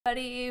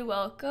Everybody,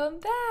 welcome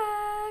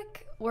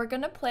back. We're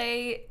gonna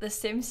play The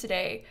Sims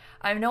today.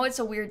 I know it's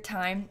a weird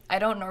time. I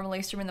don't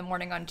normally stream in the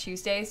morning on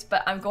Tuesdays,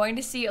 but I'm going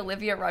to see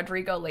Olivia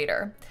Rodrigo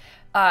later.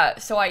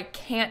 So I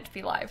can't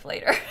be live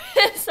later.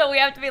 So we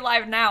have to be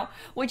live now,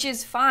 which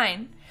is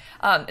fine.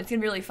 It's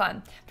gonna be really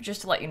fun, but just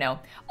to let you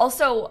know.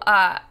 Also,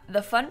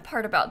 the fun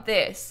part about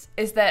this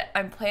is that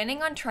I'm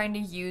planning on trying to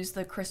use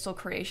the Crystal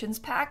Creations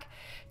pack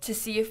to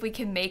see if we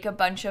can make a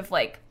bunch of,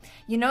 like,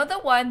 you know, the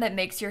one that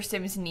makes your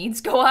Sims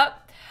needs go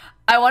up?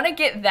 I want to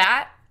get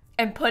that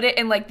and put it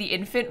in, like, the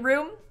infant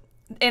room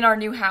in our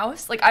new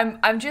house. Like,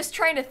 I'm just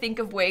trying to think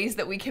of ways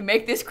that we can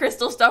make this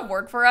crystal stuff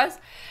work for us,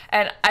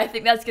 and I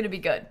think that's gonna be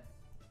good.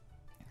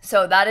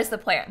 So that is the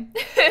plan.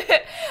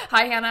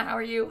 Hi, Hannah. How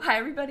are you? Hi,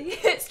 everybody.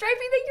 Stripey,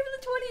 thank you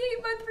for the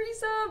 28-month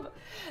resub.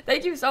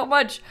 Thank you so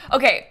much.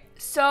 Okay,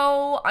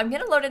 so I'm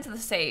going to load into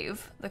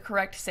the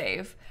correct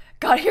save.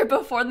 Got here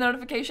before the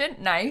notification.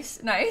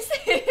 Nice, nice.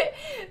 Meg,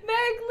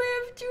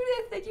 Liv,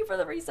 Judith, thank you for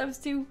the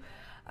resubs, too.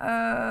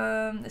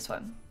 This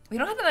one. We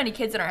don't have that many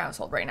kids in our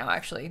household right now,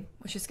 actually,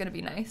 which is going to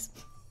be nice.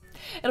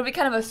 It'll be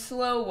kind of a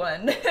slow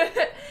one.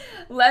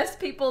 Less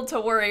people to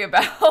worry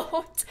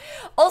about.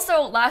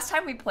 Also, last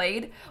time we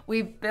played,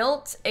 we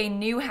built a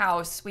new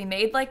house. We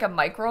made like a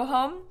micro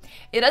home.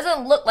 It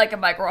doesn't look like a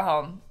micro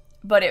home,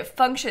 but it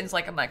functions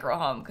like a micro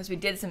home because we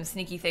did some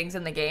sneaky things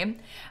in the game.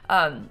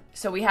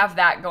 So we have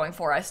that going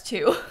for us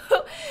too.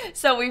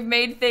 So we've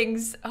made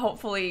things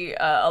hopefully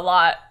a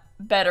lot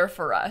better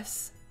for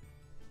us.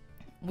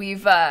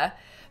 We've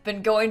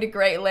been going to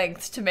great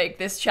lengths to make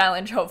this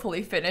challenge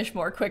hopefully finish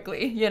more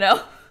quickly, you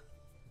know?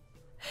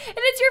 And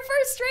it's your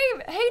first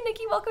stream! Hey,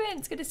 Nikki, welcome in.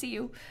 It's good to see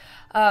you.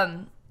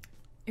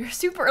 You're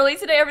super early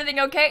today. Everything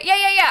okay?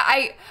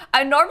 Yeah.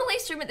 I normally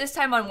stream at this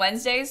time on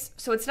Wednesdays,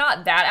 so it's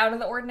not that out of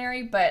the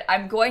ordinary, but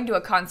I'm going to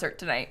a concert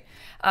tonight,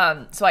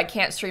 so I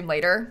can't stream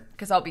later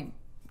because I'll be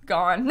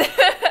gone.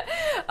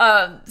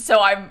 So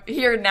I'm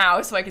here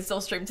now so I can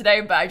still stream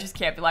today, but I just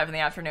can't be live in the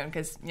afternoon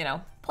because, you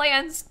know,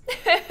 plans.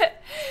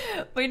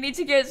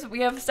 We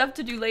have stuff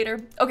to do later.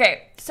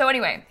 Okay, so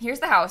anyway, here's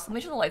the house. Let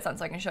me turn the lights on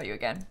so I can show you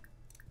again.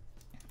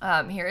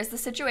 Here is the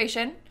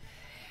situation.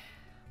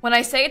 When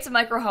I say it's a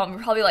micro home,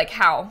 you're probably like,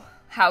 how?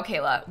 How,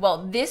 Kayla?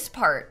 Well, this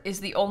part is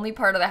the only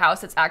part of the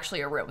house that's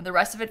actually a room. The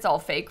rest of it's all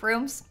fake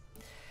rooms.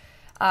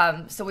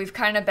 So we've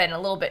kind of been a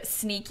little bit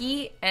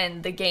sneaky,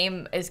 and the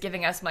game is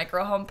giving us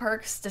micro home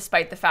perks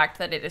despite the fact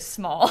that it is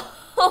small.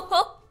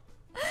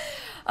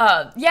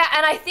 Yeah,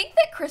 and I think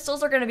that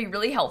crystals are going to be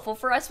really helpful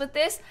for us with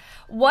this.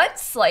 One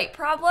slight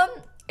problem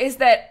is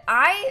that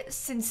I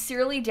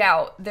sincerely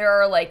doubt there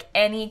are, like,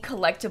 any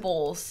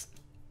collectibles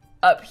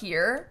up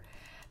here.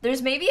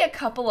 There's maybe a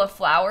couple of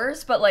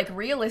flowers, but, like,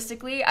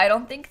 realistically, I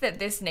don't think that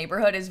this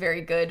neighborhood is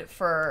very good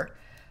for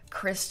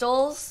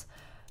crystals.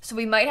 So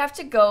we might have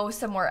to go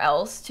somewhere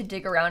else to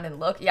dig around and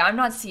look. Yeah, I'm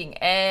not seeing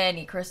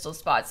any crystal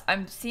spots.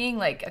 I'm seeing,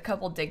 like, a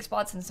couple dig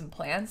spots and some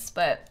plants,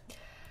 but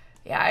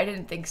yeah, I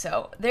didn't think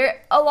so.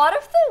 A lot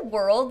of the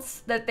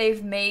worlds that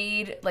they've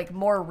made, like,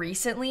 more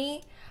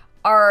recently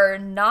are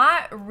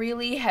not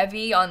really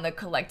heavy on the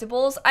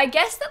collectibles. I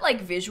guess that,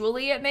 like,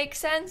 visually it makes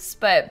sense,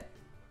 but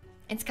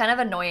it's kind of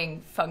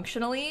annoying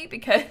functionally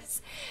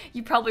because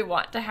you probably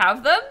want to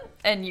have them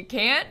and you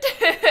can't.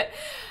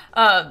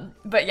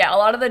 But yeah, a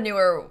lot of the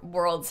newer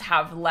worlds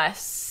have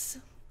less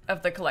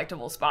of the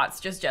collectible spots,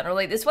 just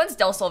generally. This one's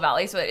Del Sol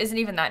Valley, so it isn't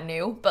even that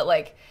new, but,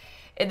 like,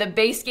 in the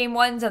base game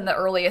ones and the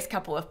earliest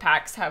couple of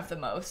packs have the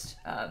most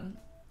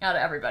out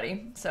of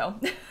everybody. So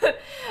Audrey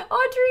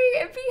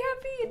and Be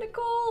Happy and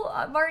Nicole,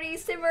 Marty,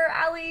 Simmer,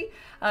 Allie,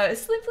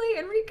 Sliply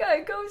and Rika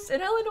and Ghost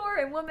and Eleanor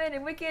and Woman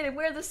and Wicked and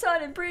Where the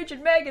Sun and Bridge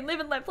and Meg and Live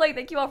and Let Play.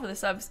 Thank you all for the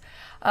subs.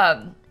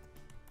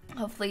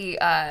 Hopefully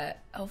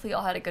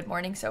y'all had a good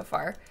morning so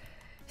far.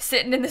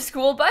 Sitting in the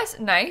school bus,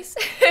 nice.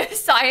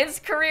 Science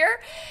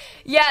career,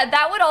 yeah,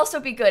 that would also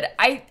be good.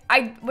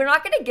 We're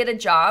not gonna get a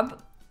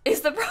job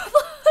is the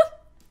problem.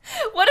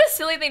 What a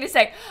silly thing to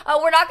say.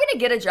 We're not going to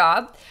get a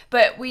job,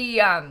 but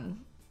yeah,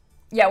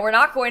 we're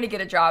not going to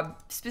get a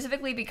job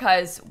specifically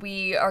because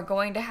we are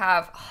going to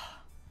have,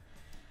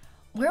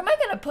 where am I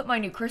going to put my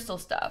new crystal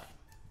stuff?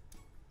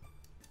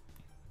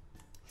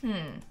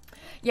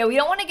 Yeah, we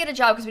don't want to get a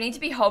job because we need to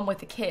be home with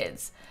the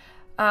kids.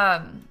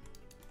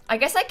 I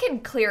guess I can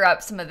clear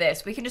up some of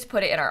this. We can just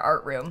put it in our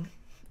art room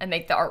and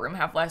make the art room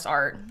have less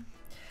art.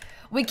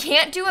 We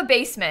can't do a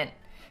basement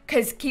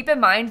because keep in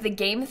mind, the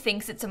game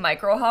thinks it's a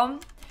micro home.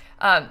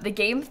 The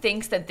game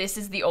thinks that this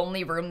is the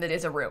only room that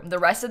is a room. The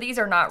rest of these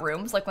are not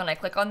rooms. Like when I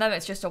click on them,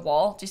 it's just a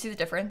wall. Do you see the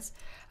difference?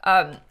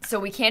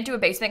 So we can't do a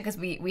basement because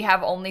we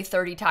have only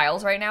 30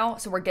 tiles right now.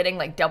 So we're getting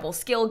like double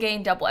skill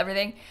gain, double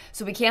everything.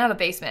 So we can't have a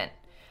basement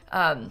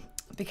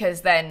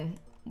because then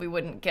we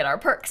wouldn't get our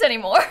perks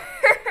anymore.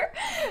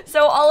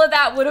 So all of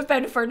that would have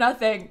been for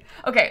nothing.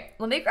 Okay,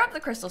 let me grab the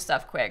crystal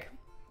stuff quick.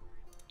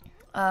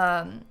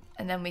 And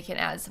then we can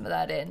add some of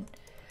that in.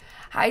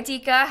 Hi,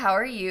 Dika. How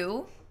are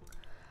you?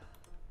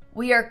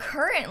 We are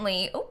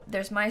currently, oh,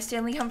 there's my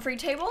Stanley Humphrey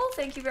table.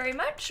 Thank you very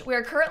much. We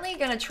are currently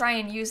going to try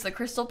and use the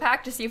crystal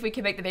pack to see if we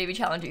can make the baby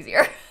challenge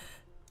easier.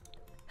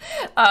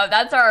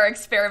 That's our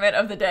experiment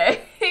of the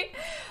day.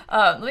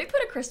 Let me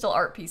put a crystal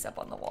art piece up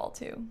on the wall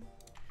too.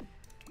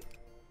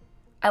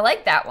 I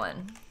like that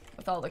one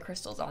with all the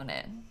crystals on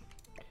it.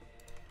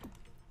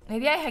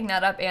 Maybe I hang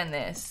that up and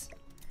this.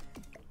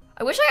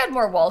 I wish I had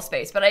more wall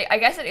space, but I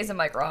guess it is a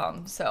micro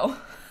home, so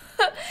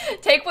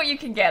take what you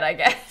can get, I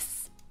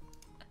guess.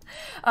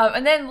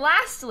 And then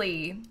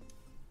lastly,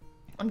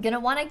 I'm gonna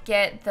want to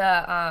get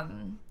the,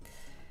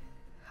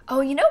 oh,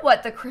 you know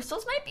what? The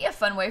crystals might be a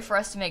fun way for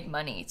us to make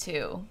money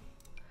too.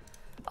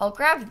 I'll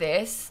grab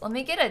this. Let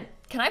me get a,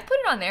 can I put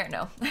it on there?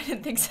 No, I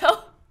didn't think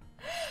so.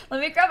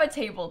 Let me grab a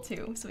table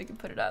too so we can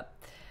put it up.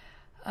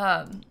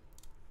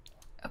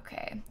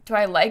 Okay, do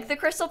I like the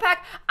crystal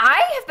pack?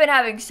 I have been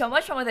having so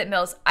much fun with it,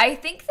 Mills. I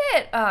think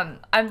that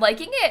I'm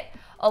liking it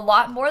a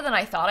lot more than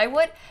I thought I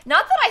would.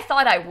 Not that I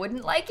thought I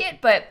wouldn't like it,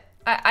 but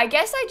I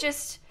guess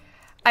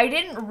I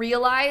didn't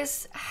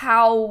realize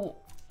how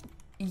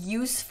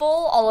useful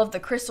all of the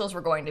crystals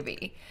were going to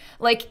be.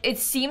 Like, it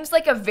seems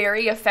like a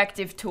very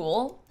effective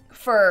tool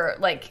for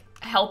like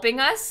helping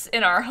us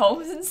in our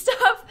homes and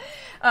stuff.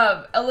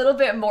 A little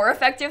bit more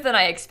effective than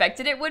I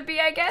expected it would be,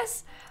 I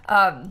guess.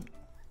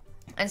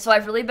 And so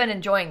I've really been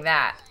enjoying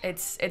that.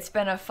 It's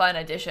been a fun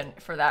addition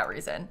for that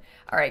reason.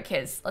 All right,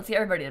 kids, let's get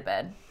everybody to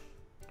bed.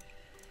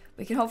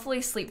 We can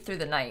hopefully sleep through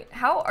the night.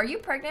 How, are you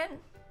pregnant?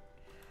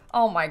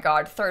 Oh my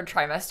God, 3rd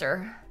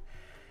trimester.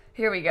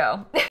 Here we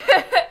go.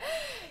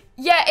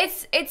 Yeah,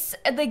 it's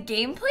the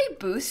gameplay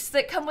boosts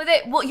that come with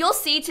it. Well, you'll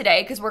see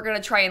today because we're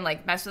gonna try and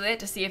like mess with it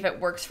to see if it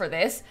works for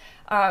this.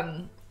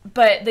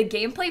 But the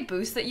gameplay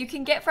boosts that you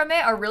can get from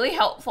it are really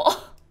helpful.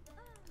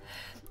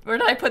 Where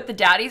did I put the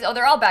daddies? Oh,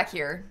 they're all back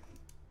here.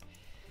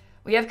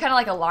 We have kind of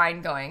like a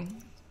line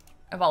going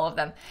of all of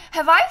them.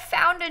 Have I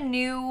found a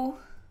new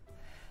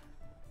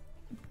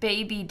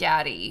baby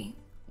daddy?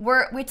 We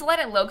have to let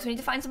it load because we need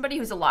to find somebody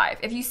who's alive.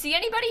 If you see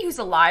anybody who's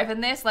alive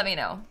in this, let me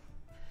know.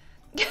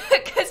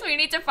 Because we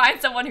need to find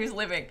someone who's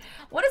living.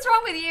 What is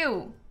wrong with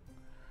you?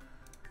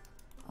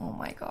 Oh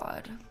my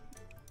God.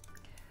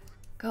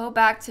 Go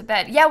back to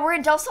bed. Yeah, we're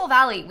in Del Sol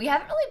Valley. We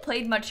haven't really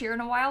played much here in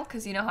a while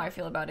because you know how I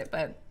feel about it,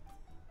 but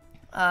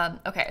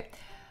okay.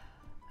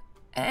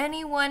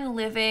 Anyone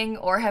living,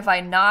 or have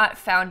I not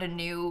found a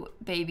new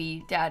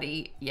baby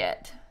daddy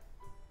yet?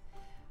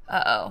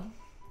 Uh-oh.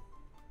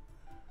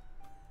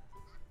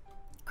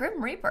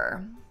 Grim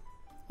Reaper.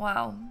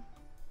 Wow.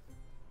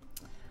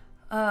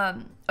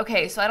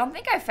 Okay, so I don't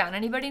think I found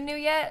anybody new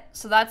yet,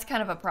 so that's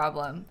kind of a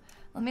problem.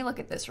 Let me look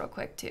at this real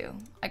quick too.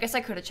 I guess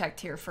I could have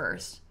checked here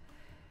first.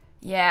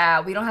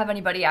 Yeah, we don't have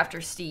anybody after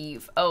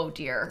Steve. Oh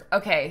dear.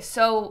 Okay,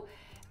 so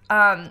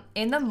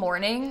in the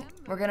morning,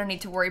 we're gonna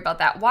need to worry about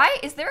that. Why?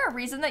 Is there a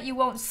reason that you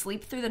won't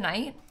sleep through the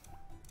night?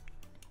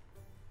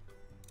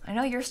 I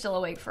know you're still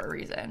awake for a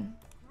reason.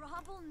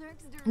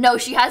 No,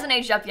 she hasn't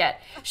aged up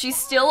yet. She's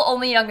still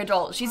only a young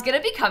adult. She's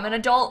gonna become an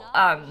adult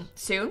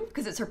soon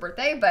because it's her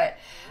birthday, but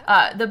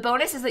the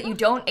bonus is that you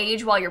don't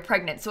age while you're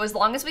pregnant. So as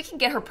long as we can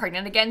get her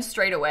pregnant again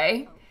straight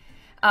away,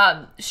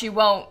 she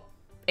won't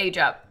age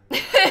up.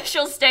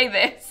 She'll stay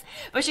this.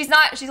 But she's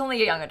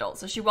only a young adult,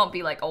 so she won't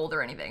be like old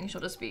or anything.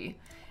 She'll just be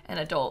an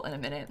adult in a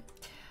minute.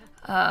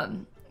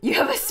 You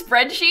have a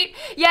spreadsheet?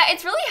 Yeah,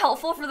 it's really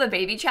helpful for the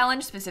baby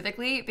challenge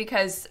specifically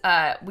because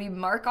we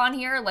mark on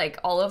here like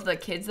all of the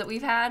kids that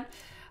we've had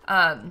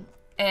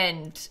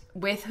and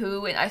with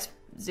who, and I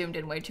zoomed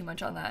in way too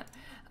much on that.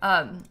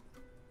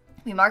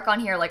 We mark on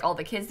here like all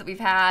the kids that we've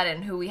had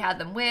and who we had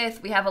them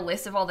with. We have a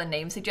list of all the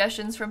name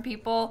suggestions from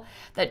people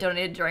that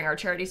donated during our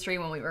charity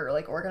stream when we were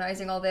like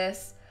organizing all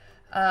this.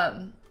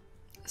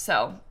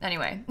 So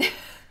anyway,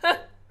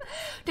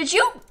 did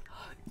you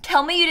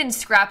tell me you didn't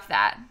scrap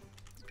that?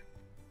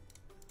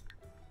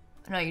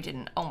 No, you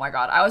didn't. Oh my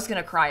God, I was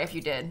gonna cry if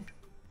you did.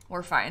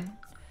 We're fine.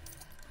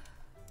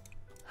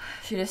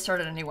 She just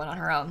started a new one on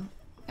her own.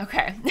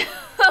 Okay.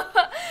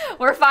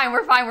 We're fine,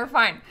 we're fine, we're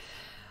fine.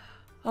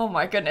 Oh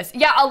my goodness.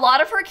 Yeah, a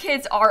lot of her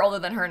kids are older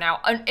than her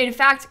now. In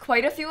fact,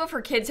 quite a few of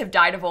her kids have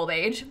died of old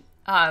age.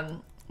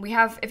 We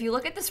have, if you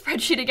look at the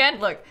spreadsheet again,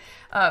 look,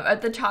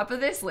 at the top of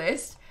this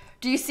list,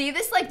 do you see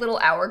this like little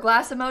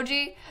hourglass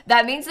emoji?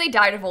 That means they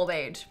died of old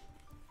age.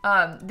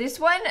 This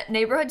one,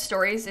 Neighborhood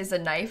Stories, is a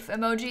knife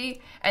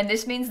emoji, and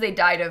this means they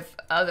died of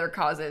other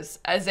causes,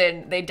 as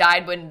in they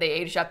died when they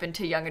aged up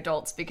into young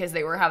adults because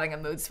they were having a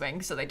mood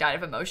swing, so they died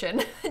of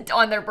emotion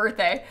on their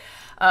birthday.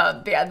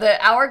 But yeah,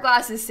 the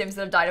hourglass is Sims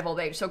that have died of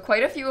old age, so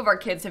quite a few of our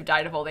kids have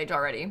died of old age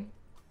already.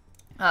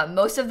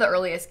 Most of the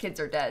earliest kids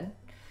are dead.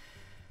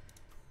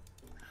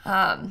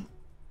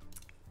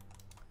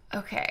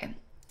 Okay,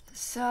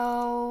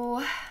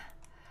 so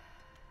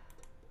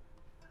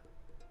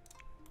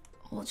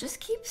we'll just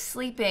keep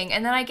sleeping,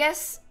 and then I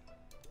guess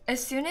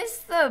as soon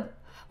as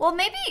well,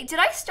 maybe, did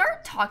I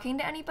start talking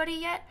to anybody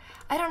yet?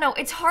 I don't know.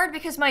 It's hard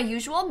because my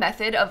usual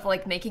method of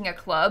like making a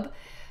club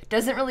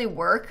doesn't really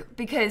work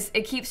because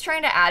it keeps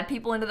trying to add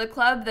people into the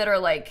club that are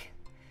like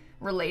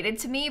related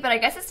to me, but I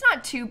guess it's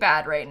not too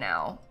bad right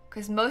now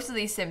because most of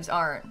these Sims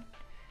aren't.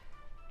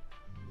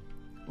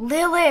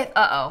 Lilith!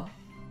 Uh-oh.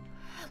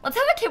 Let's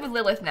have a kid with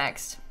Lilith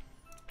next.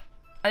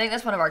 I think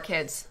that's one of our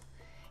kids.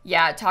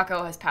 Yeah,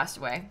 Taco has passed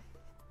away.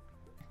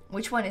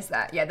 Which one is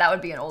that? Yeah, that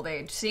would be an old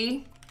age.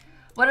 See?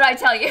 What did I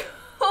tell you?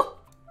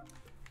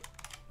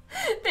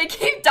 They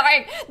keep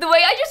dying. The way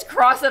I just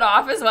cross it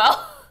off as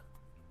well.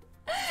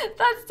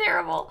 That's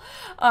terrible.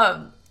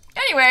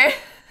 Anyway.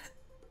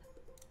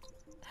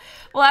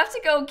 We'll have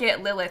to go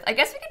get Lilith. I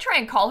guess we could try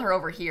and call her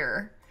over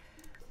here.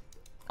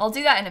 I'll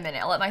do that in a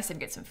minute. I'll let my sim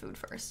get some food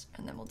first,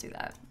 and then we'll do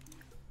that.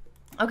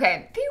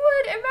 Okay,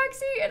 P-Wood and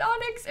Maxie and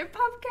Onyx and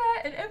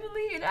Popcat and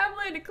Emily and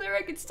Adeline and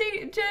Cleric and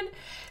State and Jen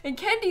and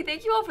Kendi.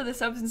 Thank you all for the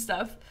subs and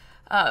stuff.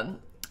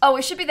 Oh,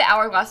 it should be the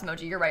hourglass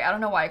emoji. You're right. I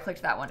don't know why I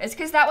clicked that one. It's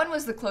because that one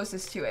was the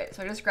closest to it.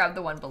 So I just grabbed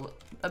the one below,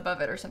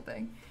 above it or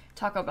something.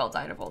 Taco Bell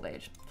died of old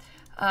age.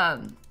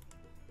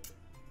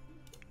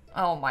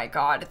 Oh my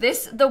god.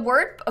 The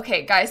word,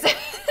 okay guys,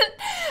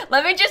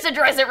 let me just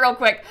address it real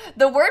quick.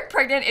 The word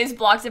pregnant is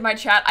blocked in my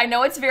chat. I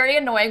know it's very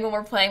annoying when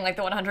we're playing like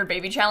the 100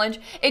 baby challenge.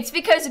 It's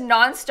because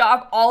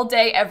nonstop, all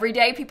day, every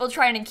day, people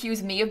try and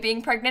accuse me of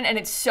being pregnant, and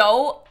it's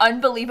so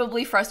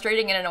unbelievably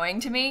frustrating and annoying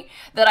to me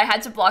that I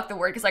had to block the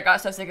word because I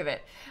got so sick of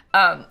it.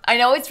 I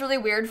know it's really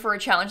weird for a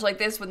challenge like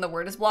this when the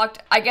word is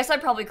blocked. I guess I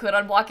probably could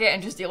unblock it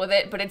and just deal with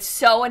it, but it's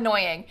so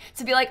annoying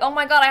to be like, oh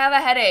my god, I have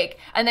a headache.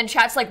 And then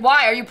chat's like,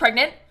 why? Are you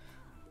pregnant?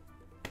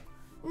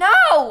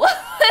 No!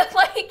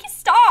 Like,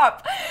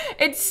 stop!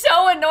 It's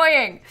so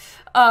annoying.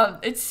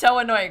 It's so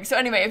annoying. So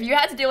anyway, if you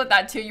had to deal with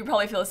that too, you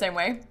probably feel the same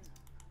way.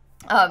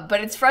 But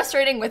it's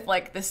frustrating with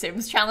like the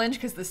Sims challenge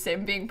because the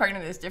Sim being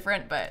pregnant is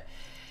different, but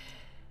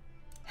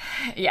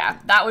yeah,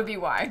 that would be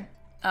why.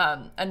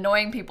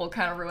 Annoying people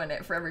kind of ruin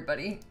it for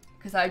everybody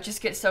because I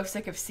just get so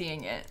sick of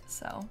seeing it,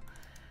 so.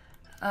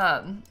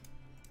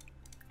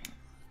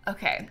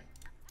 Okay.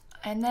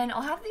 And then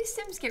I'll have these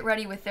Sims get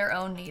ready with their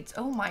own needs.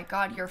 Oh my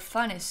god, your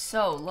fun is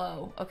so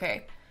low.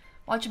 Okay,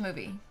 watch a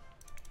movie.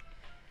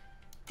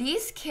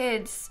 These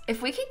kids,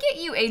 if we could get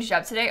you aged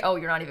up today, oh,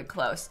 you're not even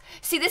close.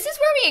 See, this is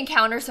where we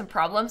encounter some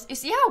problems. You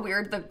see how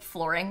weird the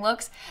flooring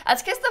looks?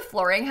 That's because the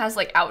flooring has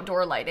like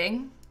outdoor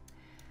lighting.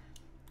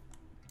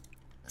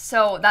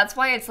 So that's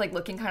why it's like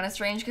looking kind of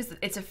strange because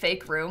it's a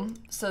fake room.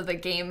 So the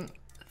game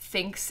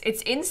thinks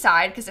it's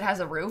inside because it has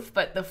a roof,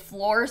 but the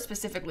floor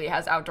specifically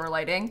has outdoor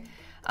lighting.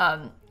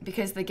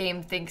 Because the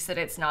game thinks that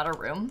it's not a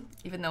room,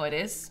 even though it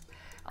is,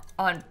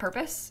 on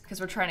purpose,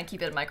 because we're trying to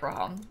keep it a micro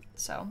home,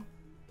 so.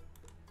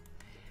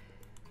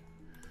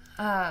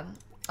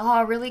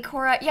 Oh, really,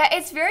 Cora? Yeah,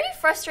 it's very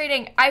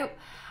frustrating.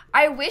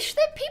 I wish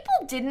that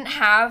people didn't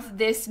have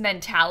this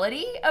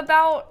mentality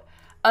about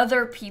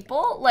other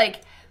people.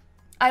 Like,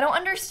 I don't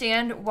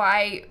understand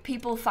why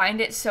people find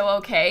it so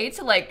okay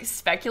to, like,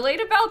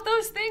 speculate about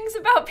those things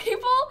about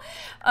people.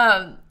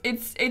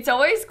 It's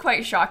always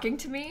quite shocking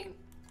to me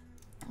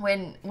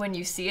when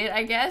you see it,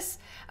 I guess,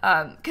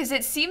 because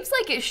it seems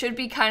like it should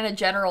be kind of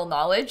general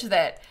knowledge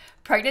that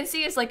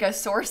pregnancy is like a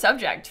sore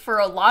subject for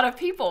a lot of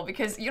people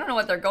because you don't know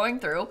what they're going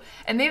through,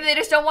 and maybe they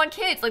just don't want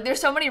kids. Like, there's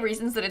so many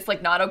reasons that it's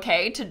like not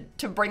okay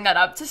to bring that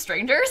up to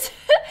strangers,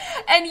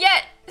 and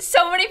yet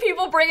so many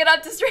people bring it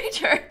up to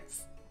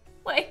strangers.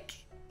 Like,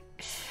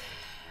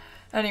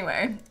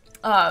 anyway,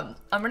 I'm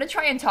gonna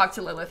try and talk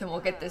to Lilith and we'll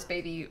get this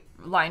baby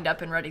lined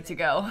up and ready to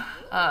go.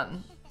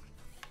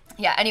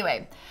 Yeah,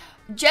 anyway.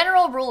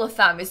 General rule of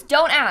thumb is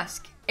don't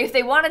ask. If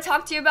they want to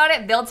talk to you about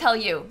it, they'll tell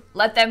you.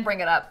 Let them bring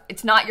it up.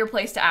 It's not your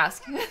place to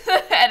ask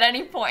at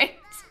any point.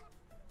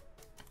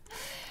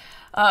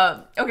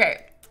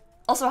 Okay.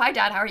 Also, hi,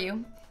 Dad. How are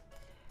you?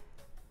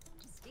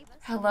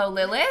 Hello,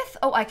 Lilith.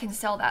 Oh, I can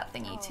sell that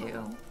thingy,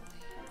 too.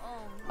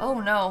 Oh,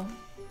 no.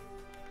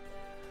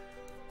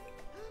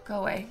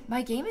 Go away.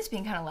 My game is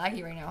being kind of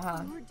laggy right now,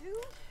 huh?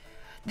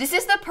 This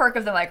is the perk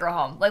of the micro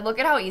home. Like, look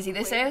at how easy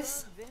this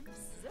is.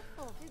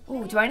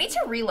 Ooh, do I need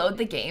to reload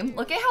the game?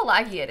 Look at how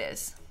laggy it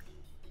is.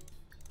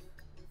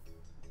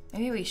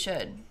 Maybe we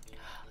should.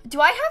 Do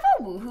I have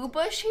a woohoo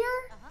bush here?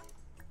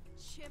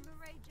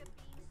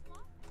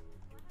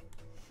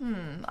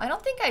 I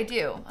don't think I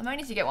do. I might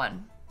need to get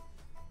one.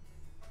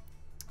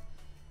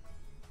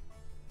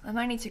 I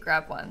might need to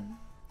grab one.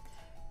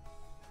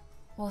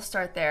 We'll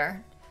start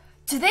there.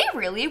 Do they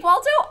really,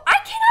 Waldo? I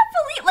cannot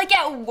believe, like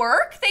at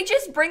work, they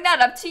just bring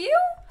that up to you?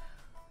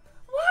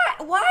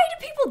 Why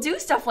do people do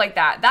stuff like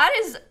that? That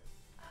is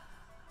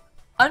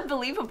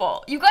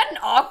unbelievable. You got an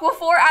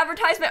Aquaphor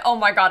advertisement? Oh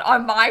my god,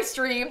 on my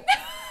stream.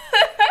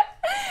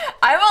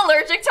 I'm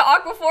allergic to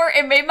Aquaphor.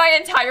 It made my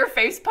entire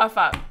face puff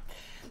up.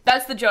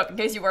 That's the joke, in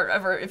case you weren't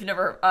ever, if you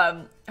never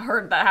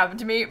heard that happen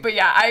to me. But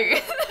yeah,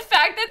 the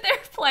fact that they're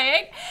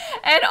playing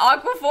an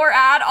Aquaphor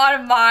ad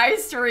on my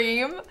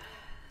stream.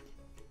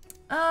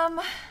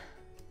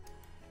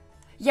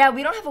 Yeah,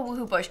 we don't have a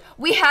woohoo bush.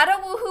 We had a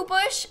woohoo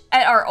bush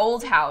at our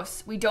old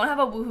house. We don't have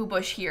a woohoo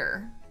bush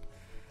here,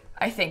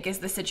 I think is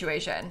the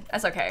situation.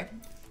 That's okay.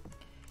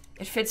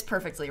 It fits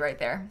perfectly right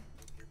there.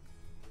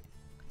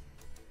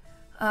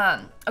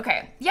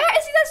 Okay. Yeah,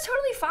 Izzy, that's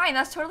totally fine.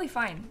 That's totally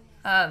fine.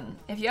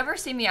 If you ever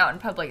see me out in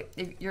public,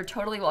 you're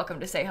totally welcome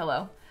to say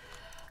hello.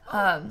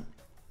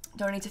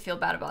 Don't need to feel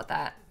bad about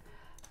that.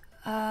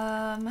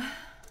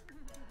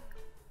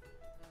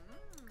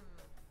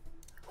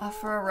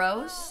 Offer a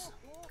rose.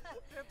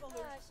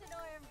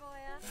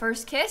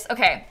 First kiss?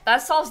 Okay,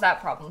 that solves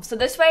that problem. So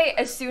this way,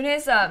 as soon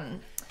as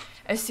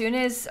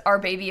our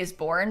baby is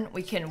born,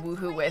 we can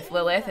woohoo with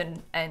Lilith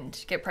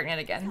and get pregnant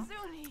again.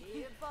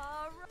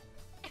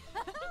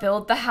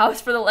 Build the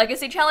house for the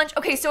legacy challenge.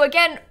 Okay, so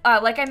again,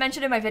 like I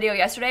mentioned in my video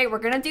yesterday, we're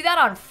gonna do that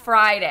on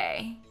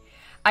Friday.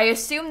 I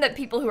assume that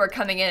people who are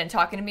coming in and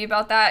talking to me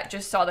about that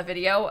just saw the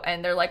video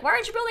and they're like, why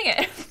aren't you building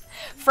it?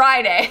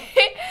 Friday.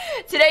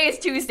 Today is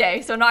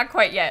Tuesday, so not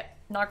quite yet.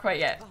 Not quite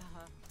yet.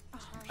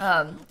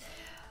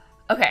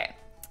 Okay,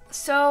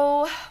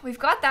 so we've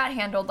got that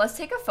handled. Let's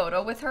take a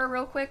photo with her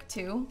real quick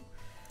too,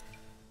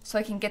 so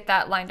I can get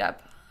that lined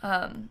up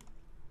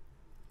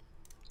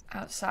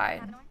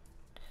outside.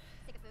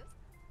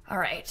 All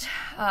right,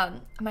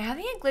 am I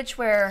having a glitch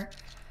where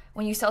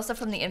when you sell stuff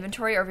from the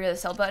inventory or via the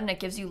sell button, it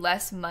gives you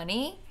less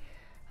money?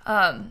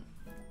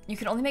 You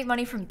can only make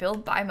money from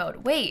build buy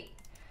mode. Wait,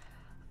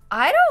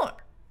 I don't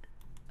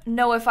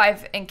know if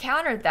I've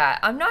encountered that.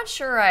 I'm not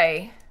sure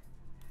I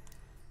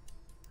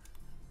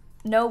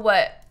know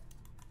what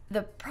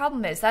the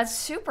problem is. That's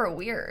super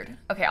weird.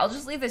 Okay, I'll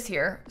just leave this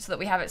here so that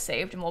we have it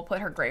saved and we'll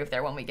put her grave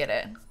there when we get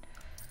it.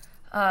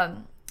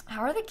 How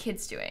are the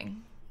kids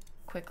doing?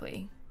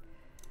 Quickly.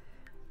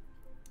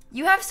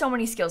 You have so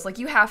many skills. Like,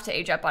 you have to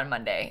age up on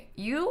Monday.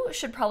 You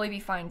should probably be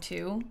fine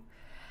too.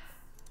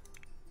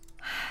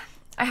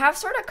 I have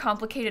sort of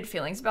complicated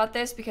feelings about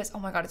this because, oh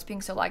my god, it's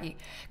being so laggy.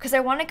 Because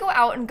I want to go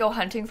out and go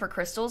hunting for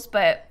crystals,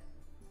 but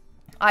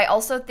I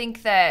also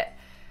think that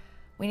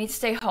we need to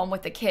stay home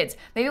with the kids.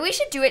 Maybe we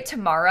should do it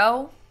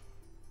tomorrow.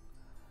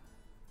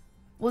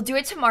 We'll do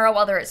it tomorrow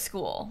while they're at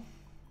school.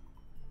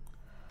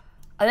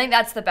 I think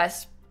that's the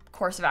best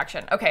course of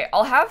action. Okay,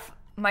 I'll have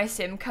my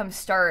sim come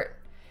start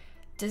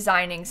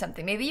designing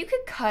something. Maybe you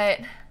could cut,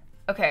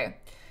 okay,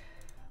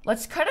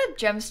 let's cut a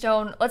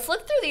gemstone. Let's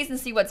look through these and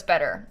see what's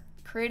better.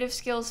 Creative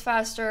skills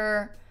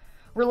faster,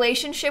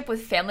 relationship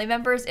with family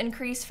members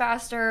increase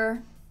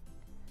faster,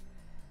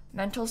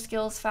 mental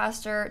skills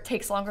faster,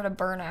 takes longer to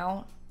burn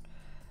out,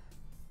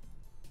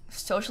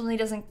 social need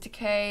doesn't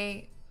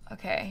decay.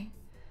 Okay,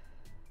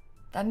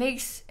 that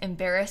makes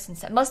embarrassed and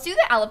sad. Let's do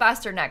the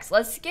alabaster next.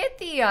 Let's get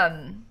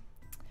the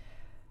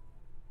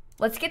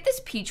let's get this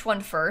peach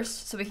one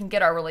first so we can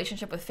get our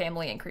relationship with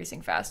family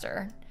increasing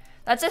faster.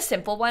 That's a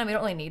simple one. We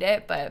don't really need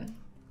it, but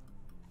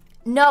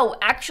no,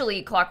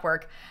 actually,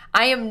 Clockwork,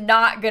 I am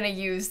not gonna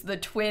use the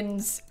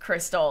twins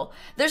crystal.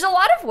 There's a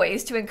lot of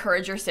ways to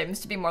encourage your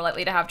Sims to be more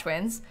likely to have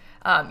twins.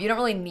 You don't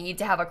really need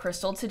to have a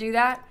crystal to do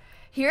that.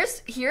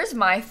 Here's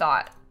my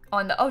thought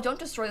on the, oh, don't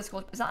destroy the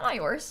school. Is that not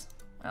yours?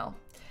 No.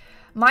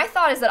 My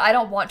thought is that I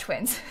don't want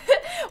twins,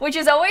 which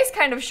is always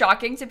kind of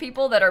shocking to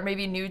people that are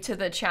maybe new to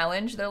the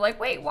challenge. They're like,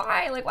 wait,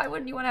 why? Like, why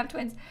wouldn't you want to have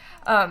twins?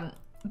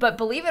 But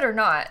believe it or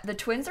not, the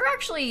twins are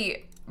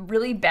actually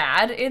really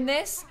bad in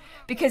this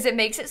because it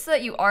makes it so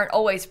that you aren't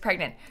always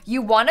pregnant.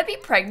 You want to be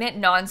pregnant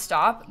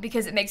nonstop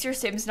because it makes your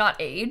Sims not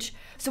age.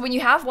 So when you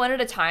have one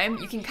at a time,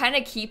 you can kind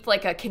of keep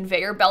like a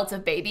conveyor belt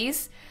of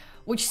babies,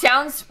 which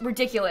sounds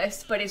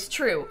ridiculous, but it's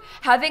true.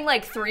 Having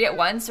like 3 at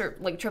once or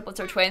like triplets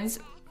or twins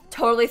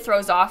totally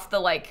throws off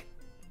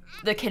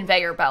the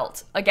conveyor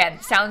belt.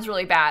 Again, sounds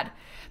really bad,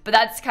 but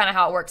that's kind of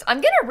how it works.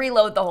 I'm gonna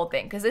reload the whole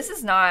thing because this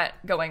is not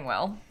going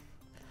well.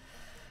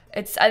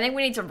 I think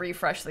we need to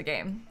refresh the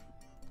game.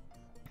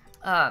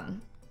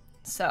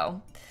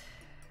 So.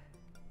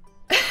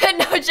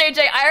 No, JJ,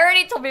 I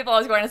already told people I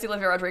was going to see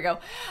Olivia Rodrigo.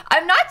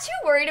 I'm not too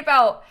worried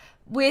about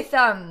with,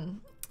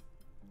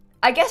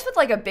 I guess with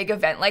like a big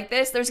event like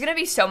this, there's gonna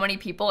be so many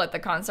people at the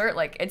concert.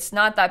 Like, it's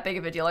not that big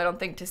of a deal, I don't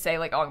think, to say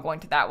like, oh, I'm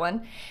going to that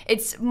one.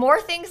 It's more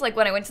things like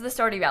when I went to the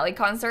Stardew Valley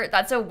concert,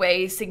 that's a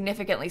way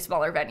significantly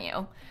smaller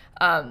venue.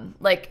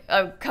 Like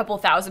a couple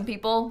thousand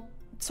people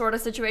sort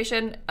of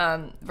situation,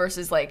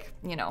 versus like,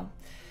 you know,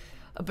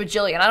 a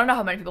bajillion. I don't know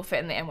how many people fit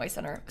in the Amway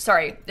Center.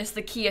 Sorry, it's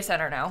the Kia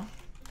Center now.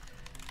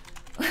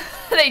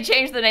 They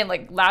changed the name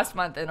like last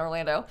month in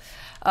Orlando.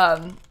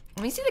 Let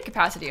me see the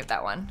capacity of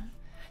that one.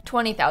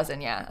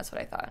 20,000, yeah, that's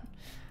what I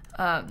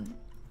thought.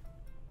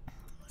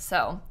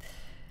 So,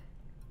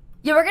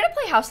 yeah, we're gonna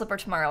play House Flipper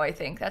tomorrow, I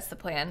think. That's the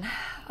plan.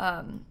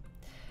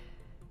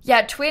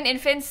 Yeah, twin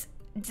infants,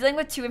 dealing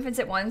with 2 infants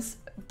at once,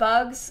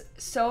 bugs,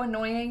 so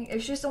annoying.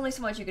 There's just only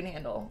so much you can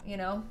handle, you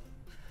know?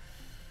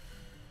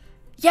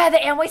 Yeah, the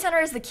Amway Center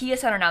is the Kia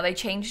Center now. They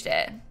changed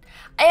it.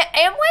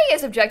 Amway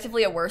is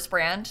objectively a worse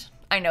brand.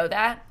 I know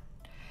that.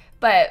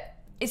 But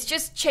it's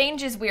just,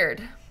 change is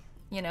weird,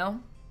 you know?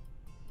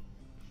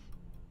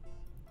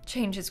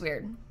 Change is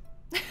weird.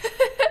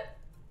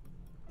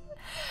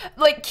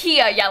 Like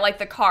Kia, yeah, like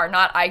the car,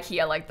 not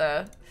IKEA, like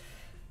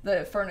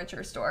the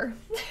furniture store.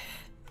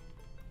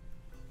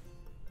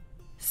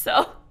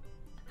 So,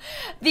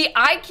 the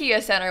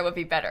IKEA Center would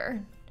be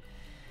better.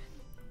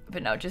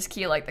 But no, just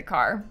Kia like the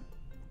car.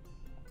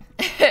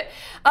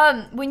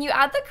 When you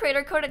add the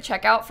creator code at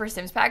checkout for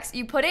Sims packs,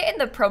 you put it in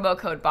the promo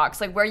code box,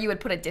 like where you would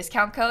put a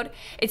discount code.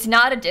 It's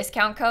not a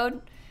discount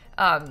code.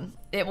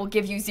 it will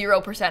give you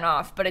 0%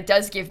 off, but it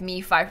does give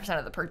me 5%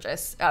 of the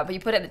purchase. But you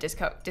put it in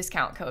the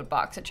discount code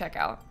box at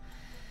checkout,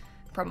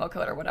 promo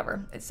code or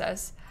whatever it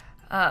says.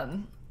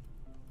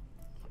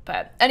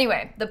 But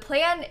anyway, the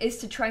plan is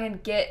to try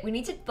and get, we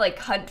need to like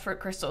hunt for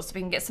crystals so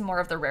we can get some more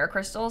of the rare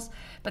crystals.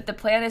 But the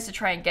plan is to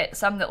try and get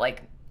some that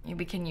like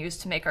we can use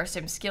to make our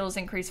sim skills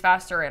increase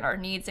faster and our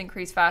needs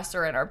increase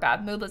faster and our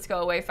bad moodlets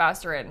go away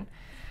faster and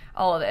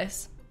all of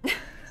this.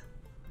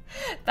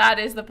 That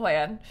is the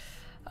plan.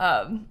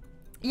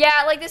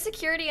 Yeah, like the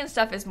security and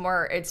stuff is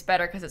more, it's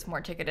better because it's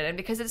more ticketed and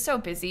because it's so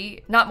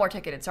busy, not more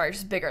ticketed, sorry,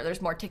 just bigger,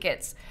 there's more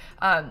tickets.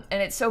 And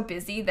it's so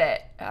busy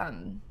that,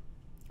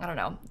 I don't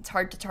know, it's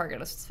hard to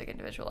target a specific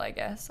individual, I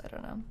guess, I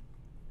don't know.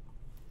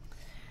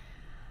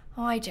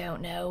 Oh, I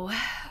don't know.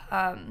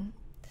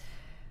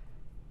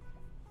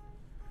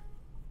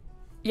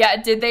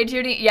 Yeah, did they,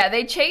 Judy? Yeah,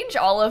 they change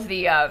all of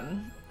the, oh,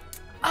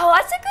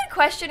 that's a good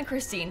question,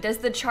 Christine. Does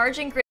the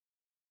charging grid,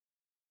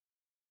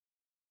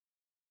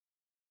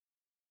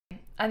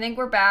 I think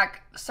we're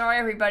back. Sorry,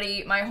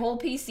 everybody. My whole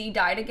PC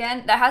died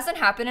again. That hasn't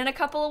happened in a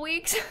couple of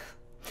weeks.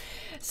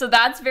 So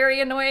that's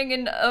very annoying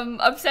and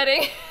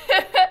upsetting.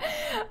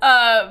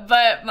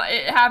 But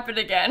it happened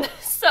again.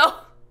 So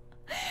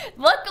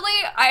luckily,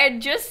 I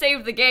had just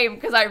saved the game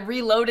because I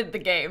reloaded the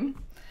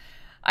game.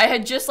 I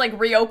had just like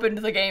reopened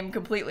the game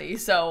completely.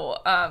 So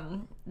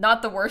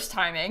not the worst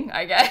timing,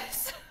 I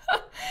guess.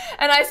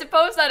 And I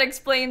suppose that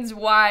explains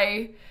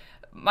why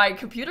my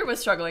computer was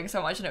struggling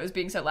so much and it was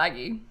being so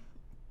laggy.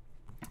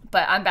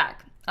 But I'm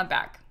back. I'm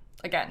back.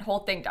 Again, whole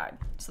thing died.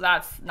 So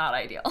that's not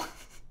ideal.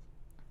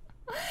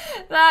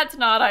 That's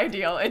not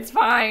ideal. It's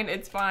fine.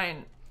 It's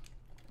fine.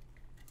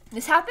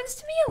 This happens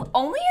to me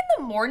only in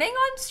the morning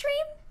on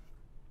stream,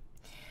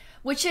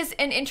 which is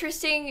an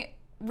interesting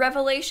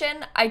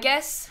revelation, I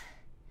guess.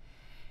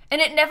 And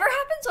it never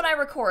happens when I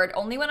record,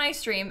 only when I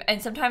stream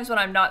and sometimes when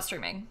I'm not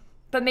streaming.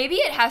 But maybe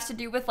it has to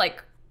do with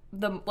like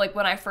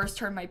when I first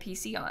turned my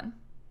PC on.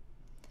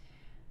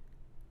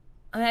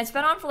 I mean, it's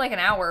been on for like an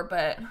hour,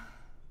 but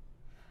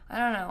I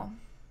don't know.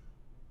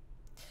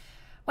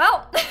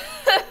 Well,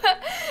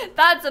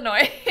 that's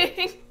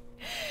annoying.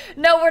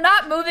 No, we're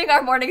not moving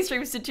our morning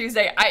streams to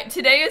Tuesday.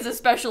 Today is a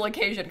special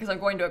occasion because I'm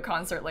going to a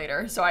concert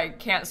later, so I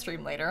can't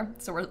stream later.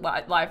 So we're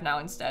live now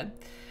instead.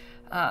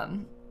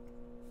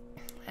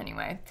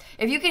 Anyway,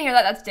 if you can hear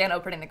that, that's Dan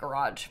opening the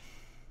garage.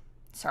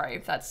 Sorry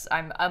if that's,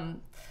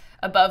 I'm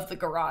above the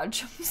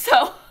garage,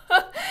 so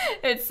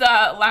it's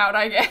loud,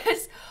 I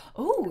guess.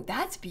 Oh,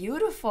 that's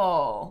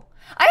beautiful.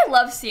 I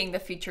love seeing the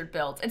featured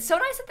builds. It's so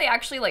nice that they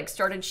actually like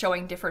started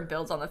showing different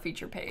builds on the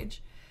feature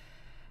page.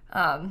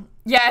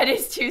 Yeah, it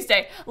is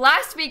Tuesday.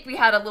 Last week we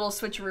had a little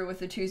switcheroo with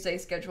the Tuesday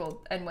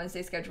schedule and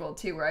Wednesday schedule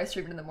too, where I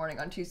streamed in the morning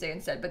on Tuesday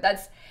instead. But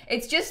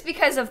it's just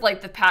because of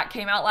like the pack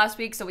came out last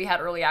week, so we had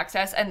early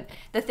access. And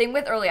the thing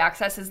with early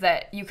access is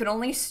that you can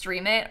only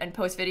stream it and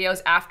post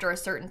videos after a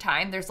certain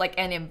time. There's like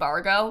an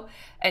embargo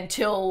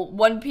until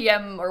 1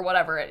 p.m. or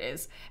whatever it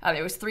is.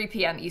 It was 3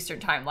 p.m. Eastern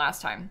time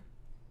last time.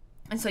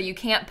 And so you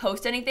can't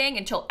post anything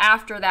until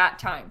after that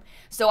time.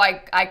 So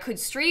I could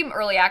stream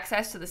early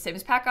access to the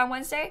Sims pack on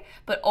Wednesday,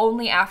 but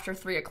only after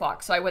 3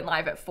 o'clock. So I went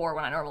live at 4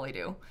 when I normally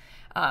do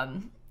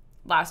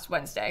last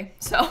Wednesday.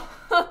 So,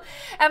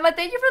 Emma,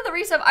 thank you for the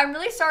resub. I'm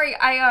really sorry.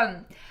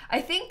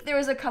 I think there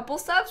was a couple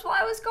subs while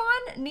I was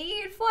gone.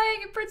 Need,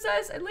 Flying, and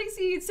Princess, and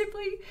Lacey, and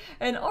Simply,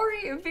 and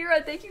Ori, and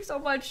Vera. Thank you so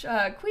much.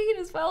 Queen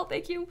as well.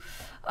 Thank you.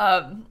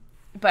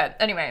 But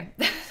anyway,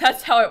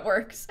 that's how it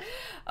works.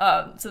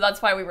 So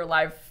that's why we were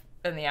live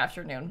in the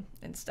afternoon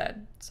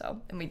instead.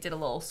 So, and we did a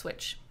little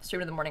switch,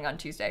 stream in the morning on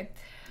Tuesday.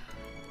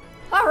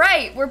 All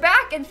right, we're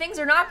back and things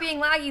are not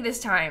being laggy this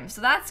time, so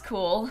that's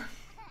cool.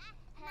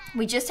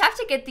 We just have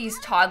to get these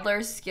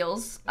toddlers'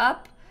 skills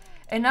up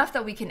enough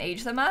that we can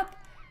age them up.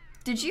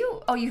 Did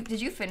you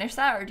finish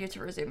that, or do you have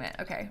to resume it?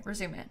 Okay,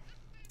 resume it.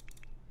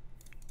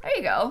 There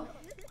you go.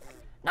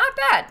 Not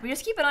bad. We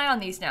just keep an eye on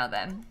these now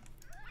then.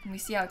 And we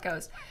see how it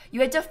goes.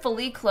 You had to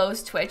fully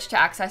close Twitch to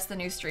access the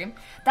new stream.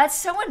 That's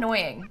so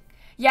annoying.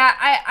 Yeah,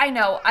 I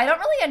know. I don't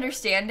really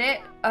understand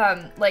it,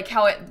 like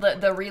how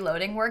the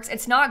reloading works.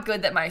 It's not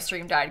good that my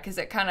stream died because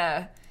it kind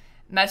of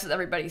messed with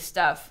everybody's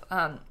stuff.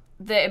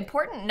 The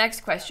important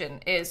next question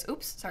is,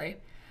 oops, sorry.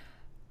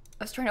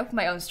 I was trying to open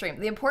my own stream.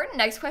 The important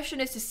next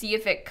question is to see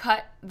if it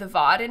cut the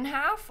VOD in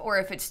half or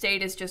if it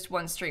stayed as just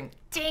one stream.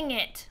 Dang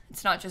it!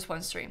 It's not just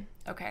one stream.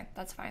 Okay,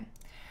 that's fine.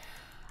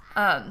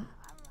 I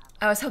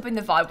was hoping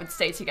the VOD would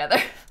stay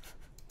together.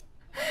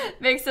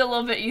 Makes it a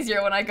little bit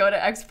easier when I go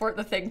to export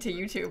the thing to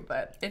YouTube,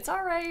 but it's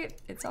all right.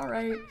 It's all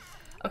right.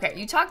 Okay,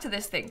 you talk to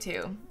this thing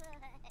too.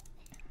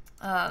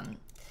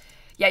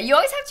 Yeah, you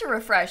always have to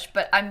refresh,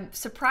 but I'm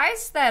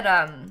surprised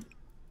that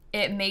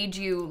it made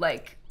you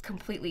like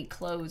completely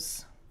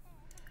close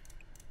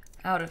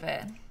out of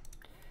it.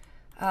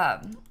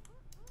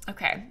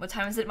 Okay, what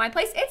time is it at my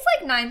place? It's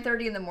like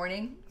 9:30 in the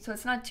morning, so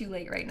it's not too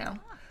late right now.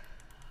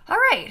 All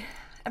right,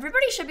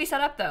 everybody should be set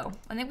up though.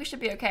 I think we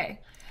should be okay.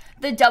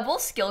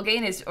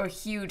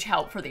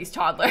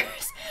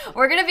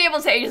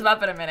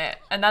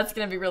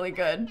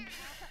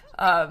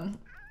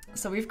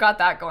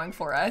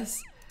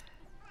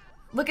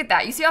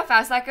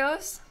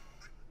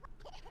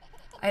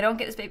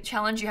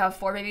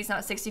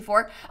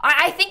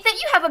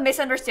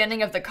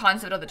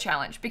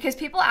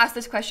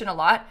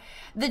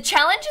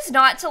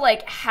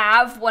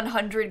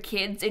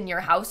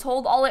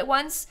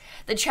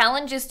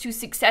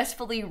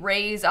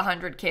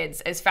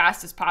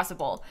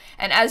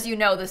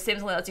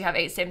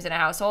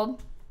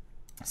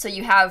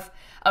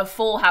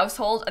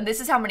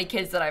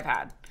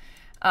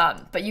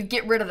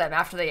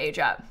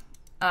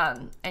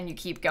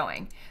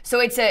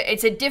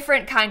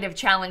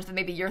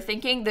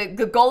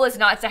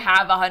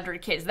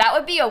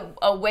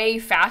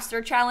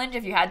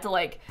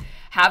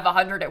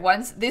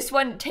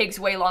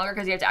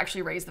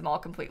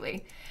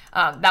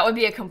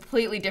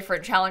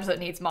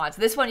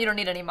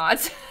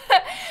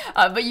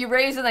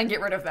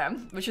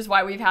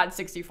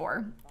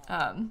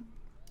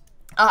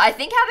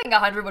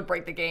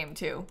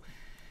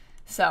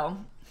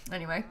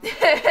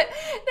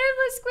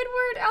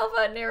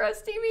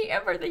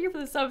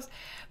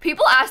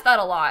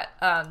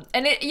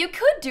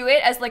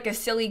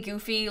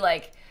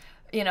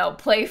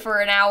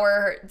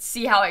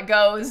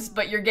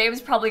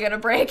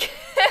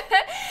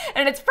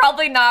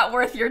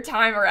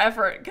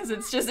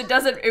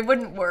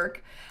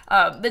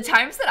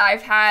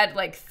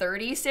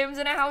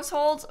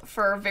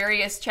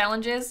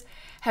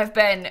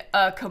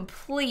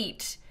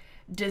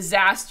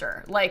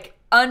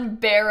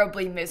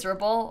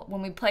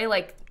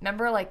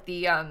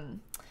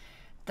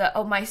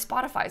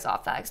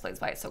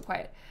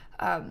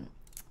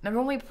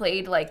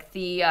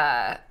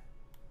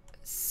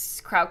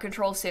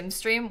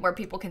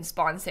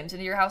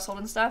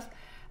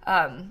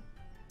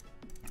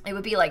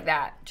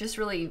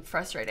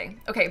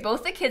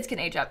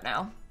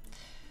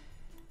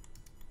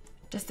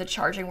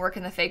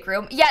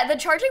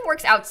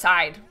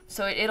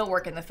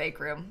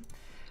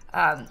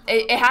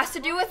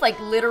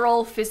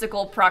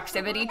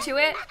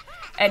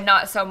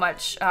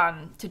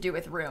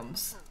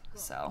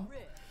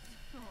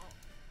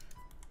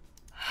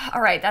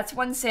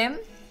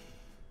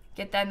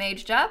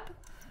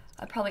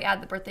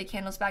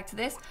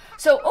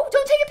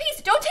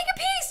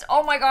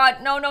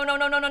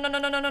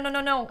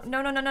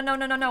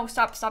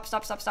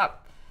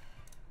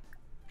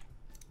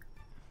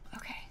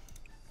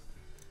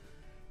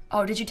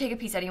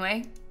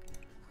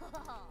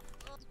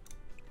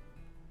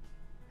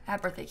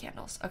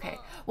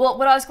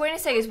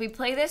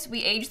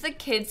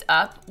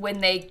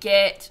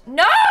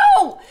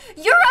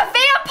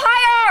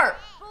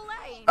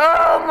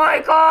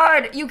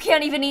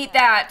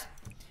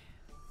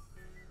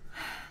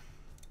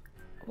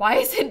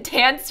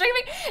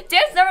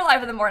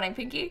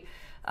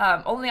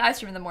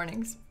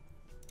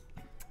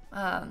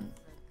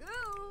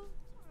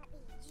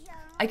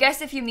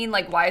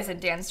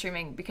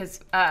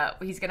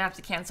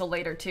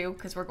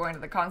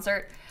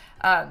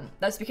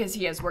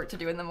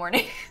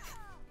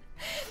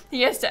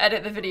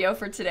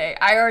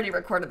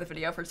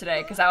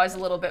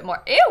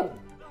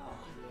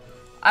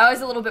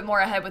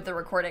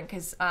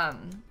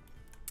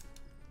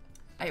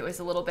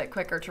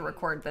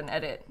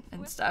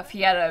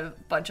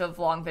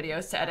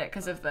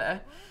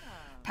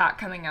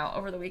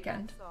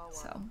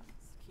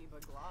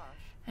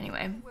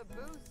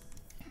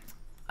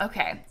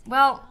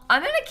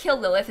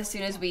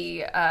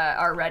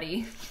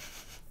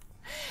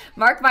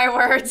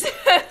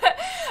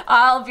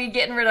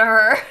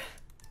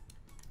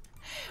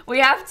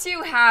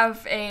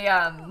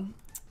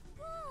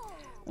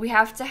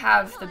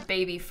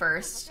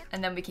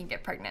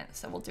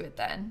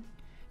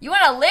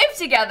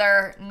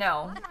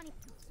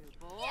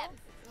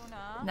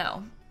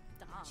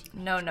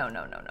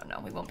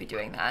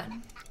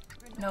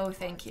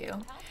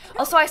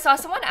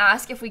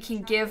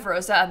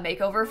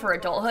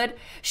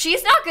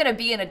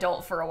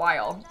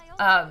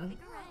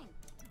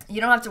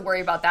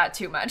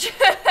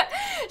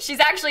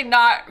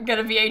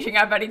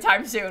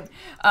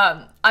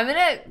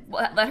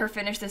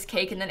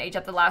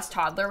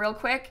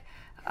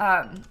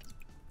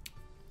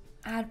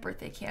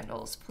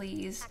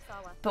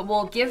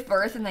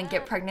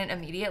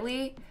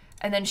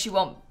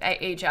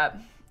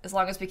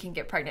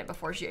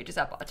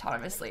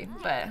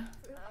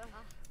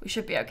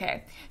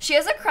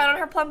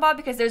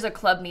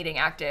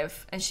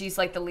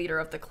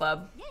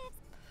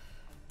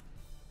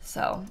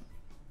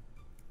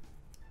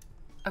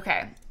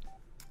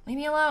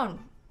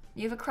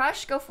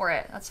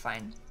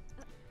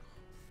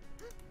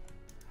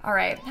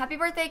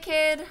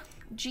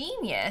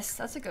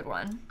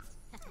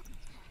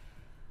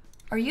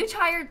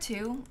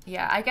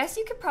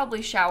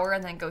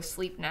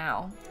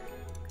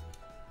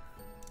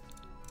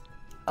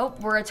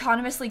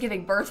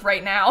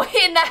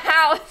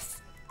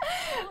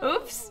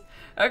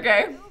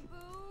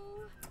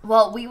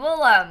 Well, we will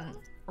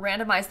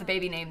randomize the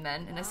baby name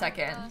then in a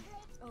second.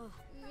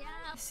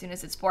 As soon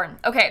as it's born.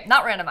 Okay,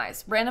 not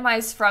randomize.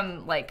 Randomize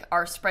from like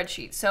our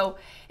spreadsheet. So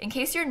in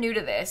case you're new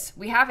to this,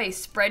 we have a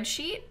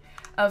spreadsheet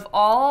of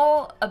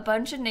a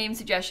bunch of name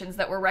suggestions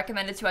that were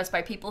recommended to us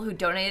by people who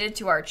donated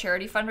to our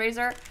charity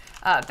fundraiser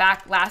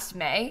back last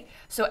May.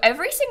 So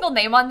every single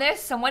name on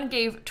this, someone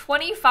gave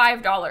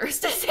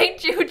 $25 to St.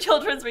 Jude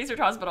Children's Research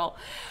Hospital.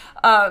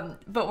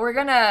 But we're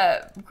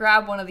gonna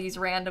grab one of these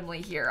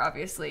randomly here,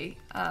 obviously.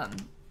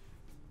 And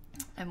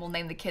we'll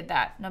name the kid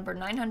that. Number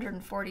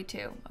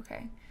 942.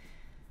 Okay.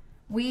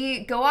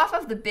 We go off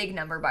of the big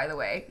number, by the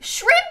way.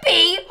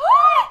 Shrimpy!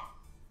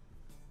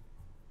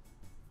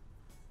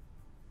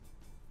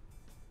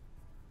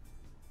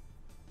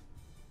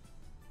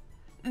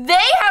 They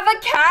have a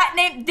cat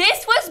named...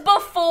 This was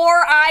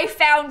before I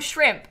found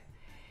Shrimp.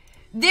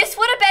 This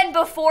would have been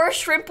before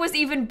Shrimp was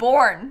even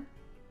born.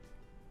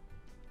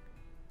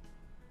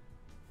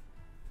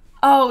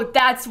 Oh,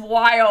 that's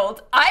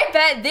wild. I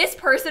bet this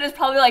person is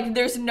probably like,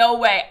 there's no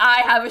way.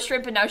 I have a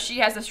shrimp and now she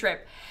has a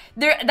shrimp.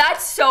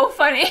 That's so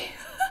funny.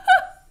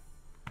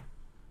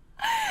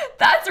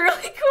 That's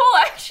really cool,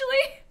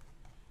 actually.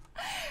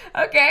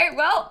 Okay,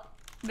 well,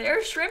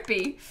 there's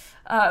Shrimpy.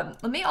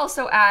 Let me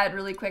also add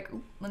really quick,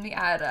 let me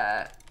add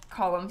a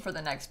column for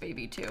the next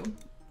baby too.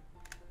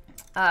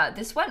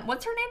 This one,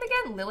 what's her name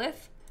again?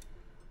 Lilith?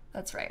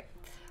 That's right.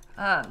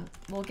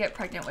 We'll get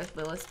pregnant with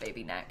Lilith's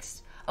baby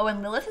next. Oh,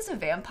 and Lilith is a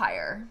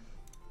vampire.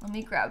 Let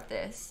me grab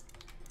this.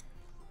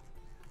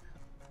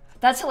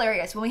 That's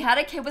hilarious. When we had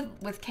a kid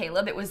with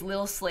Caleb, it was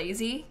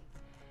lilsimsie.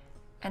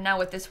 And now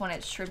with this one,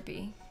 it's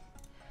Shrimpy.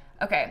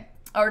 Okay.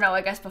 Or no,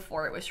 I guess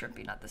before it was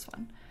Shrimpy, not this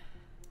one.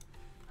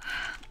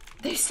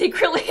 They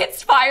secretly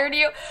inspired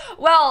you?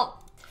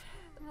 Well,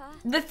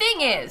 the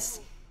thing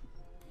is,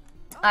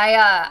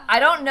 I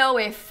don't know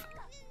if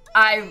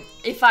I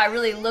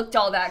really looked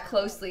all that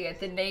closely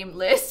at the name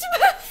list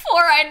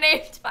before I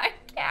named my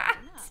cat.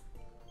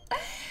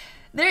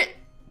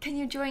 Can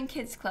you join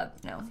Kids Club?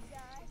 No.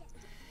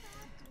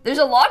 There's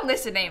a long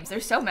list of names.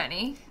 There's so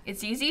many.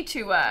 It's easy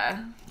to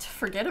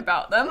forget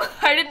about them.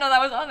 I didn't know that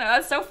was on there.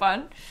 That's so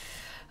fun.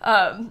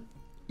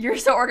 You're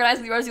so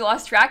organized with yours, you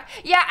lost track.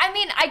 Yeah, I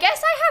mean, I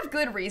guess I have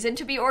good reason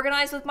to be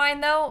organized with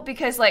mine though,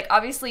 because like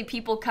obviously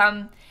people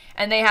come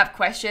and they have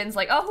questions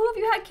like, oh, who have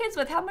you had kids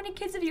with? How many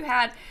kids have you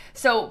had?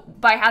 So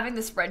by having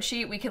the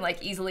spreadsheet, we can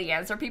like easily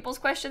answer people's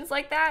questions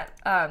like that,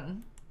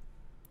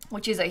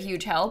 which is a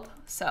huge help.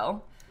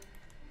 So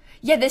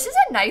yeah, this is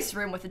a nice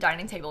room with a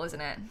dining table,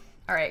 isn't it?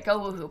 All right, go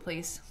woohoo,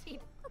 please.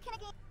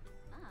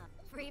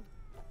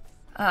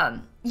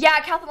 Yeah,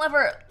 Captain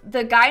Lover,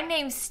 the guy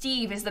named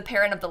Steve is the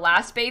parent of the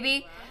last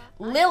baby.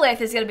 Lilith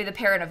is gonna be the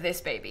parent of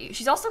this baby.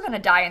 She's also gonna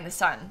die in the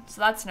sun,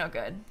 so that's no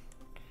good.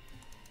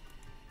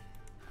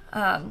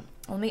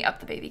 Let me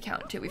up the baby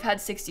count too. We've had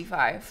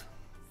 65.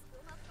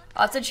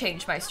 I'll have to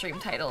change my stream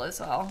title as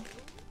well.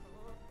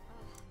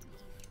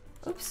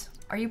 Oops,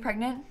 are you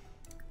pregnant?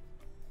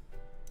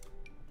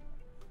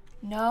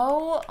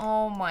 No?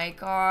 Oh my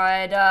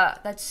god,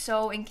 that's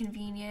so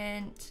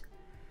inconvenient.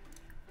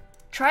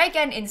 Try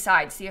again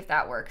inside, see if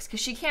that works,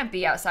 because she can't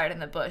be outside in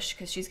the bush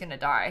because she's gonna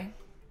die.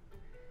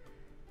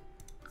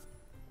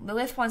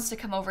 Lilith wants to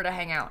come over to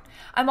hang out.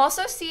 I'm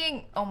also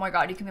seeing, oh my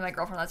god, you can be my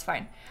girlfriend, that's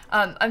fine.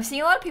 I'm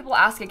seeing a lot of people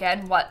ask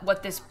again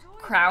what this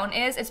crown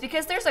is. It's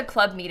because there's a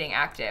club meeting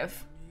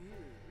active.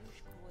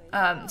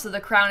 So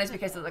the crown is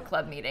because of the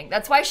club meeting.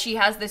 That's why she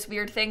has this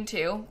weird thing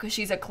too, because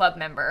she's a club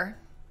member.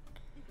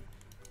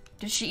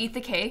 Did she eat the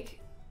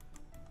cake?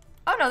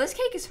 Oh no, this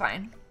cake is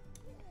fine.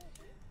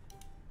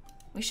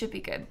 We should be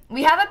good.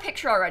 We have a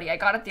picture already. I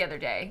got it the other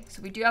day.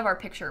 So we do have our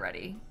picture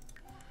ready.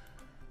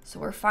 So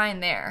we're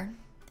fine there.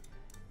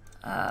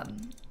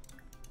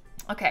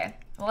 Okay.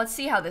 Well, let's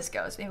see how this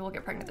goes. Maybe we'll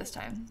get pregnant this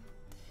time.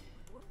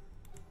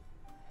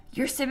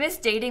 Your sim is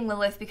dating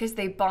Lilith because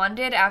they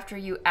bonded after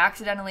you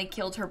accidentally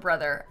killed her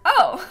brother.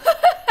 Oh!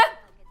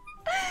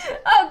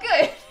 Oh,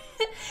 good.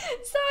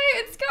 Sai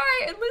and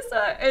Sky and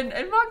Lissa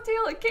and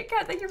Mocktail and Kit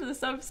Kat, thank you for the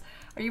subs.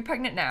 Are you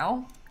pregnant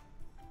now?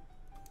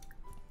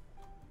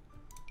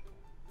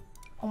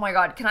 Oh my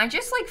god, can I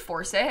just like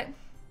force it?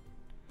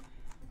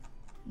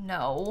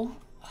 No.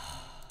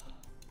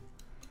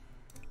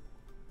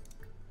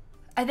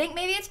 I think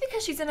maybe it's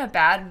because she's in a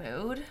bad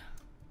mood.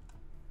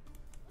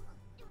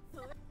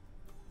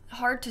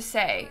 Hard to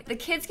say. The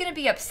kid's gonna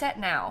be upset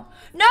now.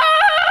 No!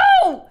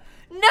 No!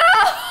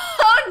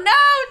 No!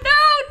 No!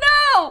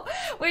 No!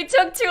 We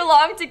took too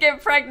long to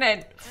get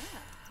pregnant.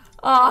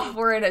 Oh,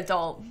 we're an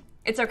adult.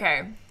 It's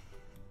okay.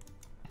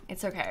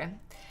 It's okay.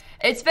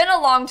 It's been a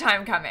long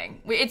time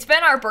coming. It's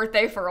been our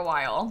birthday for a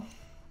while.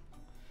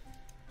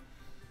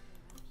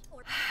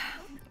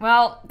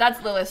 Well,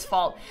 that's Lilith's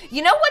fault.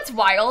 You know what's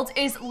wild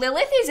is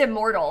Lilith is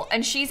immortal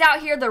and she's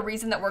out here the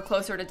reason that we're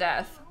closer to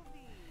death.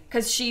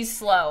 Because she's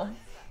slow.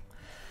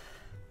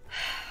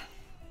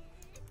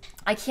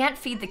 I can't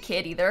feed the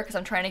kid either because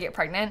I'm trying to get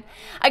pregnant.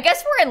 I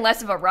guess we're in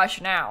less of a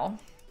rush now.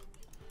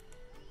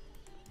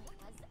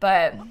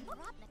 But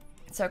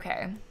it's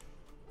okay.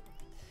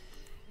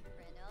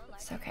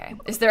 It's okay.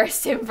 Is there a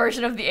sim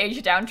version of the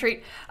age down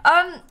treat?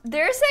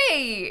 There's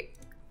a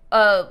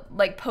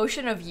like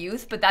potion of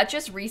youth, but that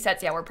just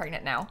resets. Yeah, we're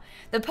pregnant now.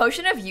 The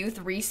potion of youth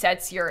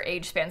resets your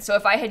age span. So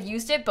if I had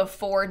used it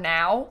before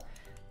now,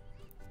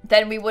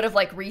 then we would have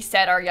like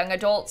reset our young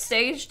adult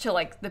stage to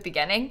like the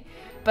beginning,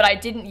 but I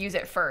didn't use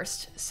it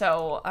first.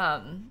 So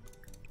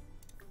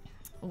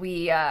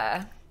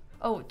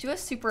oh, do a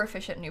super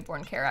efficient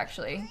newborn care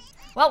actually.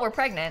 Well, we're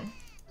pregnant.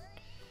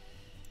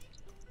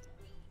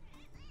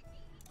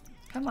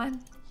 Come on.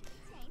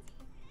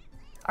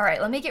 All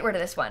right, let me get rid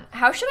of this one.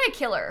 How should I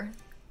kill her?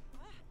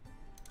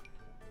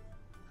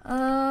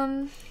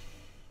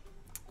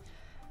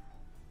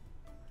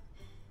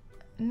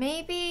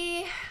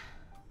 Maybe.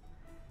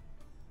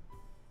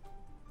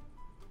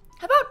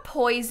 How about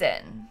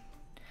poison?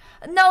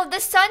 No,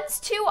 the sun's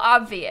too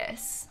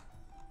obvious.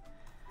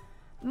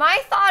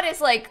 My thought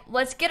is like,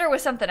 let's get her with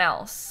something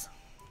else.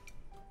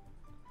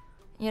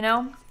 You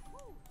know?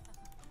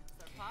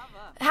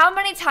 How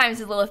many times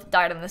has Lilith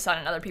died in the sun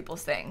and other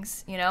people's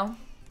things, you know?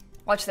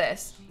 Watch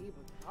this.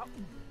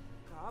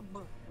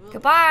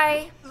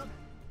 Goodbye.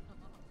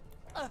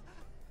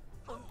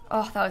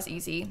 Oh, that was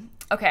easy.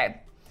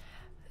 Okay.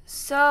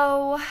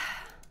 So,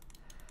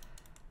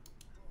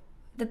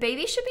 the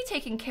baby should be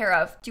taken care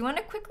of. Do you want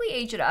to quickly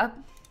age it up?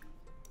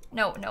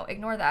 No, no,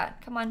 ignore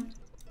that. Come on.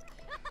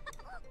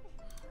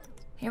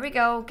 Here we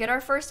go. Get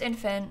our first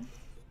infant.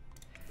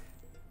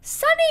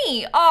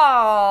 Sunny!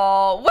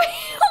 Oh,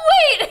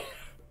 wait.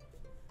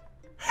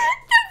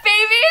 The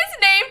baby is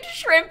named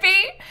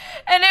Shrimpy,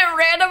 and it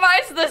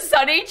randomized the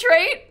Sunny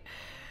trait?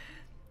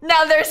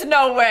 Now there's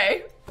no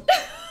way.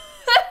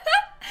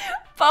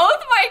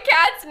 Both my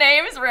cats'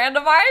 names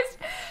randomized?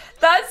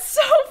 That's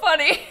so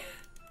funny. And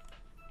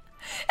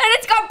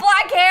it's got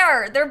black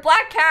hair. They're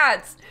black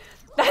cats.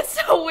 That's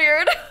so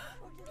weird.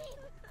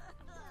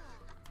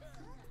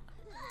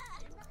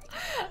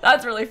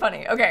 That's really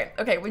funny. Okay,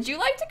 okay. Would you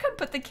like to come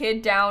put the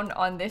kid down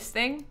on this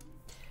thing?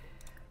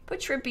 Put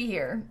Shrimpy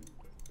here.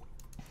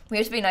 We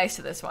have to be nice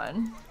to this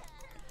one.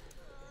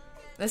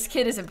 This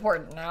kid is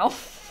important now.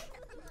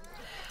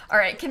 All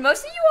right, can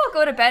most of you all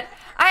go to bed?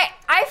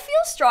 I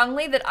feel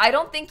strongly that I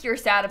don't think you're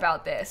sad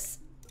about this.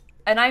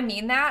 And I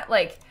mean that,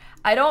 like,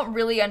 I don't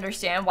really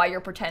understand why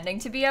you're pretending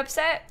to be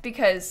upset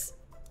because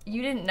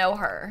you didn't know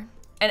her.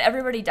 And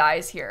everybody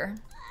dies here.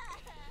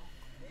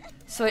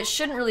 So it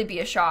shouldn't really be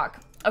a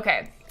shock.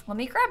 Okay, let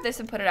me grab this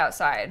and put it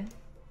outside.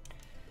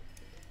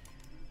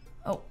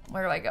 Oh,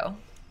 where do I go?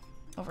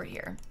 Over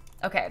here.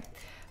 Okay,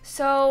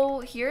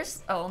 so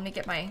here's, oh, let me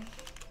get my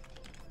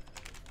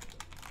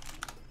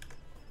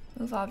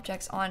move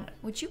objects on.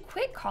 Would you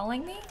quit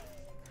calling me?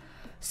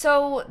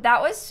 So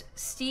that was,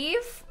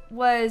 Steve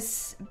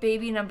was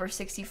baby number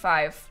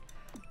 65.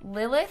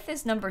 Lilith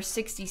is number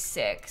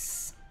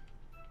 66.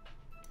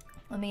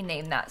 Let me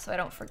name that so I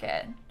don't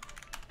forget.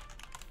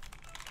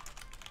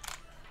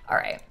 All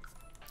right.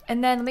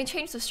 And then let me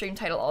change the stream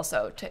title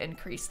also to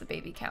increase the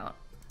baby count.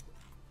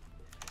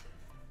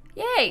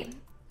 Yay.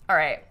 All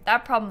right,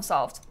 that problem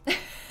solved. Cassie,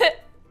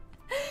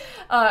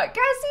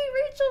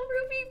 Rachel,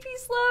 Ruby,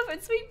 peace, love,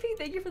 and Sweet Pea,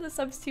 thank you for the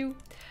subs too.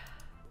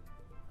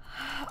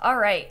 All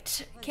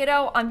right,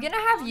 kiddo, I'm gonna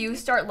have you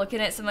start looking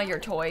at some of your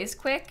toys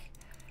quick,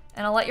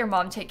 and I'll let your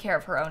mom take care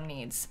of her own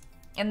needs.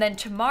 And then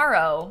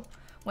tomorrow,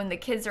 when the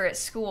kids are at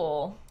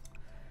school,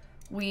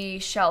 we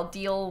shall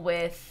deal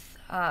with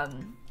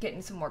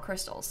getting some more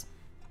crystals.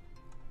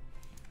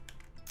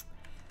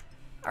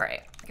 All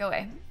right, go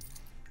away.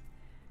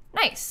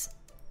 Nice.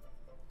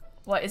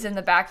 What is in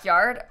the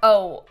backyard?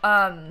 Oh,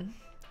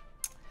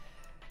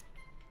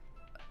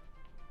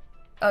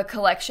 a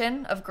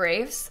collection of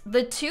graves.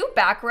 The two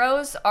back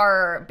rows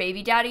are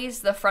baby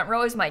daddies. The front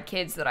row is my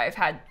kids that I've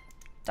had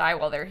die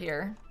while they're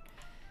here.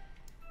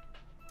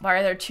 Why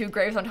are there two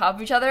graves on top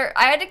of each other?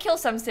 I had to kill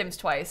some Sims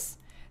twice.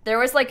 There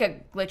was like a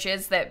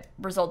glitches that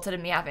resulted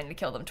in me having to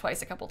kill them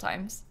twice a couple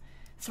times.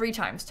 3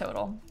 times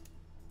total.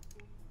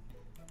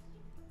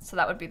 So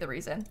that would be the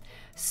reason.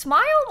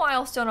 Smile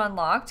milestone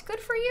unlocked. Good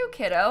for you,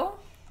 kiddo.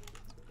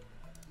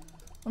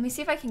 Let me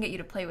see if I can get you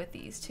to play with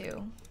these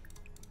too.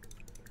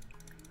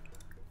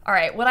 All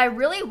right, what I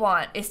really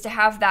want is to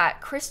have that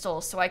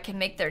crystal so I can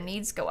make their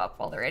needs go up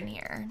while they're in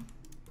here.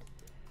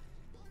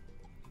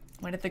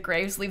 When did the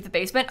graves leave the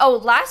basement? Oh,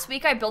 last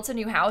week I built a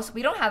new house.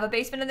 We don't have a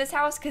basement in this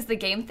house because the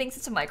game thinks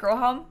it's a micro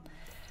home.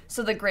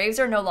 So the graves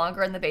are no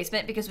longer in the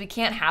basement because we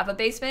can't have a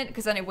basement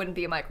because then it wouldn't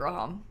be a micro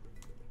home,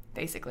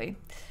 basically.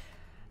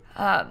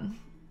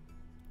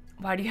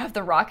 Why do you have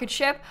the rocket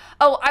ship?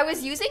 Oh, I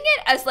was using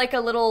it as like a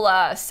little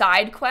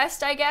side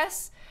quest, I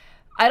guess.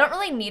 I don't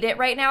really need it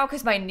right now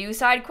because my new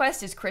side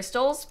quest is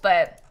crystals,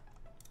 but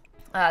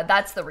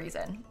that's the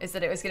reason, is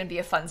that it was going to be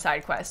a fun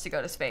side quest to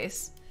go to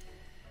space.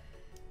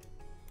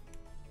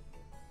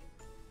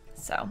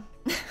 So,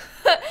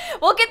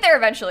 we'll get there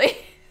eventually.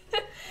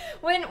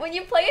 When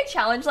you play a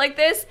challenge like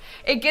this,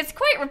 it gets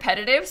quite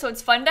repetitive, so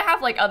it's fun to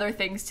have like other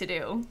things to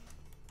do.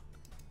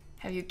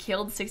 Have you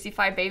killed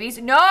 65 babies?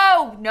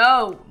 No,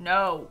 no,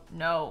 no,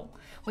 no.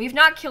 We've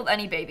not killed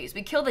any babies.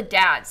 We kill the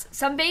dads.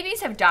 Some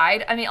babies have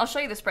died. I mean, I'll show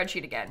you the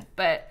spreadsheet again,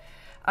 but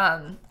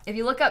if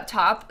you look up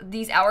top,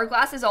 these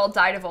hourglasses all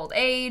died of old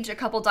age. A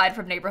couple died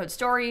from neighborhood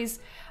stories.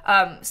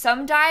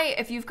 Some die,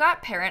 if you've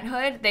got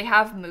parenthood, they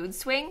have mood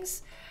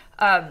swings.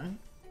 And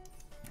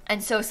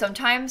so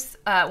sometimes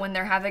when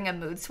they're having a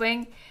mood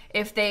swing,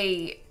 if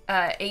they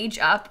age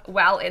up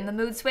while in the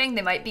mood swing,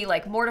 they might be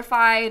like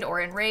mortified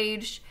or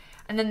enraged,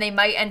 and then they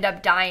might end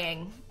up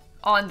dying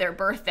on their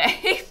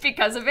birthday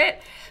because of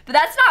it. But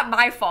that's not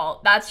my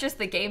fault. That's just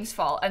the game's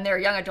fault, and they're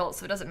young adults,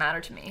 so it doesn't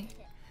matter to me.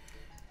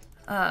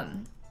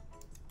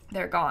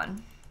 They're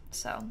gone,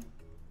 so.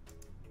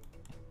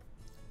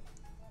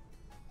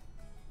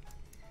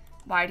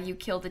 Why do you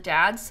kill the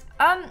dads?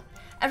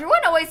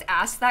 Everyone always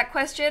asks that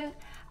question.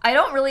 I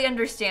don't really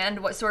understand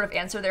what sort of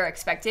answer they're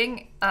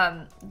expecting.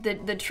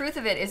 The truth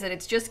of it is that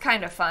it's just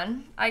kind of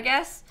fun, I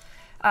guess.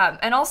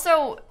 And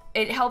also,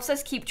 it helps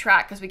us keep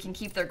track because we can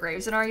keep their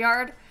graves in our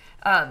yard.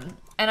 And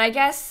I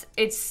guess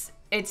it's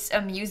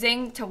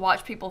amusing to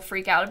watch people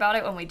freak out about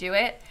it when we do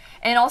it.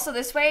 And also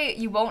this way,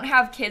 you won't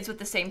have kids with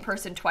the same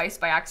person twice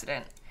by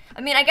accident.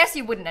 I mean, I guess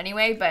you wouldn't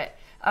anyway, but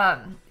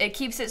it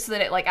keeps it so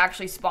that it like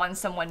actually spawns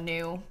someone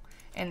new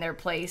in their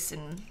place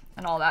and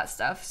all that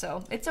stuff.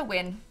 So it's a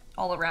win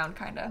all around,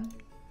 kind of.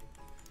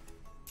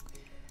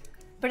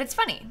 But it's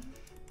funny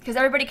because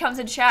everybody comes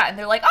in chat and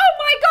they're like, oh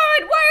my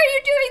god, why are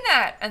you doing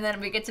that? And then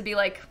we get to be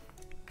like,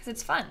 because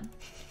it's fun.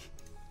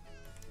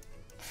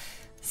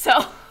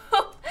 So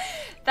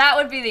that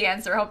would be the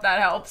answer. Hope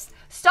that helps.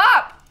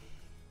 Stop!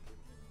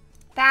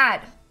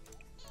 Bad.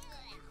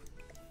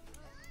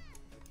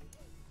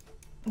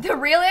 The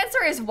real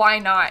answer is why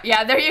not?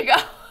 Yeah, there you go.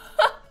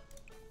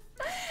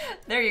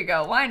 There you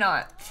go. Why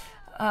not?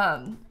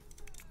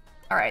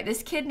 All right,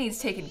 this kid needs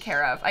taken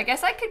care of. I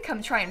guess I could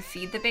come try and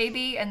feed the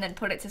baby and then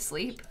put it to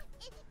sleep.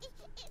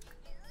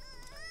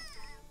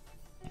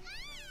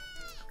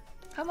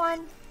 Come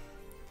on.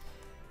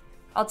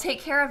 I'll take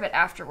care of it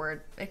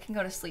afterward. It can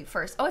go to sleep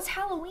first. Oh, it's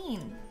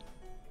Halloween.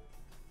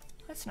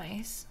 That's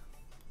nice.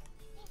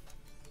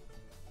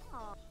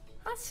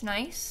 That's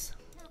nice.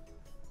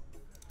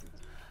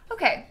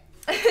 Okay.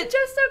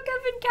 Just so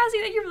Kevin,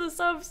 Cassie, thank you for the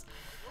subs.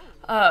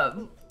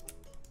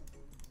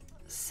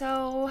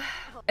 So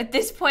at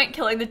this point,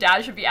 killing the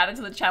dad should be added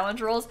to the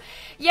challenge rules.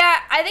 Yeah,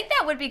 I think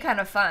that would be kind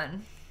of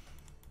fun.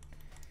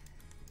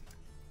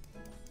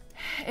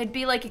 It'd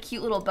be like a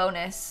cute little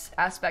bonus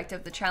aspect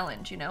of the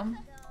challenge, you know?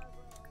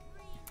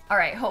 All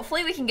right,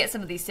 hopefully we can get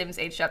some of these Sims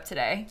aged up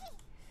today.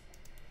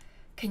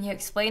 Can you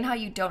explain how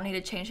you don't need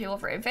a change table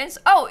for infants?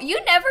 Oh,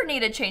 you never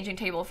need a changing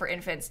table for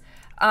infants.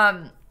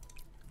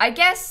 I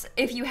guess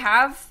if you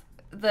have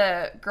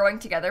the Growing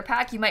Together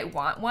pack, you might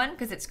want one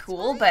because it's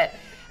cool, but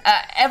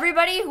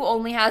everybody who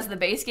only has the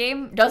base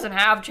game doesn't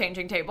have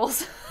changing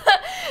tables.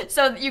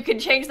 So you can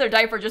change their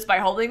diaper just by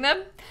holding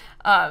them.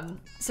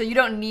 So you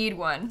don't need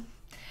one.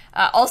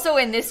 Also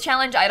in this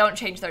challenge, I don't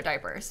change their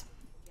diapers.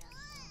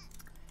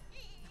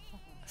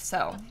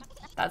 So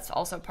that's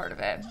also part of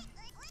it.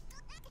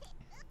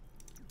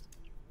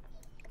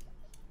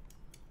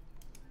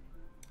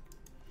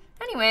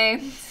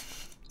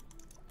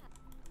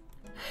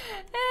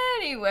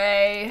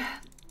 Anyway,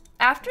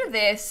 after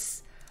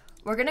this,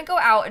 we're gonna go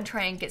out and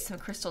try and get some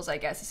crystals, I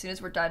guess, as soon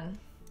as we're done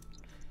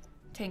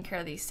taking care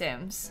of these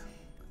Sims.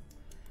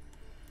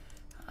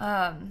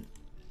 Yeah,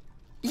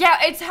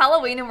 it's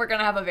Halloween and we're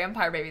gonna have a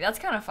vampire baby. That's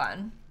kind of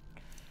fun.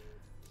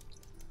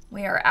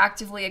 We are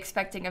actively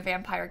expecting a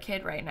vampire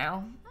kid right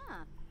now.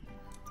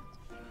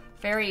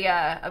 Very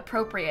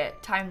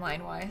appropriate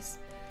timeline-wise.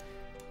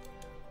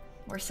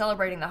 We're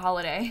celebrating the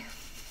holiday.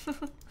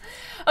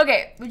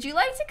 Okay, would you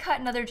like to cut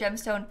another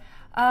gemstone?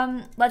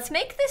 Let's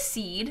make the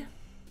seed.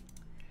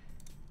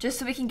 Just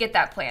so we can get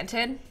that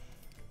planted.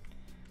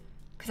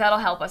 Because that'll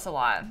help us a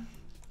lot.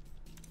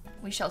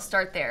 We shall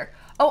start there.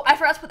 Oh, I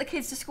forgot to put the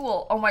kids to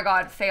school. Oh my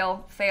god,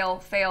 fail, fail,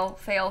 fail,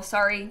 fail.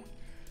 Sorry.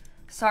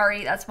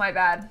 Sorry, that's my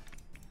bad.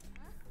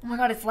 Oh my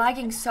god, it's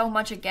lagging so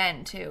much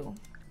again, too.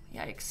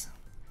 Yikes.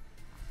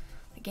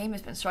 The game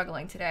has been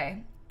struggling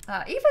today.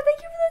 Eva,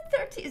 thank you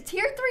for the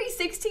tier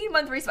 3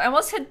 16-month respawn. I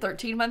almost said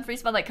 13-month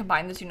respawn, like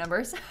combine the two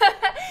numbers.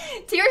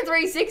 Tier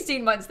 3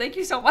 16 months. Thank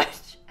you so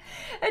much.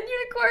 And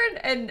Unicorn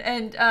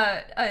and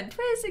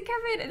Twist and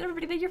Kevin and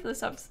everybody, thank you for the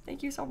subs.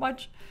 Thank you so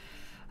much.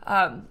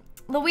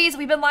 Louise,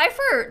 we've been live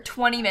for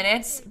 20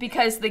 minutes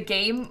because the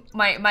game,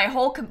 my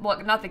whole,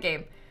 well, not the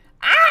game.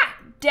 Ah!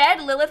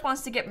 Dead Lilith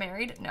wants to get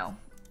married? No.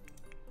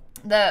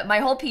 My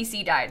whole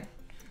PC died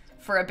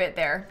for a bit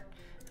there.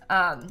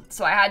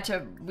 So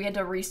we had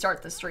to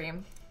restart the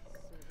stream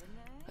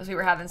because we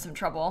were having some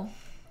trouble.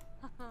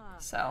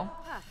 So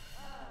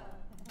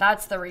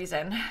that's the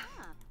reason.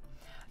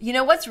 You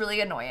know what's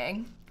really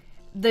annoying?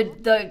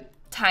 The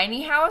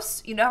tiny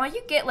house, you know how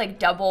you get like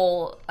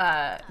double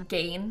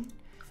gain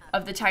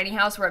of the tiny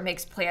house where it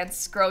makes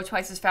plants grow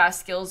twice as fast,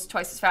 skills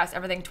twice as fast,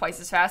 everything twice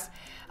as fast?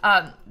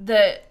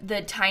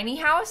 The tiny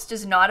house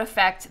does not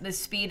affect the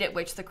speed at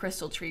which the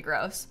crystal tree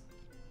grows.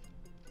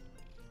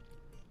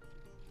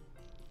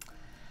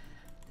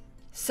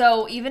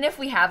 So even if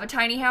we have a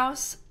tiny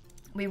house,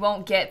 we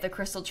won't get the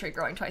crystal tree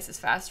growing twice as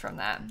fast from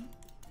that.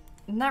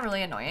 Isn't that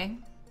really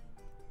annoying?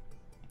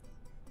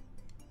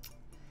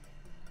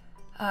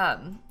 I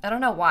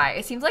don't know why.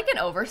 It seems like an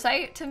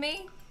oversight to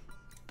me,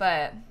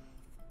 but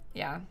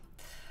yeah.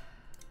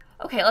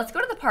 Okay, let's go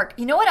to the park.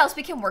 You know what else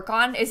we can work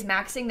on is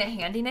maxing the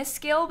handiness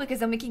skill, because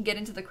then we can get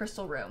into the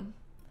crystal room.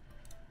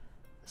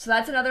 So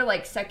that's another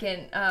like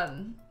second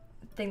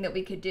thing that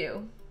we could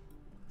do.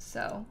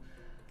 So,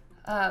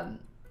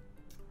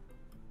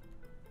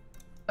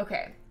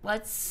 okay,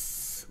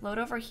 let's load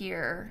over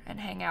here and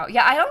hang out.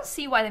 Yeah, I don't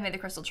see why they made the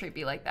crystal tree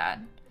be like that.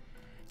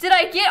 Did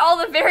I get all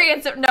the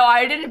variants of, no,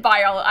 I didn't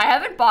buy all, I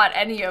haven't bought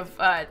any of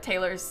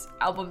Taylor's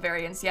album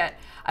variants yet.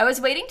 I was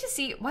waiting to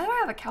see, why do I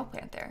have a cow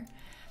plant there?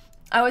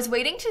 I was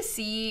waiting to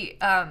see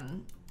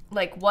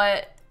like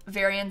what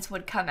variants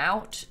would come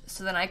out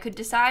so then I could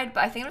decide,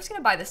 but I think I'm just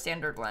gonna buy the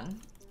standard one.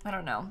 I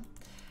don't know.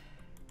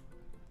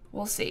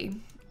 We'll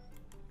see.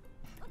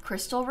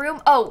 Crystal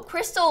room? Oh,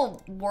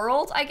 Crystal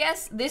World, I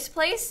guess. This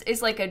place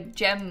is like a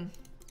gem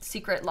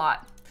secret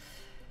lot.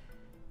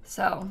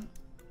 So.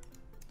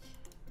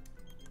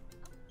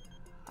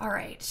 All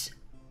right.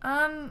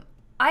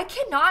 I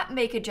cannot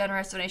make a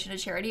generous donation to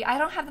charity. I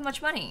don't have that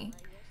much money.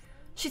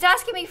 She's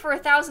asking me for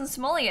 1,000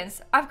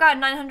 simoleons. I've got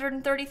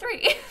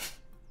 933.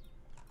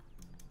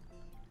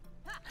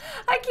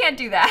 I can't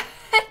do that.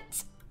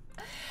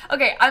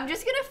 Okay, I'm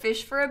just gonna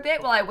fish for a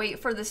bit while I wait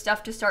for the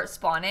stuff to start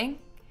spawning.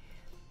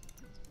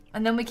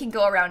 And then we can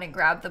go around and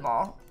grab them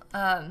all.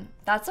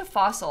 That's a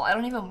fossil. I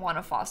don't even want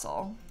a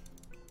fossil.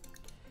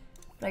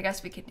 But I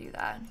guess we can do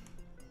that.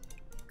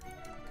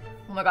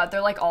 Oh my god,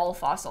 they're like all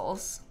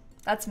fossils.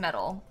 That's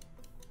metal.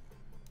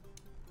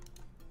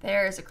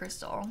 There's a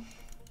crystal.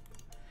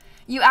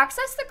 You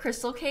access the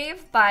crystal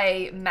cave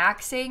by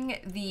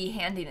maxing the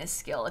handiness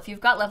skill. If you've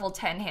got level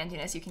 10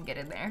 handiness, you can get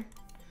in there.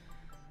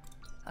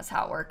 That's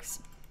how it works.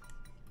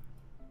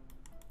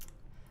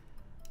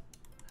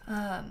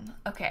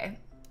 Okay.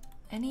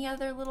 Any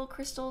other little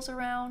crystals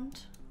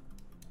around?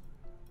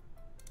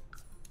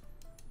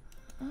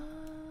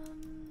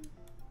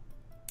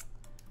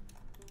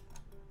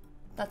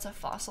 That's a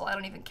fossil. I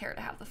don't even care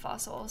to have the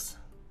fossils.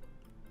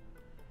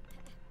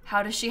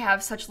 How does she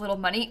have such little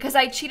money? Because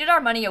I cheated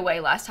our money away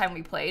last time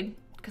we played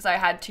because I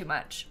had too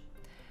much.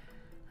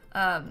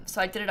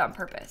 So I did it on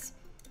purpose.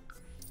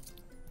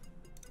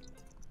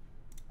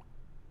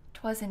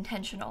 'Twas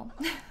intentional.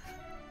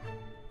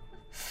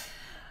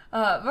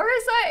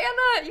 Marissa,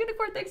 Anna,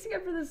 Unicorn, thanks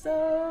again for the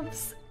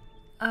subs.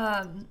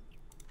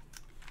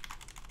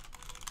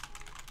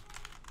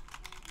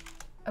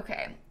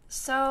 Okay,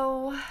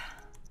 so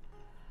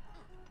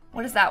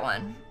what is that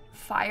one?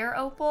 Fire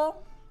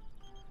opal?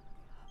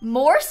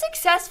 More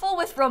successful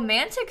with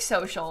romantic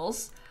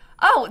socials.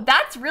 Oh,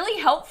 that's really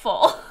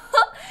helpful.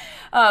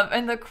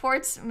 And the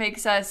quartz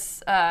makes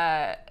us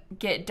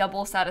get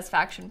double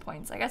satisfaction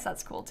points. I guess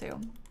that's cool too.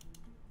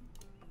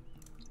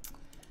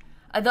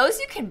 Those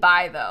you can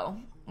buy though.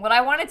 What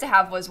I wanted to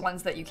have was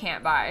ones that you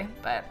can't buy,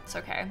 but it's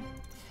okay.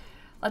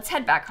 Let's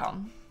head back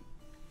home.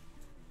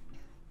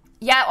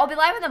 Yeah, I'll be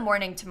live in the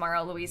morning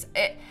tomorrow, Louise.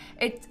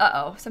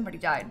 Uh-oh, somebody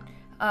died.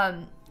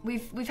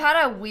 We've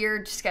had a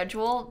weird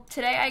schedule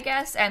today, I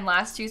guess, and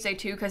last Tuesday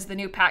too, because the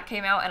new pack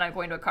came out and I'm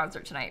going to a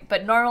concert tonight.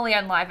 But normally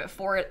I'm live at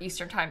 4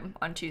 Eastern time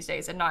on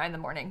Tuesdays and not in the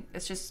morning.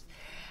 It's just,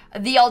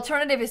 the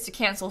alternative is to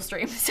cancel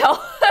stream, so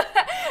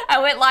I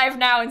went live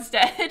now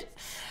instead,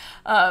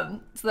 so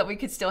that we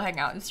could still hang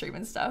out and stream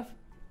and stuff.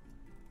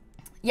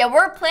 Yeah,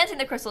 we're planting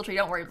the crystal tree.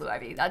 Don't worry, Blue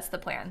Ivy. That's the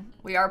plan.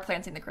 We are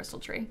planting the crystal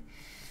tree.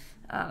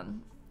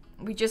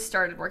 We just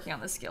started working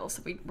on the skills,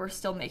 so we're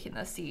still making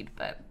the seed,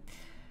 but...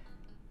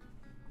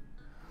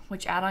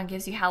 Which add-on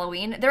gives you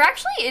Halloween? There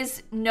actually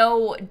is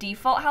no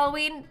default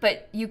Halloween,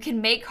 but you can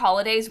make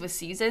holidays with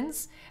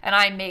seasons, and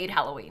I made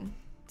Halloween,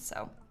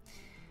 so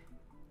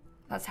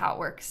that's how it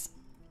works.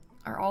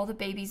 Are all the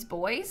babies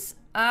boys?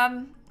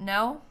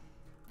 No.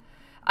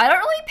 I don't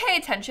really pay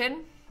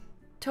attention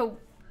to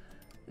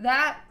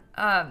that.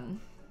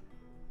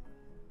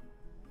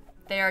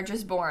 They are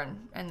just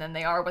born, and then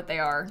they are what they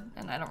are,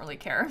 and I don't really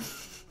care.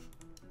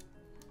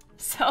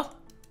 So...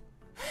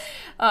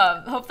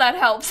 hope that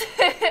helps.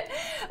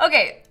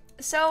 Okay,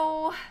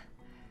 so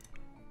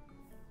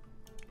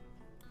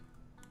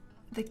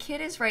the kid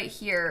is right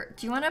here.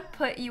 Do you want to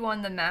put you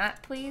on the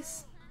mat,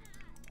 please?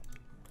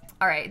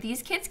 All right,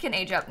 these kids can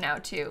age up now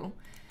too.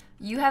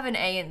 You have an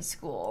A in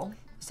school,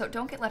 so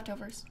don't get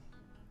leftovers.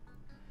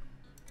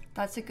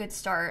 That's a good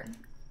start.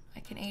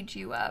 I can age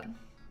you up.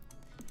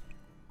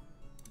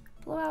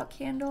 Blow out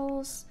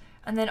candles.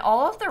 And then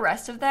all of the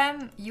rest of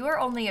them, you are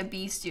only a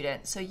B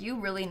student, so you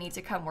really need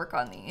to come work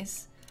on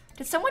these.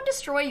 Did someone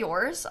destroy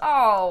yours?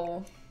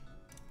 Oh.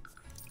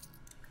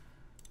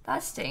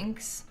 That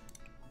stinks.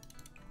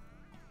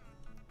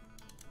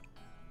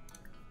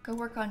 Go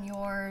work on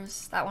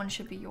yours. That one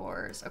should be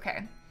yours.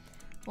 Okay.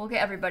 We'll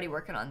get everybody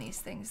working on these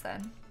things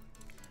then.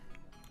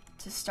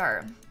 To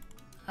start.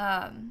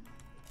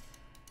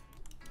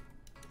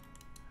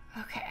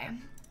 Okay.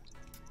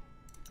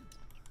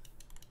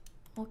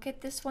 We'll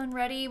get this one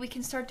ready. We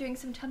can start doing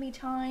some tummy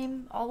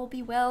time. All will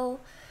be well.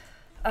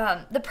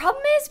 The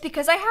problem is,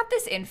 because I have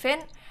this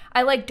infant,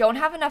 I like don't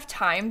have enough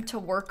time to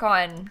work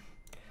on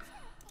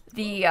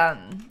the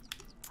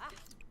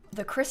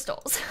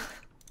crystals.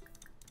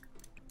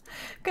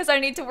 Because I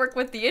need to work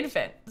with the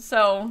infant.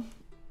 So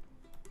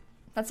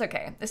that's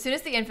okay. As soon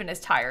as the infant is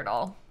tired,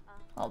 I'll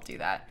do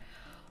that.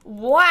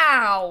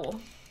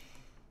 Wow.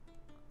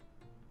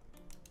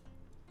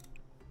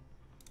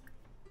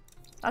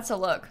 That's a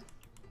look.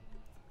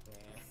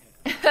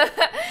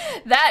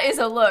 That is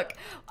a look.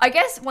 I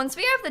guess once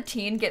we have the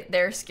teen get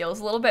their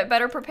skills a little bit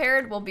better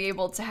prepared, we'll be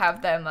able to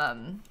have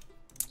them,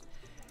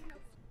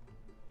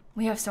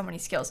 we have so many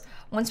skills.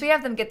 Once we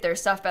have them get their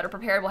stuff better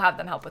prepared, we'll have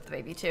them help with the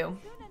baby too.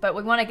 But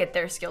we want to get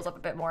their skills up a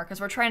bit more because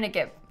we're trying to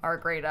get our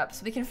grade up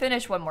so we can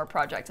finish one more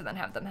project and then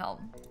have them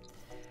help.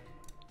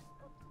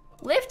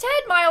 Lift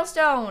head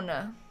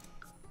milestone.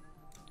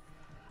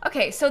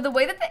 Okay, so the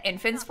way that the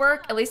infants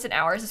work, at least in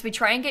ours, is we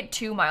try and get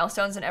 2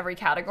 milestones in every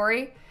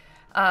category.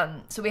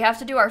 So we have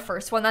to do our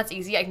first one. That's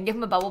easy. I can give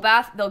them a bubble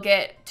bath. They'll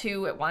get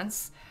 2 at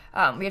once.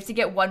 We have to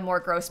get 1 more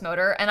gross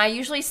motor. And I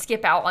usually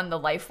skip out on the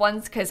life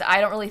ones because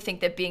I don't really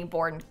think that being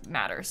born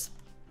matters.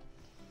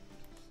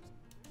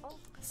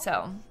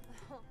 So.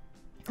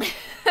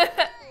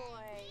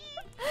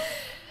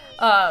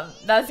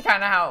 That's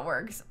kind of how it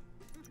works.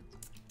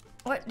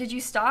 What? Did you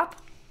stop?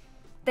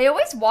 They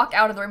always walk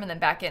out of the room and then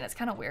back in. It's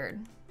kind of weird.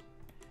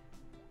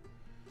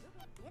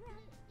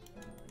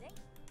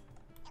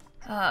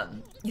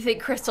 You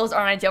think crystals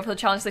aren't ideal for the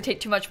challenge? They take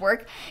too much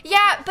work?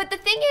 Yeah, but the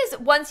thing is,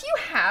 once you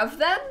have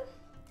them,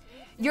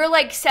 you're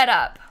like set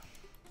up.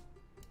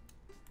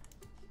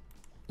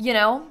 You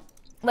know?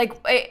 Like,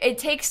 it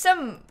takes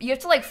some, you have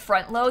to like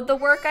front load the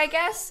work, I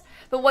guess.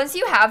 But once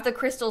you have the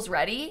crystals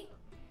ready,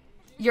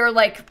 you're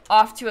like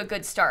off to a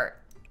good start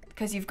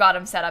because you've got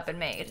them set up and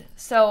made.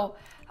 So,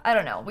 I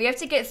don't know. We have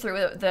to get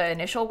through the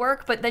initial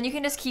work, but then you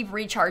can just keep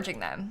recharging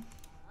them.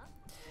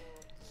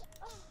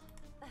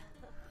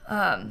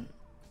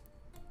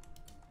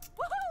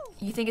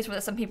 You think it's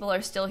that some people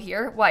are still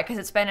here? Why? Because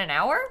it's been an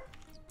hour?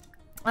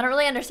 I don't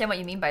really understand what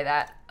you mean by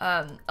that.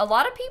 A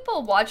lot of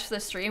people watch the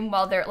stream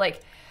while they're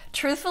like,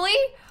 truthfully,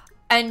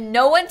 and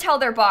no one tell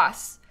their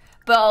boss,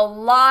 but a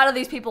lot of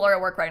these people are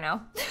at work right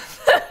now.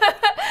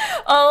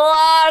 A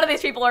lot of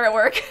these people are at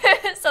work.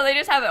 So they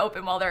just have it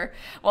open while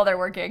they're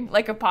working,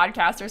 like a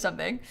podcast or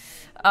something.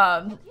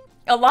 A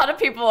lot of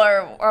people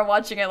are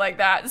watching it like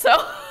that,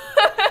 so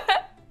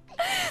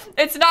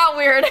it's not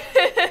weird.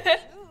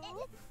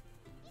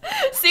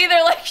 See,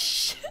 they're like,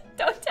 shh,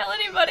 don't tell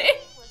anybody.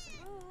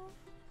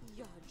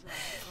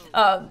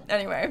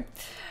 Anyway,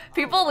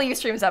 people leave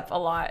streams up a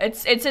lot.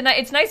 It's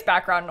nice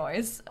background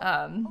noise.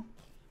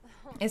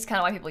 It's kind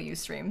of why people use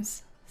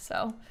streams.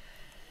 So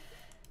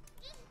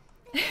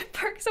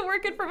perks of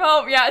working from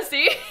home. Yeah,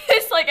 see,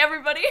 it's like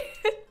everybody.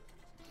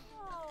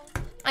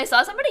 I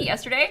saw somebody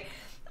yesterday.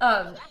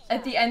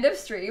 At the end of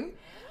stream,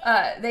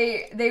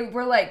 they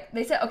were like,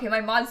 they said, okay,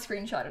 my mod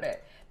screenshotted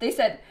it. They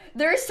said,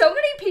 there are so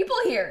many people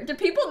here. Do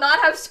people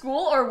not have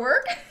school or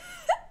work?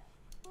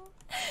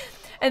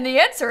 And the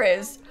answer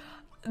is,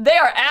 they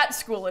are at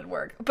school and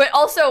work, but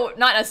also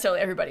not necessarily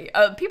everybody.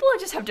 People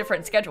just have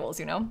different schedules,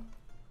 you know?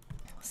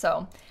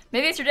 So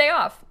maybe it's your day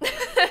off. Roll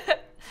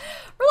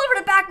over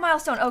to back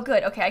milestone. Oh,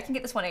 good. Okay, I can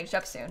get this one aged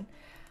up soon.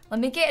 Let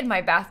me get in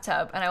my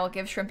bathtub and I will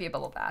give Shrimpy a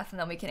bubble bath and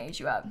then we can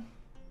age you up.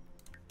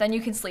 Then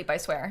you can sleep, I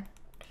swear.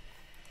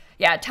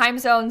 Yeah, time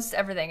zones,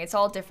 everything. It's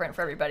all different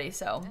for everybody,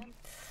 so.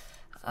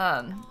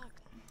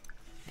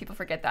 People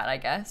forget that, I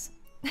guess.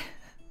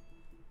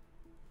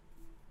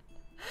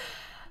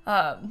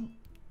 Oh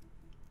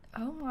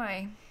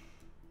my.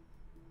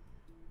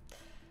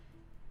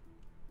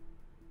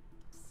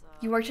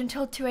 You worked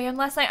until 2 a.m.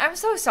 last night? I'm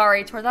so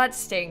sorry, Tor, that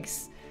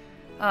stinks.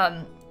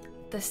 The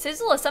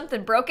sizzle is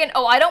something broken.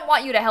 Oh, I don't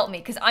want you to help me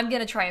because I'm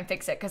gonna try and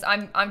fix it because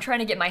I'm trying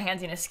to get my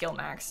handiness skill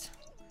maxed.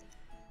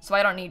 So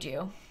I don't need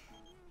you.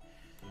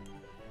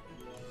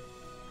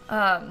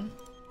 Alright.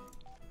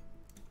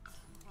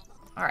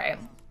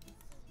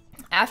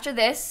 After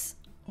this,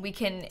 we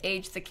can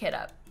age the kid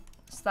up.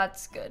 So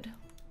that's good.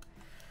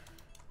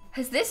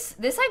 Has this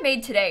I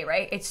made today,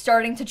 right? It's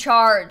starting to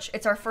charge.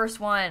 It's our first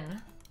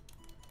one.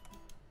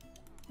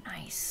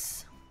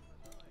 Nice.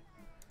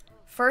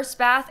 First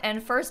bath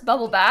and first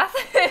bubble bath.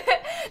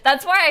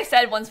 That's why I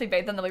said once we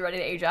bathe them, they'll be ready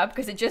to age up,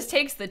 because it just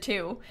takes the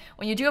 2.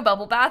 When you do a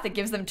bubble bath, it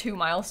gives them 2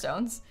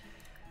 milestones.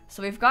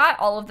 So we've got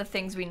all of the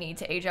things we need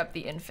to age up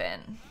the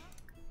infant.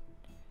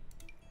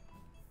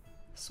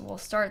 So we'll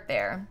start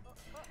there.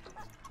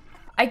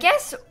 I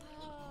guess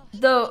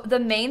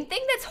the main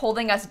thing that's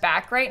holding us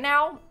back right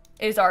now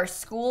is our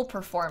school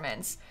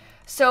performance.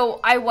 So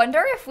I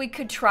wonder if we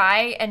could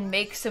try and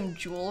make some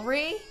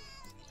jewelry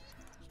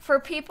for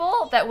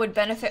people that would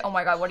benefit. Oh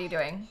my god, what are you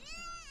doing?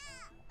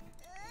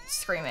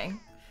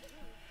 Screaming.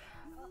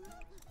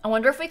 I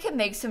wonder if we could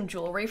make some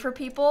jewelry for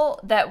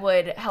people that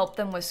would help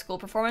them with school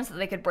performance that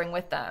they could bring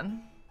with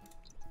them.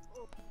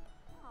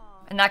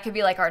 And that could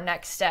be like our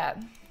next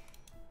step.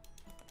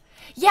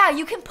 Yeah,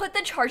 you can put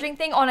the charging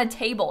thing on a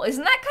table.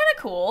 Isn't that kind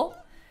of cool?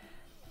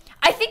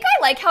 I think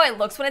I like how it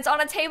looks when it's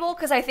on a table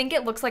because I think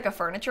it looks like a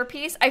furniture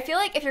piece. I feel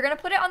like if you're going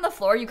to put it on the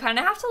floor, you kind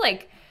of have to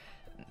like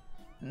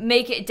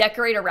make it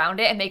decorate around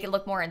it and make it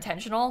look more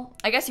intentional.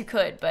 I guess you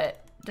could,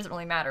 but it doesn't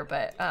really matter.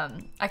 But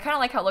I kind of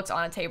like how it looks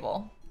on a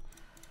table.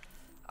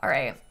 All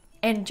right.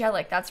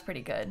 Angelic, that's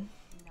pretty good.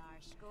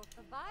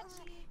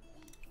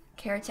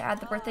 Care to add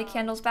the birthday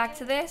candles back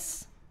to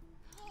this?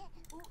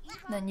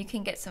 Then you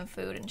can get some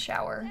food and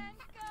shower.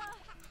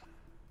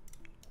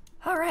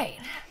 All right.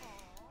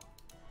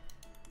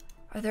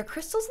 Are there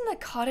crystals in the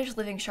cottage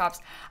living shops?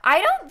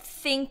 I don't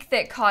think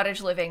that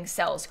cottage living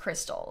sells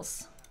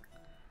crystals.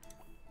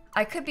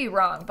 I could be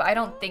wrong, but I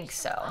don't think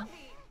so.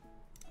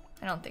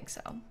 I don't think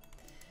so.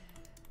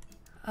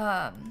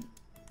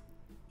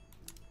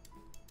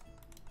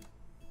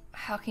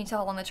 How can you tell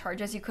how long the charge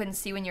is? You couldn't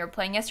see when you were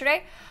playing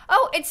yesterday?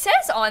 Oh, it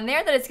says on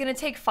there that it's going to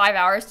take 5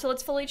 hours till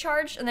it's fully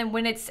charged. And then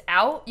when it's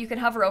out, you can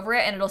hover over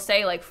it and it'll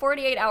say like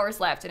 48 hours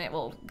left and it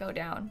will go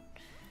down.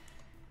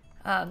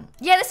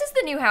 Yeah, this is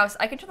the new house.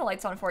 I can turn the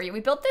lights on for you. We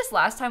built this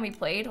last time we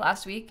played,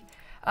 last week.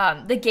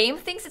 The game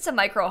thinks it's a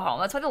micro home.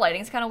 That's why the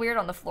lighting's kind of weird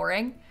on the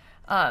flooring.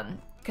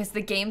 Because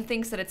the game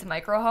thinks that it's a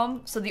micro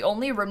home. So the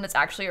only room that's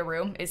actually a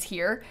room is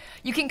here.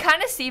 You can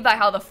kind of see by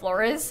how the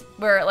floor is,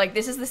 where like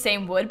this is the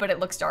same wood, but it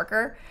looks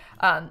darker.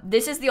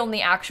 This is the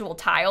only actual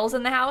tiles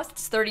in the house.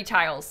 It's 30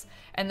 tiles,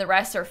 and the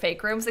rest are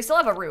fake rooms. They still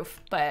have a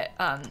roof, but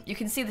you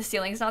can see the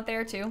ceiling's not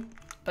there too.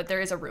 But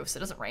there is a roof, so it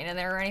doesn't rain in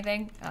there or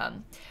anything.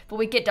 But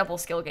we get double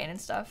skill gain and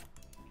stuff.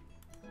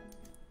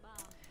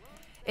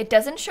 It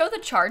doesn't show the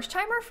charge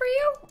timer for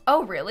you?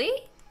 Oh, really?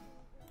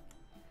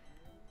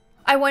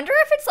 I wonder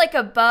if it's like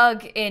a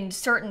bug in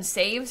certain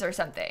saves or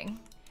something.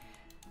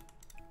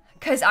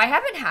 Because I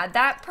haven't had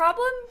that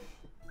problem.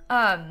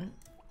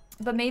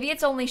 But maybe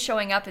it's only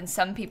showing up in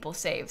some people's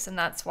saves, and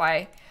that's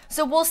why.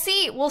 So we'll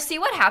see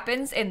what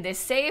happens in this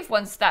save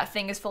once that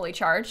thing is fully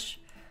charged.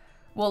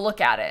 We'll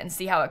look at it and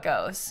see how it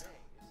goes.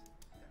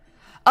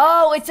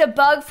 Oh, it's a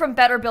bug from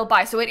Better Build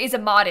Buy. So it is a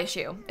mod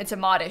issue. It's a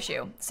mod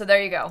issue. So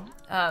there you go.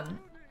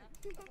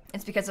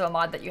 It's because of a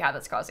mod that you have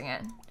that's causing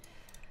it.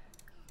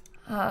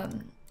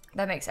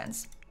 That makes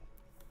sense.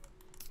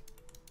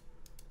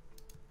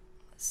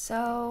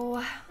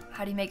 So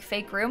how do you make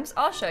fake rooms?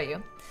 I'll show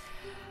you.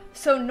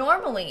 So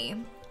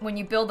normally when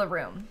you build a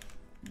room,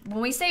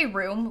 when we say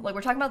room, like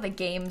we're talking about the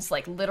game's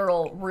like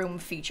literal room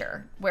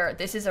feature where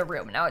this is a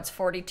room. Now it's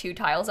 42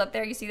 tiles up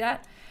there. You see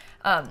that?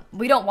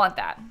 We don't want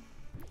that.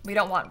 We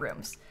don't want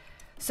rooms.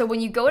 So when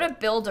you go to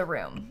build a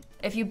room,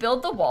 if you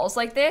build the walls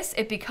like this,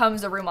 it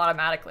becomes a room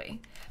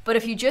automatically. But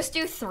if you just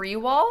do 3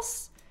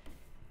 walls,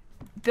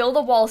 build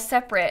a wall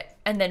separate,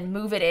 and then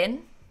move it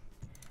in,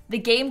 the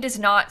game does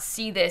not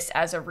see this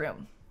as a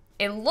room.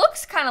 It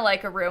looks kind of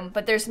like a room,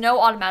 but there's no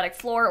automatic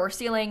floor or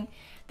ceiling.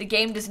 The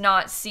game does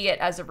not see it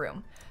as a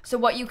room. So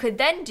what you could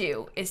then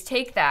do is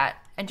take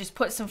that and just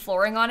put some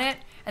flooring on it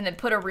and then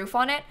put a roof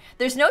on it.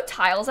 There's no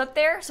tiles up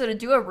there, so to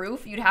do a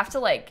roof, you'd have to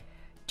like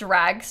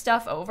drag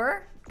stuff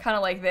over, kind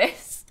of like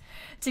this,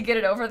 to get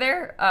it over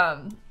there.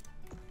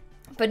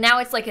 But now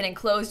it's like an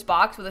enclosed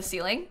box with a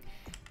ceiling,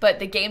 but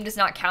the game does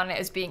not count it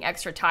as being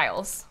extra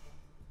tiles.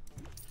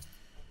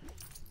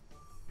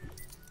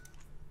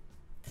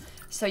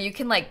 So you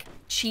can like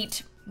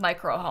cheat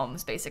micro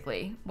homes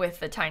basically with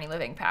the tiny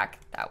living pack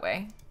that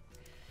way.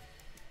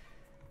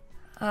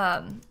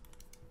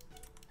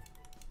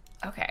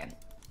 Okay.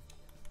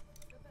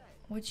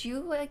 Would you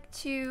like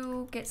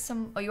to get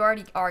some, oh, you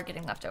already are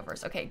getting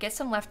leftovers. Okay, get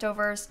some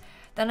leftovers.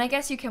 Then I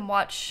guess you can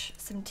watch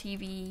some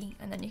TV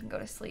and then you can go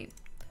to sleep.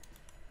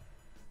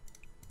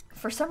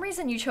 For some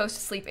reason you chose to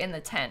sleep in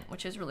the tent,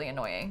 which is really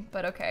annoying,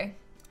 but okay.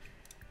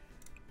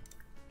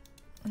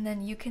 And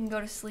then you can go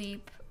to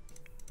sleep.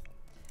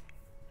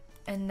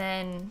 And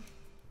then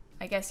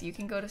I guess you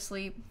can go to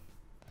sleep.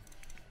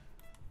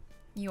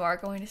 You are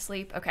going to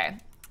sleep. Okay.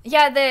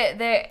 Yeah,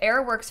 the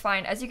air works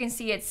fine. As you can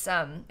see, it's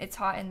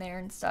hot in there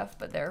and stuff,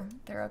 but they're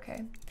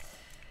okay.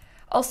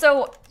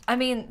 Also, I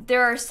mean,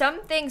 there are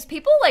some things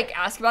people like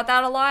ask about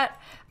that a lot.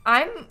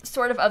 I'm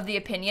sort of the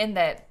opinion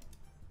that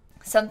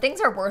some things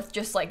are worth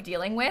just like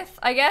dealing with,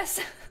 I guess.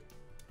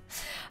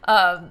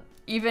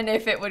 Even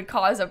if it would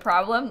cause a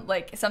problem,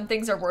 like some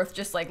things are worth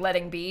just like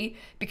letting be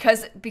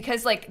because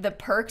like the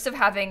perks of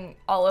having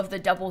all of the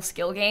double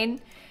skill gain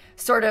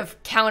sort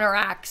of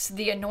counteracts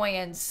the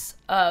annoyance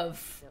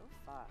of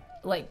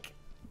like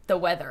the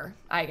weather,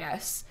 I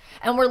guess.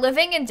 And we're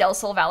living in Del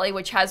Sol Valley,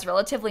 which has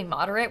relatively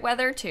moderate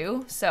weather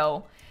too,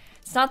 so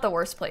it's not the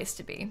worst place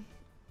to be.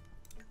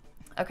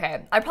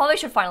 Okay, I probably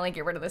should finally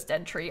get rid of this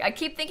dead tree. I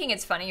keep thinking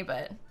it's funny,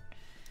 but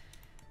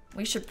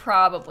we should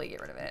probably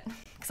get rid of it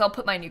because I'll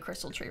put my new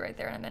crystal tree right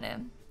there in a minute.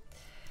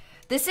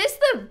 This is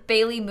the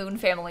Bailey Moon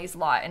family's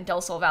lot in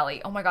Del Sol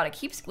Valley. Oh my god, it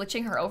keeps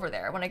glitching her over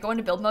there. When I go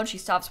into build mode, she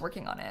stops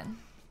working on it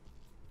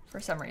for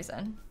some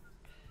reason.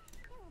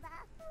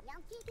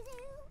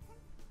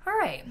 All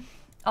right,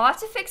 I'll have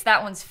to fix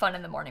that one's fun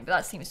in the morning, but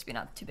that seems to be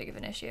not too big of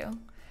an issue.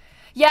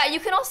 Yeah, you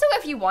can also,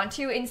 if you want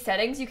to, in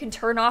settings, you can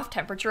turn off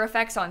temperature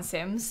effects on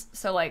Sims.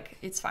 So, like,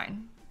 it's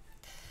fine.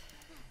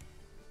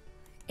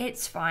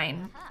 It's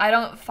fine. I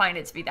don't find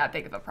it to be that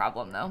big of a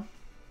problem, though.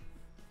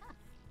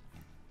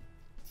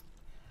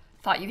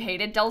 Thought you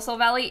hated Del Sol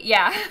Valley?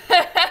 Yeah.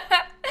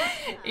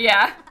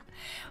 Yeah.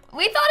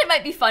 We thought it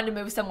might be fun to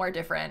move somewhere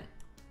different.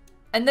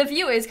 And the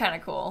view is kind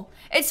of cool.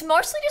 It's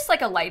mostly just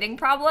like a lighting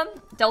problem.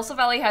 Del Sol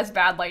Valley has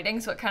bad lighting,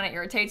 so it kind of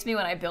irritates me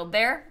when I build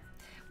there,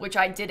 which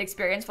I did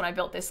experience when I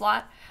built this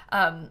lot.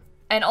 And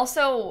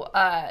also,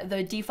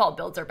 the default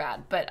builds are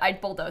bad, but I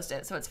bulldozed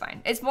it, so it's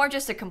fine. It's more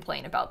just a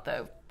complaint about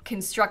the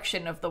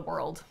construction of the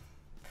world.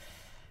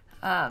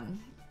 But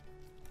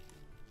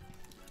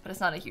it's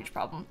not a huge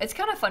problem. It's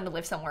kind of fun to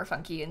live somewhere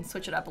funky and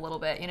switch it up a little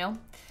bit, you know?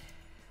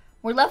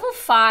 We're level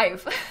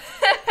 5.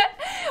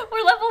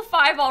 We're level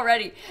 5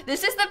 already.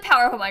 This is the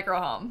power of a micro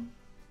home.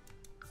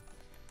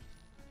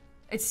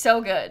 It's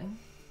so good.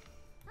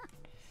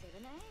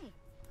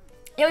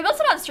 Yeah, we built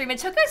it on stream. It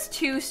took us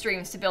 2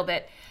 streams to build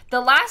it.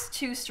 The last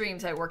 2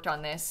 streams I worked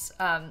on this,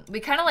 we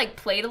kind of like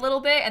played a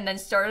little bit and then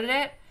started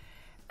it.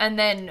 And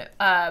then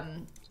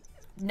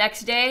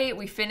next day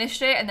we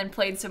finished it and then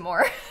played some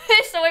more.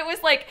 So it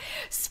was like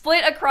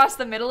split across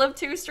the middle of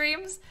 2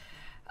 streams.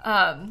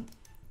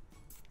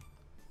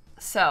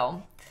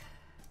 So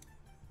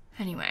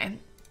anyway,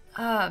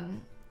 oh,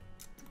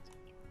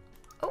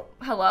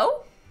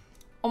 hello?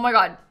 Oh my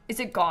God,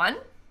 is it gone?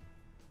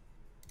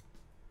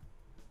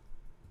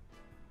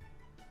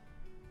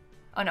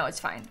 Oh no, it's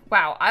fine.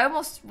 Wow, I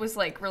almost was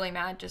like really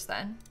mad just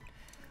then.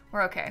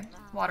 We're okay,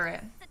 water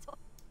it.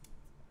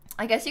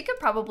 I guess you could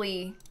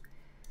probably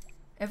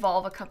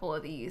evolve a couple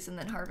of these and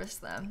then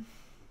harvest them.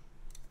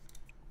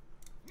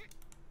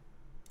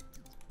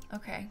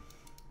 Okay,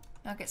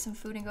 now get some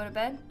food and go to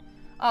bed.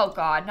 Oh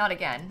God, not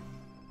again.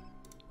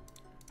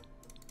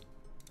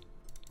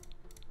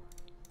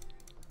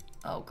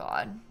 Oh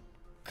God.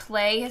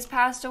 Clay has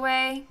passed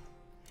away.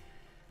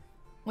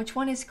 Which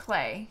one is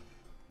Clay?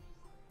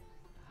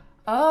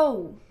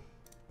 Oh.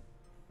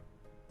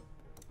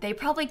 They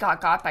probably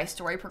got by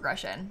story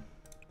progression.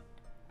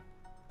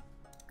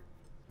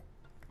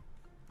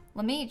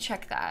 Let me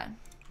check that.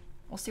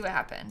 We'll see what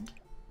happened.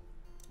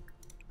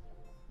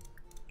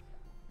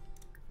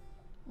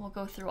 We'll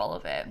go through all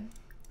of it.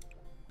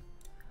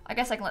 I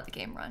guess I can let the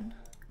game run.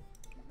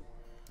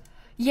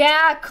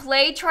 Yeah,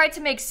 Clay tried to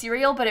make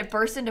cereal, but it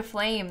burst into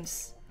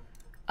flames.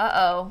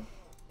 Uh-oh.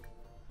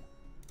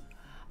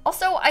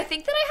 Also, I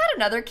think that I had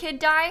another kid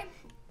die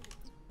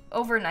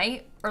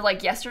overnight, or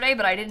like yesterday,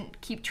 but I didn't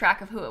keep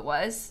track of who it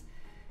was.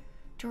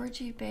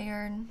 Georgie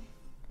Bayern,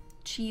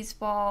 Cheese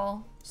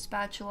Ball,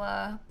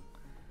 Spatula,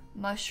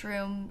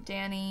 Mushroom,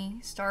 Danny,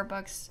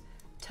 Starbucks,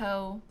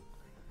 Toe,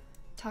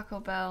 Taco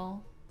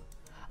Bell.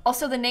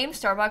 Also, the name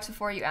Starbucks,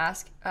 before you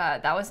ask,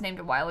 that was named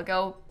a while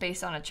ago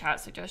based on a chat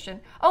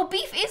suggestion. Oh,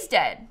 Beef is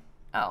dead.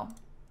 Oh.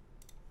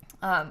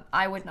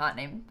 I would not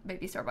name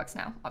baby Starbucks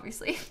now,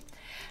 obviously.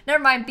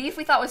 Never mind, Beef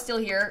we thought was still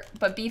here,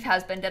 but Beef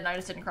has been dead and I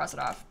just didn't cross it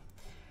off.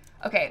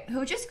 Okay,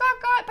 who just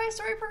got by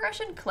story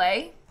progression?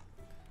 Clay?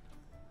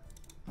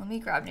 Let me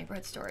grab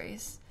neighborhood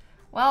stories.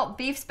 Well,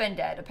 Beef's been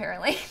dead,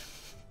 apparently.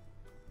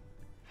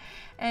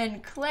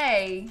 And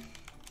Clay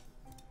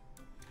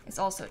is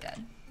also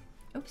dead.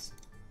 Oops.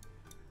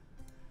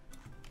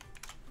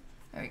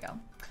 There we go.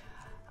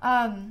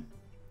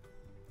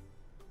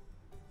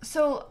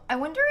 So I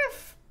wonder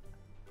if,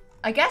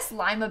 I guess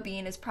Lima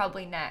Bean is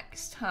probably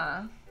next,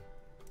 huh?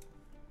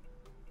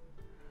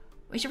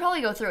 We should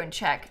probably go through and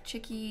check.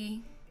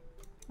 Chicky,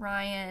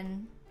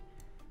 Ryan,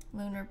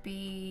 Lunar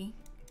Bee,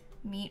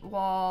 Meat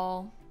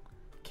Wall,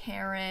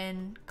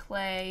 Karen,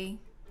 Clay.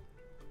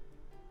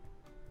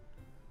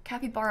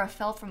 Capybara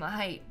fell from a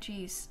height,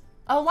 jeez.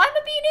 Oh, Lima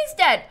Bean is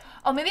dead.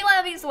 Oh, maybe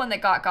Lima Bean's the one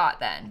that got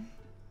then.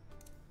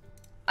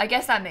 I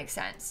guess that makes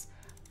sense.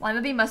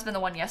 Lima Bean must have been the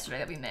one yesterday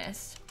that we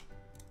missed.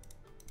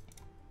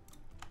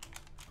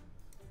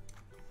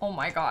 Oh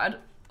my God.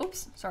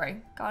 Oops,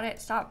 sorry. Got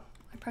it, stop.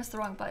 I pressed the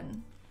wrong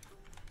button.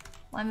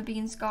 Lima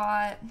Bean's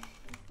got...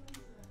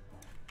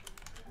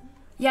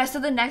 Yeah, so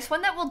the next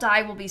one that will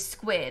die will be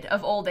Squid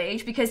of old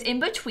age, because in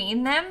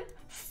between them,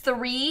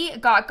 3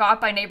 got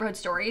by neighborhood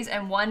stories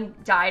and 1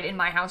 died in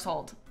my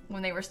household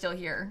when they were still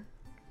here.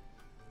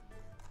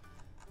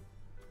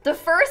 The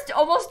first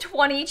almost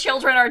 20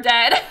 children are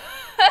dead.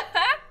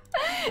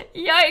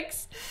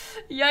 Yikes.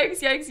 Yikes,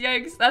 yikes,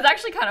 yikes. That's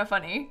actually kind of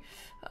funny.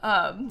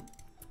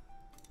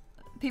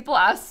 People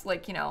ask,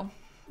 like, you know,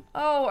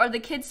 oh, are the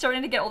kids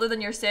starting to get older than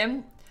your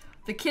sim?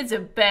 The kids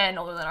have been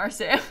older than our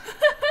sim.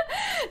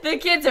 The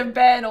kids have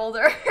been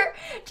older.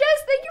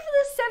 Jess, thank you for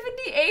the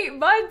 78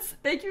 months.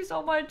 Thank you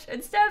so much.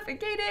 And Steph and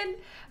Kaden,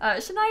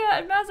 Shania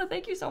and Mazza,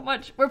 thank you so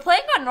much. We're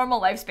playing on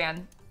normal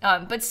lifespan,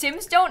 but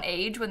sims don't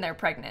age when they're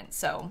pregnant,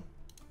 so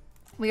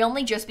we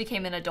only just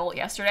became an adult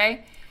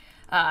yesterday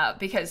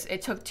because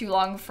it took too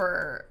long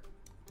for,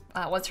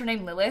 what's her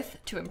name, Lilith,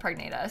 to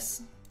impregnate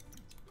us.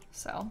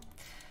 So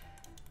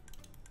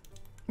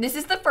this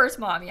is the first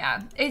mom,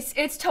 yeah.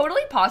 It's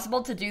totally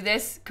possible to do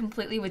this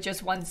completely with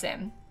just 1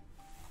 sim.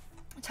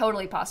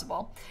 Totally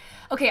possible.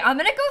 Okay, I'm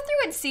gonna go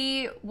through and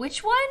see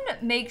which one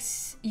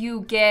makes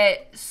you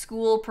get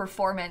school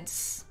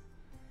performance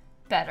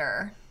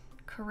better.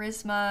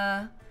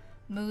 Charisma,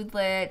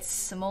 moodlets,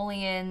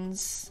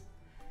 simoleons,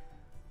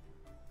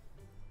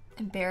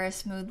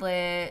 embarrassed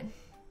moodlet,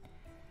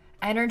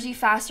 energy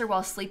faster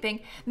while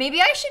sleeping.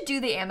 Maybe I should do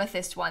the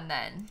amethyst one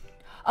then.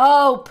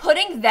 Oh,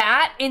 putting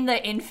that in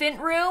the infant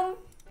room?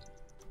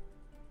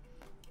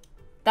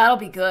 That'll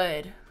be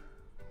good.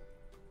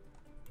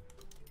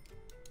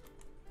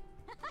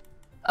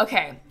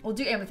 Okay, we'll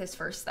do amethyst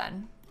first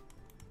then.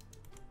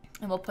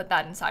 And we'll put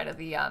that inside of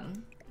the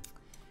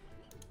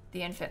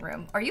infant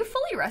room. Are you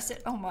fully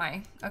rested? Oh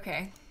my,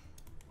 okay.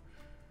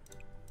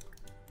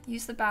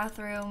 Use the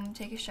bathroom,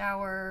 take a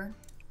shower,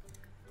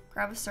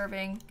 grab a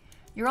serving.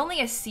 You're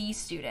only a C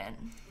student.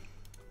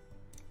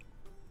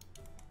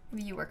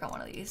 Maybe you work on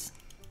one of these.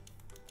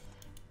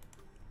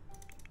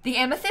 The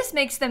amethyst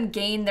makes them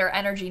gain their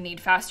energy need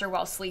faster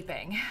while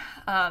sleeping.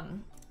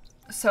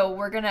 So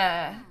we're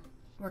gonna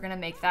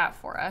make that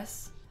for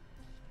us.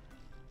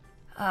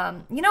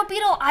 You know,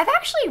 Beetle, I've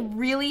actually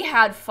really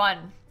had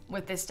fun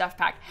with this stuff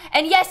pack.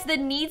 And yes, the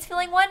needs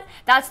filling one,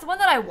 that's the one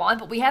that I want,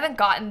 but we haven't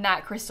gotten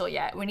that crystal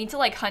yet. We need to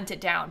like hunt it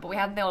down, but we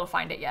haven't been able to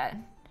find it yet.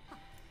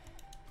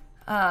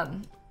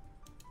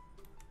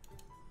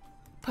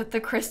 Put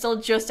the crystal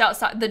just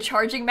outside, the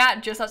charging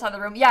mat just outside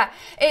the room. Yeah,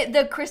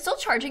 the crystal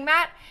charging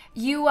mat,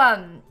 you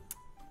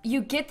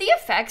get the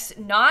effects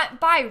not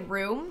by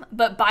room,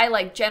 but by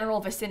like general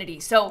vicinity.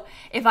 So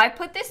if I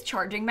put this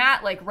charging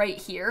mat like right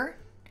here,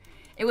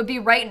 it would be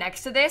right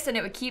next to this and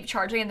it would keep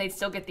charging and they'd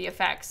still get the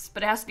effects,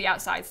 but it has to be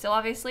outside still,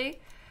 obviously.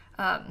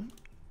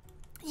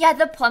 Yeah,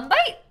 the plum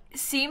bite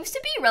seems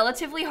to be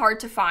relatively hard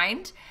to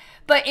find,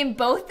 but in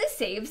both the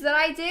saves that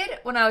I did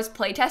when I was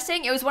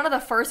playtesting, it was one of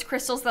the first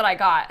crystals that I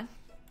got.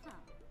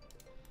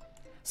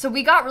 So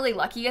we got really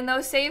lucky in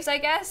those saves, I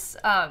guess.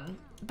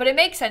 But it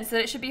makes sense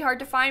that it should be hard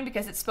to find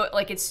because it's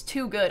like it's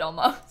too good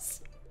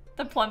almost.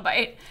 The plum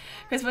bite.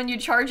 Because when you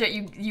charge it,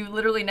 you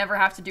literally never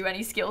have to do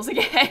any skills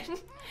again.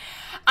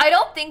 I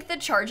don't think the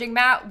charging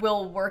mat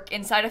will work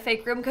inside a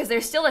fake room because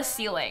there's still a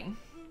ceiling.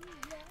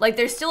 Like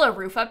there's still a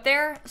roof up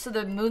there, so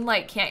the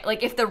moonlight can't,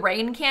 like if the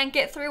rain can't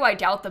get through, I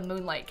doubt the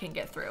moonlight can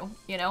get through,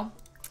 you know?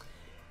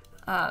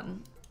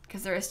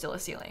 Because there is still a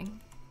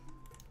ceiling.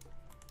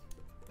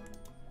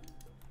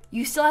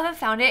 You still haven't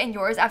found it in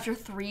yours after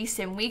 3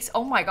 sim weeks?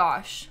 Oh my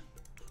gosh.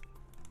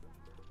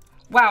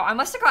 Wow, I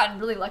must have gotten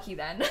really lucky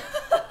then.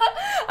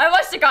 I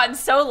must have gotten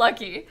so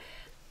lucky.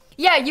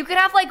 Yeah, you could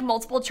have like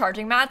multiple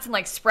charging mats and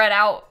like spread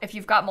out if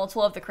you've got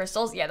multiple of the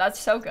crystals. Yeah, that's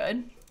so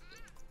good.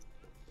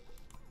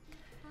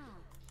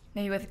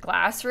 Maybe with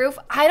glass roof.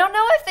 I don't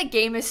know if the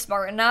game is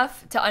smart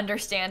enough to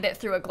understand it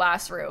through a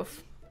glass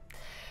roof.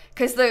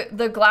 Because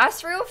the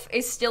glass roof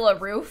is still a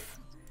roof.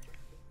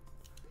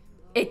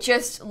 It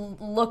just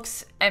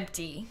looks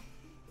empty.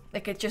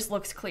 Like it just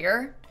looks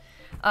clear.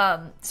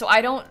 So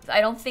I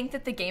don't think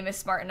that the game is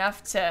smart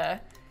enough to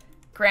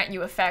grant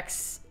you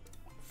effects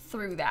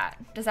through that.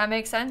 Does that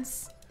make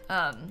sense?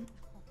 I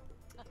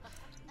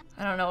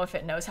don't know if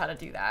it knows how to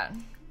do that.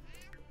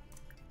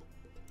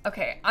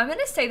 Okay, I'm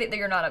gonna say that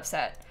you're not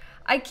upset.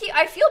 I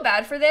feel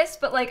bad for this,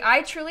 but like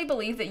I truly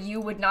believe that you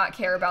would not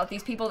care about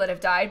these people that have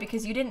died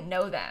because you didn't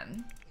know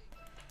them.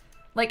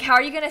 Like, how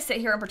are you gonna sit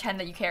here and pretend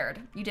that you cared?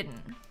 You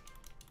didn't.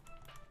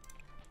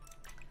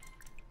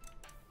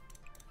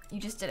 You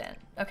just didn't.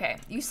 Okay,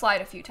 you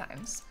slide a few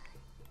times.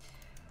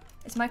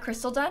 Is my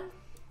crystal done?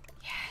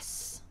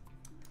 Yes.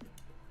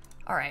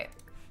 All right.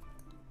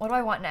 What do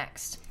I want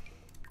next?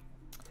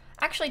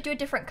 Actually, do a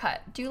different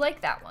cut. Do like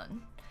that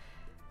one.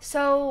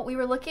 So we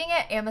were looking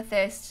at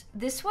amethyst.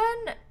 This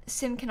one,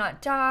 sim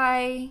cannot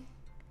die.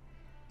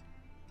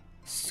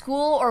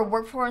 School or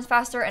work performance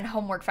faster and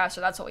homework faster.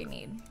 That's what we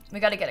need.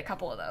 We got to get a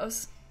couple of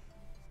those.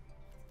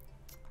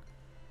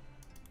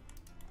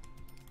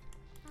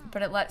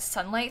 But it lets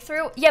sunlight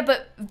through. Yeah,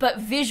 but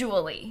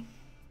visually.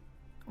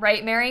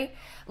 Right, Mary?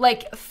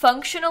 Like,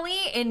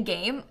 functionally in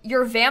game,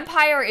 your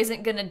vampire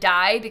isn't gonna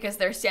die because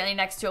they're standing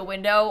next to a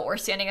window or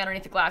standing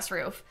underneath a glass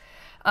roof.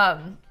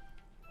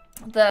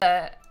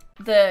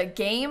 The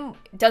game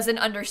doesn't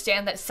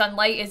understand that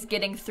sunlight is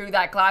getting through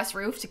that glass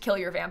roof to kill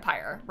your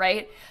vampire,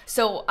 right?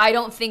 So I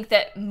don't think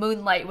that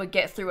moonlight would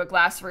get through a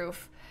glass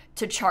roof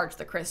to charge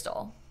the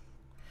crystal.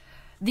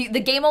 The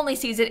game only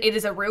sees it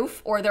is a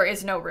roof or there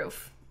is no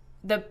roof.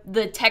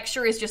 The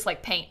texture is just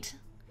like paint.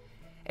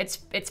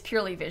 It's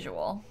purely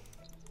visual.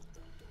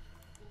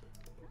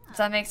 Does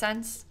that make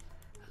sense?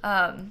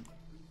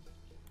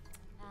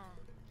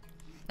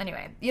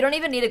 Anyway, you don't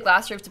even need a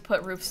glass roof to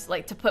put roofs,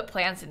 like to put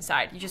plants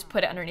inside. You just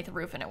put it underneath the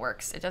roof and it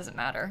works. It doesn't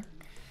matter.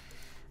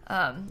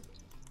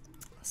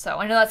 So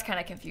I know that's kind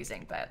of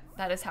confusing, but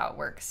that is how it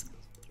works.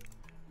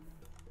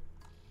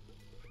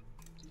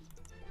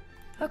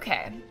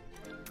 Okay.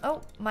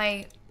 Oh,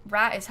 my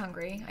rat is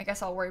hungry. I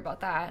guess I'll worry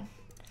about that.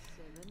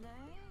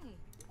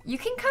 You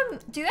can come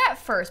do that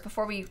first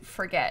before we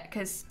forget,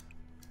 because...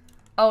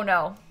 Oh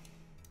no.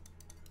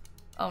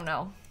 Oh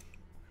no.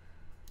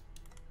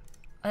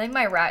 I think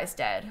my rat is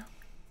dead.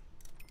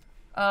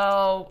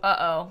 Oh,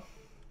 uh-oh.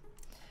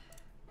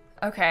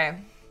 Okay.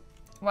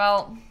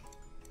 Well,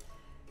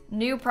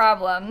 new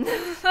problem.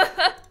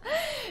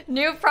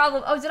 New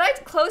problem. Oh, did I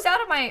close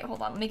out of my...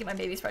 Hold on, let me get my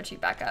baby spreadsheet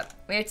back up.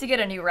 We have to get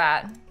a new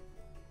rat.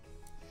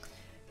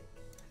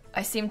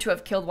 I seem to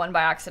have killed one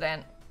by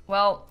accident.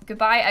 Well,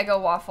 goodbye,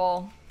 Eggo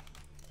Waffle.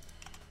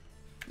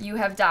 You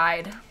have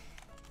died.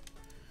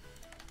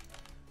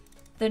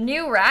 The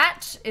new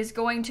rat is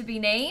going to be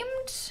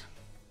named...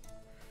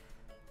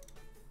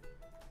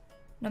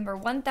 number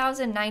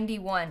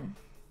 1091.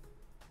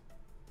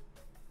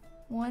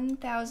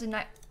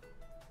 1009.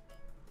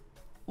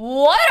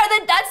 What are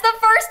the... That's the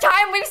first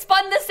time we've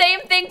spun the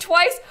same thing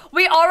twice.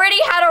 We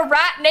already had a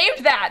rat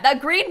named that. That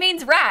green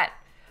means rat.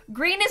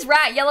 Green is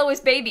rat, yellow is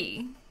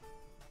baby.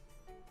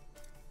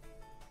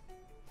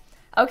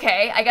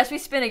 Okay, I guess we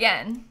spin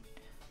again.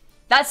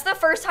 That's the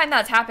first time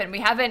that's happened. We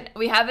haven't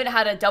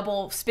had a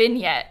double spin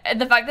yet.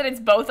 And the fact that it's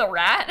both a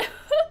rat.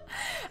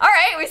 All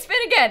right, we spin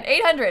again.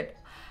 800.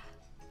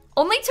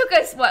 Only took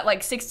us, what,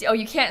 like 60? Oh,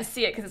 you can't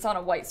see it because it's on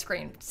a white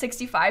screen.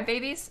 65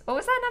 babies. What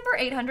was that number?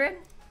 800?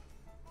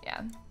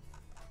 Yeah.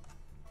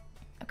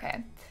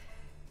 Okay.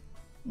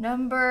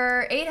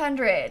 Number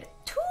 800.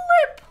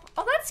 Tulip.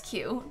 Oh, that's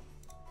cute.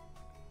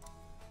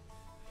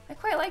 I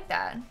quite like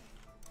that.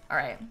 All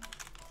right.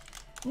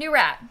 New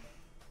rat.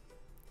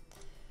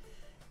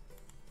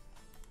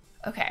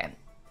 Okay.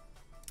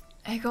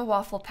 Eggo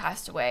Waffle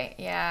passed away.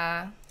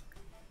 Yeah.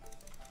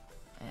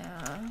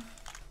 Yeah.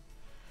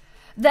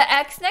 The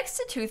X next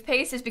to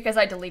toothpaste is because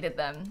I deleted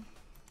them.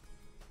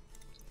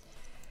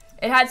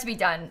 It had to be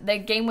done. The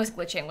game was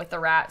glitching with the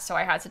rat, so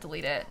I had to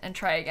delete it and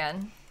try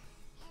again.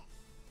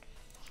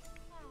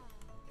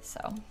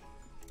 So,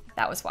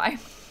 that was why.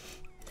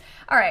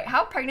 All right,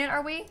 how pregnant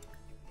are we?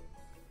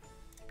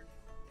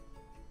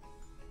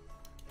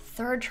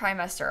 3rd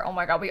trimester. Oh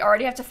my god, we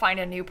already have to find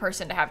a new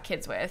person to have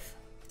kids with.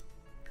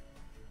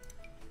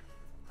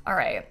 All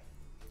right.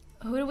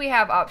 Who do we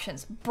have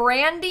options?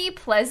 Brandy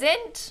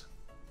Pleasant?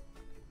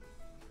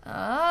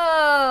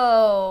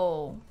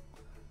 Oh.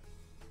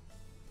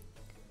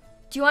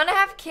 Do you want to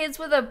have kids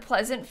with a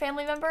Pleasant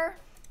family member?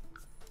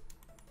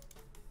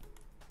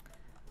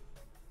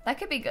 That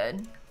could be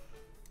good.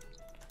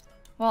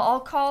 Well, I'll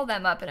call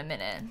them up in a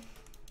minute.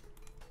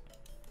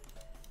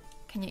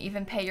 Can you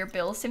even pay your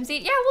bills,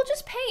 Simsie? Yeah, we'll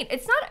just paint.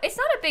 It's not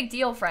a big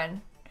deal,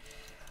 friend.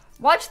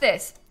 Watch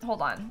this.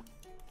 Hold on.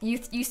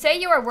 You say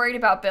you are worried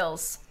about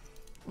bills.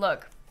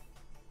 Look.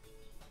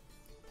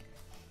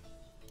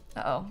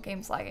 Uh-oh,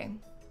 game's lagging.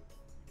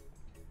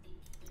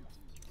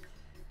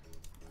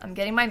 I'm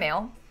getting my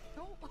mail.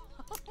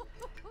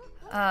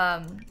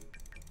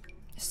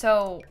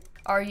 So,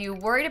 are you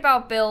worried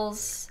about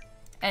bills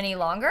any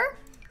longer?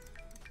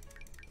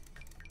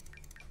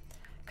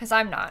 Because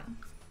I'm not.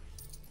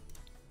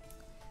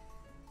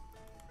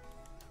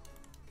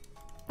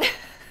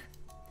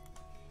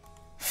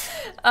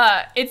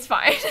 It's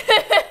fine.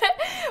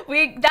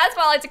 That's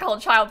what I like to call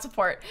child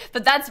support.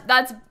 But that's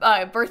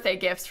birthday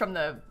gifts from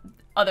the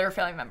other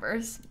family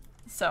members.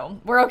 So,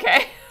 we're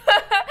okay.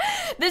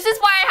 This is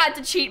why I had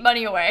to cheat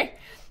money away.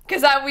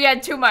 Because we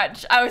had too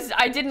much.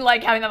 I didn't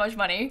like having that much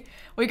money.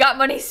 We got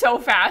money so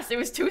fast. It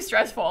was too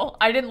stressful.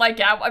 I didn't like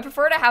it. I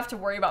prefer to have to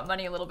worry about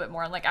money a little bit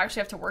more and like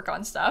actually have to work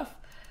on stuff.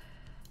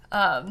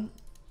 But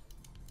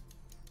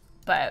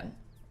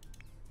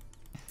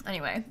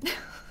anyway.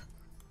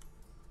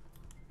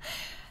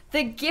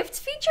 The gift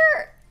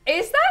feature,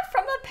 is that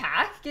from a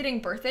pack?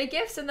 Getting birthday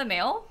gifts in the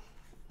mail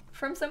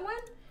from someone?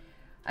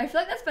 I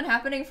feel like that's been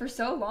happening for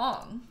so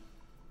long.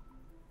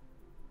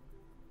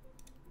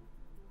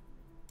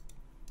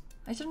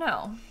 I don't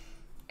know.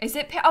 Is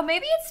it, oh,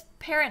 maybe it's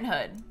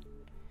Parenthood.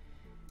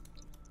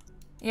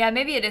 Yeah,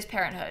 maybe it is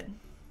Parenthood.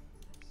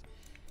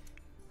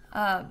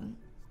 Yeah,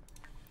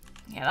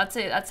 that's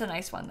a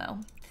nice one though.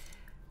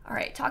 All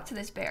right, talk to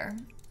this bear.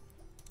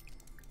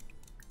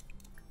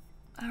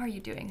 How are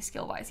you doing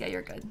skill-wise? Yeah,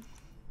 you're good.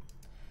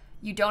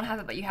 You don't have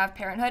it, but you have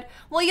Parenthood?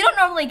 Well, you don't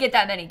normally get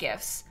that many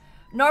gifts.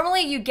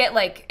 Normally you get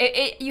like,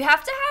 you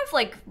have to have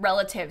like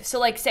relatives. So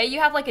like say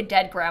you have like a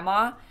dead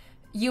grandma,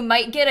 you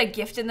might get a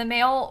gift in the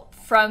mail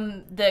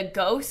from the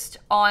ghost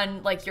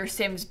on like your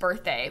Sim's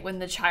birthday when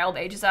the child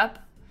ages up.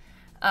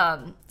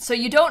 So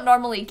you don't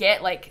normally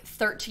get like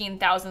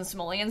 13,000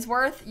 simoleons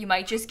worth. You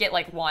might just get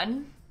like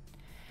one.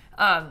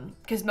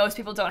 Because most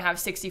people don't have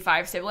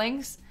 65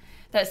 siblings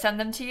that send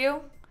them to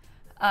you.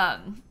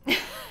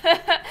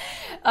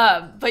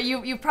 But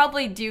you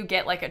probably do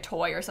get like a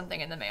toy or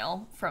something in the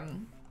mail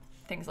from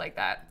things like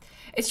that.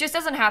 It just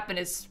doesn't happen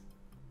as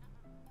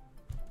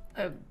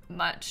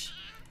much.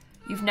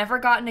 You've never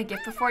gotten a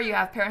gift before? You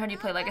have Parenthood, you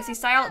play Legacy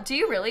style? Do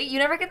you really? You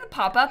never get the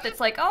pop-up that's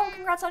like, oh,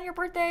 congrats on your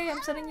birthday,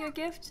 I'm sending you a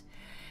gift?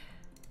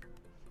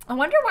 I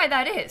wonder why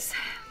that is.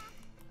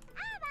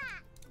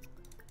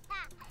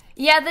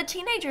 Yeah, the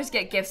teenagers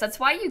get gifts. That's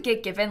why you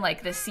get given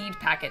like the seed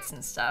packets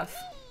and stuff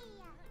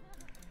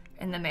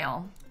in the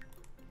mail.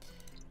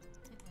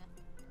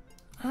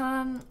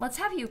 Let's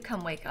have you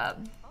come wake up.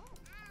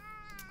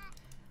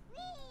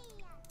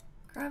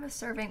 Grab a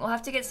serving. We'll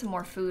have to get some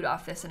more food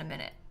off this in a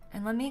minute.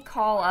 And let me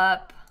call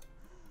up.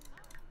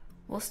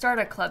 We'll start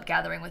a club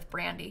gathering with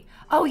Brandy.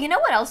 Oh, you know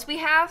what else we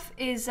have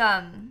is,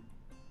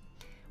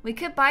 we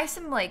could buy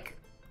some, like,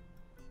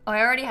 oh, I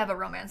already have a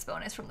romance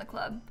bonus from the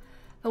club.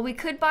 But we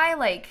could buy,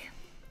 like,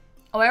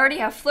 oh, I already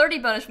have flirty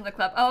bonus from the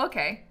club. Oh,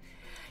 okay.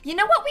 You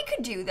know what we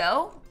could do,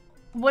 though?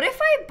 What if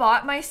I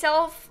bought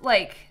myself,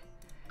 like,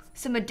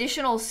 some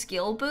additional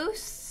skill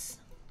boosts?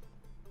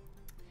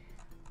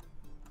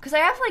 Because I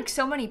have, like,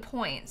 so many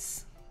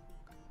points.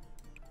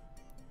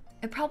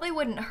 It probably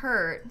wouldn't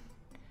hurt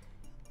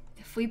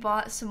if we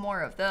bought some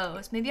more of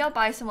those. Maybe I'll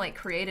buy some, like,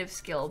 creative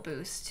skill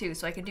boosts, too,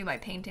 so I can do my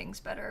paintings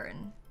better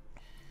and...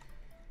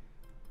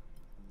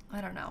 I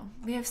don't know.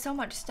 We have so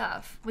much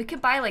stuff. We could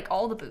buy, like,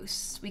 all the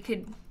boosts. We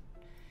could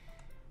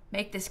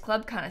make this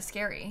club kind of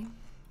scary.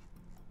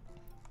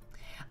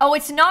 Oh,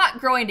 it's not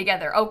growing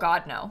together. Oh,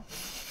 God, no.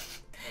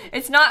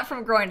 It's not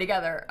from growing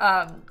together.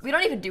 We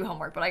don't even do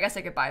homework, but I guess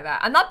I could buy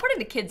that. I'm not putting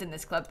the kids in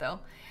this club, though.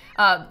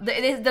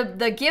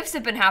 The gifts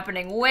have been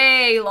happening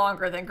way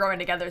longer than growing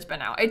together's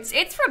been out.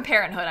 It's from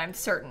Parenthood, I'm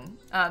certain.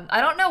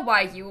 I don't know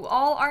why you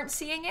all aren't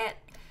seeing it.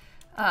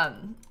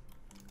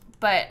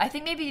 But I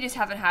think maybe you just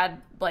haven't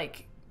had,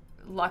 like,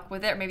 luck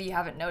with it, or maybe you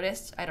haven't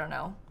noticed. I don't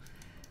know.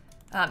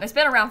 It's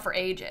been around for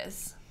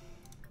ages.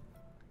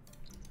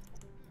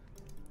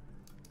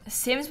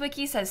 Sims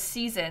Wiki says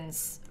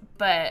Seasons,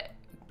 but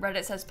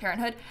Reddit says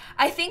Parenthood.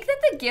 I think that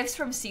the gifts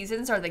from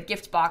Seasons are the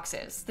gift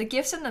boxes. The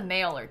gifts in the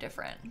mail are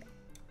different.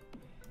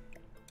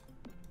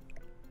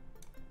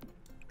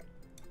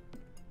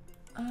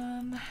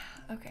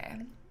 Okay.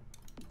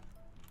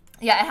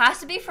 Yeah, it has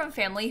to be from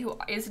family who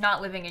is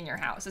not living in your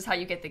house, is how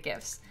you get the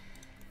gifts.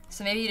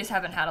 So maybe you just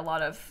haven't had a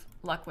lot of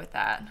luck with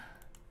that.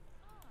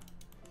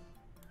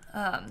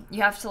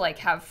 You have to, like,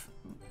 have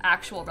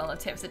actual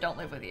relatives that don't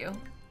live with you.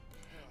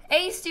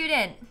 A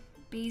student,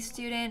 B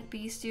student,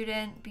 B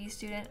student, B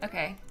student.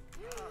 Okay.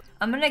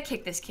 I'm gonna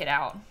kick this kid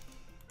out.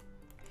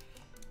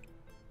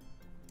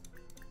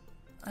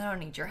 I don't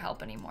need your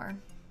help anymore.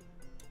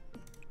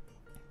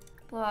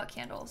 Blow out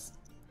candles.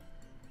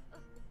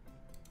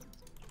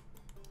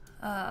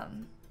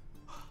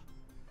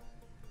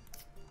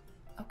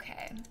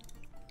 Okay.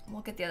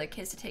 We'll get the other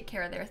kids to take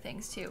care of their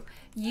things too.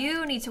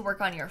 You need to work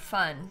on your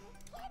fun.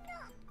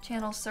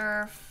 Channel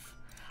surf.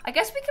 I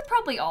guess we could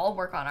probably all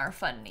work on our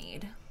fun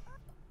need.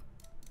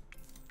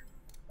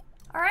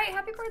 All right,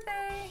 happy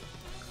birthday.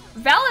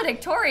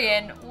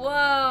 Valedictorian,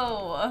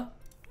 whoa.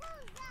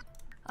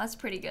 That's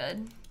pretty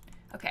good.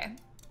 Okay.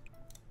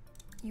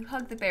 You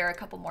hug the bear a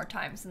couple more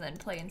times and then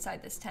play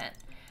inside this tent.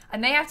 I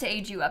may have to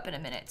age you up in a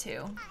minute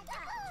too.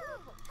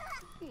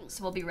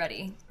 So we'll be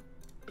ready.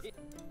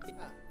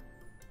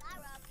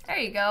 There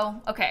you go.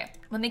 Okay,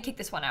 let me kick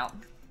this one out.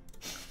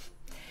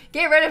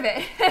 Get rid of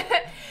it.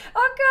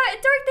 Oh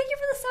God, Dark, thank you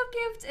for the sub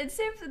gift. And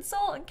Sims and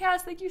Salt and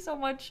Cass, thank you so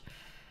much.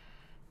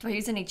 Do I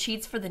use any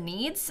cheats for the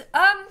needs?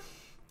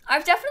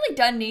 I've definitely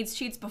done needs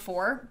cheats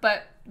before,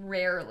 but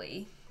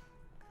rarely.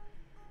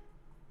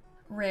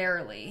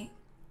 Rarely.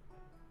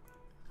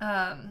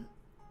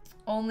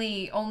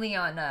 Only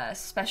on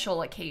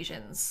special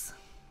occasions.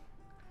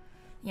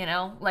 You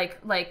know,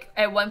 like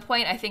at one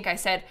point I think I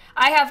said,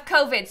 I have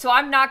COVID, so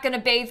I'm not gonna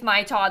bathe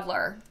my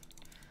toddler.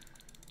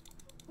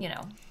 You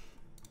know,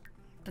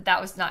 but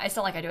that was not, it's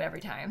not like I do it every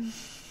time.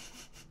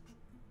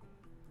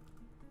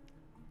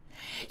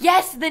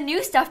 Yes, the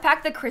new stuff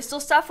pack, the crystal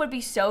stuff would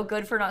be so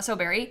good for Not So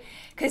Berry,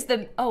 because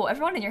oh,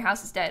 everyone in your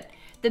house is dead.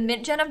 The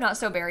mint gen of Not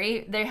So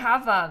Berry, they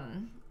have,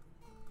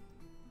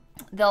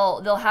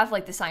 they'll have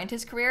like the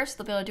scientist career, so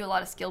they'll be able to do a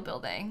lot of skill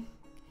building.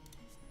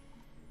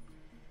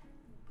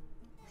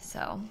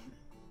 So,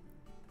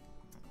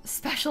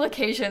 special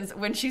occasions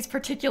when she's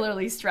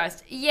particularly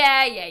stressed.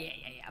 Yeah,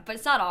 but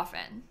it's not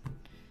often.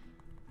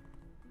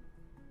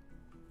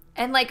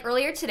 And like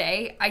earlier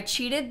today, I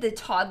cheated the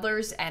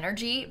toddler's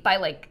energy by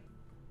like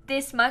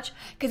this much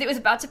because it was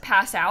about to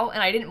pass out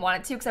and I didn't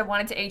want it to because I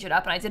wanted to age it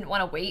up and I didn't want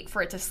to wait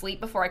for it to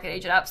sleep before I could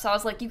age it up. So I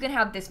was like, you can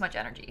have this much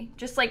energy.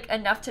 Just like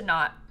enough to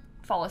not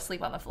fall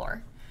asleep on the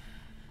floor.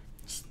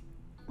 Just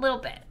a little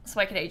bit so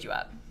I could age you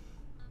up,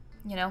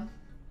 you know?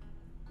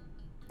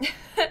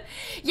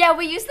 Yeah,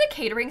 we use the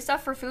catering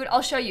stuff for food.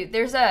 I'll show you.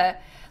 There's a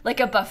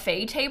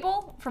buffet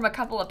table from a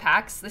couple of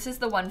packs. This is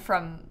the one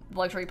from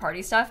Luxury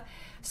Party stuff.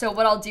 So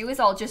what I'll do is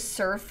I'll just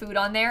serve food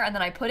on there and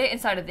then I put it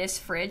inside of this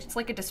fridge. It's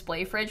like a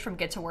display fridge from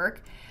Get to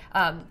Work.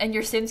 And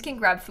your Sims can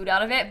grab food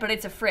out of it, but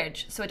it's a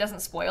fridge, so it doesn't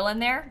spoil in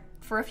there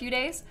for a few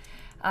days.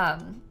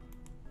 And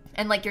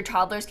like your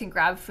toddlers can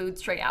grab food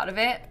straight out of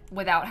it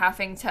without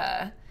having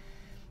to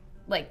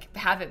like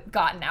have it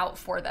gotten out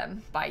for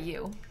them by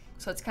you.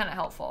 So it's kind of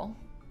helpful.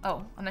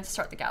 Oh, I meant to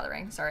start the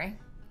gathering, sorry.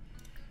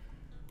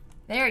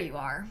 There you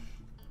are.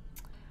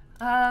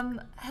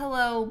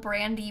 Hello,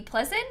 Brandy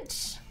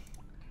Pleasant.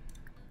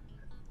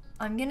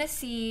 I'm gonna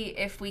see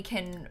if we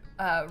can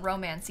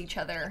romance each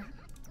other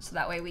so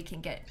that way we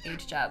can get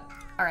aged up.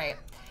 All right,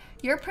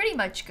 you're pretty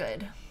much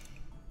good.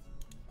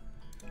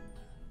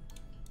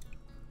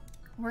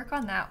 Work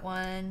on that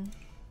one.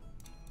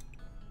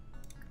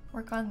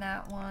 Work on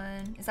that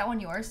one. Is that one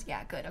yours?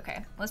 Yeah, good.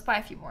 Okay, let's buy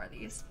a few more of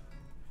these.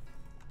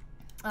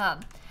 Oh,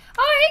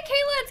 hey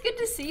Kayla, it's good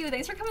to see you.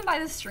 Thanks for coming by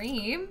the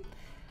stream.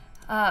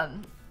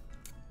 It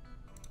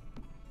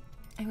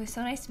was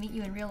so nice to meet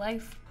you in real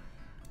life.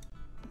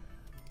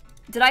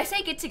 Did I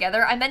say get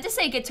together? I meant to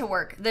say get to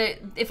work.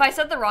 If I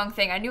said the wrong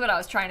thing, I knew what I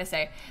was trying to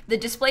say. The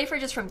display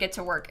fridge is from get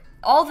to work.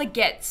 All the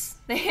gets,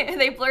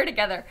 they blur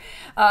together.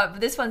 But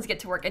this one's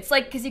get to work. It's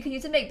like, because you can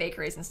use it to make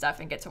bakeries and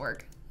stuff and get to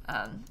work.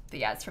 But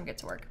yeah, it's from get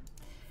to work.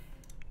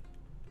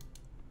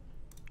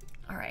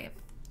 All right.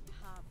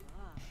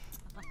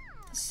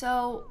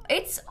 So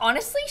it's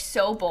honestly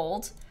so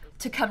bold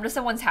to come to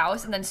someone's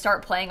house and then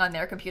start playing on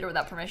their computer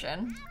without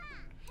permission.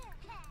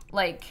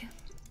 Like,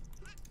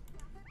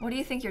 what do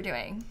you think you're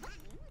doing?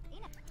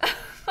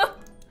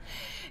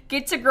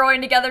 Get to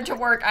growing together to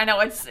work. I know,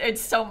 it's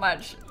so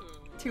much.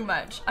 Too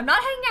much. I'm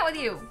not hanging out with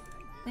you.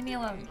 Leave me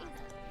alone.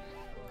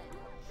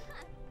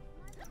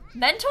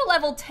 Mental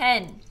level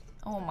 10.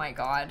 Oh my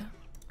god.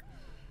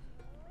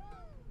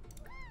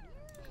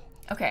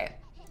 Okay.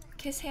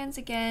 Kiss hands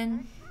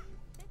again.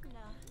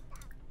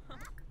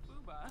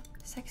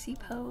 Sexy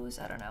pose.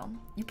 I don't know.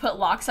 You put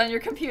locks on your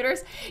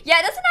computers? Yeah,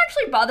 it doesn't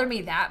actually bother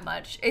me that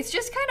much. It's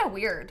just kind of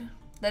weird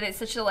that it's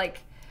such a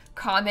like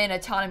common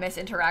autonomous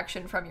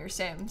interaction from your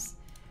Sims.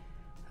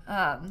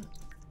 All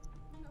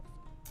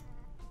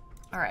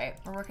right,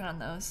 we're working on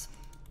those.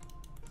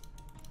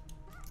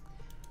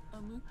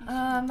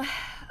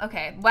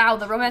 Okay. Wow,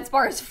 the romance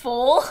bar is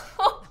full.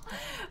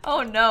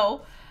 Oh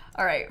no.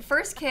 All right,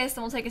 first kiss,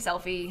 then we'll take a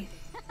selfie,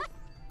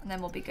 and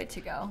then we'll be good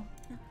to go.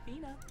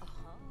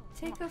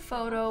 Take a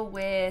photo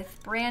with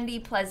Brandy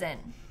Pleasant.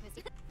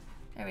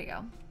 There we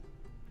go.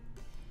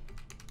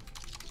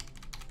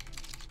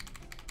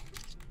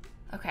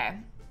 Okay.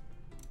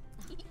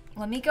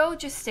 Let me go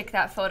just stick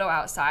that photo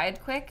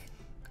outside quick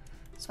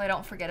so I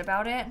don't forget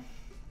about it.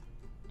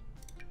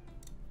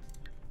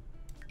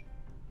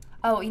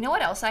 Oh, you know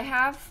what else I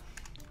have?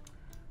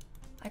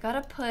 I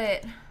gotta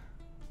put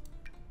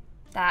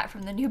that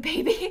from the new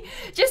baby.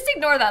 Just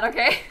ignore that,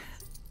 okay?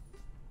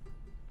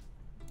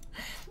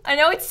 I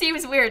know it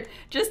seems weird.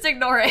 Just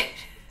ignore it.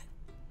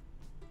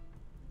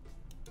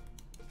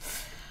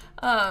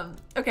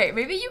 Okay,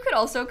 maybe you could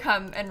also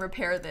come and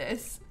repair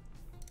this.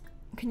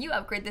 Can you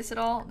upgrade this at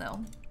all?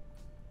 No.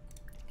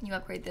 Can you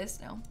upgrade this?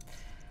 No.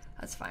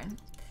 That's fine.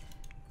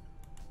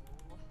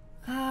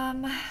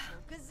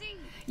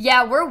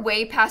 Yeah, we're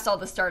way past all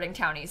the starting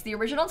townies. The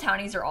original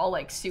townies are all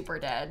like super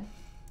dead.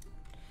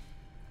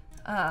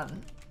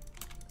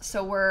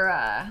 So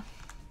we're,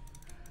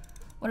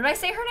 what did I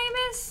say her name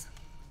is?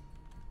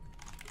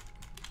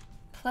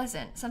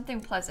 Pleasant,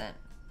 something pleasant.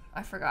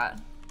 I forgot.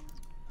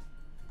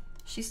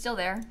 She's still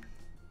there.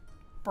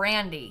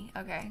 Brandy,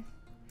 okay.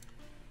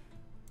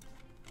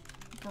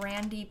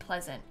 Brandy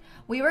Pleasant.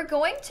 We were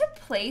going to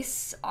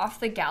place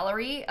off the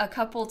gallery a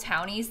couple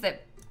townies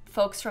that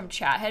folks from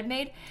chat had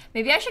made.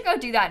 Maybe I should go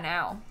do that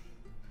now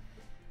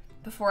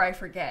before I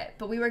forget.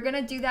 But we were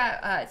gonna do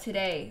that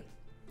today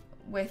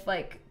with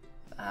like,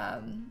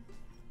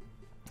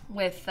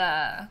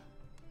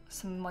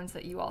 some ones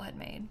that you all had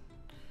made.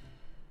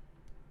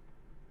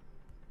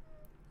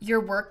 Your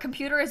work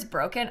computer is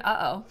broken?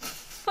 Uh-oh.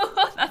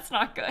 That's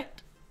not good.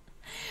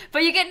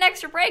 But you get an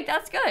extra break,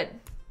 that's good.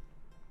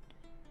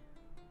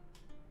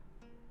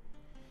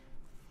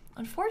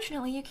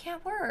 Unfortunately, you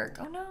can't work.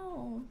 Oh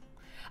no.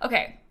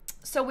 Okay,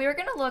 so we were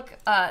gonna look,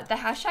 the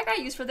hashtag I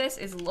use for this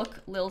is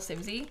look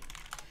lilsimsie.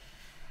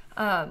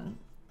 And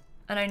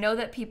I know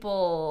that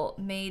people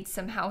made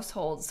some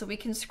households, so we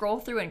can scroll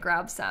through and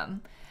grab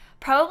some.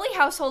 Probably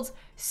households,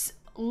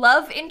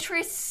 love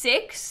interest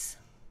 6.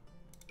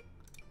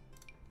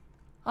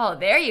 Oh,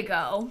 there you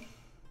go.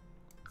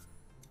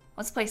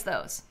 Let's place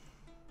those.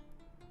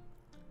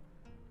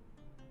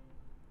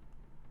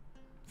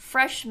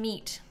 Fresh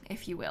meat,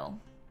 if you will.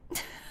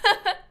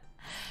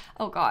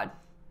 Oh God.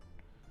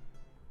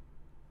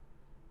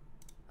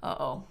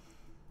 Uh-oh.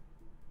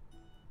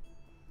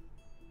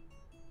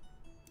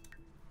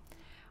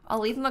 I'll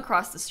leave them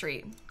across the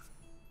street.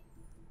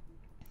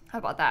 How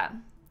about that?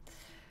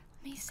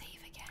 Let me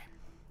save again.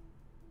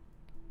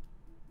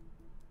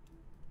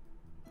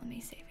 Let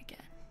me save again.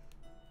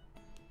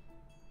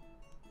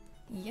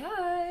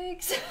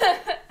 Yikes.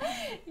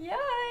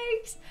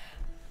 Yikes.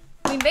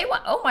 We may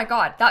want, oh my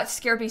God, that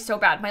scared me so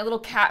bad. My little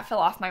cat fell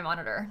off my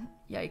monitor.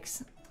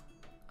 Yikes.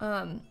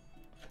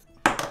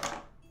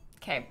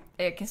 Okay,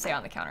 it can stay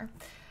on the counter.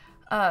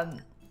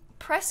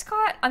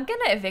 Prescott, I'm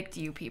gonna evict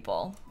you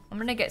people. I'm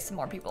gonna get some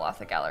more people off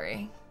the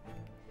gallery.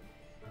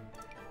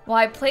 Well,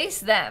 I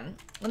placed them.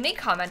 Let me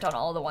comment on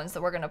all the ones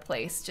that we're gonna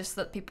place, just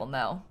so that people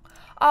know.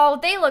 Oh,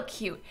 they look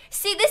cute.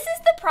 See, this is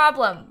the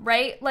problem,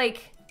 right?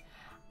 Like,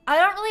 I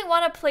don't really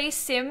want to play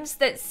Sims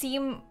that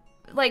seem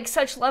like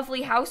such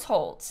lovely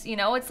households, you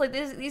know? It's like,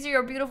 these are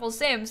your beautiful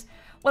Sims.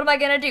 What am I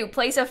gonna do?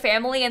 Place a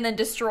family and then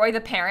destroy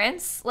the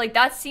parents? Like,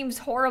 that seems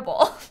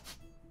horrible.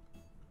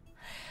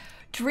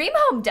 Dream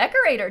home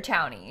decorator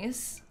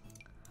townies.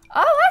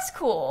 Oh, that's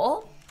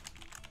cool.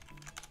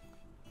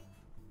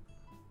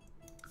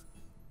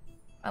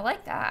 I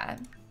like that.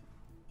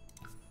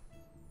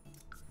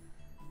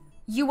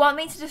 You want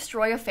me to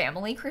destroy a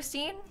family,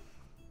 Christine?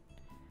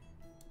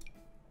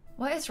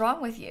 What is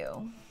wrong with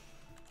you?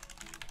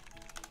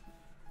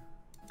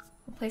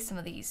 We'll play some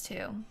of these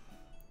too.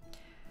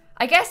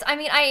 I guess, I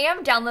mean, I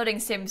am downloading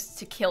Sims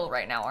to kill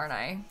right now, aren't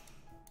I?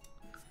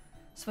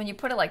 So when you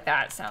put it like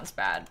that, it sounds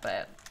bad,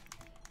 but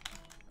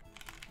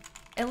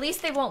at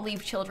least they won't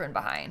leave children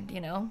behind, you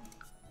know?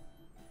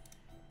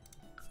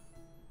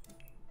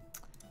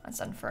 That's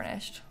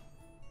unfurnished.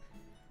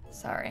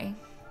 Sorry.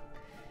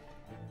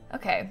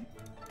 Okay,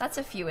 that's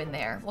a few in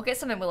there. We'll get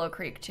some in Willow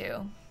Creek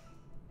too.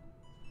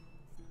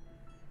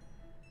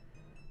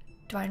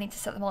 Do I need to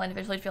set them all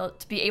individually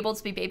to be able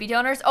to be baby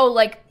donors? Oh,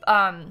 like,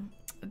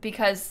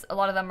 because a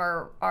lot of them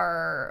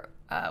are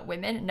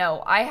women?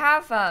 No, I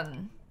have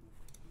a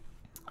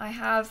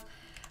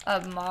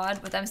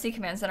mod with MC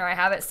Command Center. I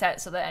have it set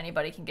so that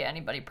anybody can get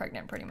anybody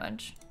pregnant pretty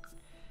much.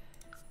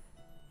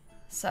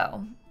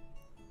 So,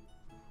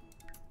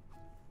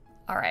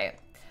 all right.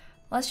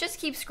 Let's just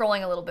keep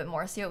scrolling a little bit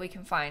more, see what we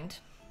can find.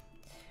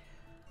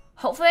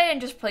 Hopefully I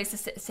didn't just place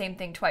the same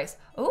thing twice.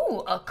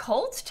 Ooh,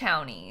 occult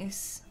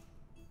townies.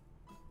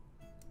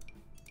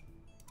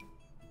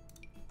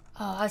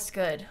 Oh, that's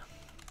good.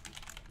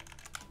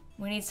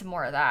 We need some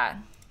more of that.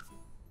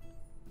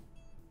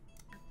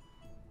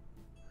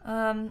 Look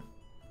how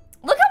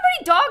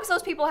many dogs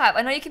those people have.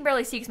 I know you can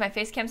barely see because my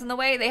face cam's in the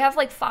way. They have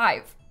like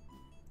 5.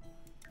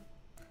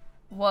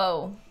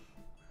 Whoa.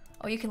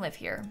 Oh, you can live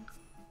here.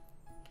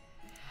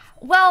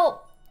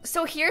 Well,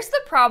 so here's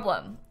the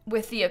problem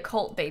with the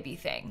occult baby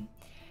thing.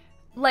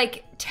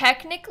 Like,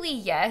 technically,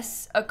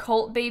 yes,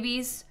 occult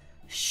babies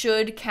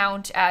should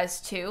count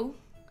as 2.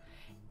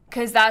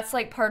 Because that's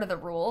like part of the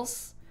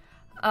rules.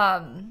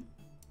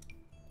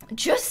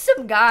 Just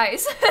some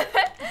guys.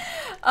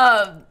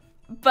 But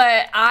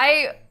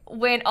I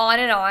went on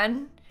and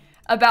on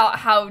about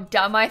how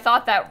dumb I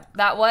thought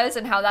that was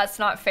and how that's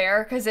not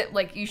fair because it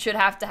like you should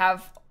have to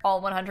have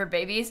all 100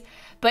 babies.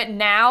 But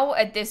now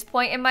at this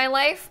point in my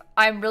life,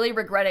 I'm really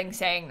regretting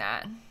saying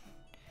that.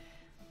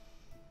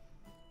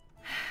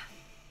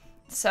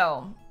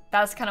 So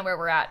that's kind of where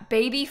we're at.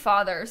 Baby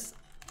fathers.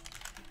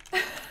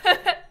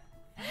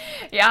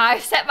 Yeah, I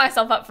set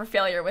myself up for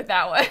failure with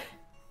that one.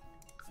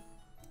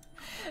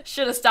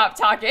 Should have stopped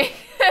talking.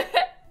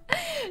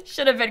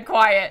 Should have been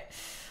quiet.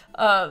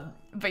 But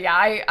yeah,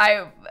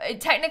 I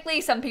technically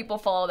some people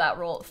follow that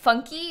rule.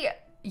 Funky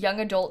young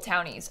adult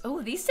townies.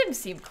 Oh, these Sims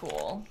seem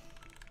cool.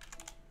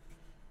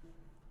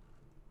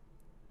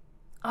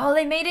 Oh,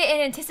 they made it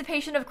in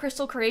anticipation of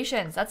Crystal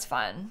Creations. That's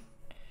fun.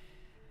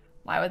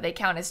 Why would they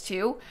count as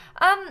 2?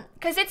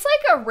 Because it's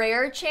like a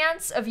rare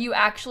chance of you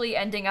actually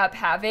ending up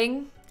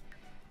having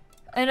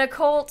an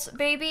occult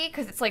baby,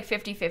 because it's like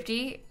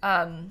 50-50.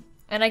 And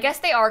I guess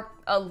they are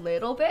a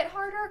little bit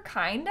harder,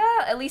 kinda,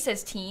 at least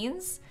as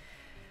teens,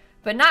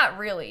 but not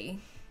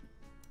really.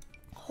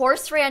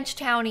 Horse Ranch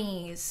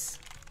townies.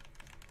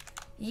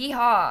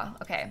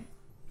 Yeehaw. Okay.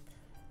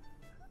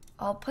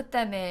 I'll put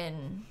them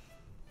in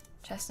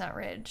Chestnut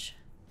Ridge.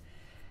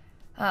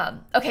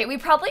 Okay, we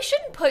probably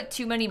shouldn't put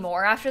too many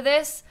more after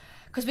this,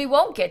 because we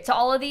won't get to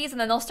all of these, and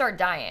then they'll start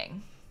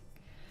dying.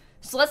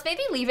 So let's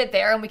maybe leave it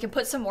there, and we can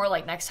put some more,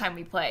 like, next time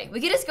we play. We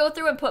can just go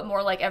through and put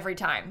more, like, every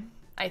time,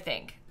 I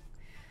think.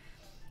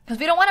 Because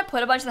we don't want to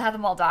put a bunch and have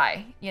them all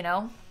die, you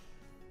know?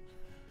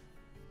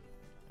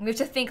 We have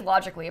to think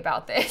logically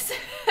about this.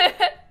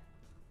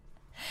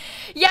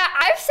 Yeah,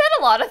 I've said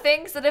a lot of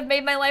things that have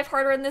made my life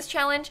harder in this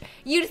challenge.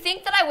 You'd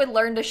think that I would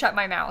learn to shut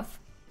my mouth.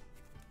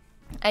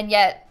 And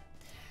yet,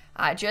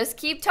 I just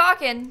keep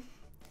talking.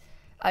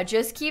 I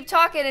just keep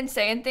talking and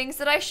saying things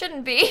that I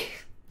shouldn't be.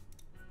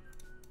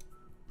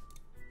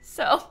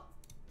 So,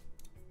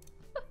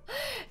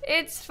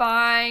 it's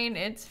fine.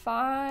 It's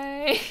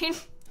fine.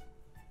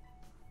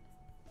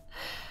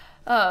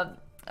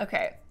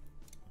 Okay.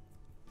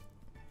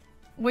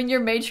 When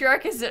your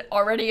matriarch is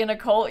already in a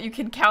cult, you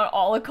can count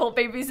all occult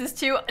babies as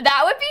 2.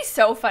 That would be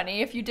so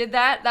funny if you did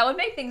that. That would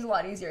make things a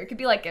lot easier. It could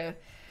be like a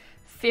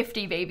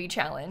 50 baby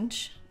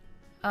challenge.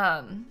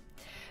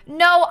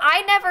 No,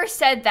 I never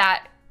said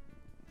that,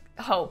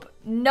 Hope.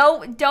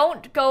 No,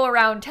 don't go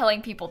around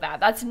telling people that.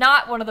 That's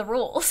not one of the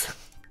rules.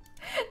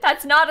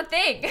 That's not a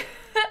thing.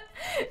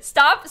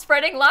 Stop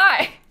spreading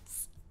lies.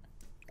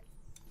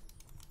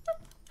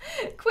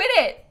 Quit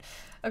it.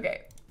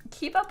 Okay,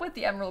 keep up with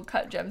the emerald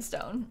cut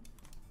gemstone.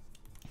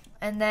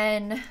 And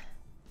then,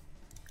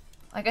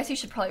 I guess you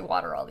should probably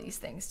water all these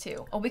things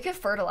too. Oh, we could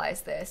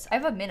fertilize this. I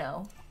have a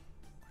minnow.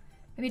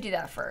 Maybe do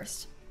that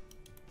first.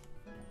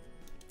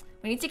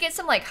 We need to get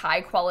some like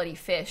high quality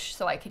fish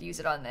so I could use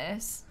it on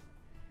this.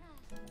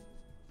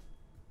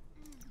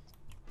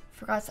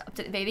 Forgot to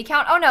update the baby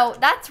count. Oh no,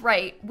 that's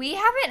right. We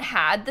haven't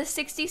had the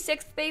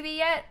 66th baby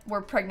yet.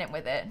 We're pregnant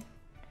with it.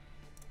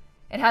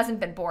 It hasn't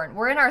been born.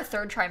 We're in our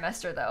 3rd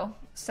trimester though.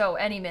 So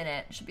any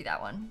minute should be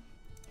that one.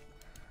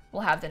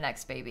 We'll have the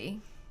next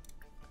baby.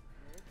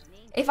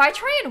 If I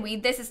try and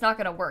weed this, it's not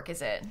gonna work,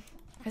 is it?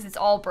 Because it's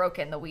all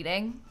broken, the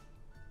weeding.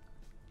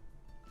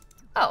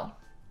 Oh,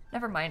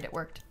 Never mind, it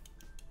worked.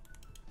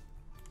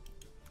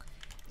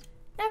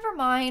 Never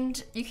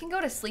mind. You can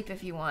go to sleep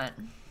if you want.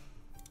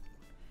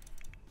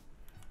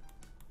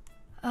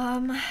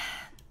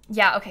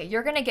 Yeah, okay,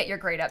 you're gonna get your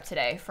grade up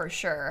today, for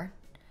sure.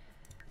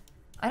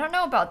 I don't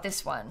know about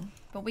this one,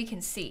 but we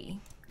can see.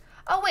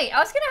 Oh wait, I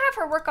was gonna have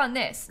her work on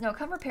this. No,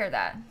 come repair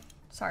that.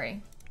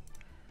 Sorry.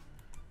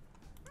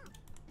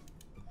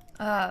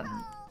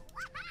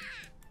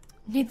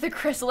 Need the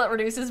crystal that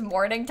reduces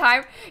morning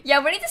time.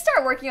 Yeah, we need to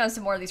start working on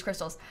some more of these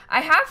crystals.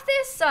 I have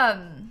this,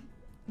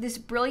 this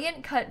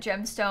brilliant cut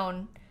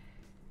gemstone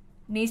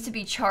needs to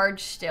be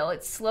charged still.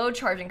 It's slow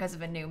charging because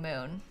of a new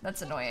moon.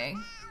 That's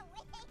annoying.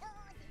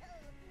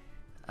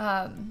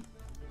 But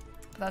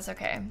that's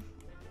okay.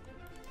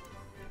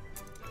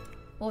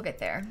 We'll get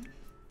there.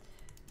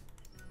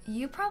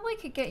 You probably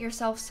could get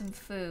yourself some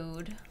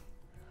food.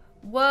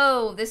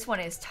 Whoa, this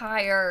one is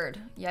tired.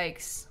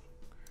 Yikes.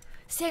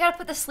 See, I gotta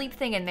put the sleep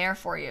thing in there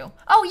for you.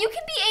 Oh, you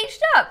can be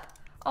aged up.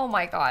 Oh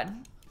my god.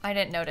 I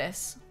didn't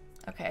notice.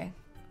 Okay.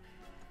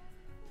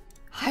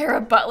 Hire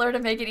a butler to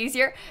make it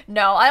easier?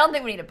 No, I don't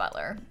think we need a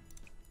butler.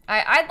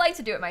 I'd like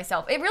to do it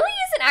myself. It really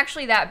isn't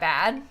actually that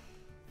bad,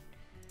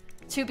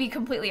 to be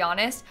completely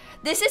honest.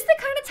 This is the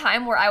kind of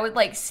time where I would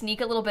like sneak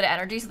a little bit of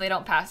energy so they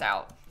don't pass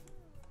out.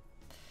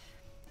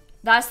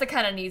 That's the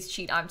kind of needs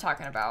cheat I'm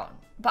talking about.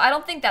 But I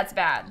don't think that's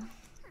bad.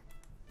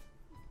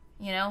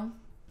 You know?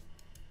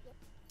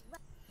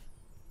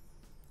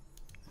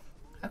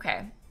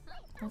 Okay.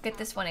 We'll get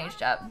this one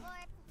aged up.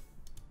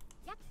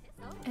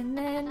 And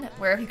then,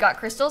 where have you got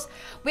crystals?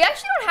 We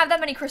actually don't have that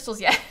many crystals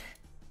yet.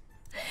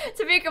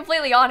 To be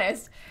completely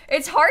honest.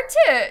 It's hard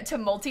to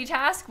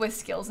multitask with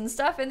skills and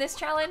stuff in this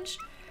challenge.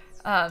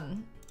 But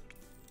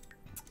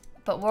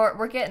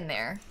we're getting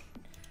there.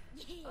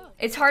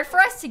 It's hard for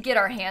us to get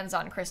our hands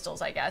on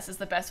crystals, I guess, is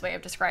the best way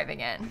of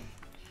describing it.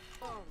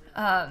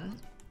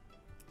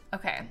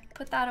 Okay,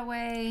 put that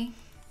away.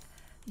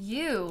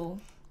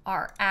 You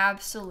are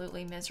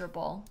absolutely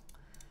miserable.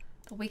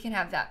 But we can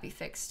have that be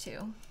fixed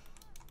too.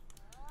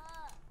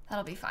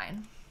 That'll be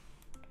fine.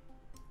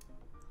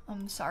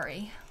 I'm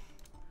sorry.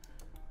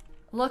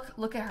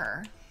 Look at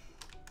her.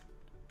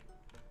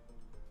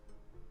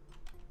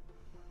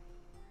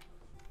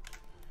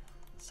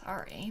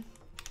 Sorry.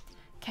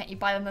 Can't you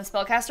buy them in the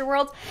Spellcaster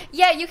World?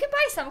 Yeah, you can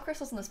buy some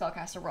crystals in the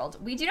Spellcaster World.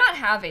 We do not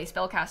have a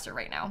Spellcaster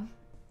right now.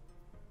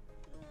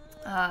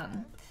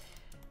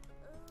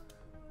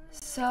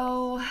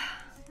 So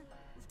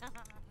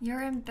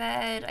you're in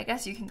bed. I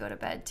guess you can go to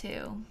bed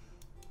too.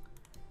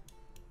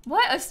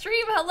 What? A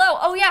stream? Hello.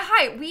 Oh yeah,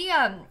 hi. We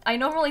I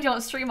normally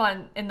don't stream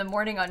in the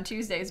morning on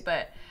Tuesdays,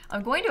 but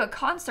I'm going to a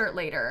concert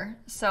later,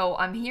 so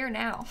I'm here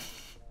now.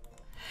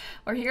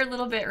 We're here a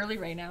little bit early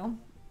right now.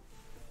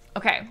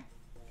 Okay.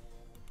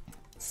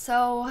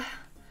 So,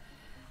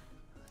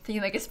 think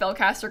you make a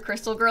spellcaster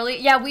crystal girly?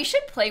 Yeah, we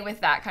should play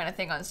with that kind of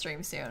thing on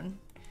stream soon.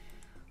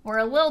 We're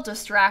a little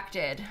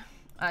distracted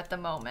at the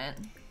moment.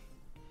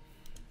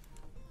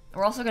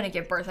 We're also gonna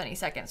give birth any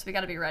second, so we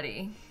gotta be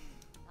ready.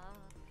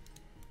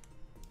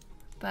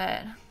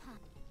 But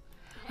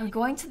I'm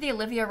going to the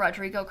Olivia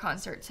Rodrigo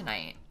concert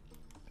tonight,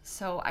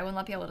 so I will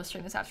not be able to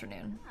stream this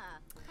afternoon.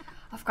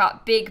 I've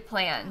got big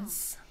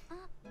plans.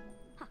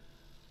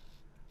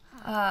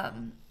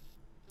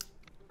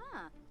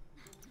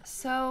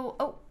 So,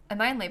 oh, am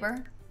I in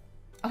labor?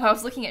 Oh, I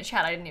was looking at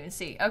chat, I didn't even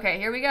see. Okay,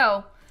 here we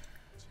go.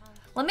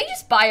 Let me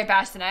just buy a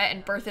bassinet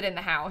and birth it in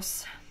the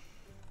house.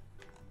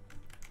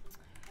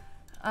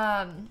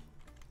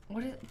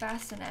 What is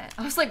bassinet?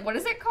 I was like, what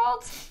is it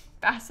called?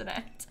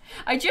 Bassinet.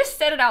 I just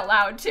said it out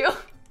loud too.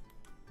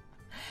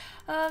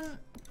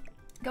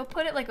 Go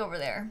put it like over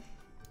there.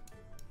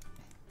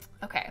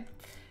 Okay.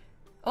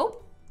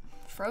 Oh,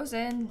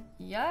 frozen.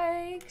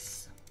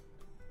 Yikes.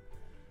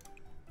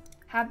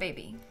 Have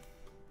baby.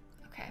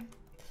 Okay.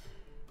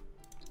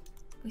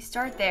 We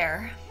start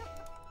there.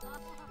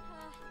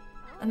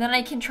 And then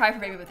I can try for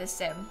baby with this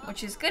sim,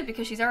 which is good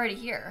because she's already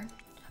here.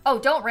 Oh,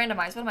 don't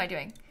randomize. What am I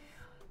doing?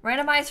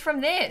 Randomize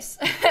from this.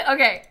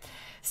 Okay.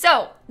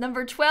 So,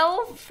 number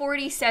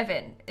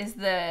 1247 is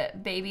the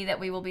baby that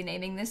we will be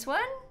naming this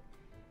one.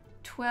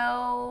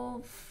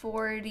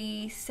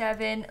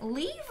 1247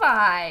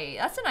 Levi.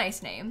 That's a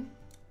nice name.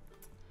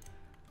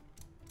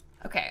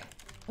 Okay.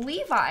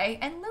 Levi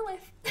and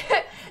Lilith.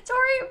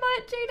 Tori,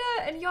 Mutt,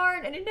 Jada, and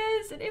Yarn, and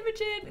Inez, and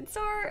Imogen, and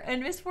Sar,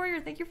 and Miss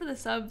Warrior. Thank you for the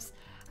subs.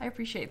 I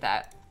appreciate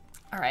that.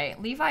 All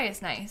right, Levi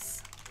is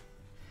nice.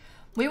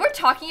 We were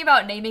talking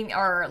about naming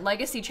our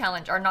legacy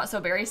challenge, our Not So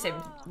Berry Sim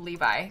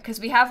Levi, because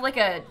we have like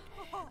a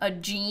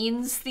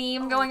jeans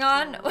theme going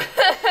on.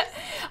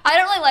 I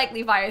don't really like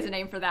Levi as a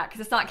name for that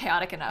because it's not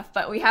chaotic enough,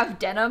 but we have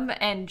denim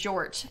and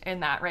Jort in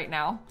that right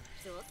now.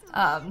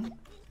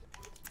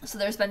 So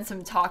there's been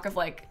some talk of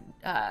like,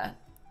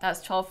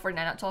 that's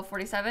 1249, not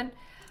 1247.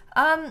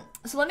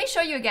 So let me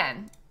show you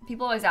again.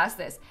 People always ask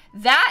this.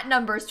 That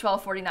number is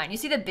 1249. You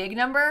see the big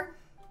number?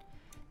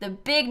 The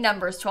big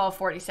number is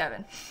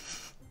 1247.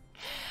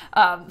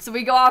 So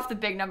we go off the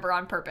big number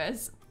on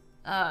purpose.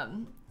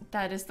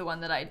 That is the one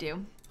that I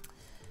do.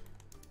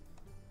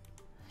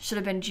 Should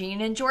have been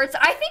Jean and Jorts.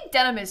 I think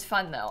Denim is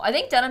fun though. I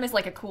think Denim is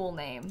like a cool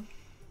name.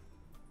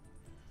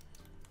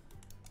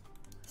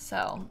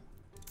 So,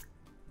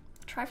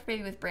 try for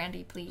baby with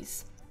Brandy,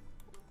 please.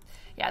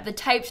 Yeah, the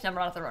typed number,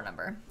 not the row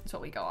number, is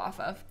what we go off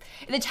of.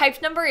 And the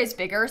typed number is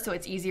bigger, so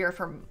it's easier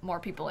for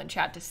more people in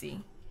chat to see.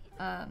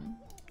 So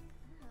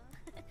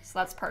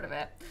that's part of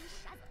it.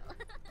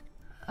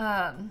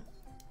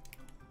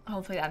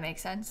 Hopefully that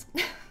makes sense.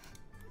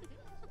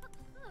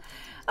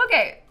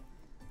 Okay.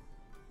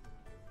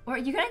 Are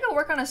you gonna go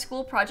work on a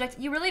school project?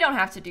 You really don't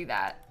have to do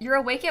that. You're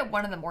awake at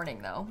 1 in the morning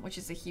though, which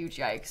is a huge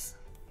yikes.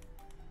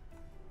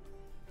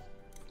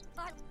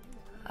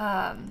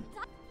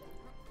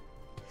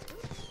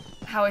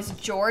 How is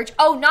George?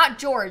 Oh, not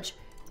George.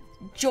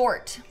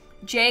 Jort.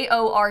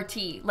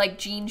 J-O-R-T. Like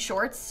jean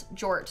shorts.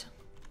 Jort.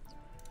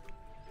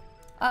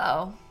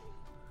 Uh-oh.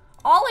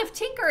 Olive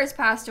Tinker has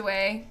passed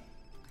away.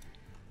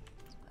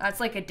 That's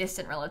like a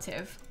distant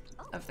relative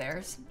of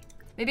theirs.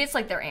 Maybe it's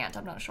like their aunt.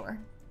 I'm not sure.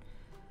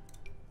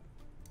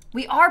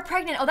 We are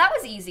pregnant. Oh, that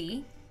was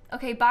easy.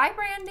 Okay, bye,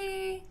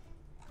 Brandy.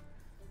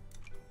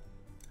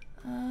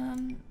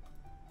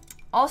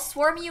 I'll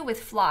swarm you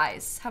with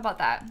flies. How about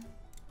that?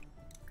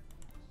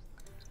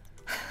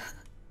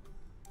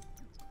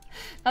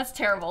 That's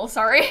terrible.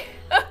 Sorry.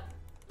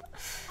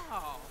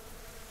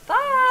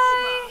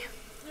 Bye.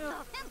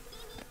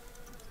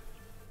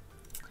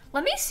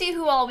 Let me see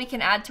who all we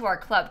can add to our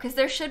club, because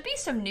there should be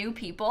some new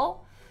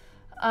people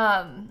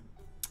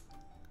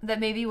that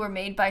maybe were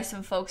made by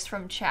some folks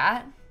from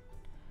chat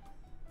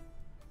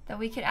that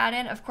we could add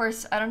in. Of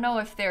course, I don't know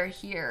if they're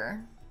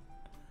here,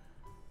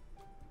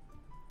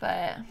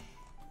 but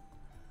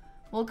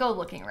we'll go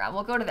looking around.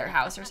 We'll go to their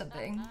house or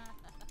something.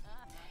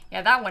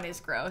 Yeah, that one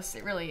is gross.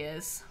 It really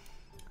is.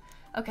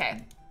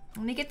 Okay,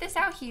 let me get this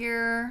out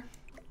here.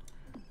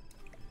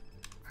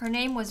 Her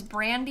name was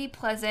Brandy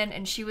Pleasant,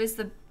 and she was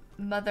the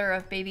mother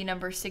of baby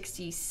number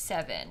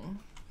 67.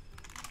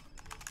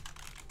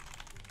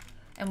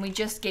 And we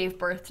just gave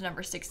birth to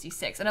number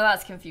 66. I know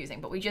that's confusing,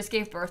 but we just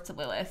gave birth to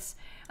Lilith,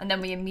 and then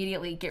we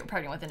immediately get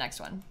pregnant with the next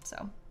one,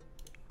 so.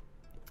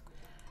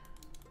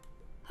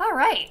 All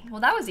right,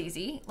 well that was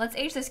easy. Let's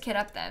age this kid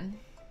up then.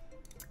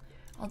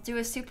 I'll do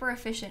a super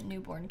efficient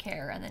newborn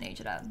care and then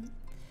age it up.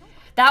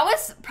 That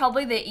was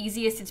probably the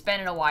easiest it's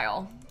been in a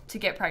while to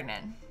get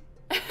pregnant.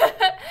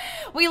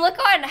 We look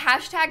on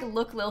hashtag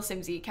look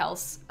lilsimsie,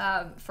 Kels,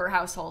 for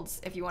households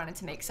if you wanted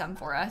to make some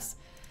for us.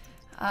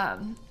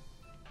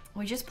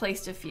 We just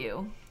placed a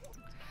few.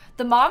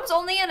 The mom's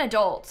only an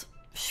adult,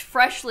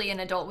 freshly an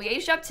adult. We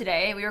aged up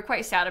today. We were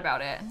quite sad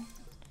about it.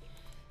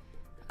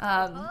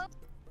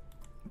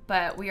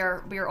 But we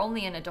are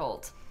only an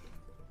adult.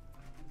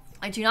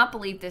 I do not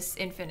believe this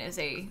infant is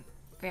a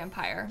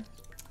vampire.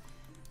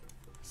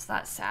 So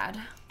that's sad.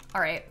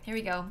 All right, here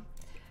we go.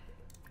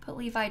 Put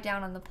Levi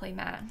down on the play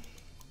mat.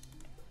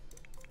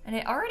 And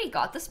it already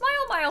got the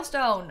smile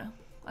milestone.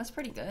 That's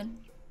pretty good.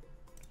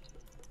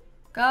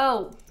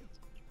 Go.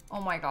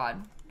 Oh my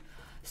God.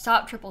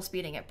 Stop triple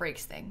speeding, it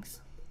breaks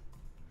things.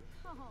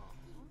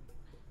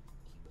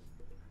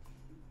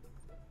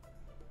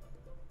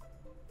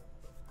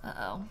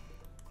 Uh-oh.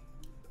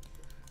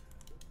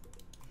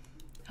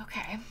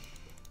 Okay.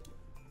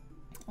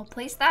 We'll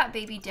place that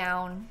baby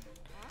down.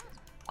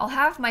 I'll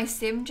have my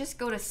sim just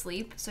go to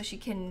sleep so she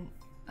can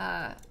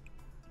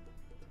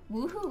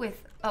woohoo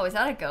with, oh, is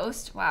that a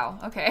ghost? Wow,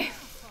 okay.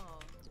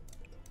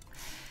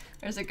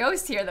 There's a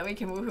ghost here that we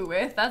can woohoo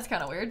with. That's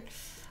kind of weird.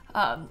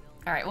 All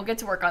right, we'll get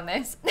to work on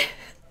this.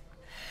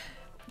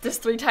 Does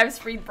 3 times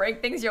speed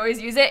break things? You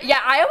always use it? Yeah,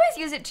 I always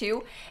use it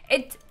too.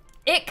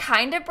 It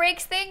kind of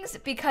breaks things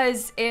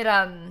because it,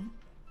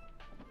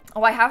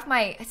 oh, I have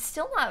my, it's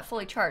still not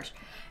fully charged.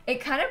 It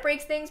kind of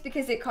breaks things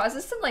because it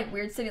causes some like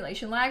weird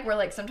simulation lag where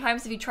like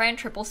sometimes if you try and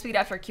triple speed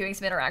after queuing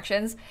some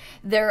interactions,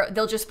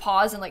 they'll just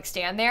pause and like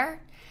stand there.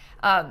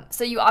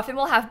 So you often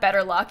will have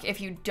better luck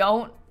if you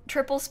don't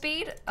triple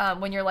speed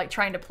when you're like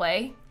trying to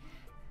play,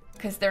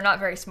 because they're not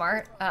very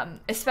smart,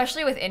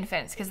 especially with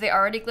infants because they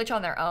already glitch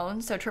on their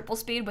own. So triple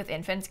speed with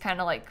infants kind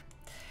of like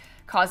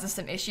causes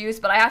some issues,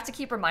 but I have to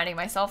keep reminding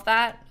myself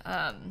that.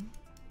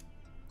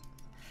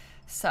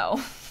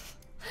 So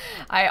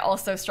I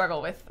also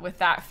struggle with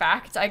that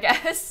fact, I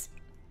guess.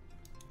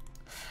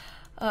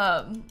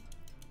 A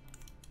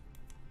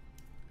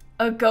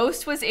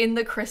ghost was in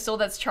the crystal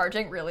that's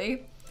charging,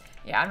 really?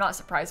 Yeah, I'm not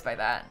surprised by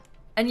that.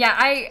 And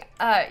yeah,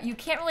 you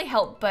can't really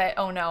help but,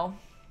 oh no.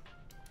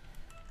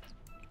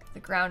 The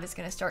ground is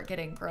gonna start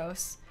getting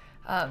gross.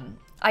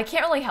 I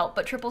can't really help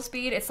but triple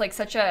speed. It's like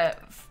such a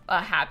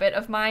habit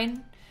of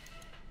mine.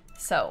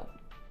 So,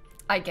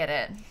 I get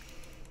it.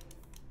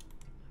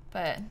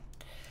 But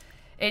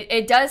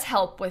it does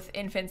help with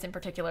infants in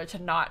particular to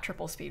not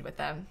triple speed with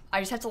them. I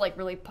just have to like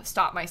really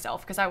stop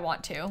myself because I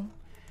want to.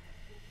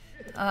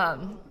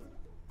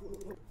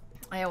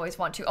 I always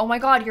want to. Oh my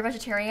God, you're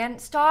vegetarian?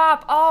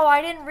 Stop! Oh,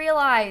 I didn't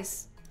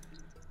realize.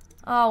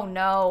 Oh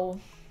no.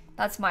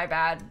 That's my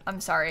bad. I'm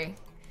sorry.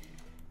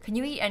 Can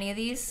you eat any of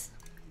these?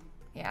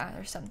 Yeah,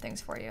 there's some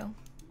things for you.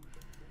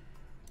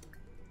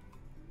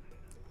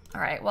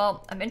 All right,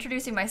 well, I'm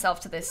introducing myself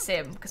to this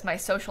sim because my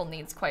social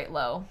needs quite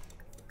low.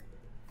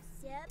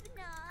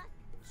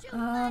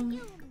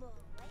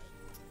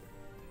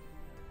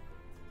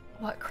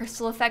 What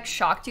crystal effect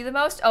shocked you the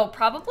most? Oh,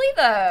 probably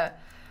the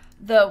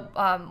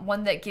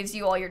one that gives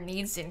you all your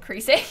needs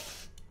increasing.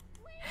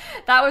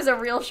 That was a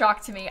real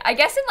shock to me. I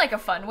guess in like a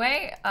fun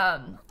way.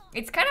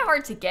 It's kind of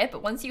hard to get,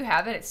 but once you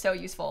have it, it's so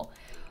useful.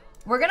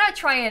 We're gonna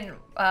try and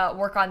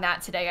work on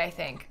that today, I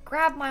think.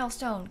 Grab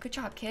milestone. Good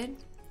job, kid.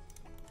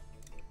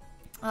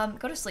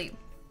 Go to sleep.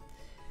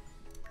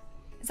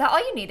 Is that all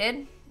you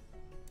needed?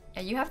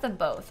 Yeah, you have them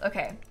both.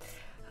 Okay.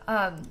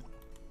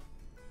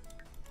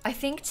 I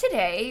think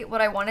today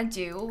what I want to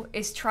do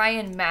is try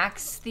and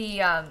max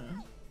the,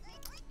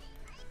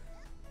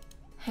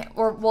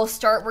 or we'll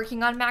start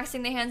working on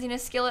maxing the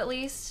handiness skill at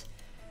least.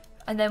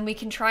 And then we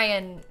can try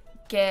and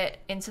get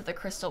into the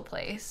crystal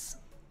place.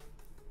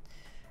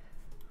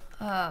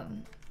 I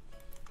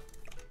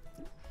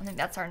think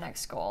that's our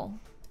next goal.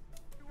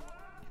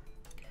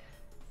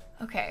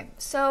 Okay,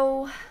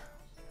 so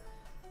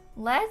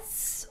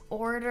let's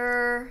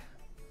order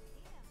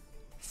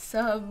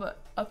some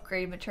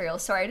upgrade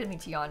materials. Sorry, I didn't mean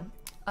to yawn.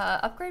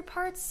 Upgrade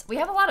parts. We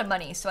have a lot of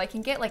money, so I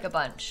can get like a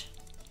bunch.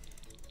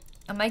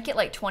 I might get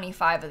like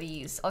 25 of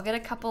these. I'll get a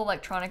couple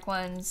electronic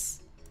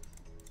ones.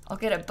 I'll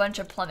get a bunch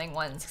of plumbing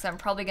ones because I'm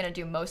probably gonna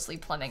do mostly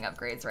plumbing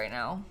upgrades right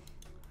now.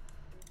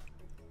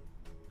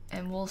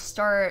 And we'll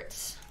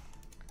start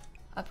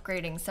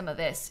upgrading some of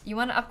this. You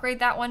want to upgrade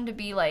that one to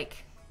be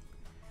like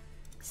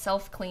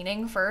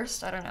self-cleaning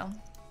first? I don't know.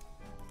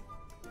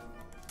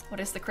 What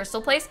is the crystal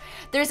place?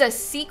 There's a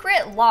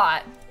secret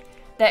lot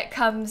that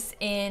comes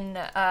in,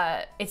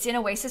 it's in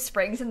Oasis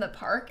Springs in the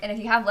park. And if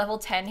you have level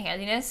 10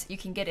 handiness, you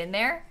can get in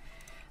there.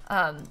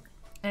 And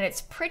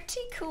it's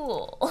pretty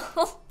cool.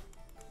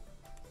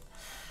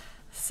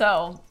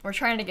 So we're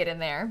trying to get in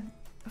there.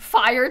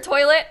 Fire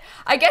toilet?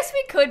 I guess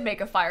we could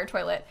make a fire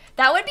toilet.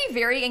 That would be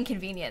very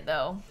inconvenient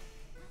though.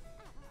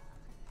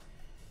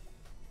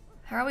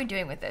 How are we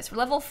doing with this? We're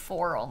level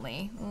 4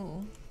 only.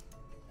 Ooh.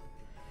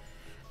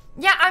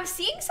 Yeah, I'm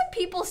seeing some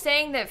people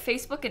saying that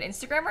Facebook and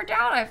Instagram are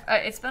down.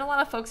 It's been a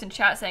lot of folks in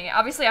chat saying it.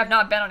 Obviously, I've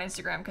not been on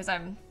Instagram because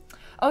I'm...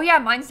 Oh yeah,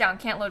 mine's down.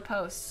 Can't load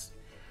posts.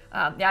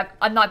 Yeah,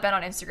 I've not been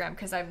on Instagram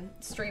because I'm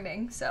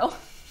streaming, so...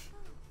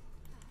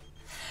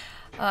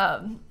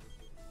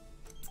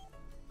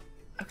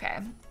 Okay.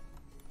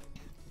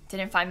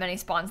 Didn't find many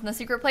spawns in the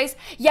secret place.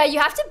 Yeah, you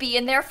have to be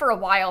in there for a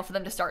while for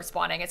them to start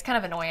spawning. It's kind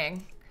of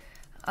annoying.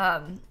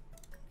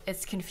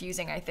 It's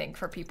confusing, I think,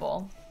 for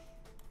people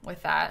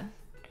with that.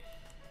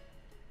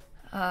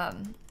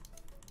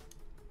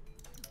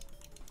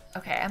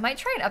 Okay, I might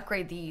try and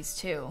upgrade these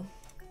too.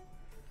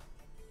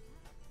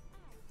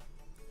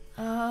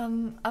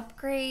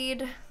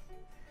 Upgrade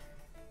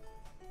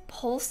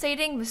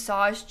pulsating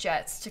massage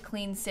jets to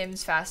clean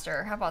sims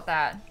faster. How about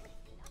that?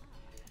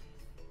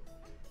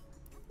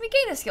 We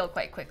gain a skill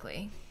quite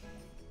quickly.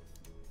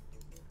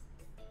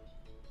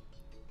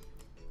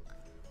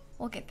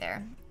 We'll get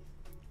there.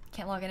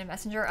 Can't log in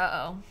Messenger.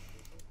 Uh-oh.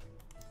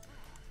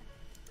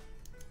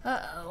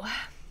 Uh-oh.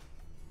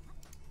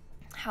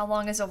 How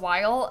long is a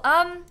while?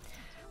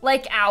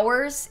 Like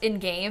hours in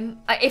game.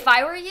 If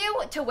I were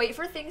you, to wait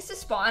for things to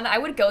spawn, I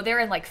would go there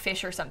and like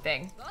fish or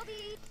something.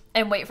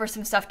 And wait for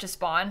some stuff to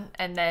spawn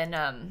and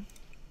then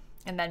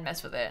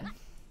mess with it.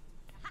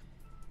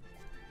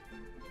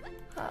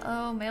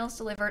 Uh-oh, mail's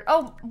delivered.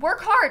 Oh,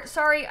 work hard!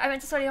 Sorry, I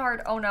meant to study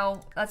hard. Oh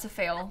no, that's a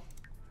fail.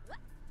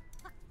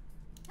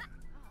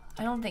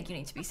 I don't think you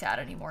need to be sad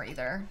anymore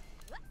either.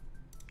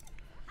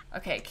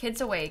 Okay, kid's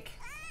awake.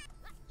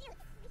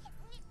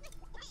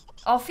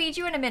 I'll feed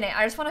you in a minute.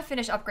 I just want to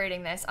finish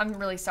upgrading this. I'm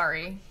really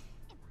sorry.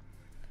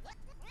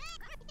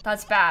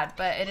 That's bad,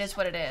 but it is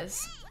what it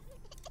is.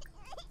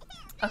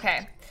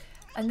 Okay,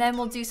 and then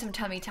we'll do some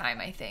tummy time,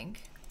 I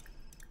think.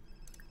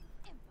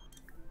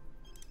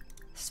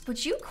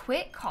 Would you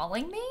quit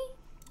calling me?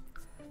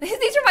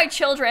 These are my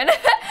children.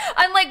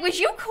 I'm like, would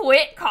you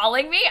quit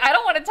calling me? I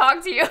don't want to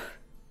talk to you.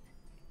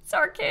 It's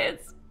our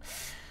kids.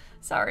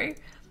 Sorry.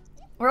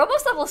 We're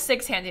almost level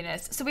 6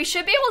 handiness, so we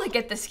should be able to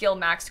get the skill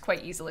maxed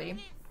quite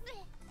easily.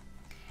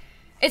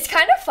 It's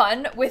kind of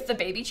fun with the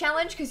baby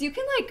challenge because you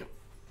can like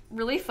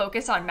really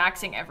focus on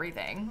maxing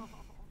everything,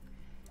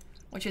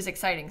 which is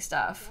exciting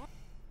stuff.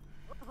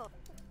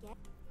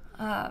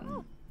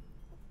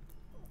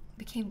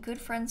 Became good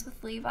friends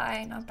with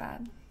Levi. Not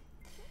bad.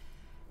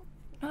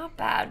 Not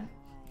bad.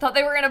 Thought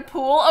they were in a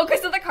pool. Oh,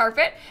 because of the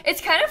carpet.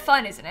 It's kind of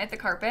fun, isn't it? The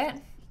carpet.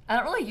 I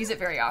don't really use it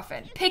very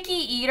often. Picky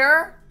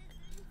eater.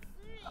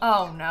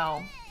 Oh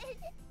no.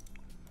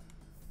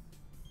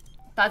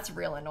 That's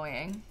real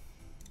annoying.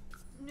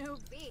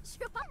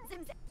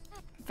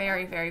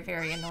 Very, very,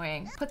 very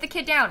annoying. Put the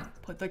kid down.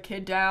 Put the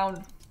kid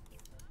down.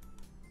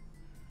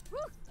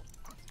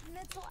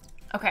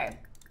 Okay.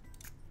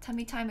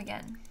 Tummy time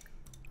again.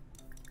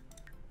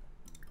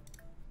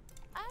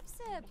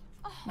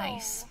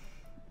 Nice.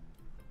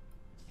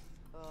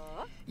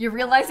 You're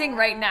realizing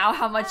right now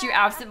how much you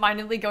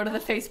absent-mindedly go to the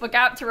Facebook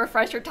app to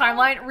refresh your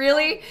timeline?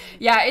 Really?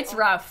 Yeah, it's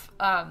rough.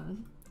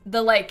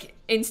 the like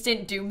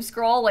instant doom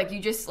scroll, like you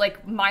just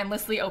like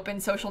mindlessly open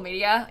social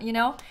media, you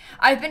know?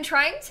 I've been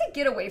trying to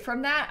get away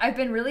from that. I've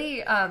been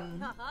really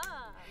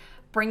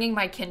bringing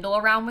my Kindle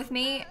around with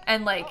me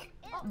and like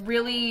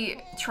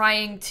really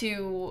trying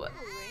to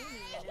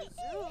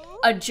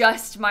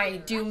adjust my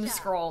doom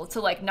scroll to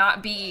like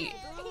not be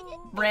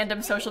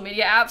random social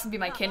media apps and be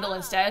my Kindle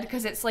instead,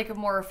 because it's like a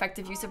more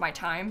effective use of my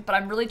time. But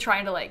I'm really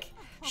trying to like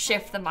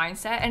shift the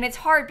mindset, and it's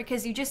hard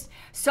because you just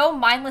so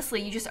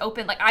mindlessly you just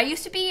open, like I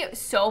used to be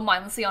so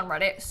mindlessly on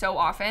Reddit so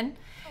often,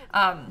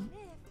 and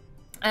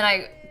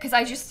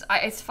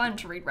it's fun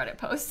to read Reddit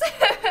posts,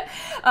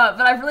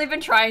 but I've really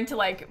been trying to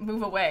like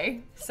move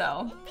away.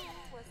 So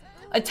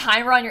a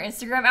timer on your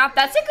Instagram app,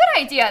 that's a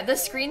good idea. The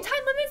screen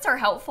time limits are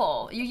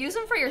helpful. You use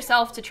them for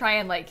yourself to try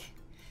and like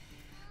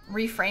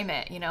reframe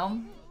it, you know?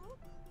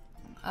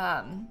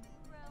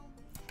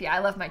 Yeah, I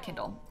love my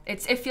Kindle.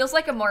 It feels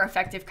like a more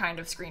effective kind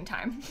of screen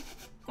time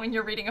when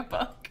you're reading a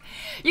book.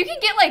 You can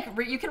get like,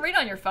 you can read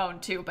on your phone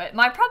too, but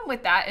my problem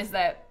with that is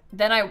that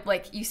then I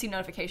like, you see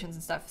notifications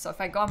and stuff. So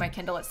if I go on my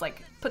Kindle, it's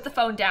like, put the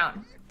phone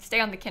down, stay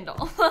on the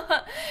Kindle,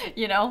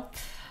 you know?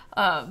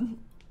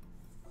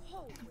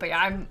 But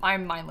yeah,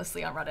 I'm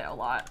mindlessly on Reddit a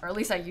lot, or at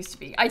least I used to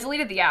be. I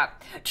deleted the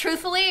app.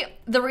 Truthfully,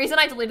 the reason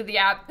I deleted the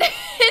app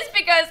is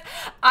because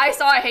I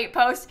saw a hate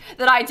post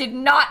that I did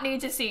not need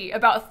to see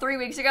about 3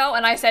 weeks ago,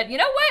 and I said, you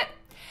know what?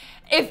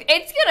 If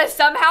it's gonna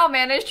somehow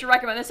manage to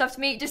recommend this stuff to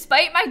me,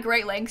 despite my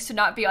great lengths to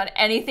not be on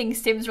anything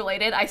Sims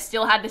related, I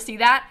still had to see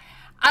that.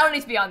 I don't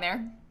need to be on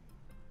there.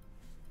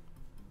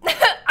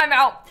 I'm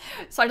out.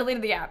 So I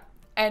deleted the app.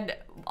 And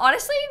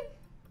honestly,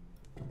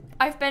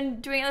 I've been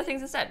doing other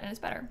things instead, and it's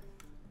better.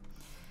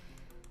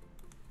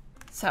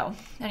 So,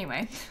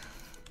 anyway.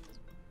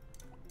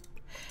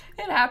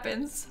 It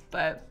happens,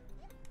 but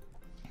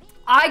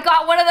I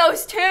got one of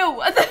those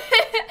too.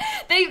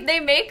 They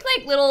make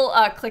like little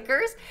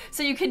clickers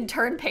so you can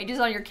turn pages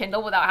on your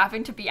Kindle without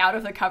having to be out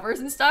of the covers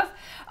and stuff.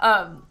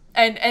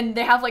 And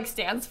they have like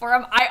stands for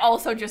them. I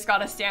also just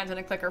got a stand and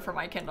a clicker for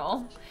my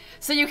Kindle.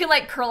 So you can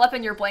like curl up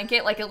in your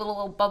blanket like a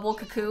little bubble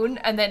cocoon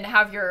and then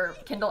have your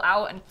Kindle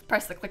out and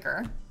press the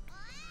clicker.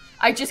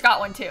 I just got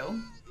one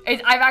too.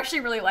 I actually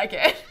really like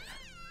it.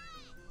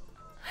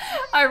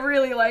 I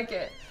really like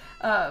it.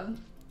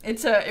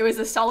 It was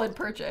a solid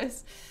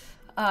purchase.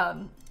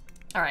 All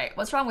right,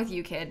 what's wrong with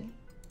you, kid?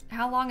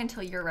 How long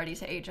until you're ready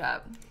to age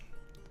up?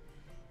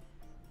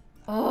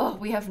 Oh,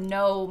 we have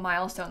no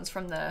milestones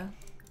from the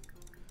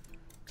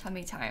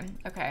tummy time.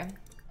 Okay.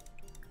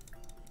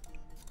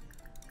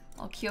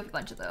 I'll queue up a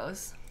bunch of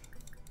those.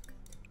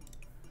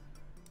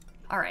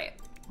 All right,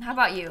 how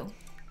about you?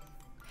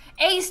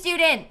 A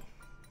student!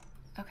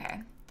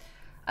 Okay.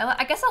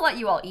 I guess I'll let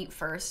you all eat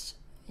first.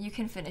 You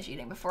can finish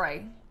eating before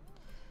I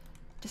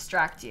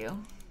distract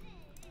you.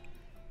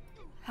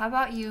 How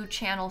about you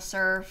channel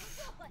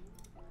surf?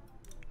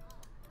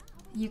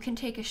 You can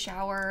take a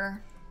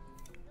shower.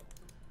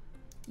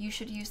 You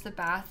should use the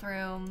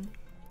bathroom.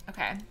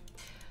 Okay.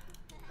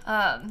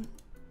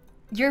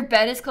 Your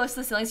bed is close to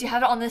the ceiling, so you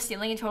have it on the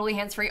ceiling and totally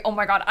hands-free. Oh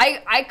my god,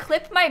 I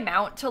clip my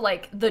mount to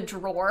like the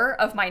drawer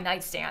of my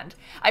nightstand.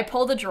 I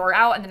pull the drawer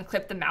out and then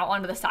clip the mount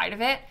onto the side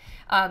of it,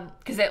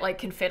 because it like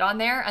can fit on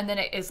there, and then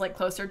it is like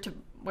closer to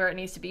where it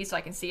needs to be so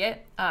I can see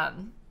it.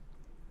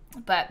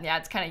 But yeah,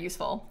 it's kind of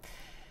useful.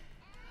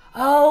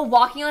 Oh,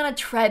 walking on a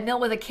treadmill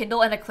with a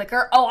Kindle and a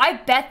clicker. Oh, I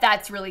bet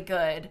that's really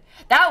good.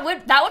 That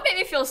would make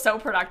me feel so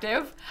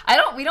productive. I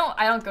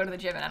don't go to the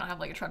gym and I don't have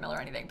like a treadmill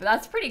or anything, but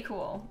that's pretty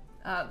cool.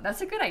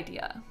 That's a good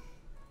idea.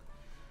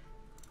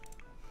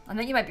 I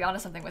think you might be onto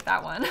something with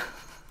that one.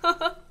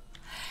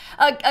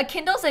 A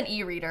Kindle's an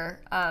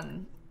e-reader.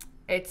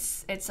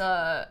 It's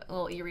a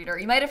little e-reader.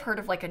 You might have heard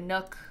of like a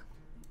Nook.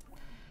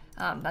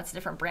 That's a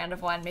different brand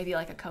of one, maybe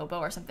like a Kobo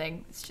or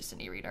something. It's just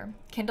an e-reader.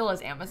 Kindle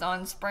is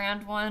Amazon's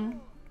brand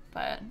one,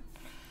 but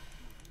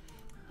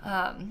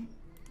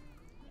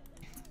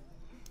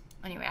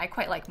anyway, I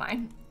quite like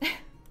mine.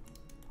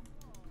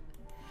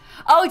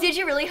 Oh, did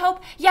you really,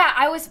 Hope?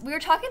 Yeah, we were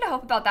talking to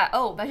Hope about that.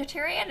 Oh,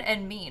 vegetarian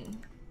and mean.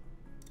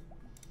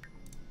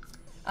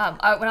 When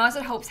I was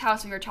at Hope's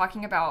house, we were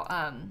talking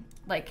about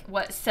like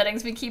what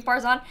settings we keep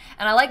ours on,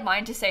 and I like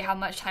mine to say how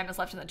much time is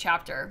left in the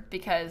chapter,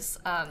 because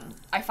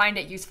I find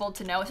it useful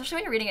to know, especially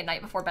when you're reading at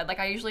night before bed like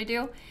I usually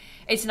do.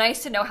 It's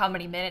nice to know how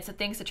many minutes it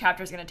thinks the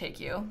chapter is going to take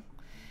you,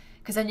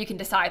 because then you can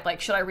decide,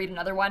 like, should I read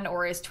another one,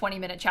 or is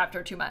 20-minute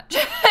chapter too much?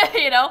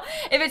 You know,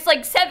 if it's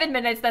like 7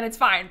 minutes, then it's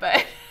fine,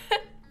 but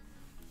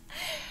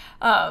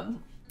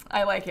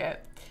I like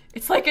it.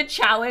 It's like a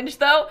challenge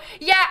though.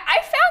 Yeah, I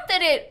found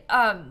that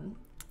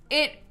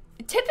it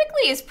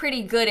typically is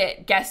pretty good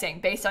at guessing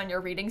based on your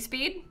reading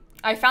speed.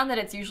 I found that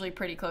it's usually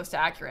pretty close to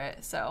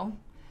accurate, so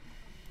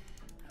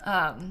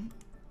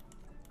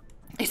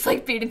it's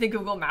like beating the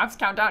Google Maps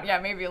countdown. Yeah,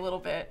 maybe a little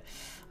bit.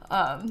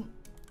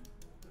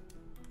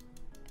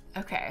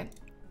 Okay,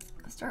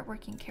 let's start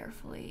working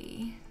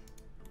carefully.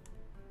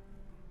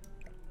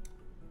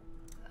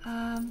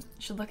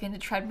 Should look into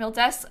treadmill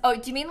desks. Oh,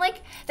 do you mean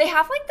like they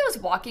have like those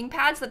walking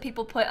pads that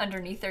people put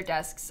underneath their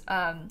desks?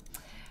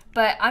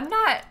 But I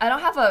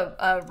don't have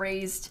a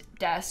raised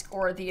desk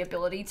or the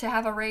ability to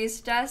have a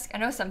raised desk. I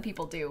know some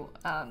people do,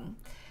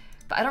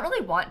 but I don't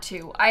really want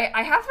to.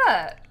 I have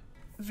a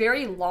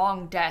very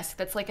long desk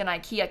that's like an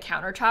IKEA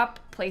countertop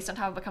placed on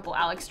top of a couple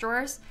Alex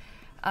drawers.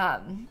 Yeah,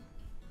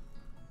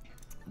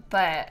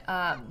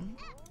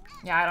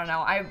 I don't know.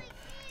 I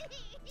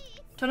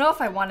don't know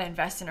if I want to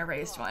invest in a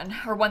raised one,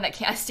 or one that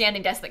can, a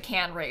standing desk that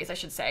can raise, I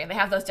should say. And they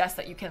have those desks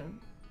that you can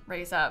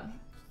raise up,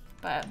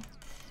 but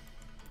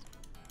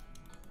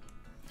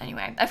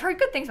anyway, I've heard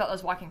good things about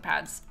those walking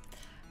pads.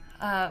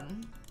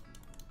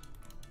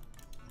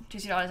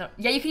 Just use it on its own.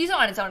 Yeah, you can use it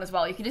on its own as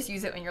well. You can just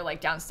use it when you're like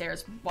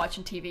downstairs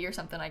watching TV or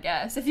something, I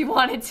guess, if you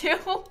wanted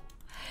to.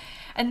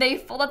 And they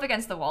fold up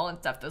against the wall and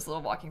stuff, those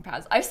little walking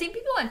pads. I've seen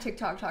people on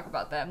TikTok talk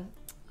about them.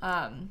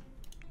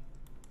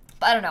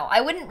 But I don't know. I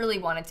wouldn't really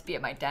want it to be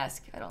at my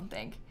desk, I don't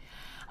think.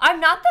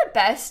 I'm not the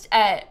best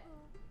at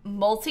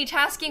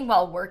multitasking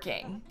while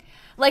working.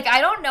 Like,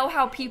 I don't know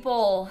how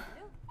people...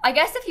 I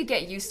guess if you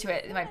get used to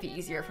it, it might be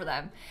easier for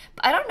them.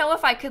 But I don't know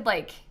if I could,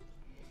 like,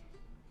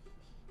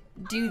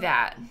 do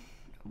that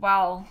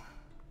while...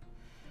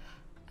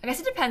 I guess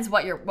it depends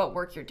what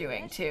work you're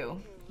doing, too.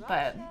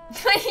 But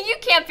you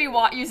can't be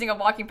using a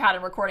walking pad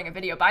and recording a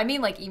video. But I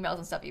mean, like, emails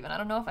and stuff even. I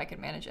don't know if I could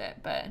manage it,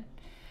 but...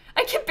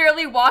 I can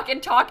barely walk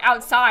and talk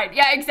outside.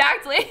 Yeah,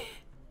 exactly.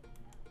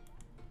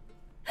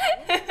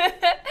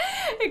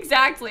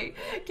 Exactly.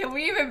 Can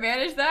we even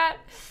manage that?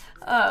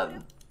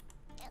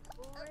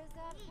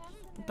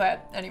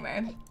 But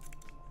anyway,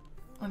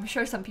 I'm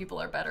sure some people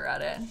are better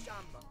at it.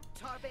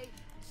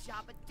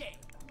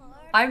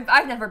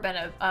 I've never been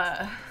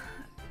a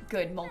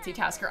good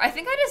multitasker. I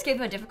think I just gave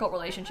him a difficult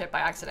relationship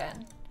by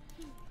accident.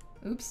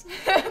 Oops.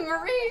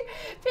 Marie,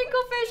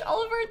 Pinklefish,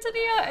 Oliver,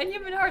 Tania, and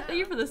Human Heart, thank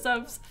you for the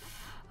subs.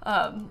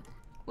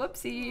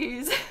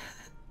 Whoopsies.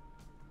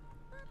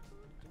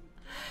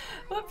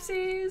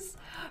 Whoopsies.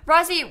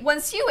 Rozzy,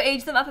 once you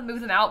age them up and move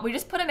them out, we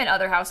just put them in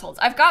other households.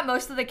 I've got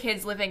most of the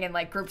kids living in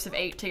like groups of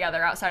 8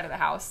 together outside of the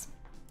house.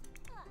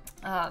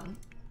 So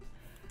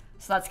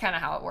that's kind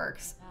of how it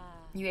works.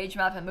 You age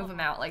them up and move them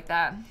out like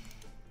that.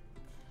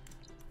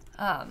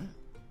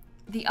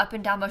 The up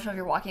and down motion of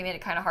your walking made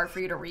it kind of hard for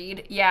you to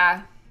read.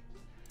 Yeah,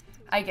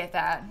 I get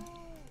that.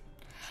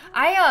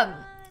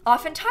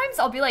 Oftentimes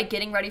I'll be like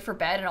getting ready for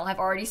bed and I'll have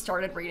already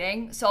started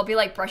reading. So I'll be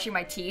like brushing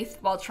my teeth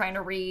while trying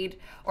to read,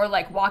 or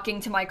like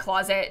walking to my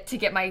closet to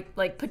get my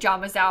like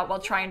pajamas out while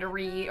trying to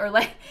read, or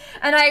like,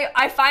 and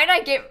I find I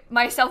get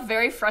myself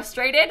very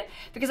frustrated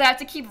because I have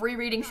to keep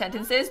rereading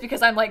sentences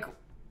because I'm like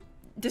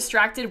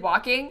distracted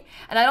walking,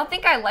 and I don't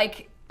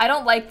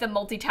like the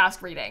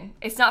multitask reading.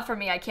 It's not for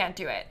me, I can't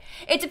do it.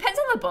 It depends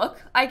on the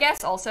book, I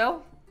guess,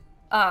 also.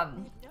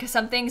 Because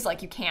some things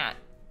like you can't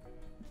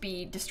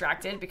be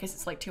distracted because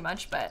it's like too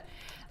much, but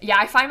yeah,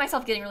 I find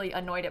myself getting really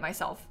annoyed at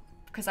myself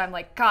because I'm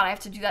like, God, I have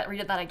to do that,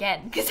 read that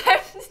again because I'm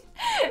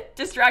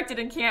distracted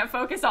and can't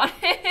focus on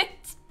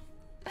it.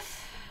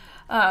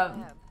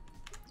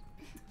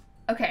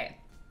 Okay,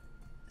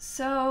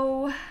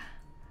 so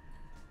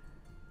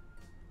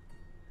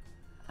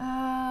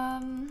how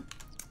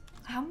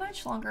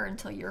much longer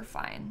until you're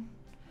fine?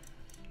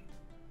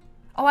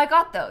 Oh, I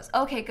got those.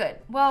 Okay, good.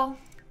 Well,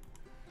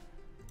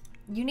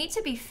 you need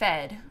to be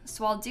fed,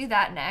 so I'll do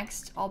that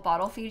next. I'll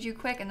bottle feed you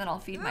quick, and then I'll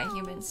feed my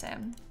human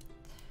sim.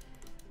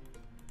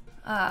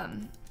 Oh,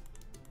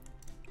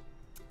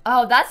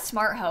 that's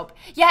smart, Hope.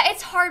 Yeah,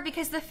 it's hard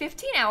because the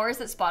 15 hours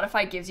that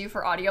Spotify gives you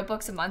for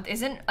audiobooks a month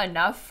isn't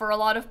enough for a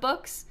lot of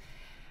books.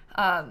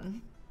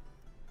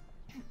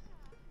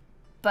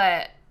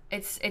 But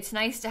it's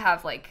nice to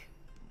have like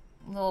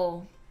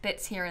little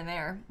bits here and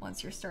there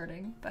once you're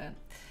starting, but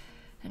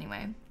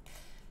anyway.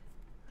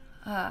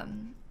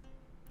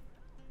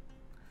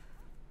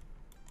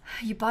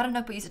 You bought a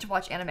nook but used it to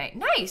watch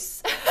anime.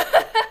 Nice!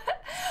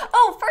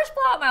 Oh, first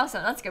blowout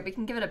milestone. That's good. We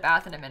can give it a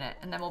bath in a minute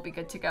and then we'll be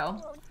good to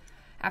go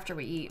after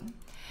we eat.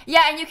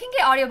 Yeah, and you can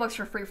get audiobooks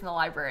for free from the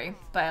library,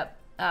 but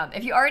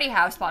if you already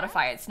have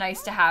Spotify, it's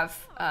nice to have,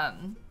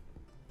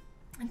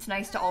 it's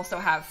nice to also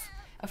have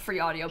a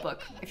free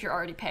audiobook if you're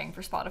already paying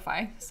for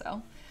Spotify,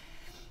 so.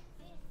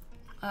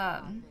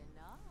 Oh,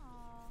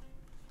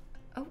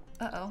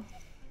 uh-oh.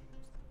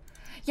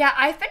 Yeah,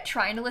 I've been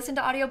trying to listen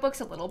to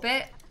audiobooks a little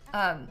bit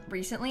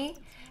recently,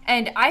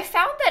 and I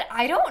found that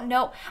I don't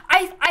know.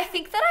 I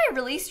think that I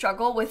really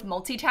struggle with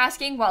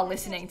multitasking while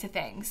listening to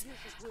things.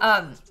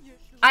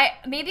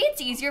 Maybe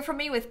it's easier for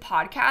me with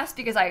podcasts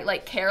because I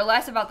like care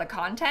less about the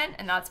content,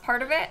 and that's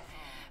part of it.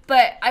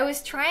 But I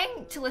was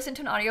trying to listen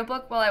to an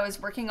audiobook while I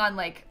was working on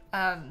like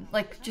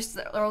just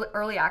the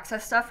early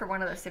access stuff for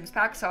one of the Sims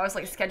packs. So I was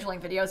like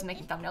scheduling videos and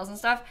making thumbnails and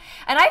stuff.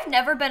 And I've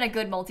never been a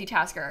good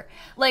multitasker.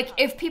 Like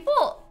if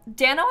people,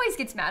 Dan always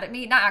gets mad at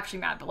me, not actually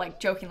mad, but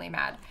like jokingly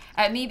mad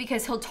at me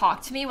because he'll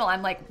talk to me while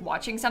I'm like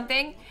watching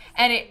something.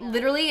 And it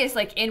literally is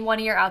like in one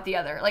ear out the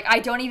other. Like I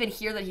don't even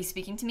hear that he's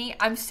speaking to me.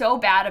 I'm so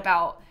bad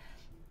about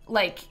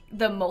like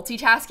the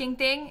multitasking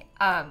thing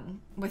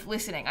with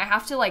listening. I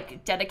have to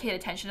like dedicate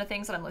attention to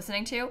things that I'm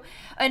listening to.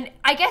 And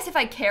I guess if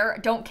I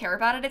don't care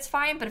about it, it's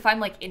fine. But if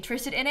I'm like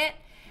interested in it,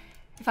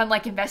 if I'm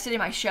like invested in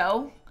my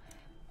show,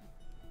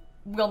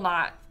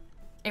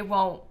 it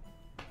won't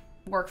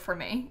work for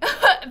me.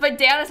 But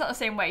Dan is not the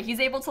same way. He's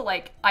able to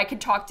like, I can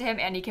talk to him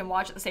and he can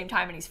watch at the same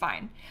time and he's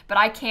fine. But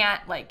I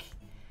can't like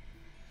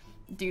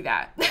do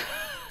that.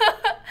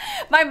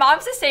 My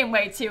mom's the same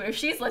way too. If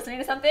she's listening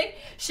to something,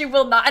 she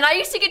will not. And I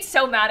used to get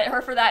so mad at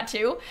her for that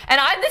too.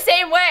 And I'm the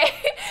same way.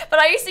 But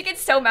I used to get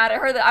so mad at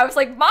her that I was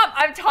like, Mom,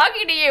 I'm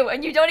talking to you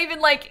and you don't even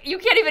like, you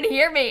can't even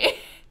hear me.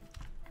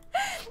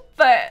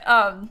 But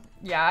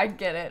yeah, I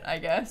get it, I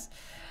guess.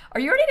 Are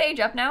you ready to age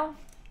up now?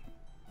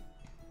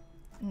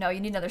 No, you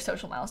need another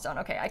social milestone.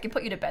 Okay, I can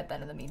put you to bed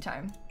then in the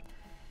meantime.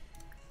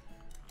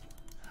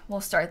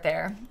 We'll start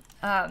there.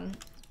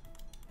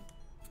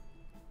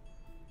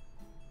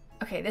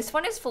 Okay, this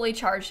one is fully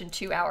charged in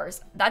 2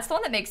 hours. That's the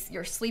one that makes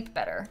your sleep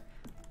better.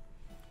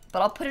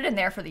 But I'll put it in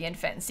there for the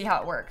infant and see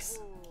how it works.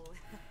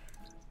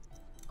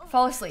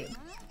 Fall asleep.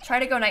 Try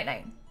to go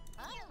night-night.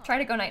 Try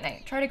to go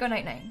night-night. Try to go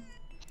night-night.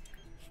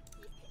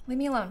 Leave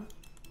me alone.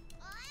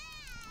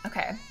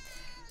 Okay.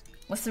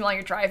 Listen while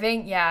you're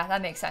driving? Yeah,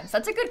 that makes sense.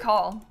 That's a good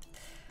call.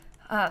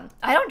 I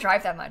don't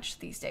drive that much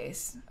these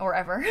days. Or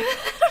ever. I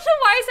don't know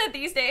why I said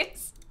these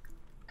days.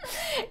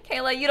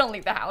 Kayla, you don't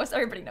leave the house.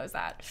 Everybody knows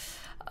that.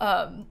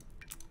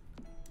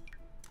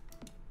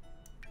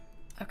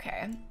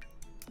 Okay.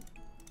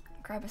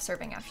 Grab a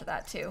serving after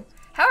that too.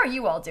 How are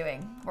you all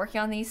doing?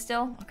 Working on these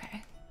still?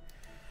 Okay.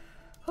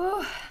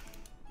 Whew.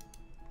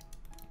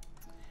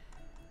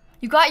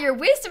 You got your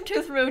wisdom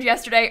tooth removed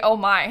yesterday. Oh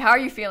my, how are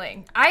you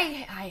feeling? I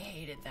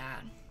hated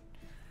that.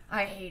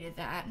 I hated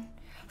that.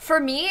 For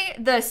me,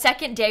 the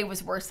second day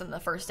was worse than the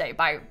first day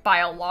by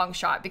a long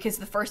shot, because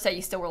the first day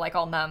you still were like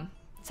all numb.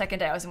 Second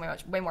day I was in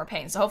way more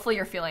pain. So hopefully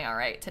you're feeling all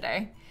right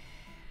today.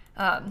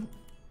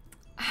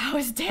 How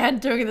is Dan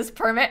doing this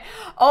permit?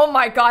 Oh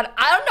my God,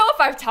 I don't know if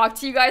I've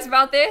talked to you guys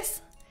about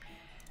this.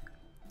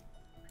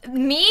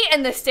 Me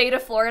and the state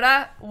of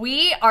Florida,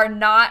 we are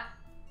not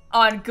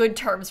on good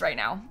terms right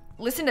now.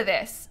 Listen to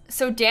this.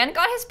 So Dan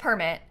got his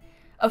permit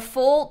a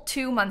full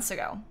 2 months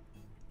ago.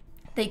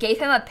 They gave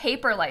him a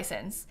paper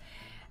license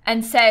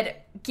and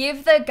said,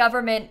 give the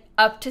government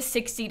up to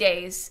 60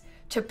 days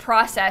to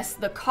process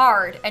the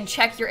card and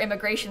check your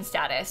immigration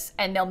status,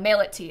 and they'll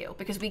mail it to you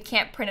because we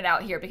can't print it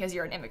out here because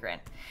you're an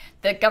immigrant.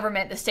 The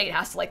government, the state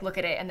has to like look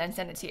at it and then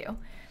send it to you.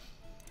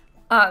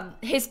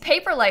 His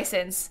paper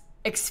license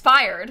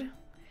expired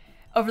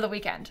over the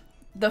weekend.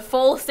 The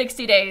full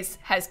 60 days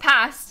has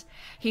passed.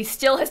 He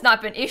still has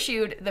not been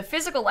issued the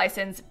physical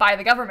license by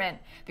the government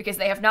because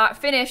they have not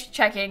finished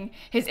checking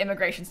his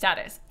immigration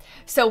status.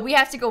 So we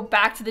have to go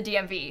back to the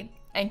DMV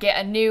and get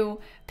a new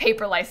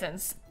paper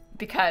license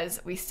because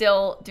we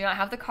still do not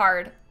have the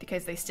card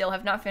because they still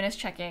have not finished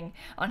checking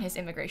on his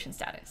immigration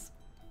status.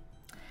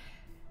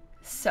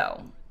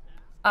 So,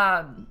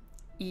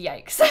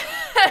 yikes.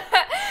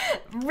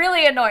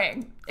 Really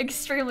annoying.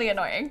 Extremely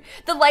annoying.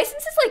 The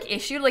license is like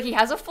issued, like he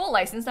has a full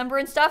license number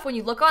and stuff. When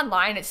you look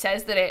online, it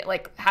says that it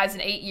like has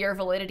an 8-year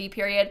validity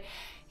period.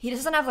 He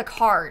doesn't have the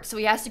card, so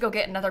he has to go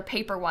get another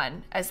paper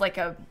one as like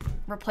a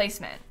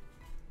replacement.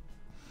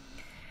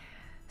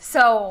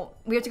 So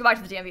we have to go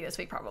back to the DMV this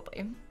week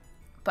probably.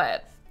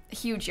 But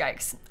huge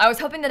yikes. I was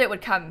hoping that it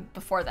would come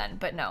before then,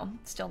 but no,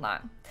 still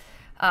not.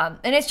 And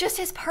it's just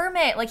his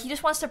permit. Like he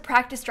just wants to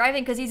practice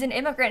driving because he's an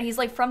immigrant. He's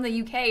like from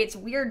the UK. It's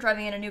weird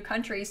driving in a new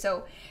country.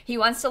 So he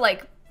wants to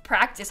like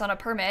practice on a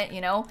permit,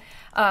 you know?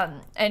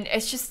 And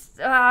it's just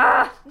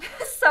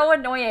so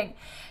annoying.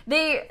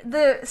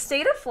 The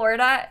state of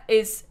Florida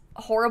is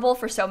horrible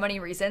for so many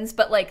reasons,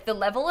 but like the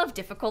level of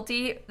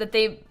difficulty that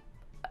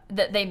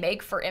they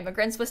make for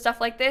immigrants with stuff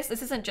like this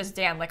isn't just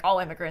Dan, like all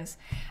immigrants.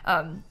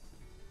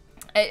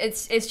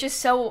 It's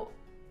just so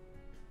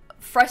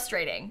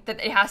frustrating that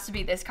it has to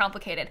be this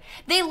complicated.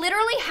 They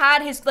literally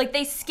had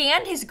they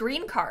scanned his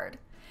green card.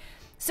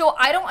 So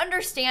I don't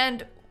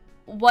understand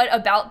what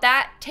about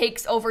that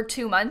takes over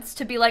 2 months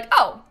to be like,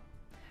 oh,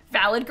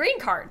 valid green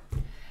card.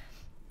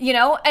 You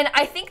know, and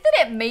I think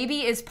that it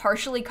maybe is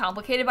partially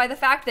complicated by the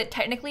fact that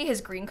technically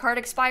his green card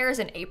expires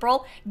in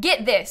April.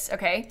 Get this,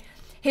 okay?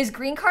 His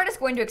green card is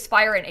going to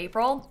expire in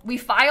April. We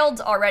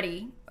filed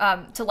already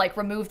to like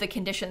remove the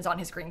conditions on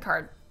his green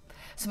card.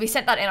 So we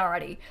sent that in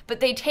already, but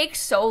they take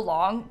so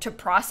long to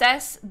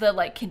process the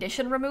like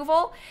condition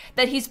removal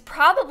that he's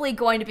probably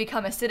going to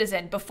become a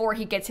citizen before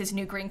he gets his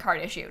new green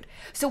card issued.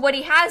 So what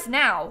he has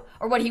now,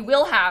 or what he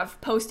will have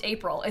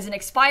post-April, is an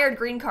expired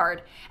green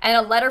card and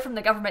a letter from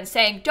the government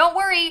saying, don't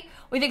worry,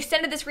 we've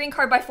extended this green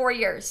card by 4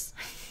 years.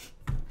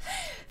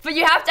 But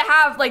you have to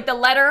have like the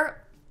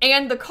letter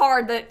and the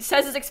card that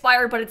says it's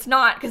expired, but it's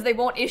not, because they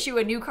won't issue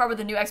a new card with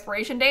a new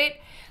expiration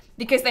date.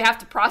 Because they have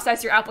to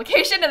process your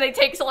application and they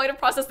take so long to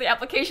process the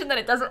application that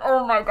it doesn't,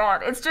 oh my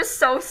God, it's just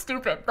so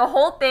stupid. The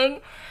whole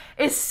thing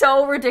is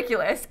so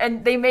ridiculous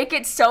and they make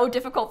it so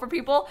difficult for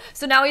people.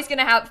 So now he's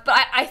gonna have,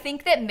 but I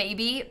think that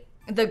maybe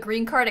the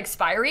green card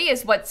expiry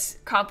is what's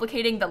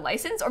complicating the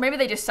license, or maybe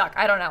they just suck,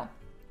 I don't know.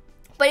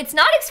 But it's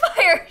not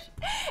expired.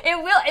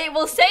 It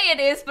will say it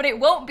is, but it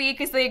won't be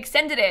because they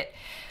extended it.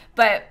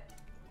 But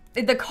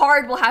the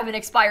card will have an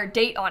expired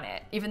date on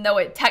it, even though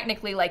it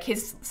technically, like,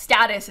 his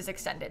status is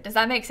extended. Does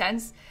that make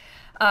sense?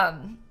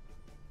 But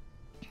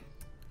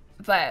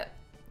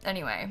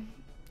anyway,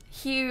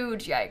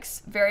 huge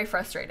yikes. Very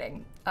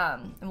frustrating.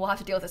 And we'll have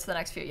to deal with this for the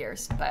next few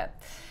years. But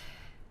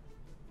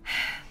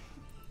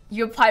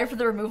you applied for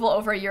the removal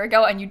over a year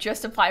ago and you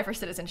just applied for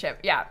citizenship.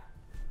 Yeah.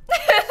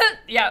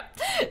 Yeah.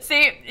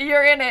 See,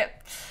 you're in it.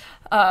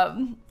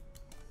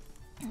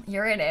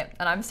 You're in it,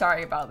 and I'm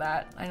sorry about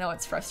that. I know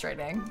it's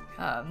frustrating.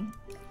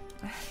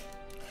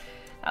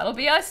 That'll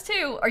be us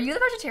too. Are you the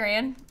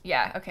vegetarian?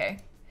 Yeah, okay.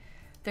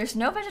 There's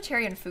no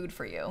vegetarian food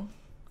for you.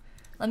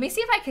 Let me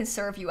see if I can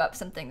serve you up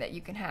something that you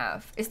can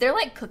have. Is there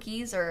like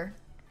cookies or...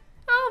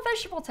 Oh,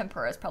 vegetable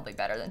tempura is probably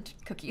better than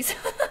cookies.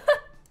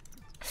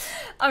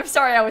 I'm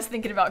sorry, I was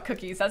thinking about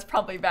cookies. That's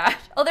probably bad.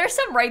 Oh, there's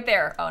some right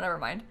there. Oh, never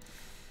mind.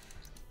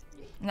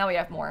 Now we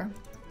have more.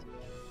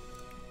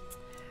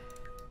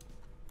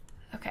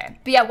 Okay,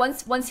 but yeah,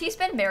 once he's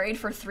been married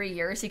for 3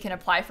 years, he can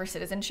apply for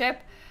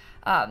citizenship.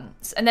 And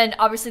then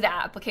obviously the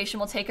application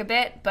will take a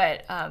bit,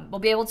 but we'll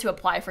be able to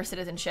apply for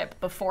citizenship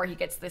before he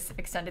gets this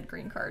extended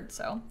green card,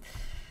 so.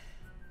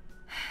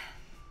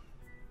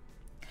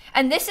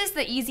 And this is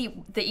the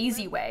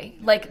easy way.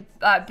 Like,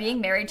 being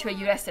married to a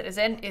US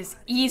citizen is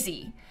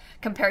easy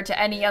compared to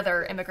any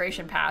other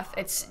immigration path.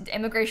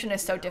 Immigration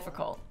is so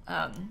difficult.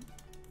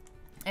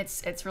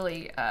 It's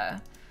really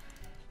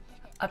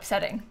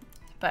upsetting,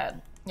 but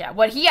yeah,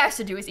 what he has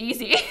to do is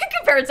easy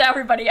compared to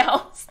everybody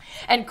else,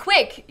 and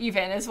quick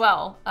even as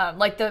well.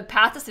 Like, the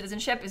path to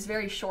citizenship is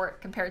very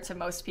short compared to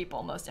most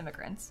people, most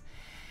immigrants.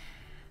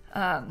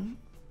 All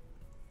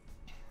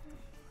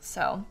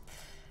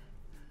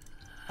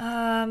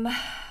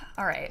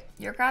right,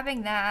 you're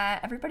grabbing that.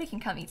 Everybody can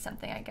come eat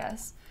something, I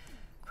guess,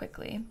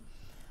 quickly.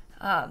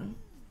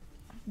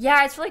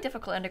 Yeah, it's really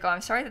difficult, Indigo. I'm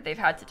sorry that they've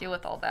had to deal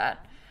with all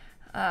that.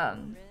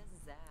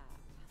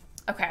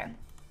 Okay,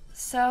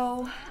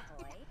 so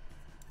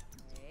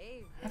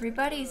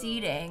everybody's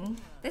eating.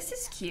 This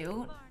is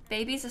cute.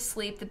 Baby's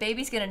asleep. The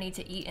baby's gonna need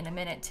to eat in a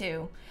minute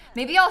too.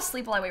 Maybe I'll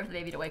sleep while I wait for the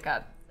baby to wake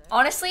up.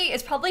 Honestly,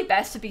 it's probably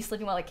best to be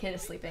sleeping while the kid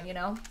is sleeping, you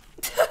know?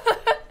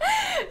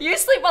 You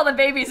sleep while the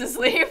baby's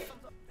asleep.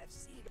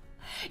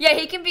 Yeah,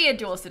 he can be a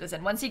dual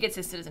citizen. Once he gets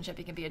his citizenship,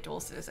 he can be a dual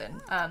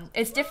citizen.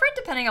 It's different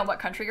depending on what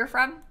country you're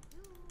from.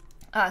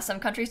 Some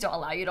countries don't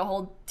allow you to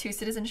hold 2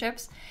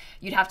 citizenships.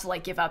 You'd have to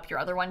like give up your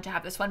other one to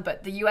have this one,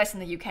 but the US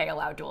and the UK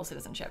allow dual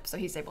citizenship, so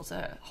he's able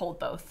to hold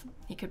both.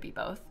 He could be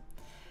both.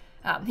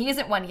 He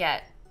isn't one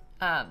yet,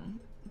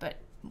 but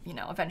you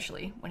know,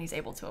 eventually when he's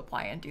able to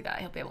apply and do that,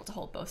 he'll be able to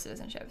hold both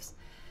citizenships.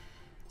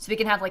 So we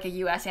can have like a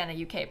US and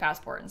a UK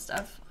passport and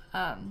stuff.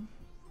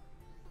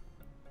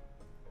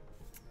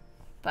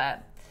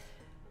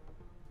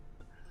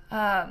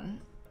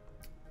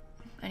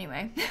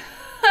 Anyway,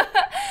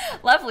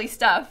 lovely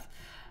stuff.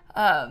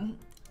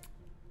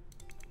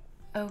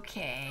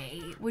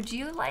 Okay, would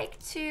you like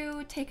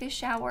to take a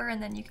shower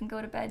and then you can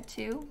go to bed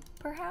too,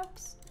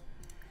 perhaps?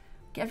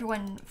 Get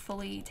everyone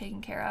fully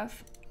taken care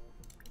of.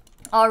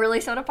 Oh,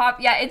 really, Soda Pop?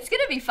 Yeah, it's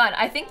gonna be fun.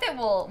 I think that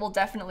we'll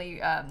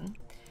definitely,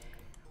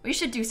 we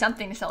should do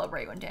something to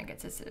celebrate when Dan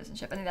gets his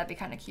citizenship. I think that'd be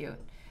kind of cute.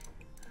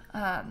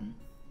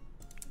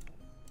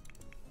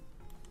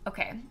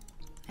 Okay,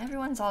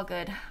 everyone's all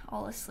good,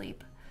 all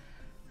asleep.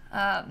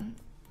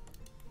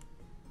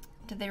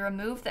 Did they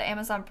remove the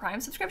Amazon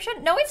Prime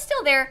subscription? No, it's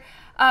still there.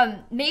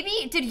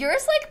 Maybe, did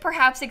yours like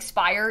perhaps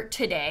expire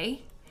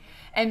today?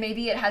 And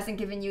maybe it hasn't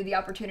given you the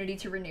opportunity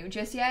to renew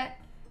just yet?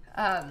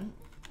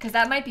 Because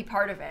that might be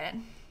part of it.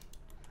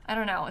 I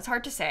don't know, it's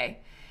hard to say.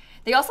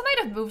 They also might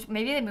have moved,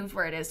 maybe they moved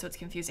where it is, so it's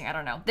confusing, I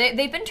don't know.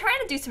 They've been trying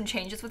to do some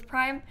changes with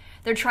Prime.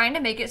 They're trying to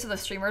make it so the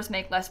streamers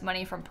make less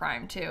money from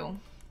Prime too.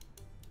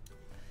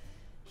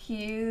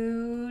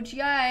 Huge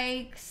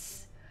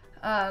yikes.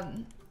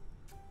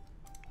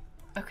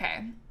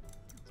 Okay.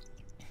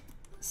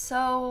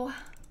 So,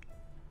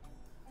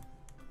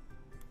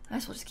 I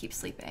guess we'll just keep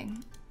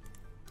sleeping.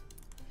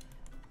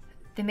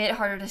 They made it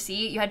harder to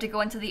see. You had to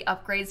go into the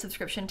upgrade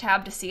subscription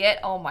tab to see it.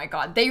 Oh my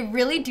god. They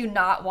really do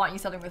not want you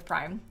subbing with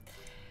Prime.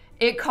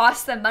 It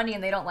costs them money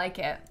and they don't like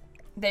it.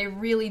 They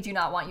really do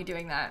not want you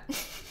doing that.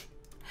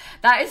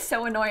 That is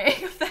so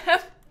annoying of them.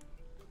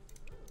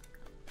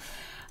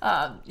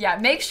 Yeah,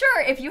 make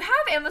sure if you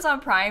have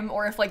Amazon Prime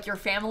or if like your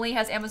family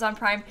has Amazon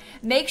Prime,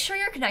 make sure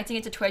you're connecting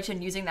it to Twitch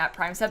and using that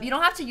Prime sub. You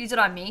don't have to use it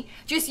on me.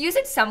 Just use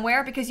it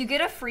somewhere because you get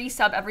a free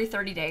sub every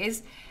 30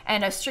 days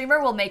and a streamer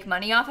will make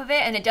money off of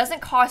it and it doesn't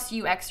cost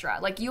you extra.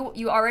 Like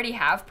you already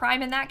have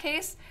Prime in that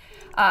case.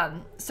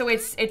 So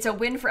it's a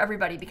win for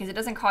everybody because it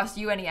doesn't cost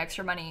you any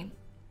extra money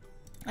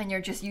and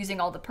you're just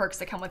using all the perks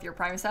that come with your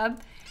Prime sub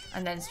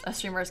and then a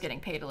streamer is getting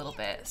paid a little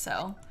bit.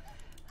 So,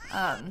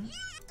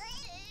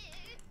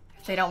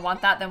 if they don't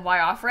want that, then why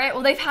offer it?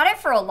 Well, they've had it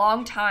for a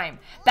long time.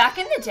 Back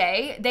in the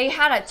day, they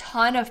had a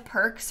ton of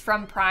perks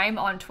from Prime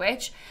on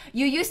Twitch.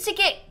 You used to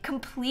get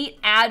complete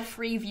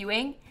ad-free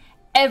viewing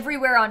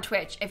everywhere on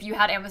Twitch if you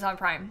had Amazon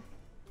Prime.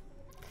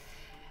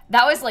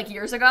 That was like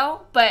years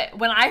ago, but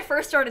when I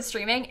first started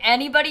streaming,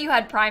 anybody who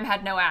had Prime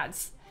had no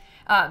ads.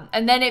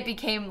 And then it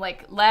became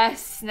like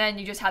less, and then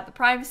you just had the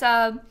Prime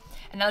sub,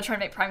 and now they're trying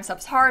to make Prime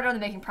subs harder. They're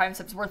making Prime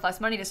subs worth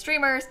less money to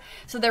streamers.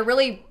 So they're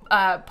really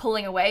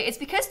pulling away. It's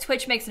because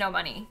Twitch makes no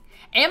money.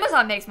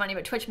 Amazon makes money,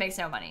 but Twitch makes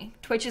no money.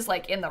 Twitch is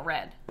like in the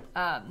red.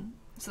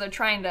 So they're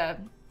trying to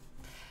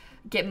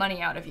get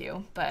money out of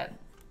you, but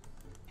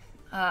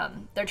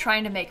they're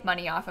trying to make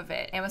money off of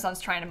it.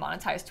 Amazon's trying to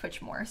monetize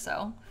Twitch more,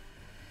 so.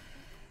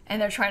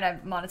 And they're trying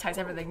to monetize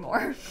everything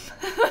more.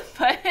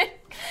 But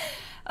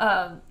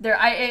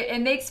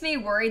it makes me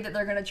worried that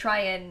they're gonna try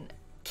and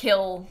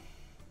kill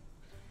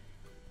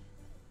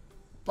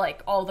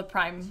like all the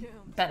Prime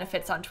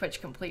benefits on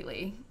Twitch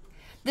completely.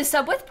 The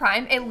sub with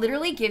Prime, it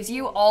literally gives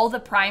you all the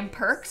Prime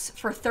perks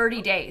for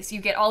 30 days.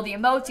 You get all the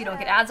emotes, you don't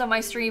get ads on my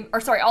stream,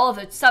 or sorry, all of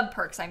the sub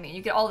perks, I mean.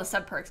 You get all the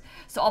sub perks.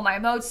 So all my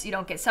emotes, you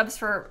don't get subs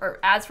or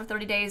ads for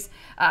 30 days.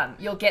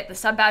 You'll get the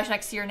sub badge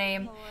next to your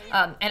name.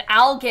 And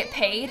I'll get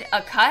paid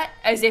a cut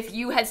as if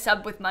you had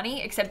subbed with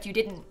money, except you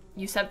didn't.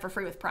 You subbed for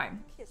free with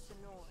Prime.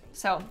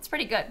 So it's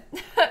pretty good.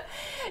 Jim, thank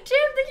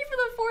you for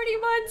the 40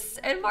 months.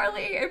 And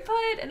Marley, and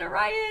Pud, and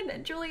Orion,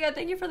 and Julia,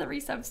 thank you for the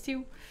resubs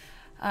too.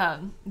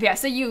 Yeah,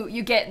 so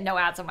you get no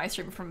ads on my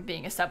stream from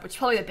being a sub, which is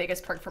probably the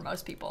biggest perk for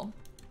most people.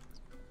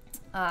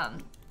 Okay,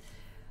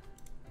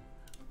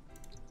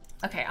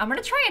 I'm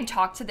gonna try and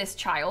talk to this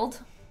child,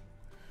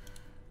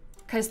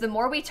 because the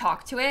more we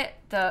talk to it,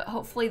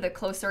 hopefully the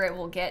closer it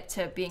will get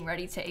to being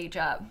ready to age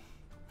up.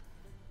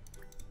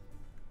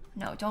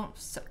 No, don't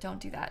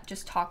do that.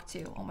 Just talk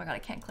to. Oh my god, I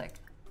can't click.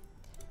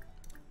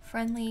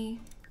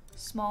 Friendly,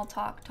 small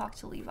talk. Talk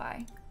to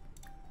Levi.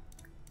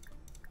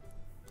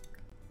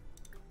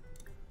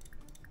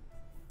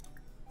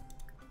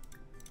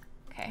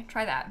 Okay,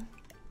 try that.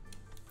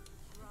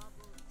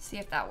 See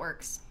if that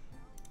works.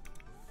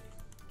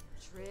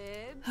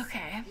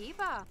 Okay.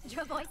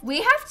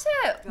 We have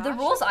to, the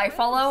rules I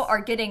follow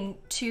are getting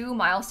 2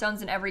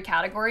 milestones in every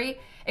category,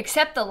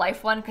 except the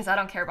life one, because I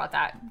don't care about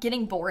that.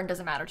 Getting born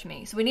doesn't matter to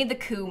me. So we need the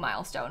coup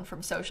milestone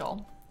from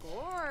social.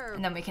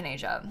 And then we can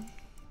age up.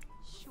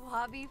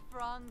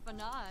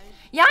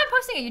 Yeah, I'm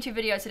posting a YouTube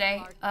video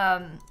today.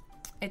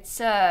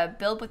 It's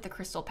build with the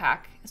crystal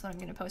pack is what I'm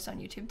going to post on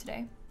YouTube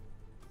today.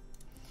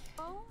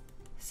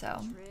 So.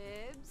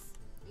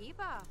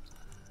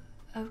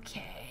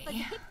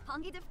 Okay. How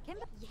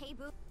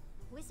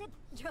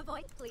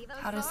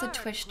does the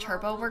Twitch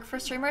Turbo work for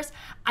streamers?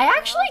 I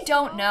actually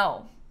don't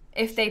know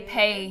if they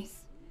pay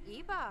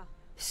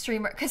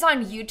streamer, because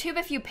on YouTube,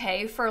 if you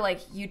pay for like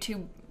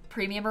YouTube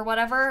Premium or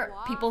whatever,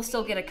 people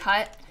still get a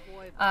cut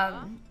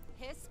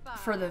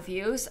for the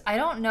views. I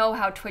don't know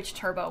how Twitch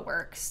Turbo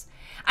works.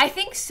 I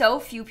think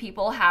so few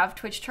people have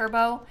Twitch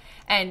Turbo,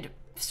 and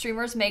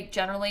streamers make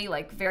generally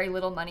like very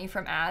little money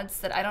from ads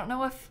that I don't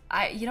know if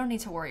you don't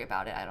need to worry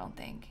about it, I don't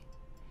think.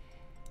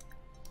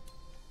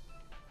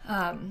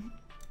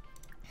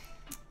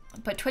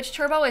 But Twitch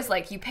Turbo is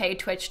like you pay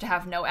Twitch to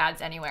have no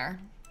ads anywhere,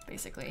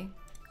 basically.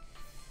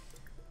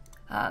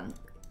 A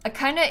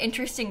kind of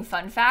interesting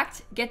fun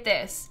fact, get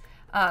this.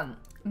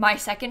 My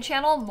second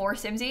channel,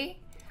 moresimsie,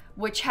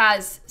 which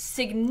has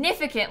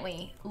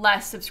significantly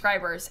less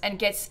subscribers and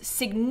gets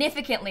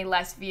significantly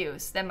less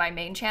views than my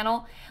main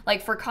channel.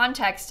 Like for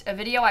context, a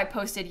video I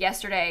posted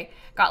yesterday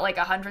got like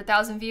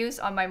 100,000 views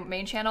on my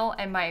main channel,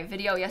 and my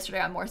video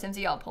yesterday on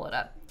moresimsie, I'll pull it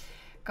up,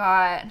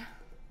 got,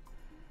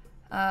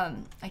 I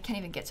can't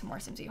even get to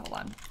moresimsie, hold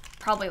on.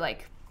 Probably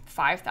like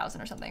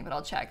 5,000 or something, but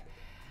I'll check.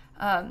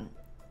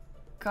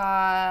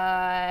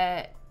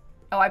 Got,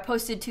 oh, I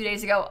posted 2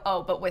 days ago.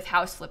 Oh, but with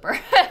House Flipper.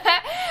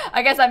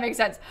 I guess that makes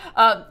sense.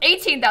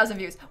 18,000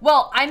 views.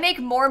 Well, I make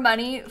more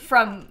money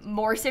from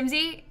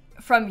moresimsie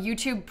from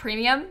YouTube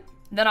Premium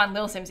than on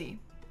lilsimsie.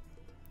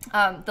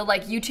 The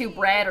like YouTube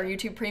Red or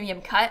YouTube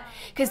Premium cut,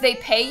 because they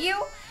pay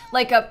you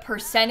like a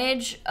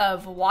percentage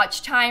of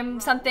watch time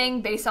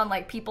something based on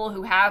like people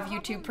who have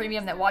YouTube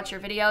Premium that watch your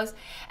videos.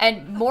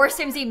 And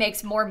moresimsie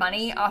makes more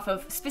money off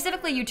of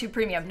specifically YouTube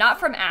Premium, not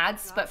from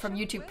ads, but from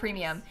YouTube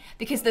Premium,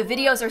 because the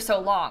videos are so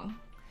long.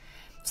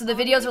 So the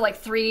videos are like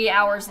 3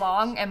 hours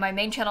long, and my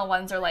main channel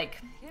ones are like,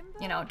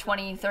 you know,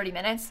 20, 30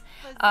 minutes.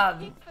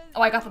 Oh,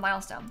 I got the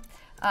milestone.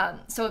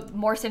 So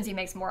moresimsie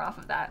makes more off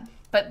of that.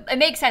 But it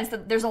makes sense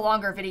that there's a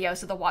longer video,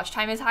 so the watch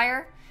time is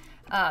higher.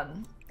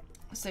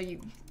 So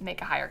you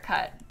make a higher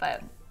cut.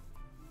 But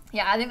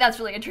yeah, I think that's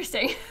really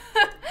interesting.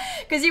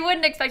 Because you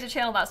wouldn't expect a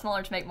channel that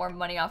smaller to make more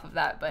money off of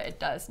that, but it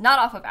does. Not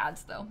off of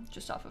ads, though.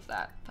 Just off of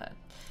that. But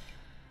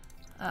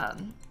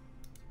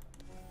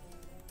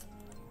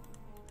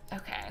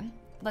okay.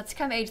 Let's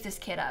come age this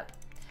kid up.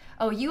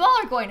 Oh, you all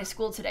are going to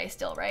school today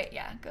still, right?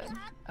 Yeah, good.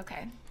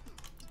 Okay.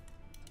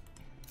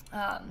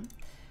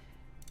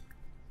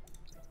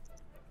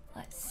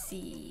 Let's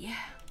see.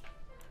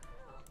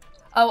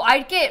 Oh,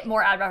 I'd get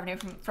more ad revenue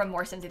from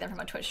moresimsie than from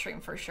a Twitch stream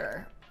for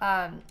sure.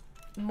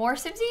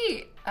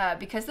 Moresimsie,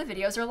 because the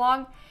videos are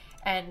long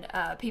and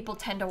people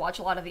tend to watch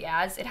a lot of the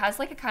ads, it has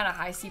like a kind of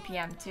high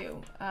CPM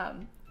too,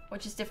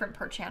 which is different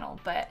per channel.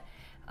 But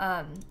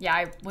yeah,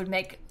 I would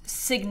make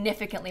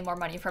significantly more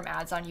money from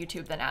ads on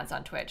YouTube than ads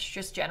on Twitch,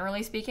 just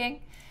generally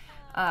speaking.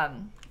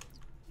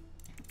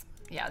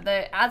 Yeah,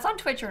 the ads on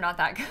Twitch are not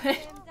that good,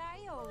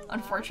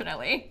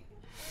 unfortunately.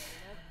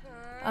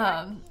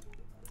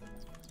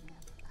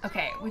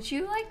 Okay, would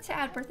you like to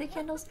add birthday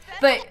candles?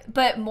 But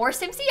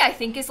moresimsie, I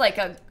think, is like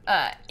a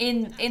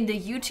in the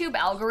YouTube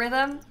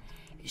algorithm,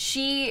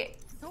 she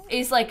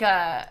is like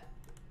a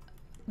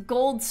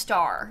gold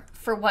star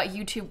for what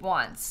YouTube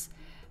wants,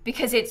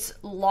 because it's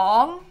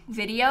long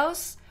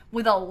videos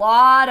with a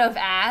lot of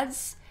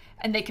ads,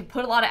 and they can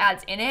put a lot of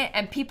ads in it,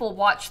 and people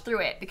watch through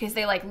it because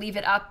they like leave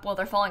it up while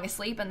they're falling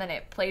asleep, and then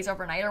it plays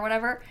overnight or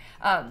whatever.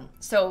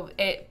 So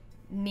it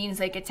means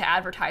they get to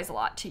advertise a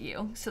lot to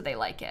you, so they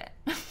like it.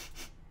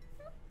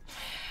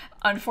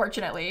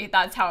 Unfortunately,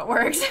 that's how it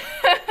works.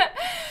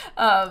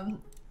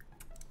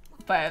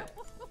 But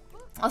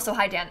also,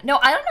 hi Dan. No,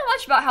 I don't know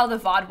much about how the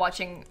VOD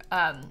watching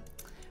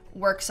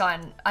works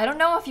on. I don't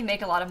know if you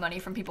make a lot of money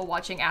from people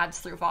watching ads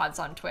through VODs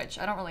on Twitch.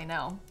 I don't really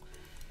know.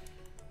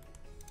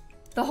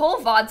 The whole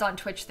VODs on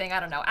Twitch thing, I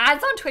don't know.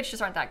 Ads on Twitch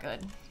just aren't that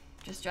good,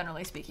 just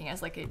generally speaking,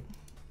 as like a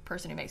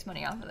person who makes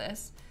money off of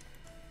this.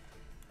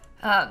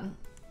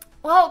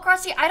 Well,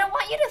 Crossy, I don't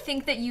want you to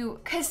think that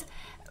because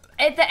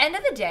at the end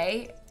of the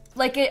day,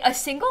 like a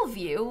single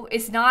view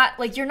is not,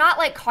 like, you're not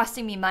like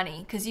costing me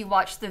money because you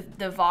watch the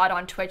VOD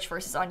on Twitch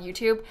versus on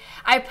YouTube.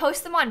 I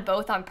post them on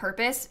both on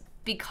purpose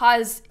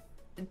because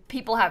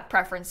people have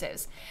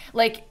preferences.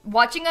 Like,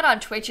 watching it on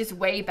Twitch is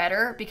way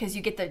better because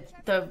you get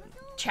the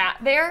chat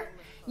there,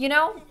 you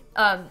know?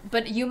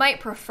 But you might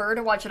prefer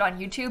to watch it on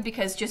YouTube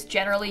because just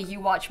generally you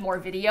watch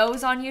more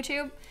videos on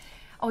YouTube.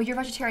 Oh, you're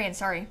vegetarian,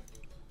 sorry.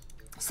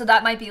 So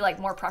that might be like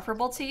more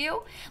preferable to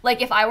you.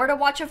 Like if I were to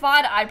watch a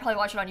VOD, I'd probably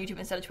watch it on YouTube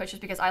instead of Twitch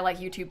just because I like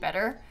YouTube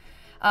better.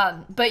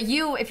 But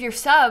if you're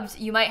subbed,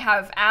 you might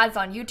have ads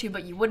on YouTube,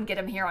 but you wouldn't get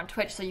them here on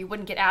Twitch, so you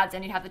wouldn't get ads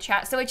and you'd have the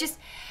chat. So it just,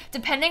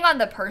 depending on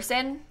the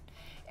person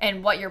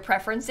and what your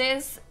preference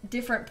is,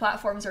 different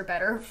platforms are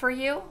better for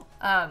you.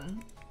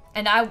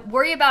 And I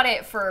worry about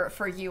it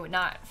for you,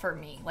 not for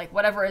me. Like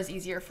whatever is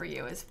easier for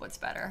you is what's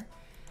better.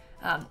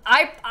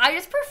 I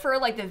just prefer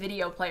like the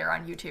video player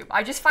on YouTube.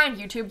 I just find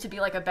YouTube to be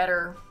like a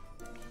better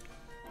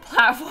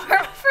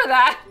platform for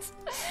that.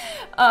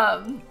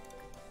 I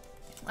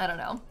don't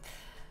know.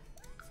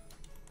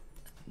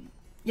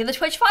 Yeah, the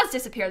Twitch VODs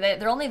disappear.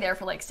 They're only there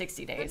for like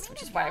 60 days,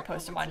 which is why I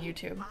post them on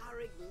YouTube.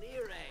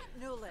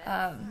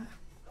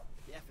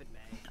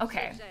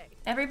 Okay,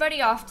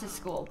 everybody off to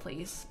school,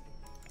 please.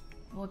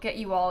 We'll get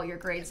you all your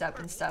grades up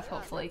and stuff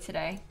hopefully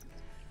today,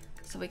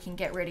 so we can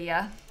get rid of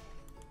ya.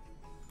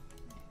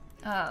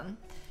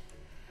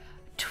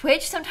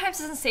 Twitch sometimes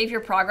doesn't save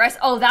your progress.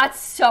 Oh, that's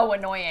so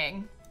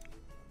annoying.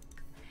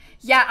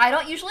 Yeah, I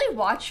don't usually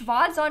watch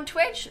VODs on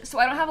Twitch, so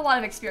I don't have a lot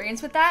of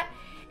experience with that.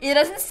 It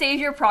doesn't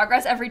save your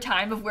progress every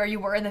time of where you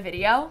were in the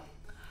video.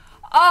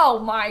 Oh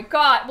my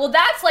god. Well,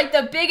 that's like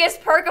the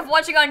biggest perk of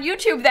watching on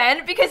YouTube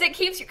then, because it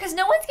keeps you, because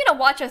no one's gonna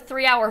watch a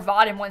 3-hour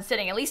VOD in one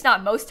sitting, at least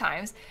not most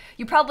times.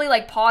 You probably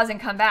like pause and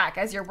come back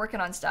as you're working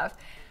on stuff.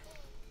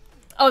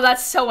 Oh,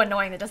 that's so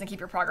annoying that doesn't keep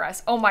your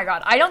progress. Oh my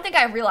god, I don't think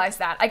I realized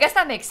that. I guess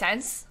that makes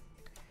sense.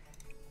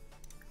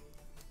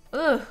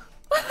 Ugh.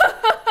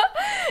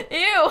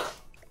 Ew.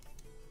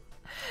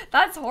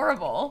 That's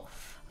horrible.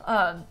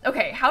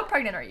 Okay, how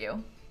pregnant are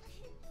you?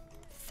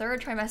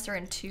 3rd trimester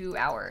in 2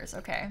 hours,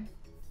 okay.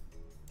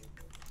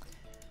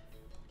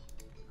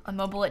 On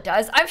mobile it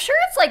does. I'm sure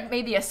it's like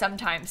maybe a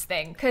sometimes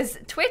thing, because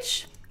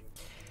Twitch,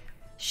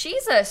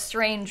 she's a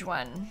strange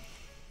one.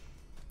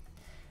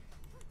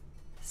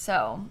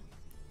 So,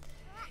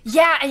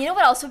 yeah, and you know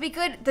what else would be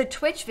good? The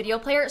Twitch video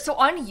player. So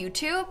on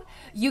YouTube,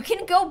 you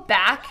can go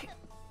back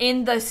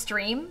in the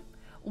stream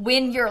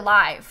when you're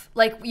live.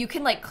 Like you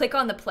can like click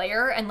on the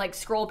player and like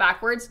scroll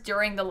backwards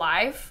during the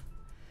live.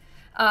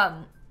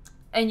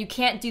 And you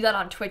can't do that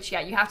on Twitch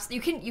yet. You have to,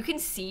 you can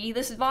see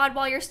this VOD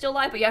while you're still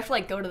live, but you have to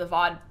like go to the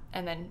VOD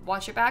and then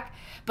watch it back.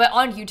 But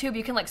on YouTube,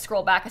 you can like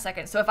scroll back a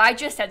second. So if I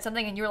just said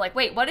something and you were like,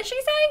 wait, what did she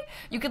say?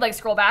 You could like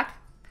scroll back.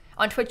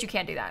 On Twitch, you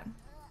can't do that.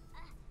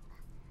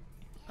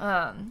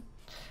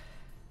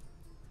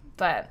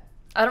 But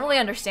I don't really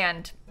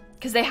understand,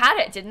 because they had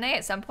it, didn't they,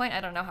 at some point?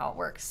 I don't know how it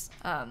works.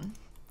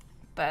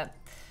 But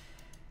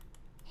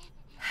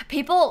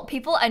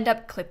people end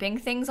up clipping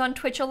things on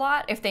Twitch a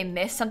lot. If they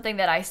miss something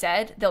that I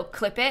said, they'll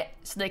clip it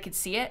so they could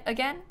see it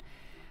again.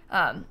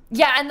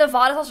 Yeah, and the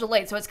VOD is also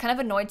delayed, so it's kind of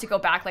annoying to go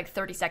back like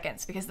 30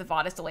 seconds because the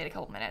VOD is delayed a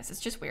couple minutes.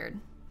 It's just weird.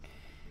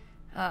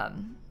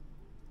 When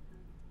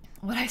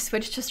I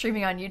switched to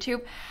streaming on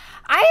YouTube,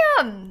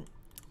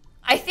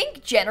 I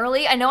think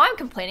generally, I know I'm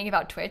complaining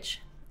about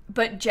Twitch,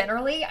 but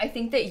generally I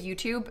think that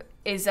YouTube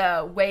is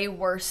a way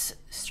worse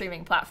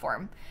streaming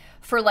platform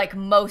for like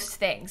most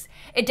things.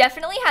 It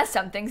definitely has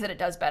some things that it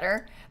does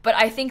better, but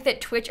I think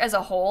that Twitch as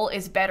a whole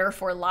is better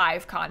for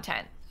live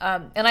content.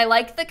 And I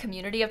like the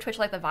community of Twitch,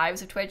 like the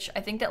vibes of Twitch.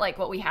 I think that like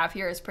what we have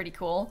here is pretty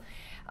cool.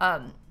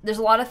 There's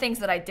a lot of things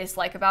that I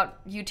dislike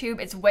about YouTube.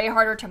 It's way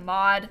harder to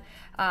mod.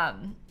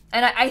 And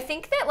I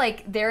think that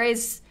like there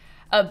is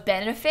a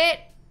benefit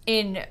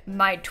in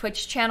my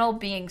Twitch channel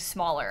being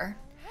smaller.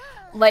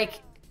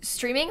 Like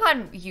streaming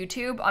on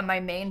YouTube on my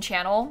main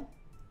channel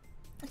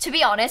To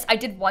be honest, I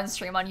did one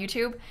stream on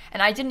YouTube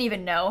and I didn't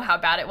even know how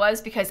bad it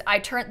was because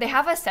they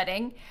have a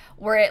setting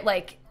where it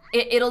like,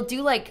 it'll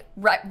do like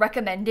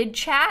recommended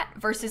chat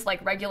versus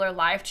like regular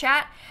live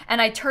chat.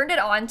 And I turned it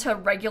on to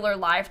regular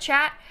live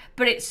chat,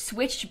 but it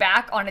switched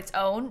back on its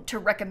own to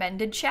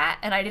recommended chat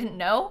and I didn't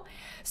know.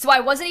 So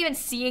I wasn't even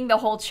seeing the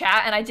whole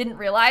chat and I didn't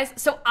realize.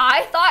 So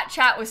I thought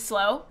chat was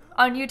slow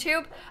on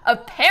YouTube.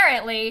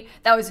 Apparently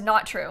that was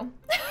not true.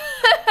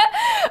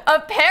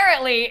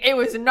 Apparently it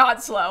was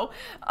not slow.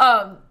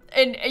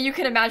 And you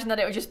can imagine that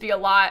it would just be a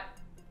lot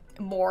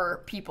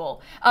more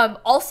people.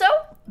 Also,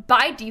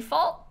 by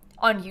default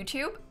on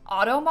YouTube,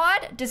 auto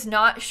mod does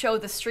not show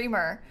the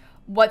streamer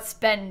what's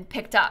been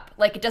picked up.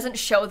 Like it doesn't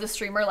show the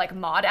streamer like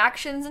mod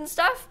actions and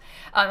stuff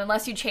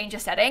unless you change a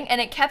setting,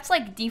 and it kept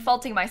like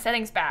defaulting my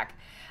settings back.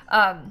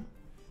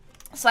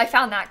 So I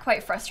found that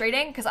quite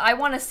frustrating because I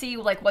want to see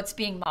like what's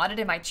being modded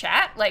in my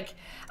chat. Like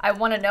I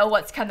want to know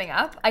what's coming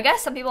up. I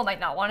guess some people might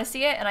not want to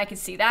see it and I can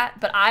see that,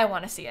 but I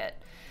want to see it.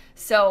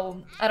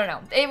 So I don't know.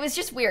 It was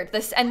just weird.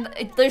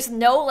 There's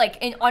no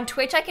like on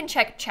Twitch I can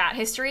check chat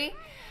history.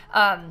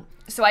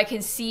 So I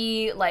can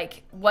see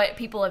like what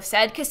people have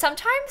said, because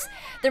sometimes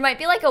there might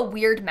be like a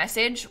weird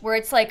message where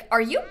it's like,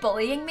 are you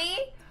bullying me?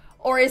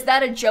 Or is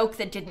that a joke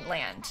that didn't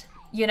land?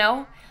 You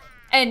know?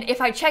 And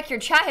if I check your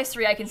chat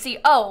history, I can see,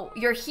 oh,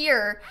 you're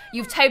here,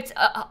 you've typed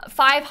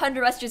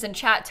 500 messages in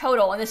chat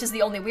total, and this is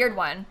the only weird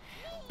one,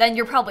 then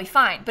you're probably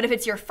fine. But if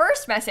it's your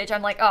first message,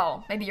 I'm like,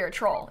 oh, maybe you're a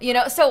troll, you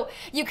know? So,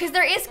 because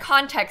there is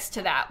context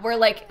to that, where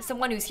like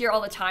someone who's here all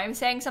the time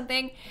saying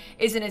something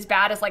isn't as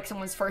bad as like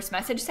someone's first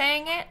message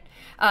saying it.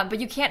 But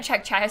you can't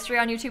check chat history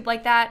on YouTube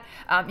like that.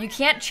 You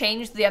can't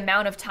change the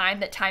amount of time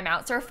that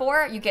timeouts are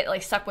for. You get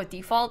like stuck with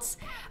defaults.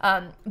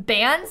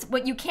 Bans,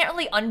 you can't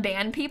really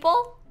unban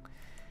people.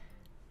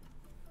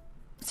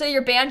 So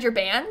you're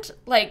banned.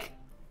 Like,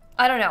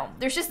 I don't know.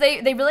 There's just,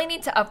 they really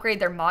need to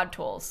upgrade their mod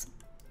tools.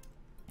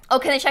 Oh,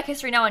 can they check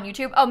history now on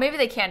YouTube? Oh, maybe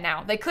they can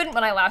now. They couldn't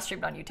when I last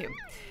streamed on YouTube.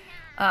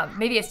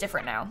 Maybe it's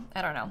different now.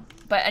 I don't know.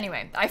 But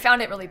anyway, I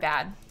found it really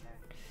bad.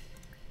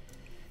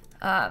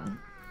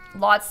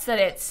 Lots that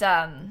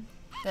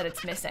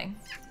it's missing.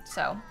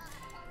 So,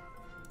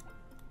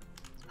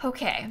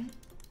 okay.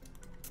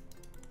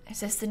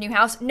 Is this the new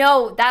house?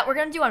 No, that we're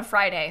gonna do on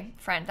Friday,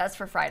 friend. That's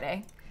for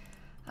Friday.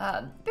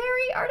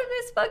 Barry,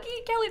 Artemis, Bucky,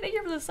 Kelly, thank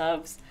you for the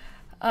subs.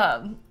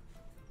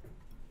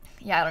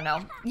 Yeah, I don't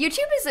know. YouTube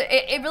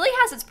it really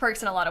has its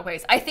perks in a lot of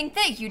ways. I think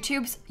that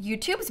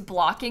YouTube's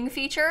blocking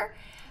feature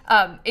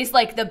is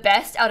like the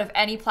best out of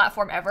any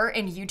platform ever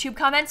in YouTube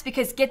comments,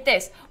 because get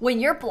this, when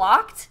you're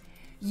blocked,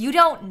 you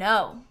don't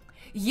know.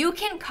 You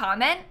can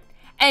comment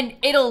and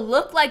it'll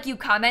look like you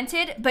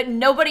commented, but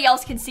nobody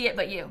else can see it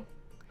but you.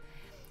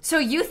 So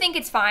you think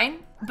it's fine,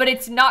 but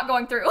it's not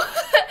going through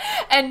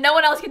and no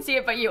one else can see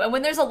it but you. And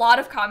when there's a lot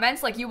of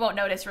comments, like, you won't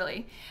notice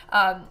really.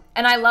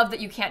 And I love that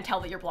you can't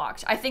tell that you're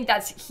blocked. I think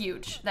that's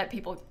huge that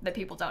people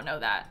don't know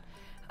that.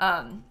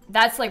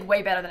 That's like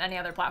way better than any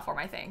other platform,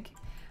 I think.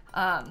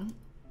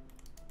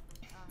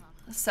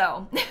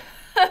 So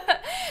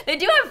they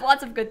do have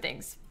lots of good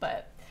things,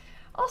 but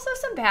also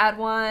some bad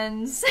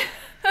ones.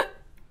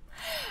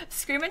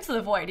 Scream into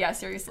the void. Yeah,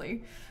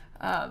 seriously.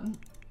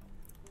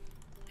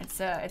 It's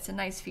a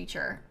nice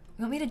feature.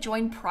 You want me to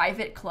join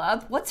private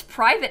club? What's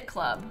private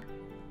club?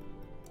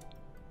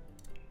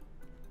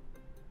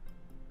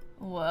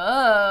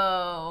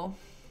 Whoa.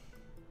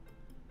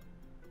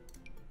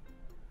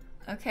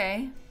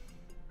 Okay.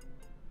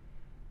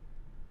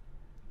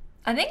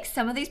 I think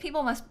some of these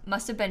people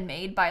must have been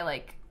made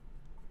by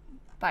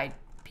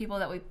people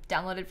that we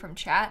downloaded from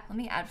chat. Let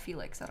me add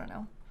Felix. I don't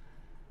know.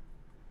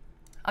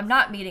 I'm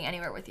not meeting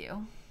anywhere with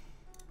you.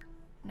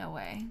 No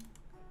way.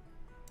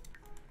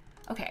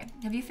 Okay,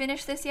 have you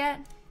finished this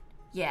yet?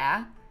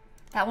 Yeah.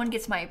 That one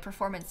gets my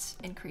performance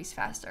increased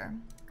faster.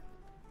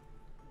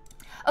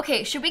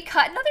 Okay, should we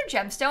cut another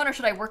gemstone, or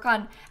should I work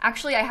on...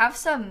 Actually, I think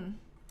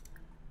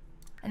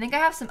I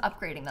have some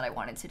upgrading that I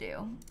wanted to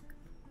do.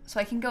 So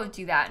I can go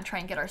do that and try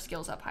and get our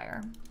skills up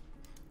higher.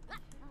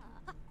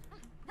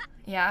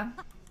 Yeah.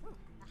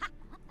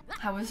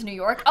 How was New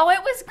York? Oh,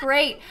 it was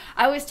great.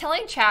 I was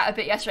telling chat a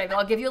bit yesterday, but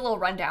I'll give you a little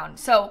rundown.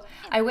 So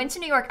I went to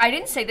New York. I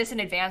didn't say this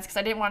in advance because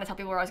I didn't want to tell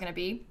people where I was going to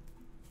be.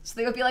 So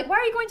they would be like, why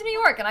are you going to New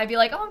York? And I'd be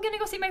like, oh, I'm going to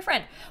go see my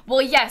friend.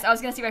 Well, yes, I was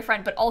going to see my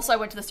friend, but also I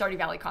went to the Stardew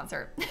Valley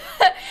concert.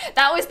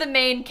 That was the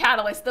main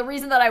catalyst. The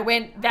reason that I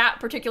went that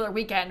particular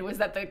weekend was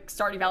that the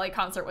Stardew Valley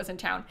concert was in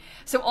town.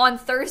 So on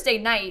Thursday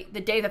night, the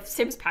day the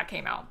Sims pack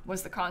came out,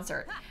 was the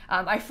concert.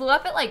 I flew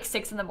up at like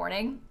 6 in the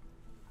morning.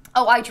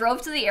 Oh, I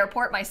drove to the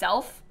airport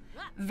myself.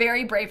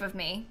 Very brave of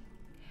me.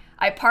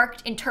 I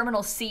parked in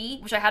Terminal C,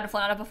 which I hadn't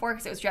flown out of before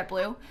because it was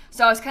JetBlue.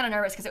 So I was kind of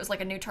nervous because it was like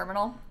a new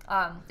terminal.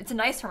 It's a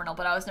nice terminal,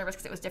 but I was nervous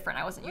because it was different.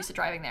 I wasn't used to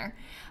driving there.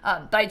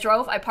 But I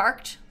drove, I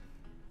parked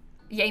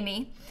Yay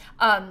me.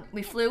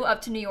 We flew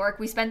up to New York.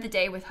 We spent the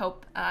day with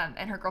Hope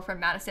and her girlfriend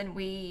Madison.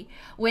 We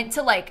went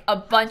to like a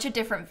bunch of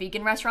different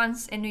vegan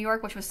restaurants in New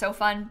York, which was so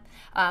fun.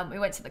 We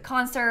went to the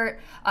concert.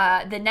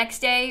 The next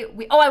day,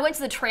 I went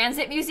to the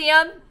Transit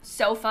Museum.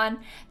 So fun.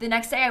 The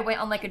next day, I went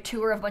on like a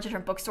tour of a bunch of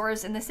different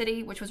bookstores in the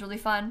city, which was really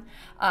fun.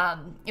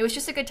 It was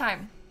just a good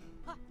time.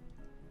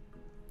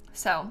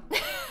 So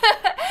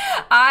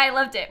I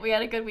loved it. We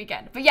had a good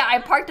weekend. But yeah, I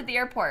parked at the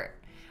airport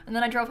and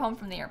then I drove home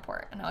from the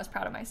airport and I was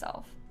proud of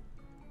myself.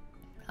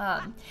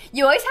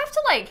 You always have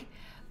to like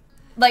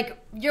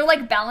you're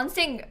like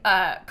balancing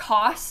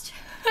cost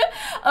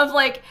of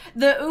like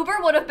the Uber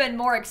would have been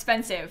more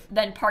expensive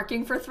than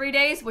parking for 3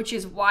 days, which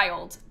is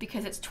wild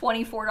because it's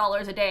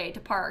 $24 a day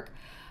to park.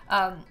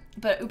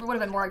 But Uber would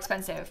have been more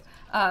expensive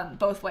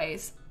both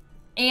ways.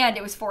 And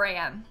it was 4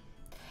 a.m.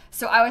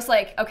 So I was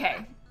like,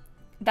 okay,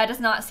 that does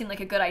not seem like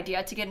a good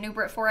idea to get an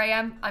Uber at 4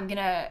 a.m. I'm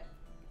gonna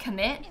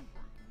commit and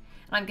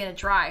I'm gonna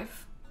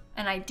drive.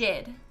 And I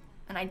did.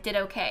 And I did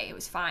okay. It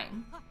was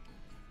fine.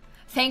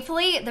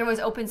 Thankfully, there was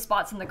open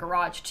spots in the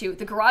garage too.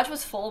 The garage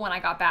was full when I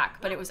got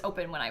back, but it was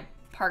open when I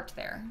parked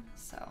there.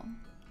 So,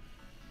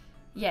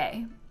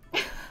 yay.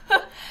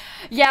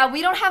 Yeah,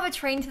 we don't have a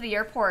train to the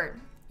airport.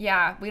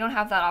 Yeah, we don't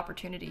have that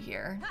opportunity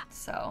here.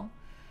 So,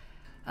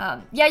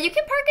 yeah, you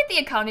can park at the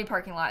economy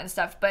parking lot and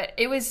stuff, but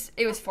it was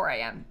 4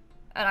 a.m.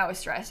 and I was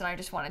stressed and I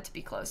just wanted to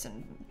be close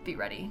and be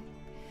ready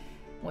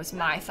was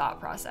my thought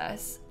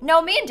process.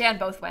 No, me and Dan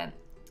both went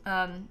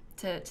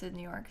to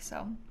New York,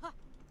 so.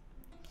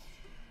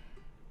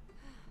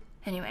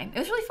 Anyway, it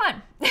was really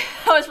fun.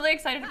 I was really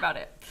excited about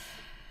it.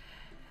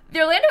 The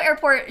Orlando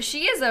airport,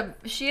 she is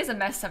a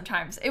mess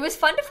sometimes. It was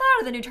fun to fly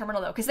out of the new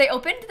terminal though, because they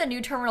opened the new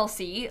Terminal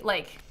C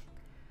like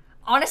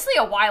honestly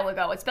a while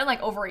ago. It's been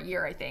like over a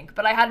year, I think,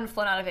 but I hadn't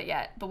flown out of it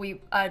yet. But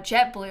we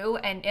JetBlue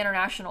and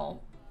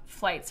international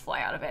flights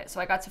fly out of it, so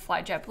I got to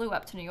fly JetBlue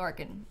up to New York,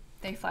 and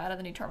they fly out of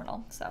the new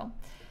terminal. So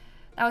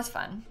that was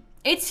fun.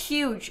 It's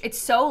huge. It's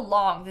so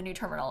long, the new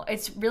terminal.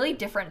 It's really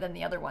different than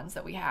the other ones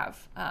that we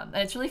have. And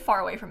it's really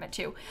far away from it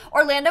too.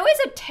 Orlando is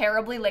a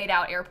terribly laid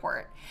out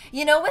airport.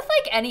 You know, with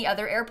like any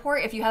other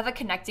airport, if you have a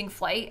connecting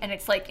flight and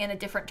it's like in a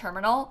different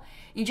terminal,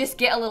 you just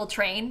get a little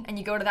train and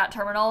you go to that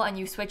terminal and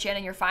you switch in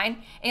and you're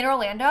fine. In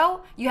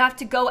Orlando, you have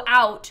to go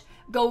out,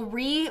 go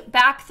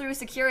back through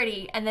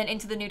security and then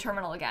into the new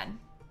terminal again.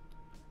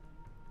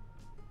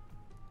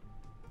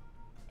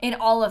 In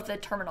all of the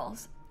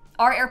terminals.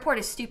 Our airport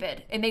is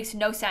stupid. It makes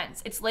no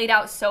sense. It's laid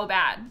out so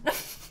bad.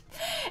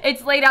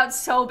 It's laid out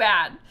so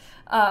bad.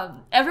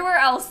 Everywhere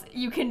else,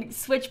 you can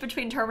switch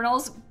between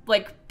terminals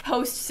like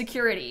post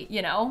security,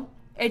 you know?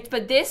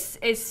 But this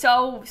is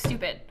so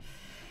stupid.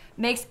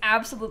 Makes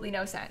absolutely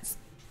no sense.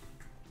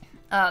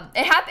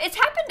 It's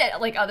happened at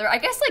like other, I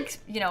guess like,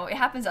 you know, it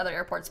happens at other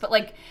airports, but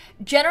like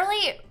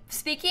generally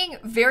speaking,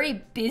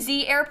 very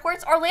busy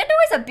airports. Orlando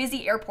is a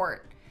busy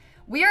airport.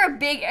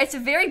 It's a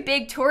very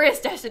big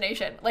tourist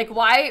destination. Like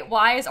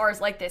why is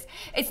ours like this?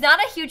 It's not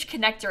a huge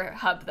connector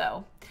hub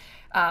though.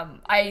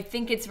 I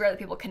think it's rare that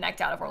people connect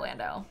out of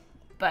Orlando,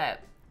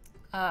 but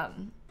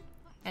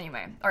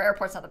anyway, our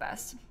airport's not the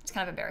best. It's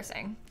kind of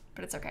embarrassing,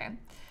 but it's okay.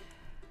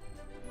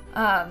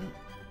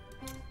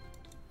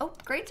 Oh,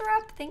 grades are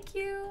up, thank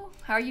you.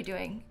 How are you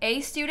doing?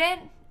 A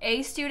student,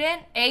 A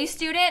student, A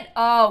student.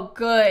 Oh,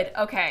 good,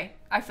 okay.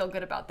 I feel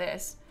good about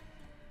this.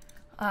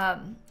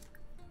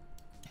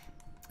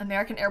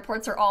 American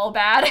airports are all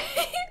bad.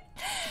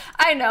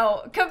 I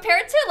know.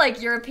 Compared to like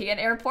European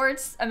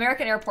airports,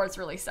 American airports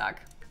really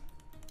suck.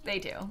 They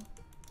do.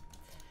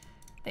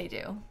 They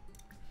do.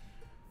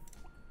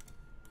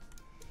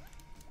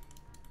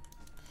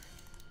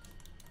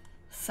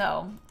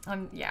 So,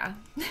 yeah.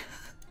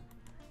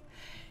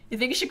 You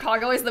think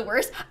Chicago is the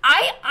worst?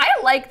 I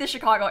like the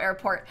Chicago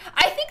airport.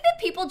 I think that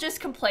people just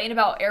complain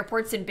about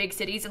airports in big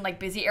cities and like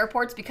busy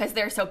airports because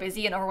they're so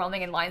busy and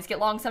overwhelming and lines get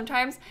long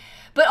sometimes.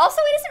 But also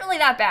it isn't really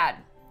that bad.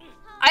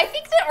 I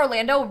think that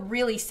Orlando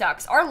really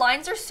sucks. Our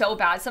lines are so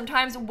bad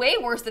sometimes, way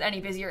worse than any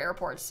busier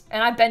airports.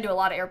 And I've been to a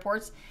lot of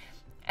airports.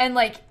 And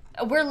like,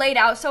 we're laid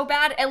out so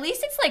bad. At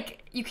least it's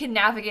like, you can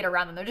navigate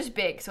around them. They're just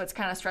big, so it's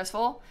kind of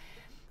stressful.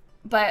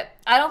 But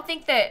I don't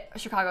think that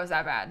Chicago's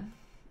that bad.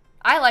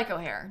 I like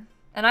O'Hare.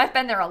 And I've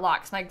been there a lot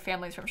because my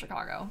family's from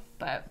Chicago.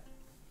 But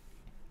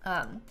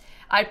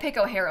I'd pick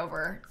O'Hare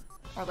over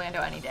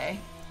Orlando any day.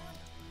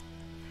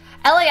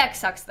 LAX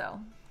sucks though.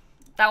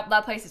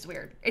 That place is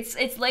weird.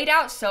 It's laid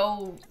out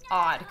so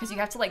odd because you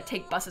have to like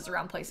take buses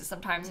around places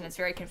sometimes and it's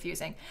very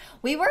confusing.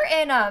 We were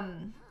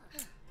in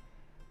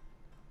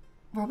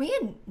were we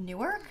in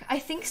Newark? I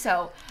think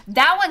so.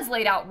 That one's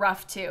laid out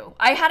rough too.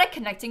 I had a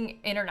connecting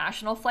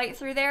international flight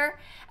through there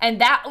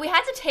and that we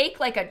had to take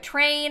like a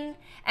train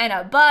and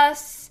a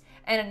bus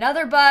and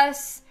another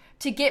bus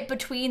to get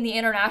between the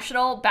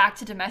international back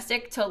to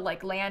domestic to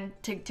like land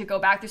to go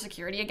back through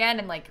security again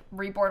and like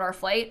reboard our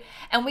flight.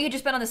 And we had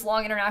just been on this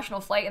long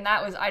international flight and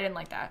I didn't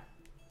like that.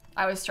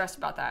 I was stressed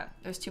about that.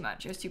 It was too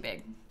much. It was too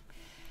big.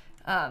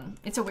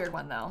 It's a weird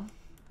one though.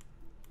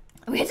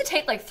 We had to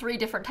take like 3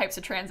 different types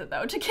of transit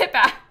though to get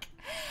back.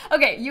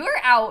 Okay, you are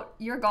out.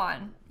 You're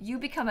gone. You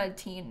become a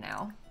teen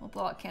now. We'll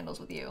blow out candles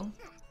with you.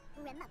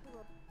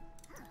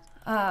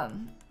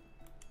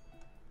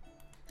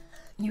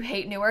 You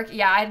hate Newark?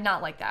 Yeah, I did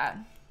not like that.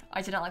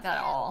 I did not like that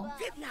at all.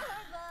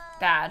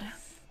 Bad.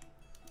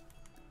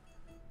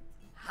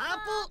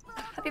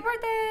 Happy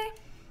birthday!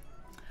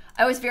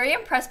 I was very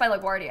impressed by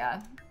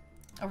LaGuardia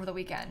over the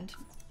weekend.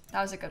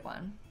 That was a good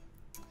one.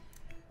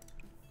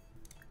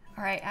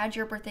 All right, add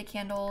your birthday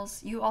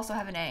candles. You also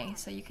have an A,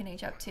 so you can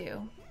age up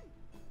too.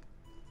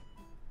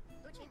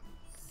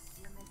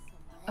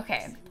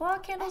 Okay, blow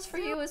out candles for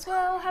you as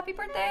well. Happy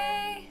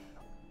birthday!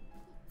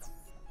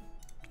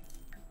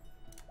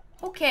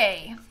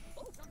 Okay.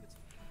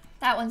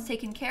 That one's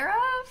taken care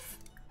of.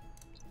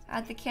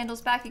 Add the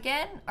candles back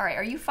again. All right,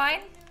 are you fine?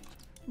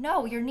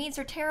 No, your needs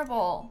are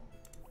terrible.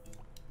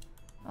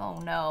 Oh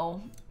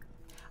no.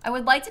 I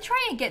would like to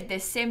try and get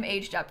this sim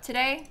aged up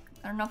today.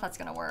 I don't know if that's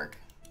gonna work.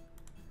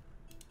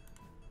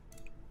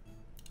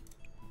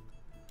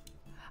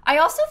 I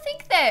also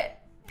think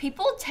that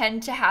people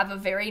tend to have a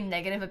very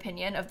negative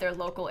opinion of their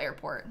local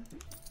airport.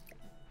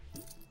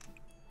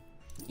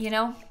 You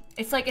know?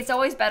 It's like, it's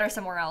always better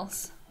somewhere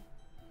else.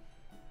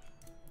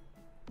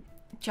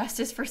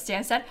 Justice for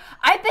Stansted.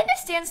 I've been to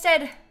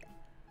Stansted,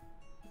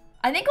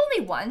 I think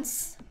only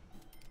once.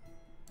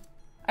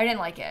 I didn't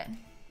like it.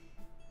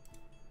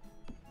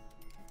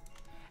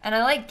 And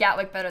I like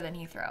Gatwick better than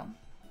Heathrow.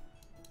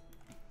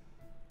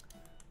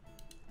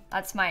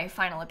 That's my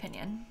final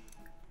opinion.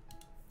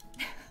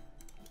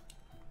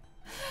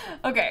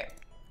 Okay.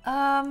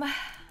 Well,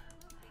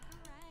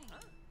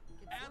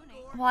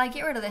 I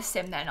get rid of this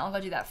sim then. I'll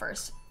go do that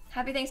first.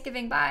 Happy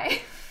Thanksgiving,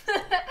 bye.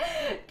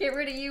 Get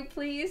rid of you,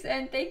 please,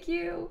 and thank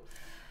you.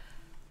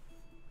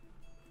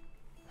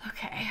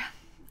 Okay.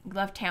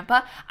 Love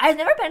Tampa. I've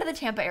never been to the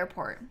Tampa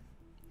airport.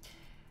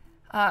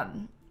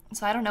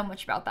 So I don't know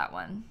much about that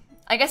one.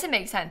 I guess it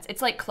makes sense.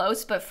 It's like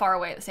close but far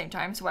away at the same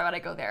time, so why would I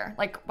go there?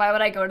 Like, why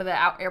would I go to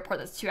the airport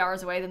that's 2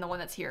 hours away than the one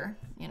that's here,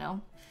 you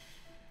know?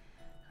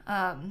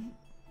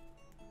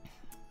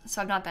 So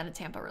I've not been to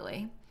Tampa,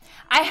 really.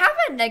 I have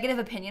a negative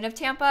opinion of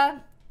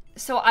Tampa,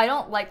 so I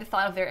don't like the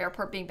thought of their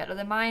airport being better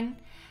than mine.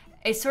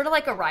 It's sort of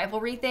like a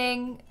rivalry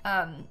thing.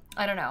 I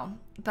don't know.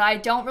 But I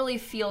don't really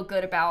feel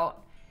good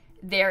about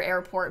their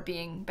airport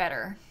being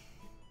better.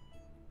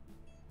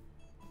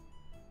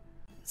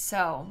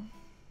 So,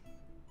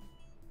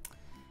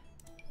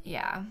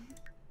 yeah.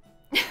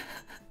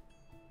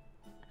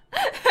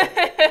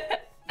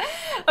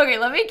 Okay,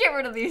 let me get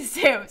rid of these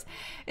sims.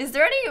 Is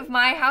there any of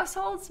my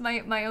households,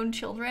 my own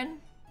children?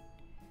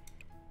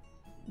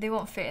 They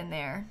won't fit in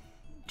there.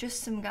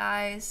 Just some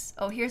guys.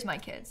 Oh, here's my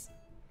kids.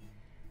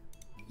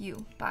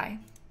 You, bye.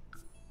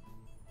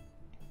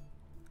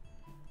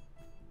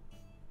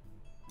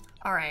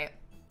 All right,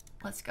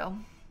 let's go.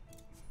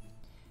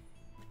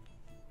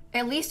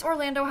 At least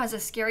Orlando has a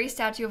scary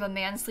statue of a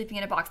man sleeping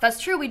in a box. That's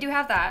true, we do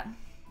have that.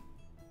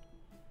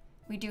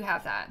 We do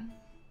have that.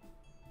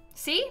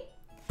 See?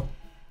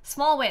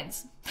 Small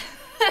wins.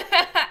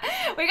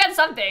 We got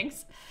some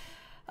things.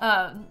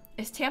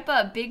 Is Tampa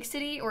a big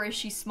city or is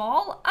she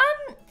small?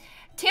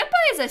 Tampa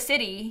is a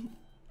city.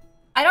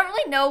 I don't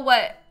really know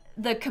what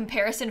the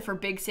comparison for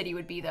big city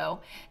would be though.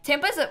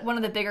 Tampa is one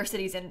of the bigger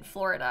cities in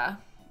Florida.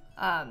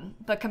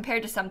 But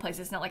compared to some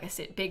places, it's not like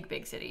a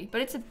big city.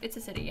 But it's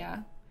a city, yeah.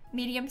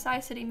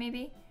 Medium-sized city,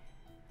 maybe.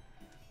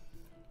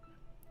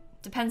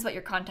 Depends what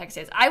your context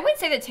is. I would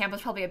say that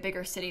Tampa's probably a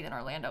bigger city than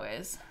Orlando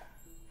is.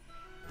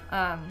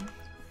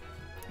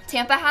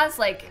 Tampa has,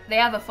 like, they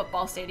have a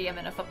football stadium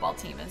and a football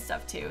team and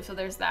stuff too, so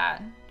there's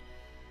that.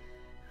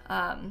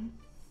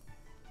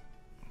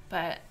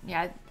 But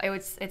yeah,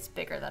 it's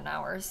bigger than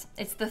ours.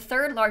 It's the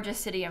third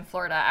largest city in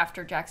Florida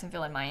after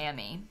Jacksonville and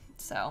Miami,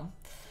 so.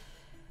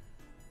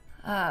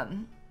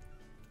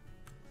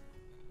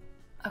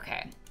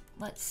 Okay,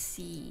 let's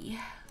see.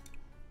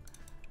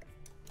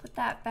 Put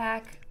that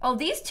back. Oh,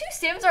 these two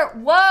Sims are,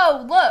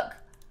 whoa, look.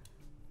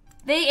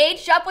 They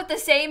aged up with the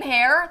same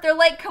hair. They're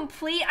like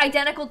complete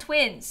identical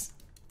twins.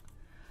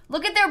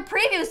 Look at their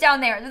previews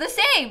down there. They're the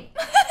same.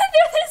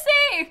 They're the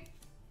same.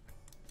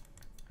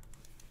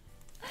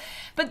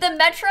 But the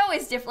metro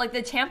is different. Like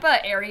the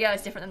Tampa area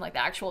is different than like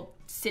the actual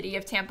city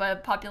of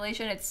Tampa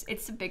population.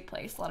 It's a big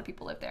place. A lot of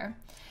people live there.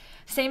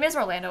 Same as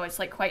Orlando. It's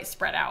like quite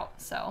spread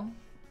out. So,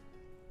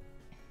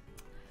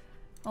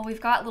 well,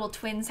 we've got little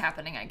twins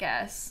happening, I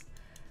guess.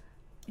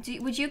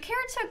 Would you care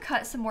to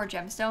cut some more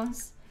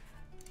gemstones?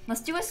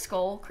 Let's do a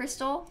skull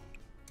crystal.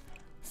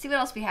 Let's see what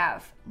else we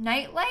have.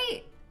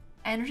 Nightlight.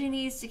 Energy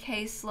needs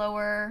decay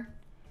slower.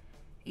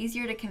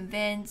 Easier to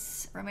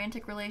convince.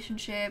 Romantic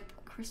relationship.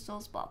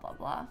 Crystals, blah, blah,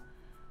 blah.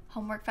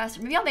 Homework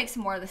faster. Maybe I'll make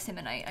some more of the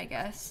Simonite, I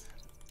guess.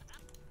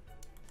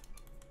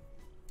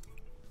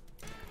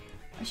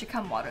 I should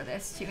come water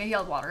this too. Maybe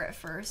I'll water it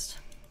first.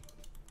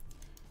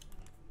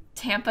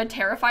 Tampa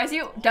terrifies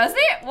you? Does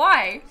it?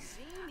 Why?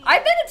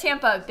 I've been to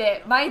Tampa a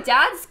bit. My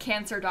dad's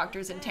cancer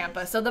doctor's in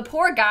Tampa, so the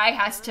poor guy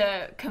has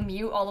to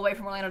commute all the way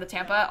from Orlando to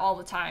Tampa all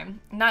the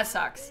time. And that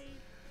sucks.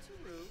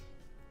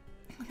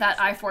 That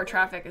I-4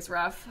 traffic is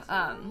rough.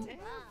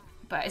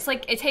 But it's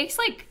like, it takes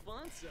like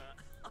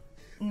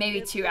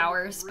maybe 2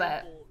 hours,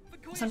 but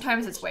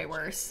sometimes it's way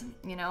worse,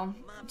 you know?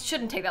 It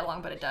shouldn't take that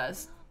long, but it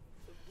does.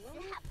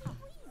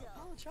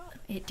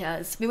 It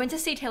does. We went to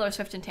see Taylor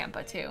Swift in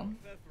Tampa too.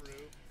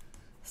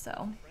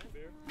 So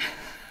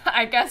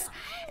I guess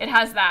it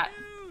has that.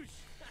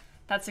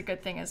 That's a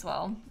good thing as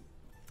well.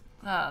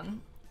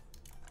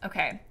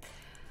 Okay.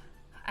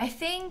 I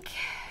think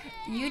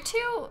you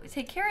two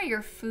take care of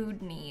your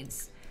food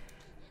needs.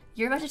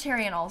 You're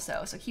vegetarian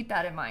also, so keep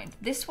that in mind.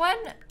 This one,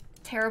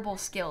 terrible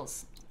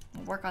skills.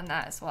 We'll work on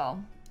that as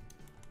well.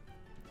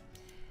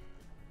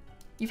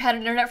 You've had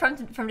an internet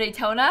from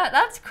Daytona?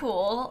 That's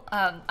cool.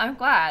 I'm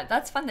glad.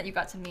 That's fun that you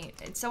got to meet.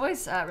 It's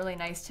always really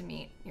nice to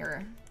meet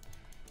your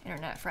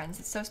internet friends.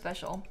 It's so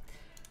special.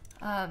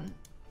 None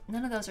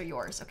of those are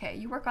yours. Okay,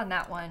 you work on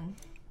that one.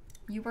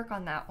 You work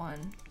on that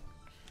one.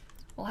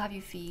 We'll have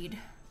you feed.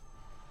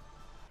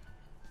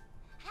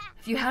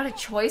 If you had a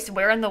choice,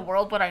 where in the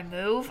world would I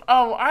move?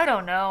 Oh, I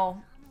don't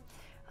know.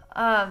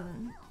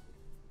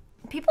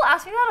 People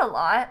ask me that a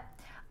lot.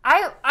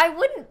 I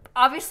wouldn't,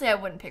 obviously I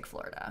wouldn't pick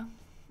Florida.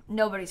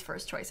 Nobody's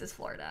first choice is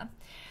Florida.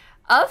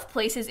 Of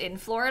places in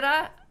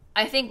Florida,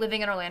 I think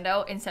living in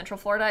Orlando, in Central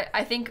Florida,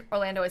 I think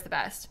Orlando is the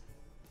best.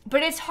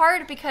 But it's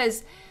hard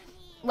because,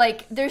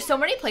 like, there's so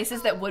many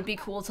places that would be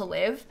cool to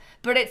live,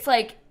 but it's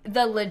like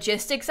the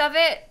logistics of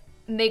it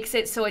makes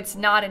it so it's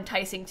not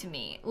enticing to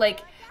me. Like,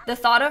 the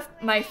thought of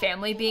my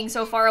family being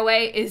so far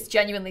away is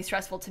genuinely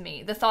stressful to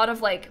me. The thought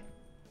of, like,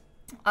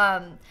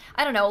 I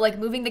don't know, like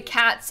moving the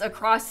cats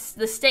across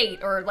the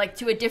state or like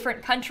to a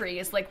different country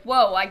is like,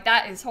 whoa, like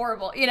that is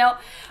horrible, you know?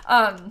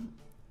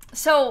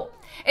 So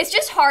it's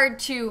just hard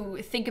to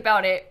think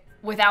about it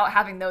without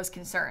having those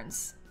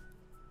concerns,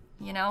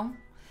 you know?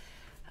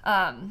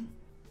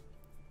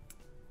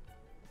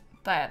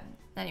 But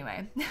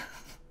anyway,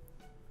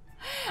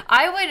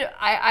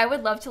 I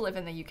would love to live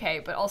in the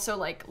UK, but also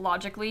like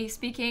logically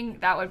speaking,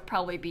 that would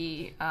probably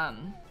be,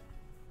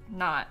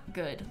 not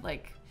good.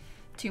 Like,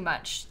 too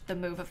much. The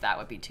move of that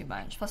would be too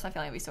much. Plus my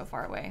family would be so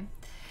far away.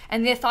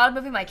 And the thought of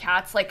moving my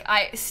cats, like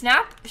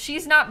Snap,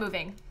 she's not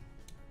moving.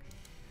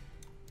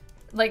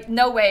 Like,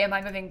 no way am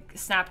I moving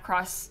Snap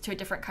across to a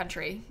different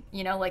country.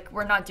 You know, like,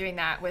 we're not doing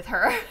that with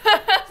her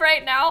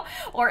right now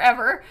or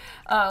ever.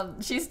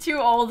 She's too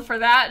old for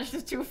that.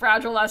 She's too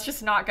fragile. That's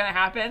just not gonna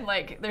happen.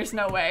 Like, there's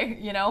no way,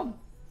 you know?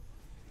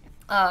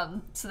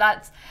 So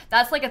that's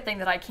like a thing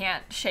that I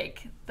can't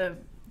shake,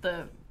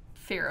 the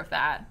fear of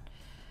that.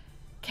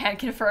 Can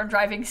confirm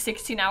driving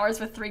 16 hours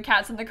with 3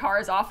 cats in the car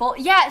is awful.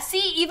 Yeah,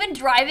 see, even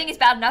driving is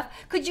bad enough.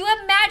 Could you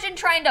imagine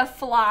trying to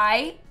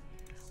fly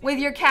with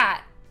your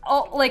cat?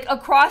 Oh, like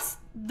across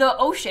the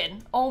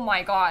ocean. Oh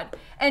my God.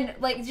 And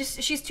like,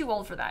 just, she's too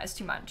old for that. It's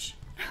too much.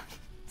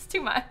 It's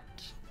too much.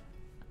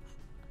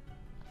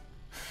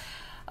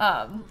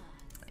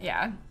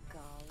 Yeah.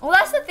 Well,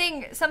 that's the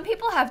thing. Some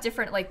people have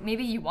different, like,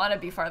 maybe you want to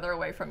be farther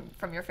away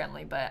from your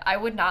family, but I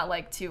would not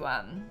like to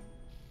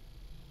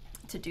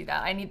do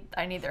that.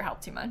 I need their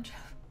help too much.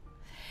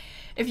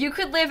 If you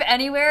could live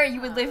anywhere,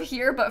 you would live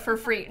here, but for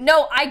free.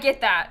 No, I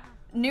get that.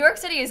 New York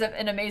City is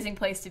an amazing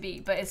place to be,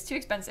 but it's too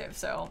expensive.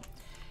 So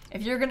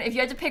if you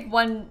had to pick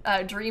one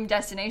dream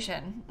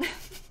destination,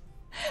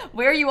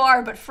 where you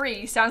are but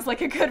free sounds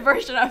like a good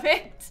version of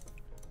it.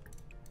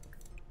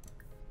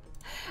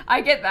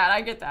 I get that. I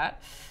get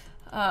that.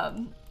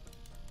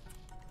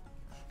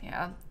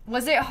 Yeah.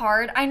 Was it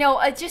hard? I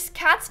know. Just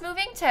cats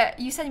moving to.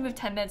 You said you moved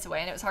 10 minutes away,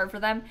 and it was hard for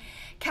them.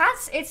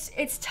 Cats,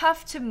 it's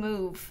tough to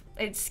move.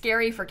 It's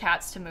scary for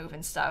cats to move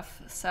and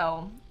stuff.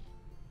 So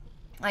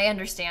I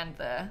understand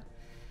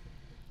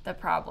the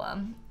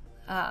problem.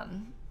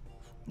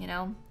 You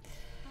know.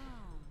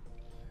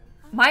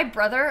 My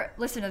brother,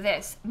 listen to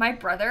this. My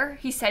brother,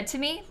 he said to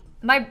me,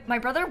 my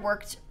brother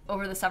worked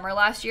over the summer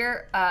last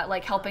year,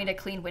 like helping to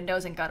clean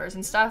windows and gutters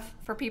and stuff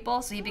for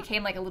people. So he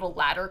became like a little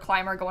ladder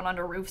climber going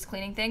onto roofs,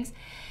 cleaning things.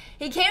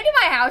 He came to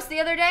my house the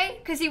other day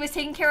because he was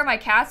taking care of my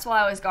cats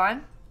while I was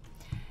gone.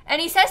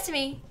 And he says to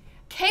me,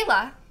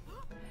 Kayla,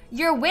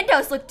 your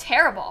windows look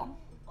terrible.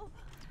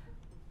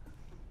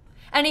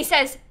 And he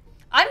says,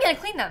 I'm gonna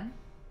clean them.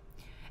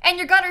 And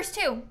your gutters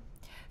too.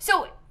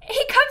 So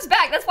he comes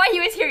back. That's why he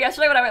was here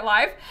yesterday when I went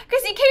live.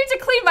 Because he came to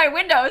clean my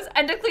windows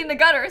and to clean the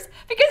gutters.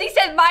 Because he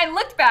said mine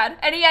looked bad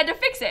and he had to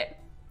fix it.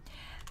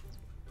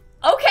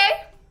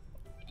 Okay.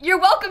 You're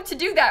welcome to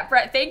do that,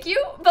 Brett. Thank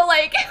you. But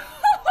like,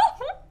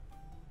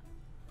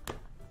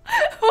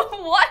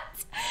 what?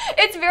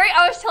 It's very,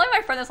 I was telling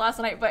my friend this last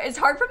night, but it's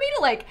hard for me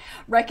to like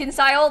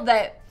reconcile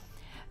that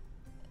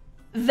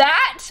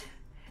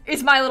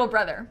is my little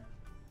brother.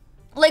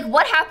 Like,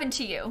 what happened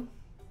to you?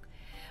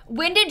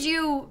 When did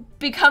you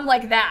become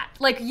like that?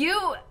 Like,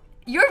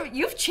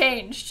 you've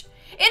changed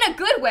in a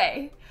good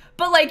way,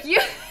 but like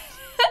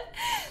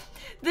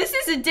this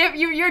is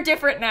you're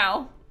different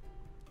now.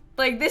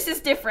 Like, this is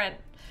different,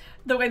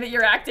 the way that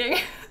you're acting.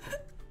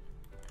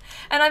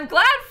 And I'm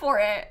glad for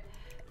it,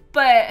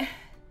 but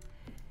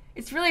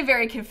it's really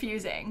very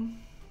confusing.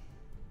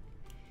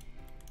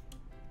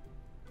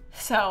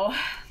 So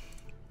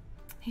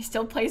he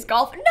still plays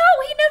golf. No,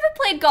 he never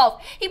played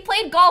golf. He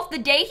played golf the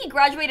day he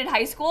graduated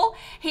high school.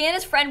 He and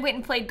his friend went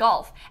and played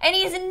golf. And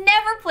he's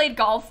never played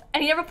golf,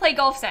 and he never played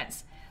golf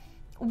since.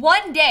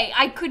 One day,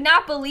 I could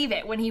not believe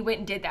it when he went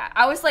and did that.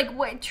 I was like,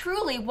 what,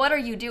 truly, what are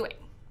you doing?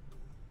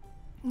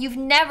 You've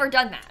never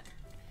done that.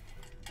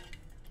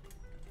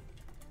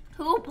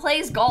 Who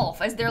plays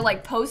golf as their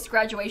like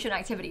post-graduation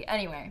activity?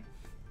 Anyway.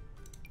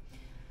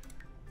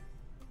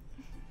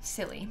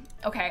 Silly.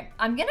 Okay,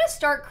 I'm gonna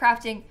start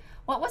crafting.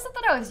 What was it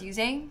that I was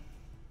using?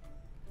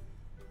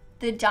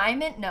 The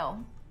diamond?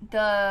 No.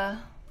 The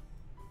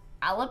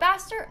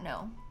alabaster?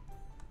 No.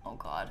 Oh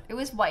god. It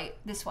was white.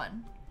 This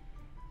one.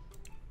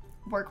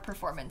 Work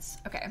performance.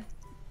 Okay.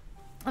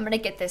 I'm gonna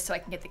get this so I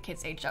can get the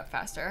kids aged up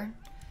faster.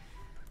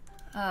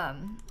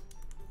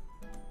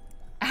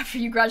 After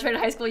you graduated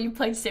high school, you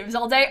played Sims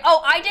all day?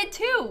 Oh, I did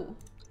too!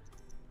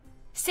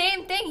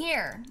 Same thing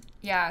here.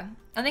 Yeah.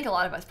 I think a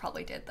lot of us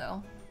probably did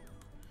though.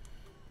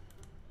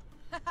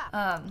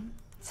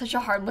 Such a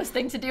harmless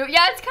thing to do.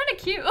 Yeah, it's kind of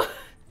cute.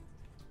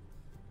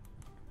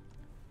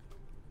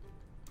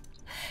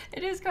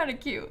 It is kind of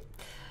cute.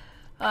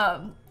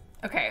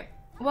 Okay.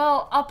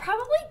 Well, I'll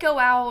probably go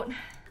out.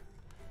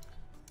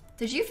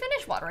 Did you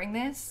finish watering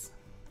this?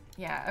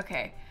 Yeah,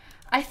 okay.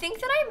 I think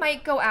that I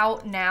might go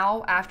out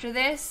now after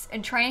this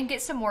and try and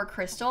get some more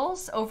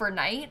crystals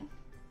overnight.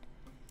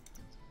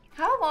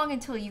 How long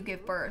until you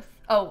give birth?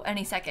 Oh,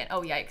 any second.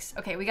 Oh, yikes.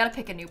 Okay, we gotta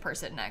pick a new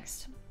person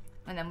next.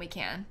 And then we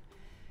can.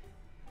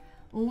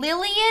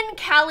 Lillian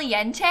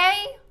Caliente?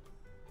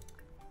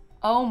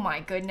 Oh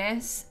my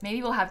goodness.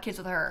 Maybe we'll have kids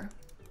with her.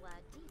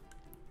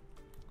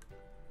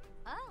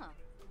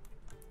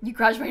 You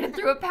graduated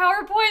through a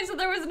PowerPoint, so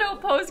there was no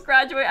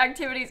postgraduate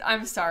activities.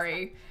 I'm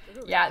sorry.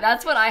 Yeah,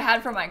 that's what I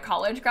had for my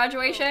college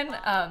graduation.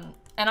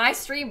 And I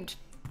streamed.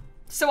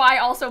 So I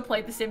also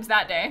played The Sims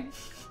that day.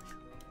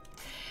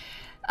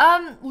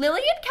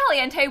 Lillian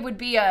Caliente would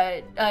be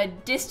a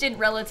distant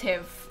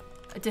relative,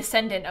 a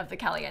descendant of the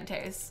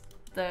Calientes.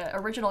 The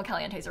original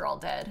Calientes are all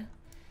dead.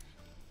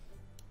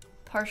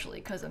 Partially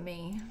because of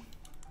me.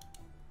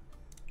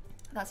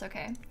 That's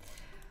okay.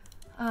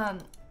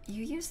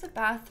 You use the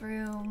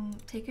bathroom,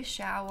 take a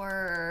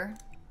shower,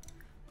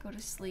 go to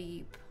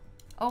sleep.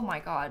 Oh my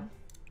god.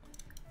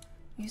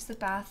 Use the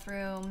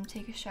bathroom,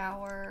 take a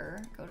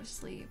shower, go to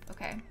sleep.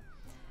 Okay.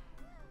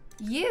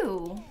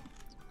 You.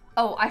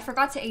 Oh, I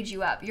forgot to age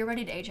you up. You're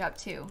ready to age up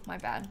too. My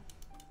bad.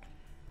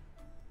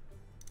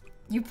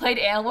 You played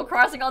Animal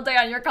Crossing all day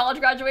on your college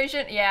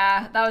graduation?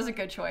 Yeah, that was a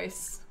good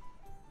choice.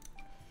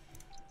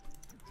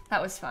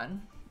 That was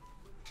fun.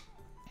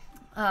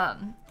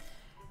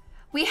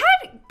 We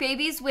had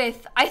babies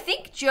with, I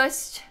think,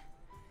 just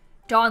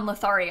Dawn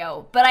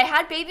Lothario, but I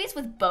had babies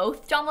with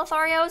both Dawn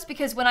Lotharios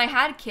because when I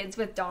had kids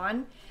with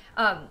Dawn,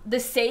 the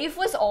save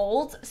was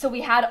old, so we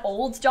had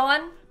old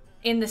Dawn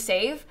in the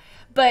save,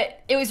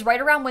 but it was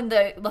right around when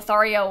the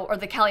Lothario, or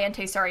the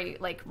Caliente, sorry,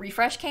 like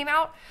refresh came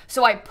out,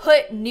 so I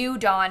put new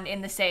Dawn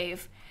in the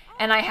save,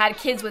 and I had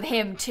kids with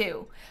him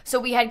too. So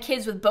we had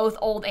kids with both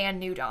old and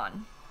new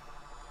Dawn.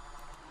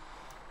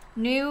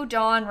 New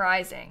Dawn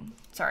Rising.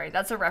 Sorry,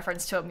 that's a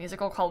reference to a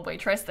musical called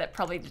Waitress that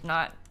probably did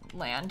not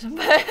land.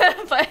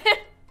 but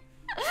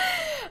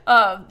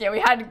yeah, we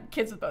had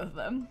kids with both of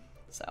them.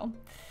 So,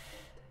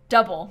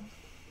 double,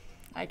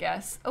 I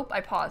guess. Oh,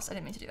 I paused. I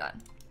didn't mean to do that.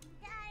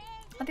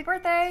 Happy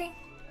birthday.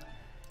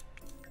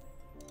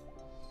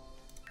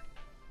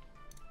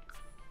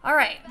 All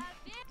right.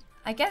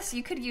 I guess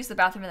you could use the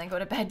bathroom and then go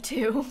to bed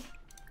too.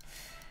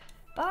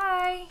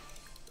 Bye.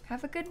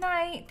 Have a good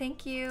night.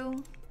 Thank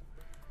you.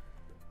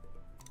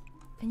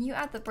 And you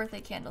add the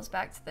birthday candles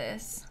back to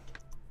this.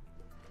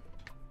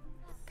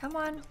 Come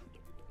on.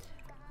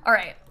 All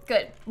right,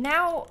 good.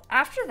 Now,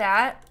 after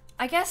that,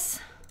 I guess,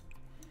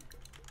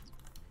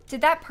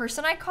 did that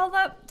person I called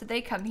up, did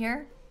they come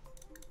here?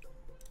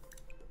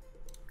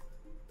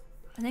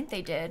 I think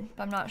they did,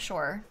 but I'm not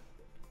sure.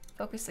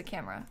 Focus the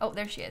camera. Oh,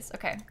 there she is.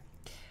 Okay.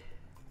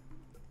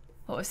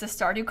 What was the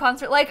Stardew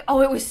concert like?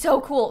 Oh, it was so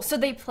cool. So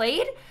they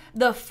played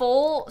the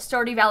full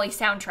Stardew Valley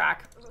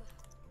soundtrack.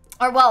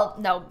 Or, well,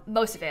 no,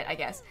 most of it, I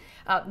guess.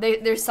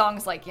 There's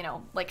songs like, you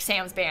know, like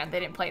Sam's Band. They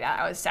didn't play that.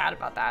 I was sad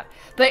about that.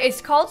 But it's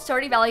called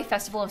Stardew Valley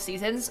Festival of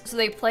Seasons. So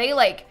they play,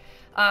 like,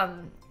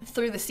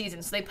 through the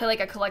seasons. So they play,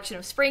 like, a collection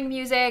of spring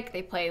music.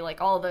 They play,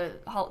 like, all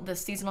the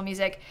seasonal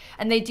music.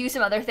 And they do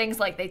some other things,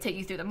 like they take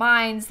you through the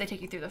mines. They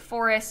take you through the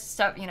forest,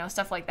 stuff, you know,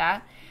 stuff like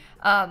that.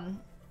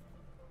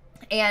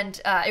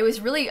 And it was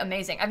really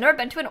amazing. I've never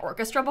been to an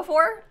orchestra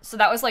before, so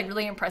that was like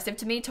really impressive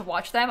to me to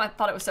watch them. I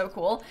thought it was so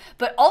cool.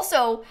 But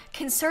also,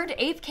 Concerned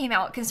Ape came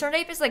out. Concerned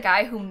Ape is the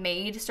guy who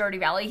made Stardew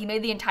Valley. He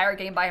made the entire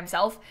game by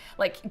himself,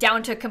 like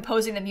down to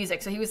composing the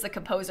music. So he was the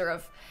composer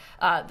of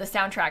the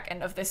soundtrack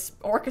and of this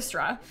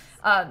orchestra.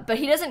 But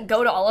he doesn't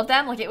go to all of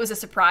them. Like, it was a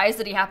surprise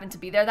that he happened to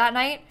be there that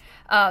night.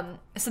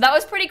 So that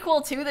was pretty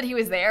cool too that he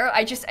was there.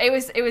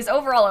 It was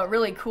overall a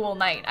really cool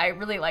night. I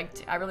really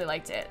liked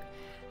it.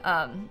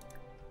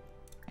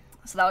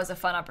 So that was a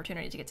fun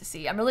opportunity to get to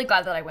see. I'm really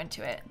glad that I went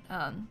to it.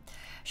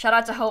 Shout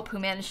out to Hope, who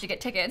managed to get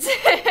tickets.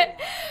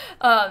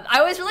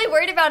 I was really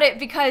worried about it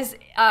because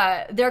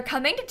they're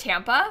coming to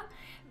Tampa,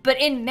 but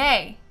in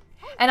May,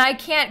 and I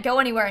can't go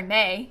anywhere in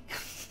May.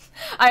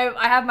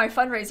 I have my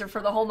fundraiser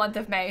for the whole month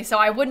of May, so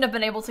I wouldn't have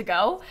been able to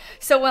go.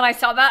 So when I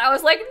saw that, I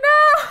was like,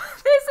 no,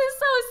 this is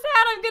so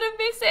sad, I'm gonna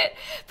miss it.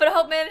 But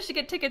Hope managed to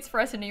get tickets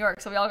for us in New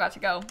York, so we all got to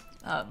go.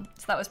 So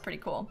that was pretty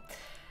cool.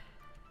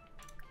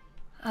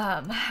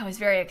 I was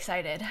very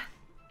excited.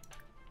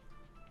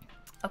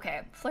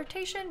 Okay,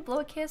 flirtation, blow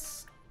a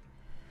kiss.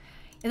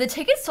 And the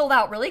tickets sold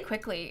out really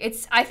quickly.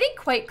 It's, I think,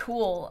 quite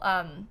cool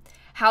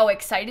how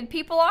excited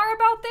people are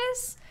about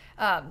this.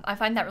 I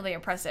find that really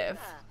impressive.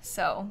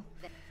 So,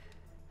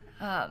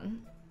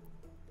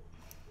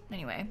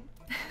 anyway.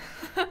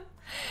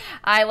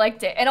 I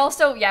liked it. And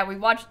also, yeah, we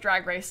watched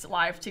Drag Race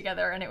live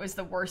together, and it was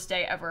the worst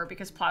day ever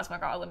because Plasma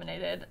got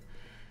eliminated.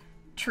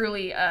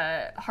 Truly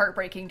a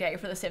heartbreaking day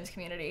for the Sims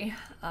community.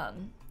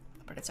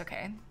 But it's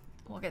okay.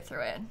 We'll get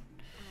through it.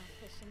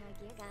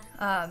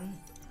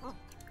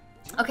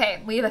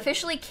 Okay, we have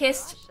officially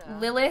kissed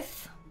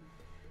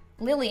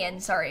Lillian,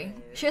 sorry.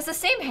 She has the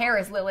same hair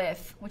as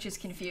Lilith, which is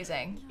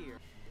confusing.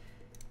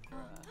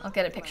 I'll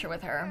get a picture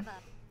with her.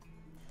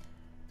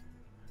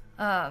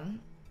 Oh.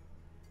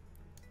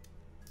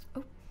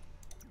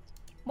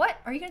 What?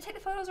 Are you gonna take the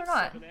photos or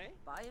not?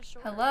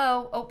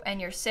 Hello? Oh, and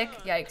you're sick?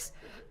 Yikes.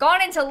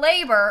 Gone into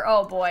labor?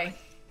 Oh boy.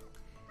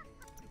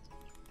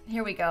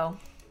 Here we go.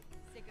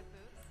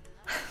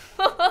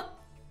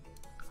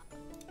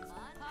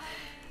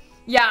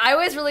 Yeah, I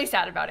was really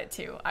sad about it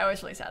too.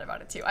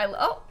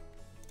 Oh.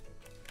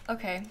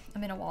 Okay,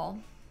 I'm in a wall.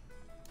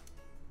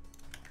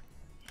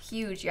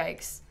 Huge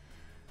yikes.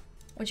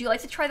 Would you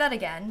like to try that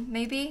again,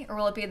 maybe? Or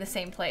will it be in the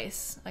same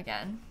place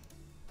again?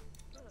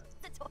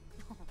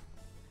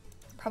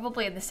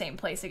 Probably in the same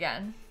place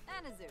again.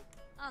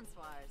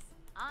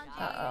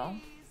 Uh-oh.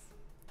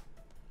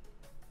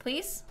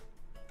 Please?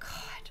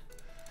 God.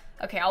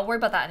 Okay, I'll worry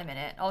about that in a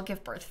minute. I'll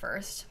give birth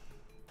first.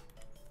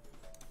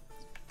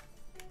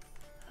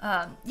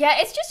 Yeah,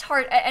 it's just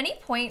hard at any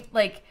point,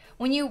 like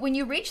when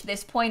you reach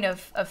this point of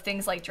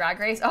things like Drag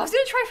Race. I was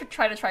gonna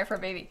try for a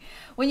baby.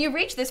 When you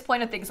reach this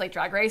point of things like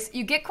Drag Race,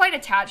 you get quite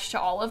attached to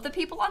all of the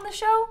people on the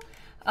show.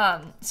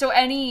 So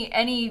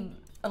any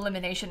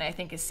elimination, I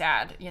think, is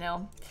sad, you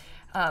know.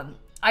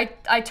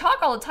 I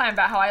talk all the time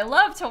about how I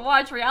love to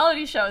watch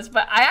reality shows,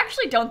 but I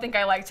actually don't think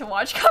I like to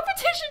watch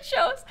competition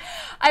shows.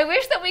 I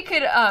wish that we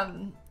could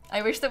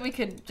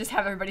just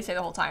have everybody say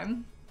the whole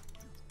time.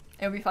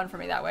 It would be fun for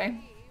me that way.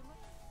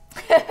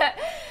 Wait,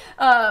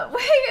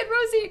 and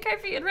Rosie,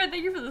 Kaifi, and Red,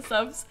 thank you for the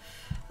subs.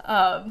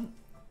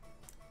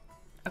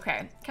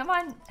 Okay, come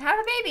on, have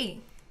a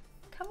baby.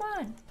 Come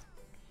on.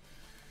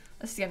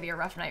 This is gonna be a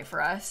rough night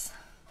for us.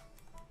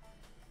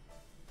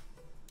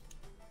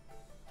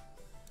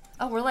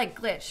 Oh, we're like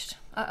glitched.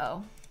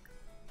 Uh-oh.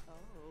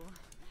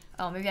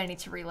 Oh, maybe I need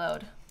to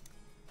reload.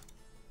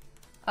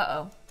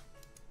 Uh-oh.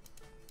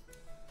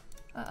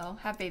 Uh-oh,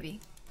 have baby.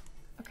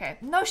 Okay.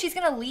 No, she's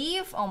gonna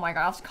leave? Oh my god,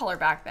 I'll have to call her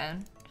back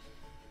then.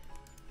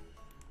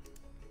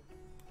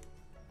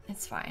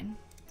 It's fine.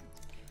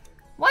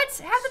 What?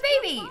 Have the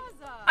baby!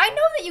 I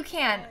know that you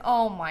can!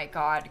 Oh my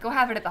god. Go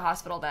have it at the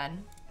hospital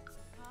then.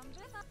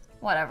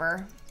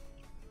 Whatever.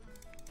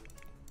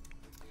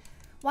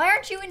 Why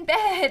aren't you in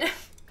bed?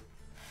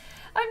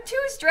 I'm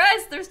too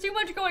stressed. There's too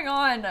much going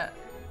on.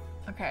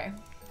 Okay.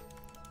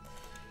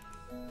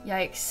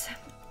 Yikes.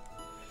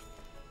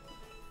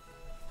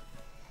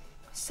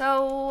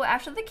 So,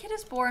 after the kid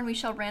is born, we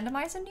shall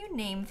randomize a new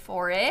name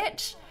for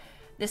it.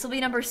 This will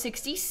be number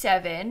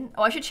 67.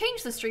 Oh, I should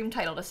change the stream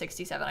title to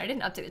 67. I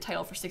didn't update the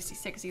title for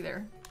 66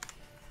 either.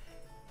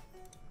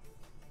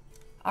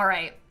 All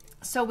right.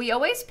 So we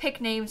always pick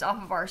names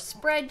off of our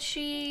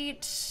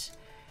spreadsheet.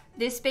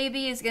 This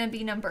baby is gonna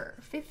be number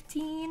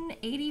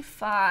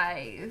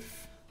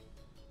 1585.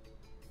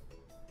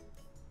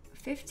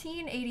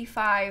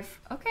 1585,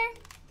 okay.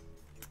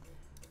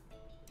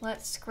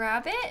 Let's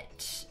grab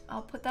it.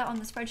 I'll put that on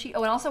the spreadsheet.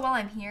 Oh, and also while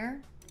I'm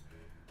here,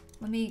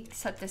 let me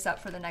set this up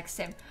for the next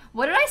sim.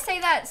 What did I say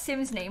that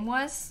sim's name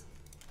was?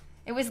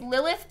 It was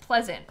Lilith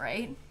Pleasant,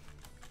 right?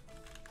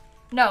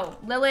 No,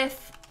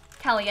 Lilith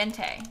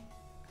Caliente,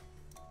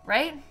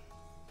 right?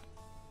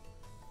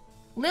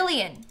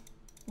 Lillian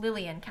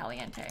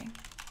Caliente.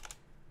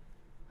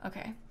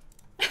 Okay.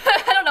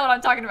 I don't know what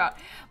I'm talking about.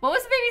 What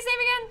was the baby's name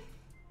again?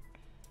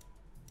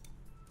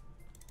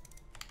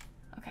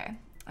 Okay,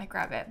 I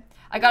grab it.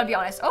 I gotta be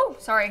honest. Oh,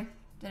 sorry.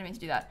 Didn't mean to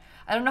do that.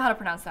 I don't know how to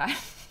pronounce that.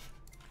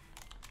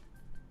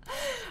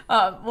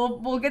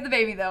 We'll get the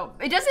baby though.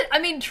 It doesn't, I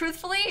mean,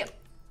 truthfully,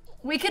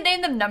 we could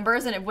name them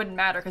numbers and it wouldn't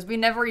matter because we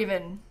never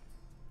even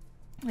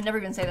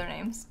say their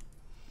names.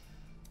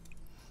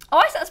 Oh,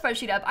 I set a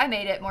spreadsheet up. I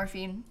made it,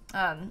 Morphine.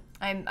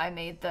 I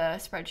made the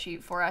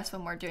spreadsheet for us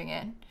when we're doing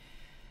it.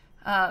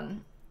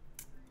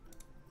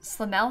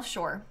 Slamel,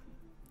 sure.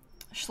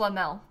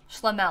 Schlemel.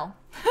 Schlemel.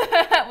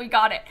 We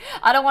got it.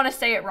 I don't want to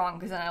say it wrong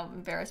because then I'll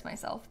embarrass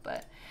myself.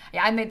 But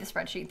yeah, I made the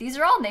spreadsheet. These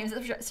are all names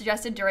that were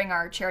suggested during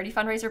our charity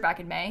fundraiser back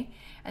in May.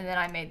 And then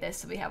I made this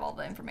so we have all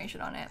the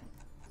information on it.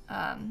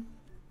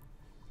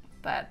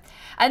 But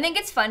I think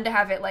it's fun to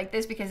have it like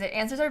this because it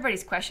answers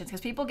everybody's questions,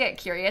 because people get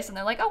curious and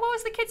they're like, oh, what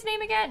was the kid's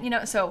name again? You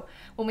know, so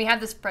when we have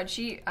the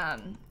spreadsheet,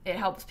 it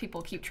helps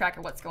people keep track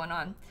of what's going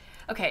on.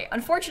 Okay,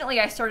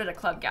 unfortunately, I started a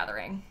club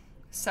gathering.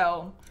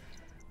 So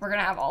we're going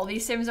to have all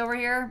these Sims over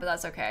here, but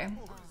that's okay.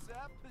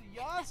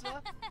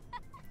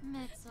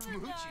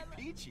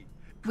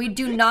 We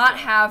do not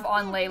have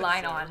on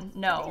leyline on.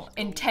 No,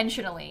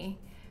 intentionally.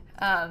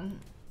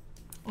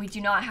 We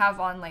do not have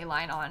on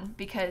leyline on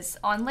because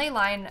on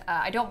leyline,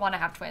 I don't want to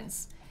have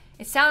twins.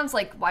 It sounds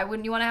like, why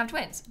wouldn't you want to have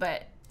twins?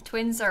 But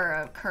twins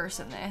are a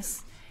curse in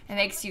this. It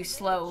makes you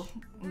slow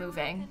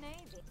moving.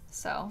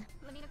 So,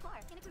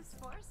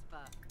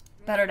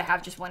 better to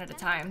have just one at a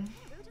time.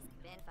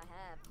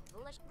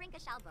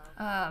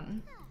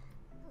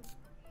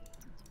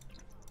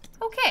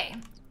 Okay.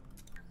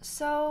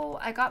 So,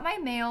 I got my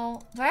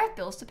mail. Do I have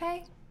bills to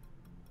pay?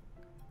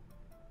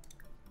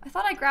 I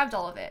thought I grabbed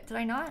all of it. Did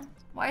I not?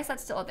 Why is that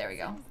still? Oh, there we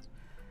go.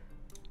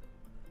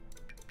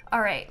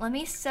 All right, let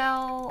me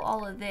sell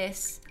all of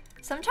this.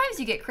 Sometimes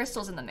you get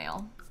crystals in the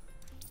mail.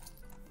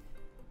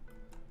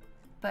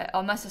 But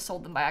I must have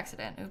sold them by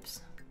accident.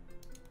 Oops.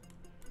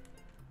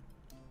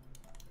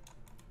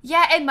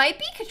 Yeah, it might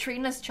be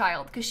Katrina's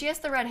child because she has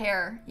the red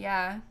hair.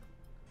 Yeah.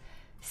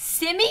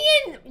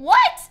 Simeon?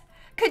 What?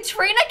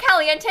 Katrina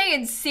Caliente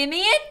and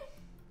Simeon?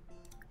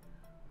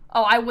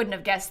 Oh, I wouldn't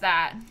have guessed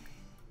that.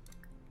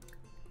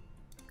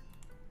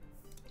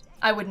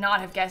 I would not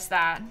have guessed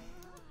that.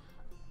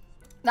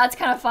 That's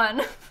kind of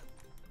fun.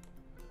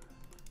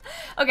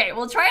 Okay,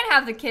 we'll try and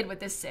have the kid with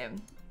this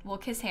sim. We'll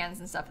kiss hands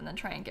and stuff and then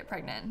try and get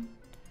pregnant.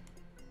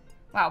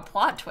 Wow,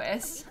 plot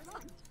twist.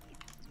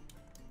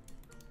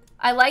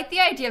 I like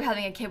the idea of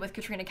having a kid with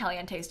Katrina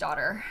Caliente's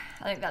daughter.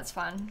 I think that's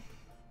fun.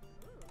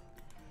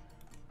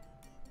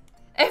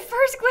 At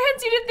first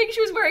glance, you didn't think she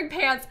was wearing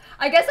pants.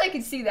 I guess I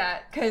could see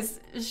that because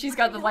she's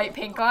got the light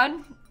pink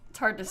on. It's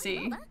hard to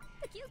see.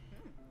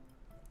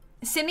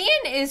 Simeon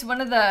is one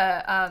of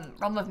the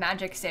Realm of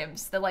Magic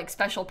Sims, the like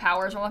special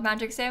powers Realm of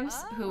Magic Sims,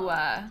 who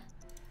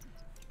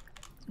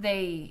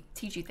they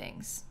teach you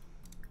things.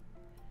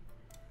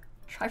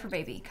 Try for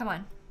baby, come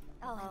on.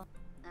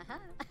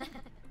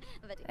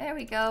 There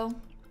we go.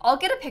 I'll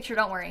get a picture,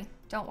 don't worry.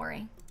 Don't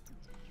worry.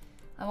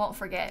 I won't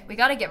forget. We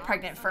gotta get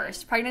pregnant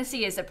first.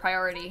 Pregnancy is a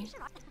priority.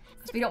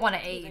 Because we don't want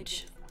to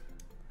age.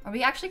 Are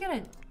we actually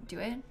gonna do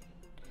it?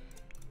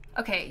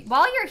 Okay,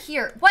 while you're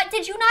here. What,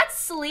 did you not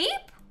sleep?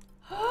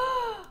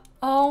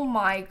 Oh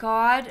my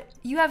god.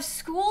 You have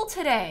school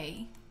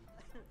today.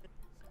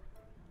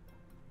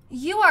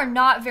 You are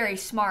not very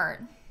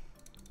smart.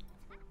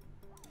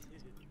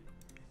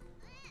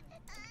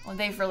 Well,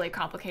 they've really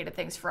complicated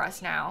things for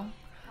us now.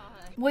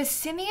 Was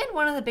Simeon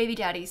one of the baby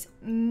daddies?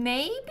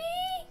 Maybe?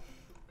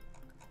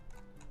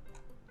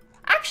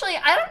 Actually,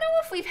 I don't know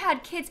if we've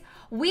had kids.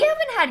 We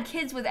haven't had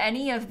kids with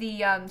any of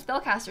the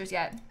spellcasters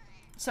yet.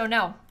 So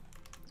no.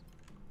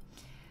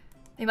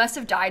 They must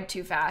have died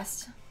too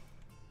fast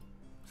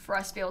for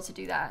us to be able to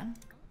do that.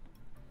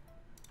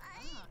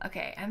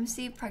 Okay,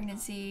 MC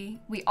pregnancy.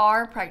 We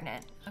are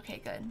pregnant.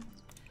 Okay, good.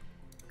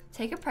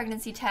 Take a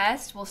pregnancy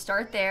test. We'll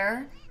start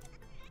there.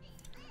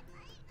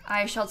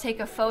 I shall take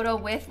a photo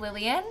with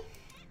Lillian.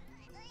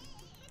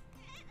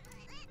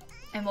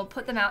 And we'll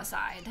put them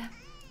outside.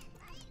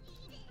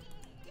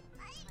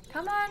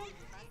 Come on.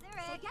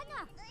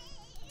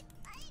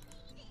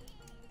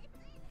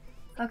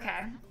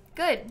 Okay,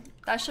 good.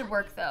 That should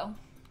work though.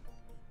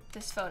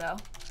 This photo.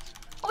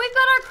 Oh, we've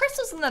got our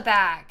crystals in the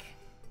back.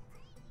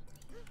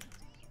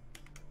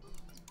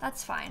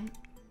 That's fine.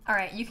 All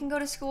right, you can go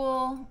to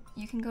school.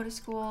 You can go to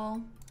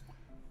school.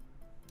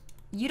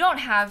 You don't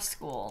have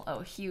school. Oh,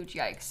 huge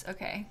yikes.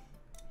 Okay.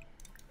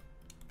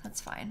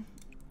 That's fine.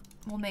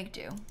 We'll make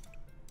do.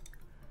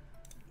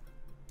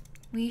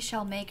 We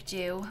shall make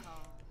do.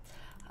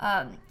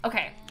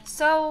 Okay,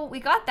 so we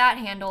got that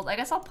handled. I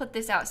guess I'll put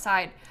this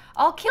outside.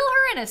 I'll kill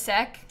her in a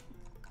sec.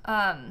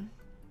 I'll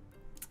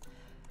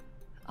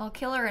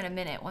kill her in a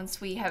minute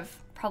once we have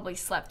probably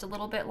slept a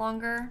little bit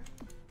longer.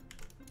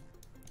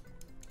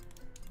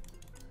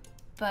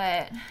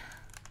 But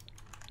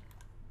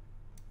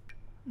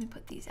let me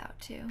put these out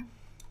too.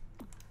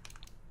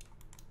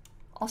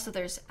 Also,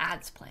 there's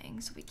ads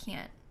playing, so we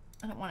can't,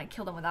 I don't want to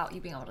kill them without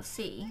you being able to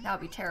see. That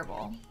would be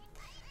terrible.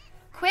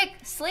 Quick,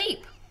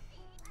 sleep.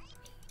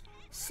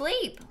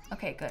 Sleep.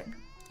 Okay, good.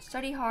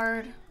 Study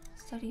hard.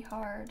 Study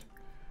hard.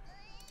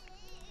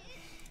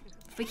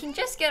 If we can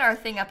just get our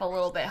thing up a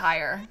little bit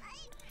higher.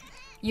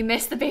 You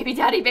missed the baby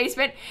daddy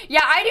basement?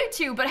 Yeah, I do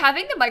too, but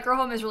having the micro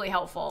home is really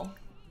helpful.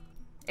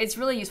 It's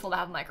really useful to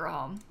have a micro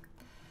home.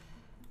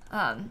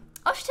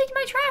 Oh, she's taking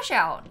my trash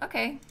out.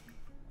 Okay.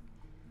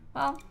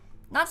 Well,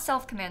 not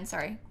self command,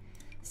 sorry.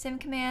 Sim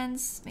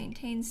commands,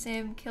 maintain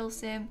sim, kill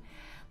sim.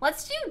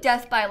 Let's do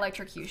death by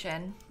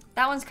electrocution.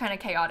 That one's kind of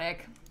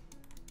chaotic.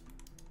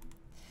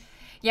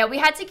 Yeah, we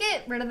had to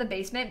get rid of the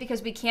basement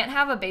because we can't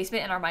have a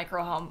basement in our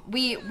micro home.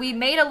 We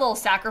made a little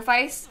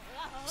sacrifice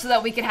so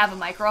that we could have a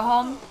micro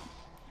home.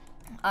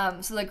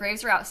 So the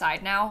graves are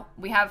outside now.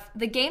 We have,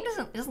 the game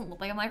doesn't look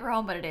like a micro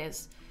home, but it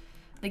is.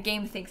 The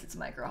game thinks it's a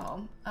micro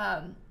home.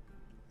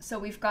 So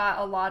we've got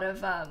a lot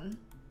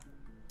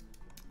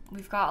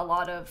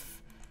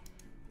of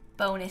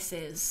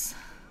bonuses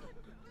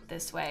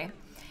this way.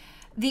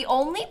 The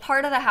only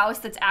part of the house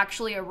that's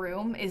actually a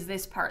room is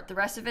this part. The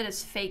rest of it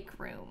is fake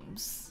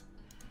rooms.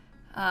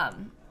 So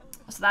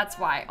that's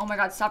why. Oh my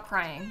god, stop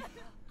crying.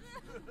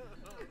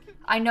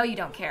 I know you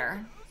don't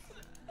care.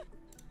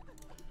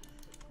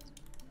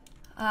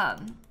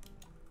 I'm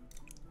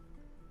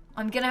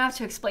gonna have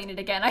to explain it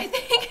again, I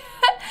think.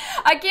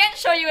 I can't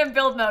show you in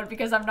build mode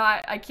because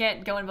I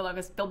can't go in build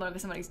mode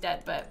because somebody's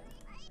dead, but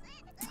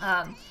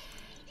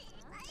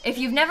if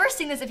you've never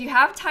seen this, if you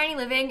have tiny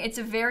living, it's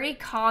a very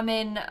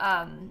common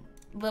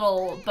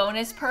little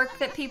bonus perk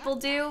that people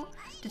do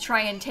to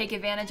try and take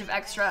advantage of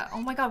extra.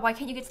 Oh my god, why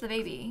can't you get to the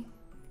baby?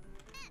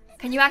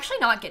 Can you actually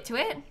not get to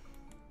it?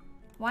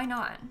 Why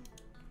not?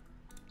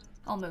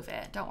 I'll move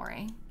it, don't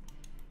worry.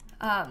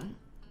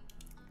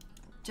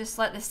 Just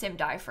let the sim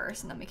die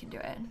first and then we can do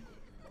it.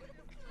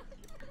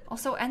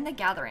 Also, end the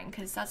gathering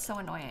because that's so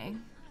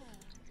annoying.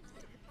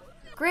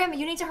 Grim,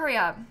 you need to hurry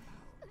up.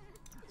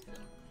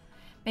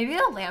 Maybe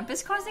the lamp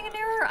is causing an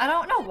error? I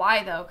don't know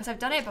why though, because I've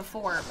done it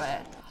before,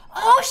 but...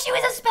 Oh, she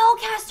was a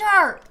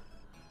spellcaster!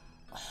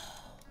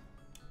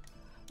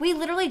 We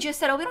literally just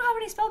said, oh, we don't have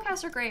any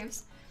spellcaster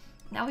graves.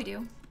 Now we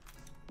do.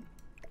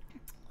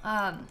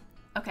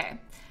 Okay.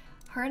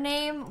 Her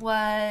name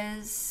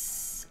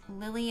was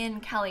Lillian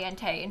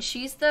Caliente, and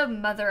she's the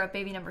mother of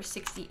baby number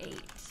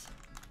 68.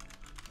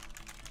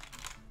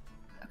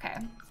 Okay.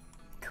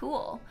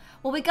 Cool.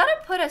 Well, we gotta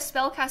put a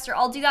spellcaster.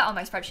 I'll do that on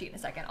my spreadsheet in a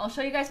second. I'll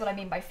show you guys what I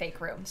mean by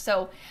fake room.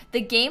 So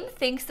the game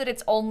thinks that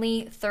it's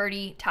only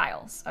 30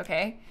 tiles,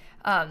 okay?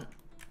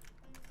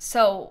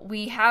 So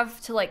we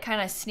have to like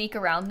kind of sneak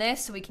around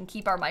this so we can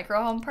keep our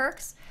micro home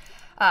perks.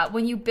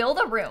 When you build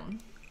a room,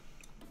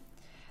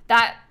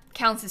 that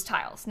counts as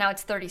tiles. Now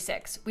it's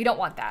 36. We don't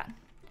want that.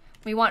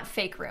 We want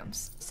fake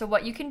rooms. So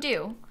what you can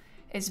do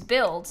is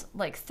build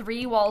like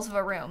 3 walls of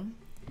a room,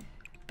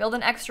 build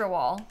an extra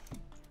wall,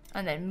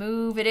 and then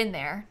move it in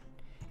there.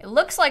 It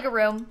looks like a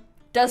room,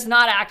 does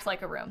not act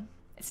like a room.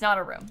 It's not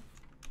a room.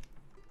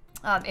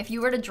 If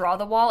you were to draw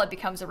the wall, it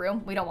becomes a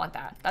room. We don't want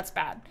that. That's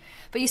bad.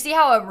 But you see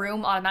how a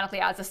room automatically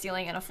adds a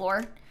ceiling and a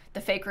floor?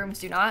 The fake rooms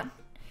do not.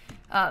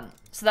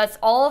 So that's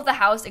all of the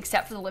house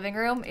except for the living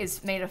room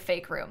is made of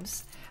fake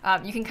rooms.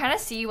 You can kind of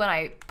see when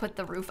I put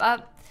the roof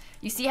up,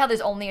 you see how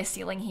there's only a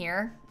ceiling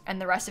here and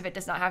the rest of it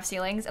does not have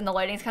ceilings and the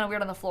lighting's kind of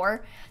weird on the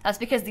floor. That's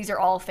because these are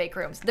all fake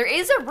rooms. There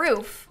is a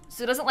roof,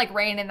 so it doesn't like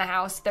rain in the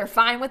house. They're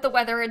fine with the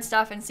weather and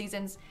stuff and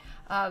seasons,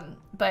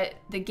 but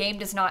the game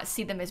does not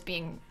see them as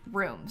being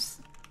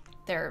rooms.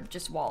 They're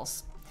just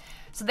walls.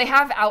 So they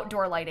have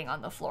outdoor lighting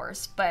on the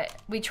floors, but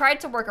we tried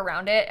to work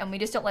around it and we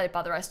just don't let it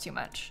bother us too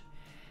much.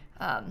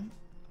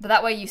 But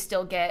that way you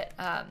still get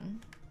all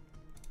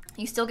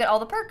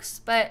the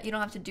perks, but you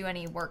don't have to do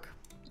any work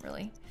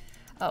really.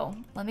 Oh,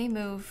 let me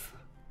move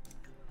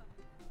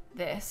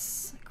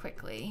this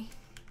quickly.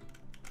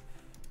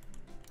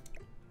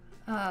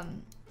 I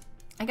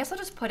guess I'll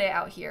just put it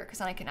out here because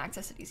then I can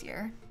access it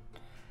easier.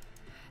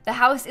 The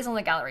house is on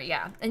the gallery,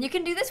 yeah. And you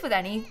can do this with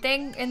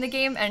anything in the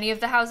game, any of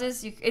the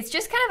houses. It's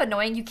just kind of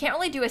annoying. You can't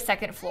really do a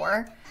second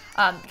floor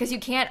because you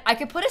can't, I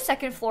could put a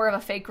second floor of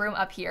a fake room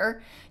up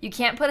here. You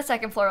can't put a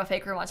second floor of a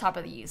fake room on top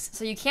of these.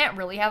 So you can't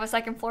really have a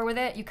second floor with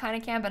it. You kind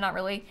of can, but not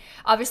really.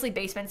 Obviously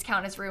basements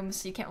count as rooms,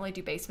 so you can't really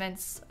do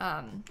basements.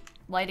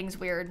 Lighting's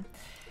weird.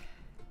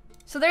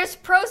 So there's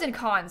pros and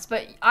cons,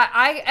 but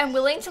I am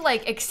willing to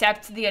like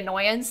accept the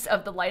annoyance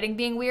of the lighting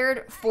being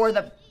weird for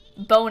the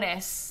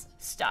bonus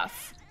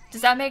stuff.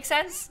 Does that make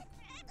sense?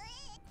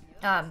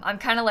 I'm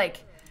kind of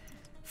like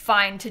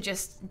fine to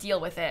just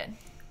deal with it.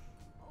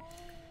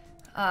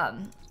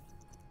 And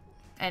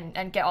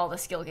get all the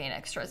skill gain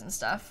extras and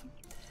stuff.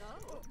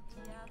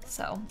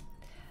 So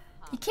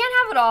you can't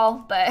have it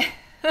all, but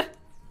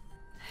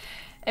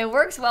it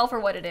works well for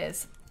what it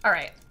is. All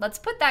right, let's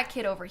put that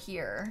kid over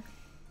here.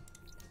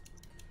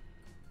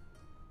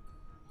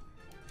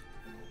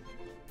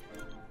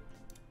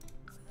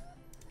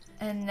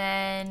 And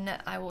then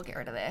I will get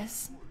rid of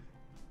this.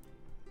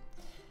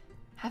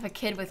 Have a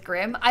kid with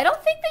Grim. I don't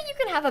think that you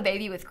can have a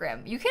baby with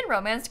Grim. You can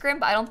romance Grim,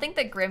 but I don't think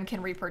that Grim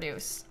can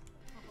reproduce.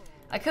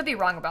 I could be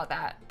wrong about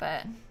that,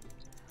 but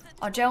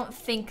I don't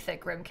think that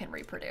Grim can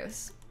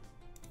reproduce.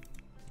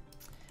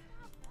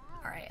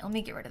 All right, let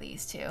me get rid of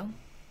these two.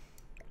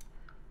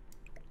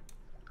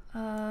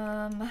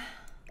 There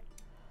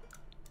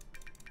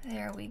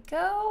we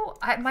go.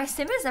 My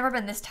sim has never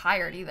been this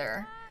tired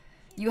either.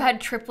 You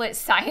had triplet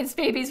science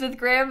babies with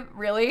Grim?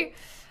 Really?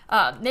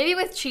 Maybe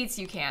with cheats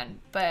you can,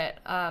 but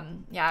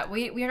yeah,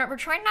 we're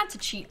trying not to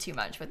cheat too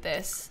much with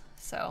this,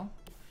 so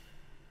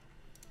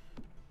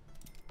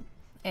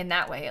in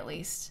that way at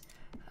least.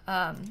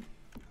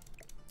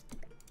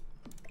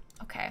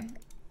 Okay,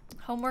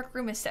 Homework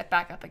room is set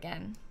back up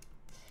again.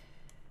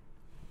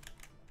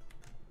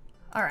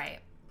 All right.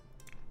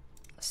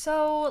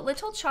 So,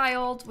 little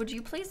child, would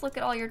you please look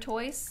at all your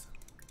toys?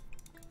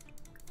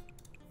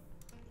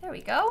 There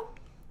we go.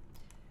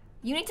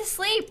 You need to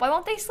sleep. Why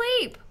won't they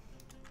sleep?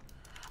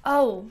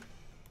 Oh.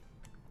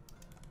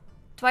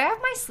 Do I have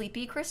my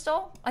sleepy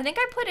crystal? I think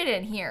I put it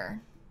in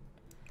here.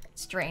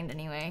 It's drained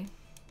anyway.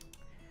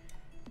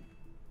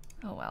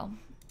 Oh well.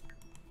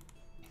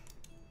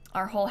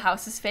 Our whole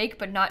house is fake,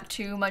 but not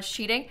too much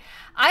cheating.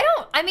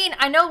 I mean,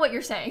 I know what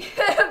you're saying,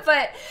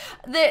 but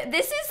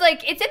this is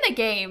like, it's in the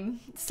game.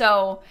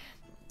 So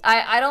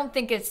I don't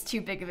think it's too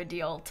big of a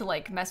deal to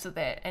like mess with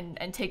it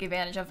and take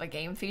advantage of a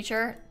game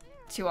feature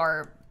to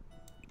our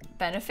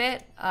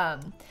benefit.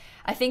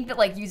 I think that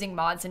like using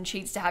mods and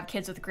cheats to have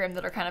kids with Grim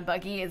that are kind of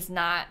buggy is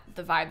not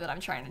the vibe that I'm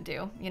trying to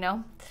do, you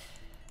know?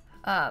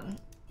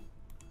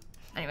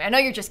 Anyway, I know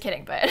you're just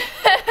kidding, but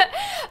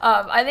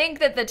I think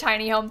that the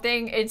tiny home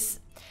thing, it's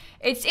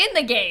in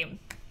the game.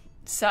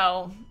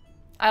 So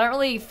I don't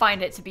really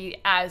find it to be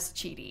as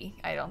cheaty,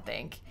 I don't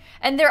think.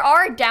 And there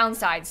are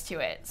downsides to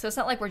it. So it's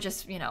not like we're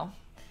just, you know,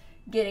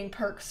 getting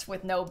perks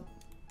with no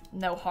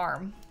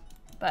harm,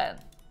 but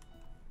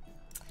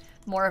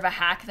more of a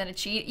hack than a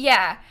cheat.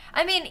 Yeah,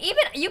 I mean,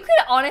 even you could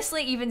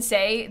honestly even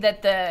say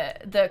that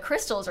the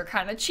crystals are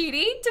kind of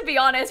cheaty, to be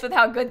honest, with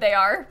how good they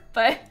are,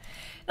 but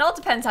it all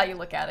depends how you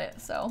look at it.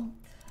 So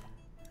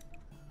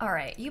all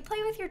right, you play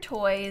with your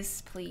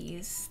toys,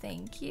 please.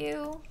 Thank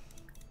you.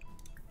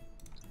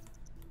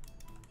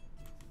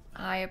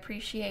 I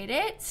appreciate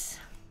it.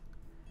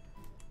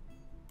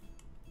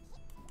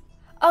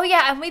 Oh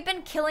yeah, and we've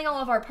been killing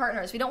all of our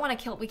partners. We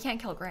can't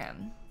kill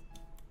Graham.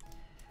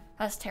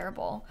 That's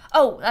terrible.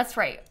 Oh, that's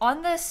right.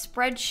 On the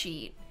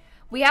spreadsheet,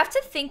 we have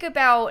to think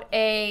about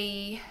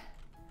a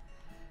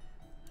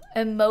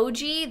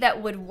emoji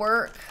that would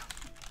work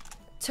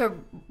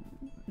to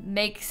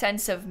make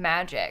sense of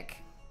magic.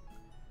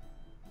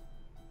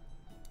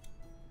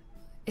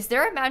 Is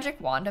there a magic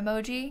wand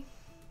emoji?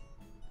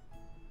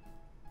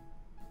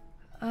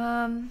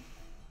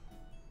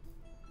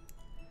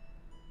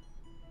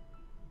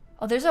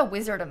 Oh, there's a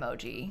wizard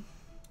emoji.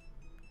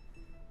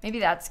 Maybe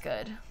that's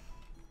good.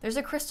 There's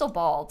a crystal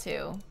ball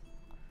too.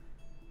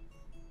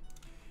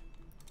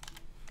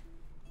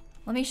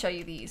 Let me show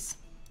you these.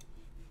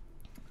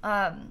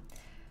 I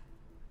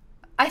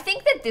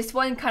think that this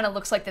one kind of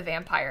looks like the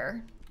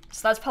vampire.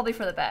 So that's probably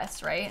for the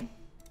best, right?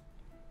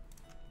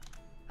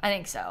 I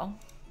think so.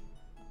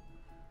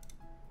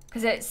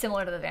 Because it's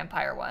similar to the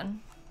vampire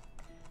one.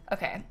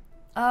 Okay.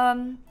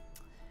 Oh,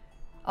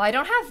 I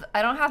don't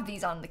have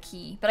these on the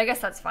key, but I guess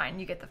that's fine.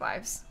 You get the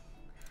vibes.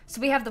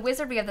 So we have the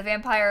wizard, we have the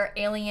vampire,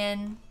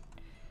 alien,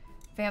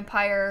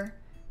 vampire,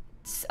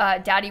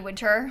 Daddy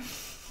Winter,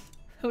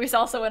 who is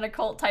also an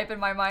occult type in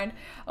my mind,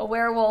 a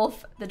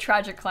werewolf, the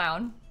tragic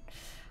clown.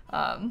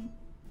 And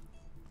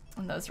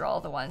those are all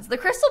the ones. The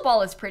crystal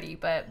ball is pretty,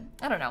 but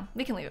I don't know.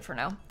 We can leave it for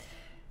now.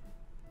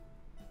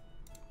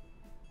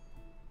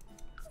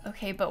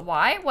 Okay, but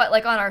why? What,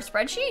 like on our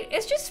spreadsheet?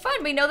 It's just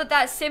fun. We know that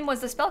that sim was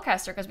the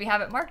spellcaster because we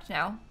have it marked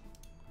now.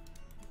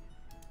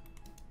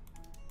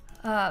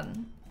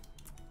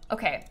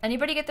 Okay,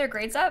 anybody get their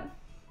grades up?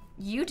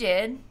 You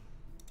did.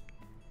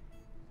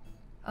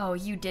 Oh,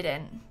 you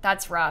didn't.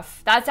 That's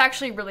rough. That's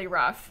actually really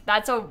rough.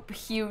 That's a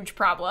huge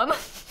problem.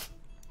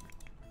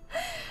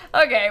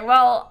 Okay,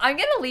 well, I'm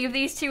gonna leave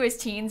these two as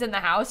teens in the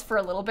house for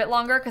a little bit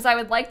longer because I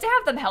would like to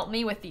have them help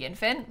me with the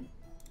infant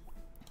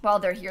while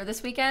they're here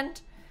this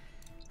weekend.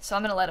 So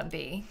I'm gonna let them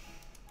be.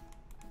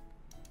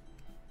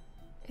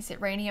 Is it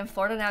rainy in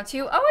Florida now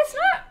too? Oh, it's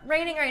not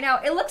raining right now.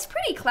 It looks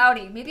pretty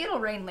cloudy. Maybe it'll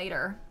rain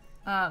later.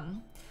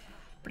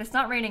 But it's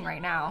not raining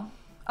right now.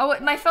 Oh,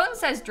 my phone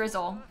says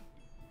drizzle.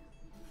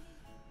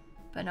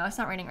 But no, it's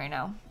not raining right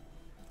now.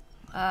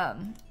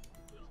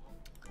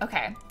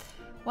 Okay.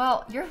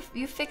 Well,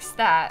 you fixed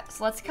that.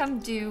 So let's come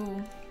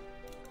do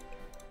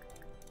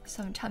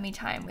some tummy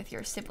time with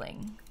your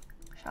sibling,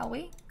 shall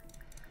we?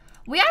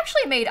 We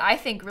actually made, I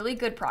think, really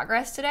good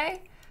progress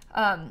today.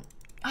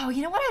 Oh,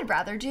 you know what I'd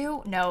rather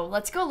do? No,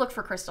 let's go look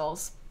for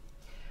crystals.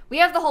 We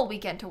have the whole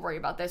weekend to worry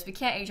about this. We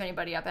can't age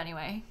anybody up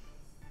anyway.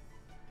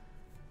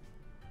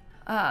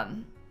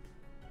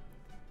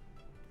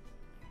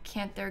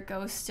 Can't their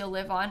ghosts still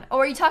live on? Oh,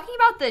 are you talking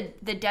about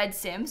the dead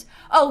Sims?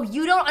 Oh,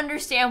 you don't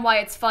understand why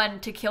it's fun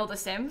to kill the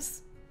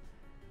Sims?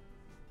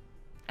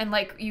 And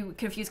like, you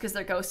confused because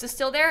their ghost is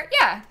still there?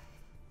 Yeah.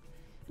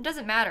 It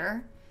doesn't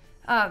matter.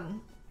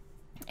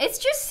 It's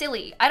just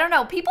silly. I don't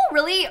know. People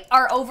really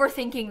are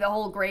overthinking the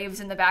whole graves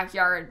in the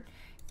backyard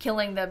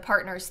killing the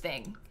partners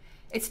thing.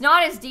 It's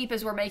not as deep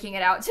as we're making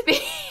it out to be.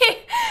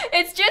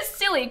 It's just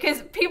silly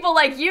because people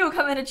like you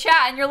come into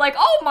chat and you're like,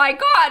 oh my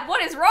God,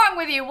 what is wrong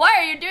with you? Why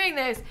are you doing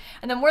this?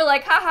 And then we're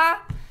like,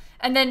 haha.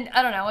 And then,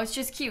 I don't know, it's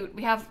just cute.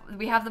 We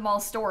have them all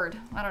stored.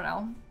 I don't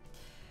know.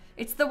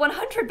 It's the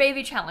 100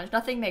 baby challenge.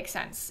 Nothing makes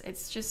sense.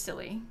 It's just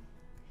silly.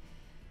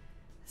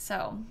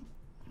 So,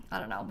 I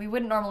don't know. We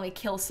wouldn't normally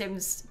kill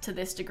Sims to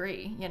this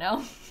degree, you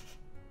know?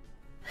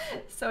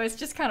 So it's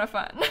just kind of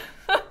fun.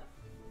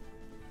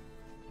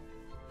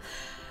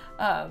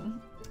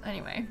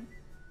 Anyway.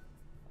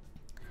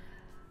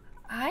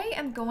 I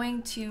am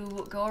going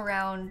to go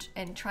around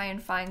and try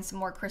and find some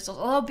more crystals.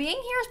 Although being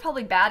here is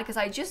probably bad because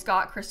I just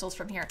got crystals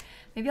from here.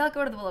 Maybe I'll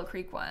go to the Willow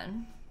Creek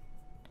one.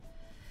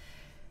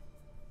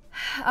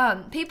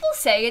 People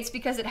say it's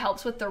because it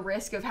helps with the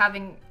risk of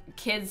having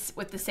kids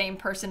with the same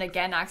person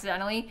again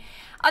accidentally.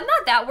 I'm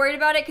not that worried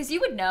about it because you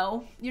would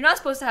know. You're not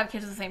supposed to have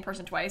kids with the same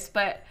person twice,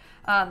 but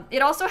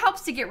it also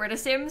helps to get rid of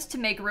Sims to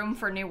make room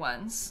for new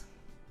ones.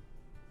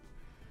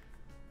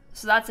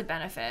 So that's a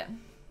benefit.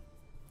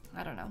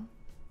 I don't know.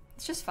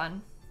 It's just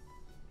fun.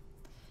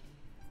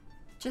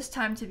 Just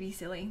time to be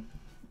silly.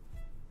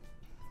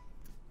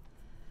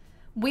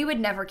 We would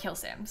never kill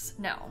Sims.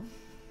 No.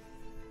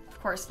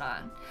 Of course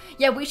not.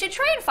 Yeah, we should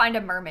try and find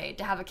a mermaid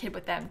to have a kid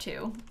with them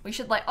too. We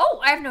should like,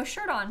 oh, I have no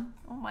shirt on.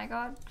 Oh my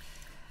God.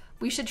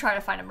 We should try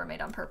to find a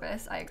mermaid on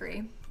purpose. I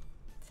agree.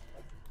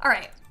 All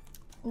right.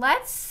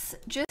 Let's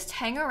just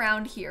hang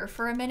around here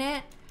for a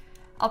minute.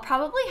 I'll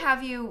probably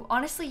have you,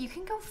 honestly, you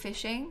can go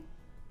fishing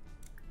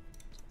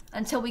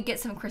until we get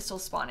some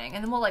crystals spawning,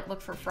 and then we'll like look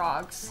for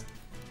frogs.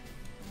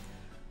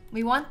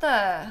 We want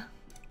the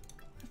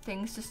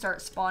things to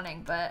start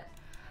spawning, but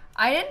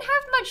I didn't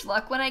have much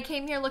luck when I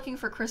came here looking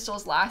for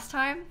crystals last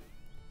time.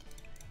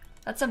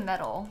 That's a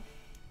metal.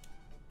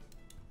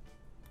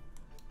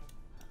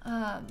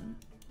 I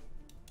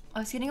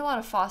was getting a lot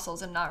of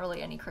fossils and not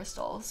really any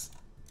crystals.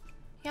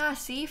 Yeah,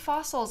 see,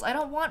 fossils. I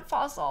don't want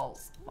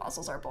fossils.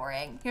 Fossils are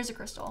boring. Here's a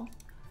crystal.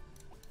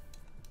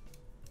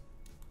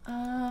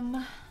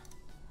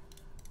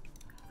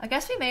 I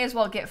guess we may as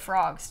well get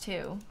frogs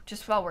too,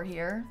 just while we're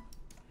here.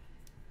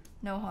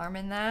 No harm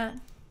in that.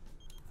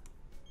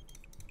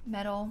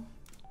 Metal.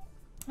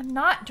 I'm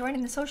not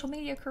joining the social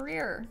media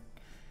career.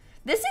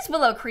 This is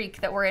Willow Creek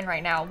that we're in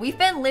right now. We've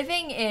been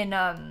living in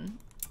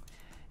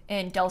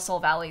Del Sol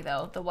Valley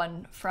though, the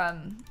one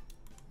from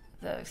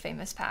the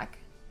famous pack.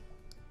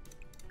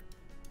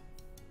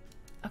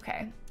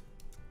 Okay.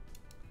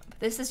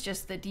 This is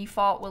just the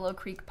default Willow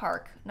Creek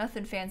Park.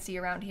 Nothing fancy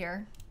around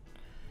here.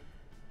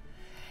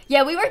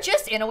 Yeah, we were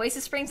just in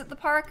Oasis Springs at the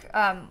park,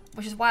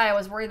 which is why I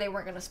was worried they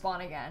weren't going to spawn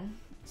again.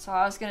 So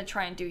I was going to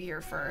try and do here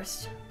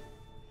first.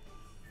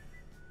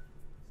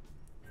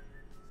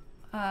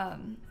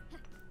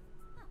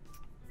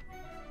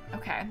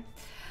 Okay.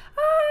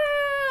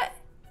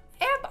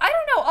 I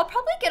don't know. I'll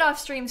probably get off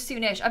stream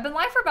soonish. I've been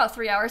live for about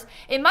 3 hours.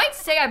 It might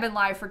say I've been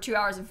live for 2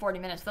 hours and 40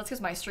 minutes. But that's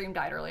because my stream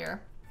died earlier.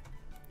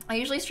 I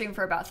usually stream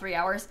for about 3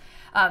 hours.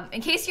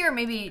 In case you're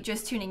maybe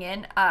just tuning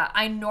in,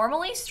 I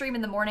normally stream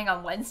in the morning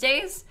on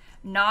Wednesdays,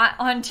 not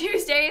on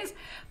Tuesdays,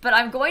 but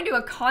I'm going to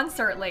a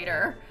concert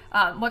later.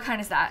 What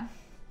kind is that?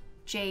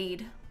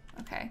 Jade.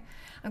 Okay.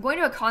 I'm going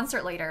to a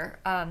concert later,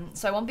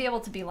 so I won't be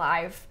able to be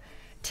live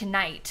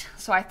tonight.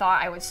 So I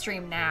thought I would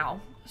stream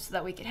now so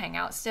that we could hang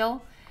out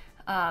still.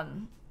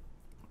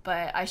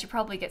 But I should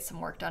probably get some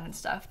work done and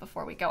stuff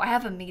before we go. I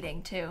have a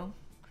meeting too.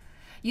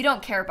 You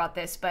don't care about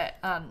this, but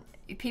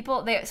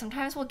people, they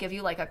sometimes will give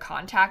you like a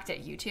contact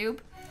at YouTube.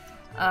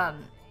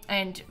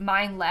 And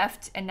mine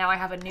left, and now I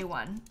have a new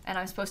one, and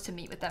I'm supposed to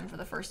meet with them for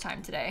the first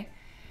time today.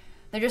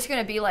 They're just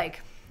gonna be like,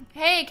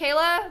 hey,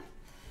 Kayla,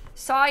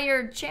 saw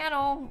your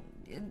channel.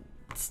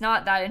 It's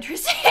not that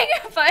interesting,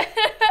 but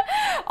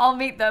I'll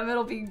meet them.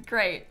 It'll be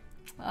great.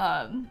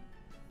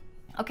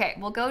 Okay,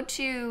 we'll go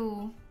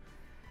to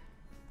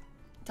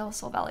Del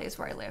Sol Valley is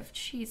where I live.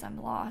 Jeez,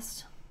 I'm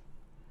lost.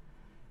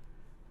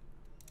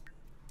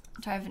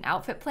 Do I have an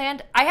outfit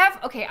planned? I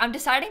have, okay, I'm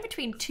deciding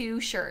between 2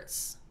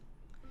 shirts.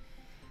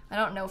 I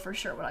don't know for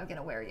sure what I'm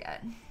gonna wear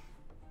yet,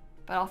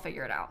 but I'll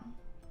figure it out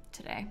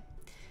today.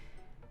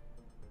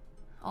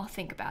 I'll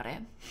think about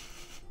it.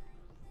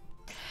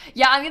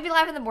 Yeah, I'm gonna be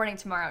live in the morning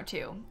tomorrow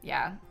too.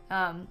 Yeah,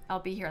 I'll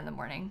be here in the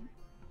morning.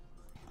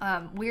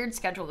 Weird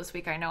schedule this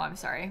week, I know, I'm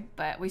sorry,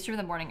 but we stream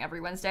in the morning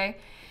every Wednesday.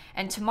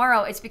 And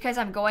tomorrow, it's because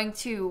I'm going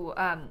to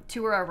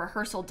tour a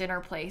rehearsal dinner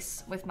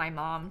place with my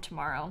mom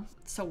tomorrow.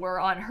 So we're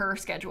on her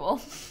schedule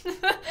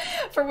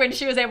for when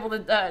she was able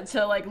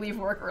to like leave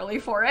work early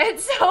for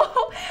it.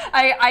 So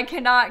I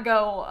cannot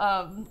go,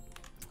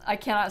 I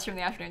cannot stream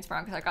in the afternoon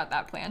tomorrow because I got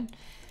that plan.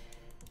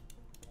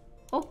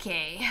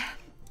 Okay,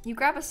 you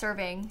grab a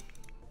serving.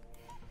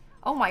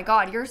 Oh my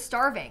God, you're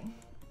starving.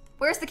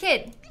 Where's the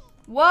kid?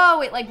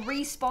 Whoa, it like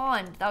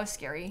respawned. That was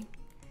scary.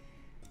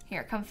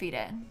 Here, come feed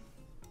it.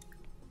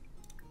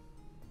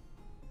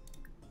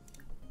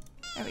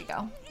 There we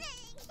go.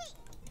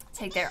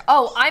 Take there.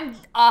 Oh, I'm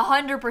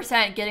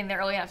 100% getting there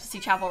early enough to see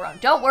Chapel Run.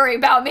 Don't worry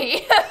about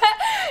me.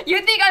 You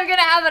think I'm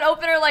gonna have an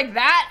opener like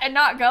that and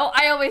not go?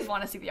 I always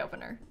want to see the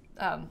opener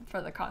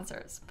for the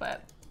concerts,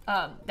 but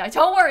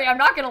don't worry. I'm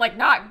not gonna like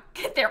not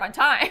get there on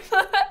time.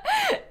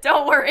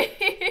 Don't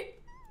worry.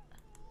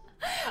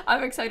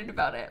 I'm excited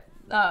about it.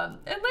 And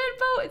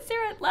Landbo and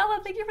Sarah and Lala,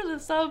 thank you for the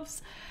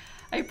subs.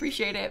 I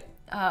appreciate it.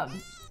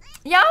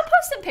 Yeah, I'll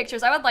post some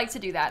pictures. I would like to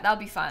do that. That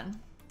would be fun.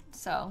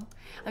 So,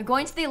 I'm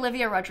going to the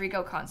Olivia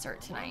Rodrigo concert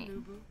tonight.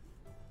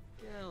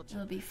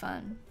 It'll be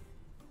fun.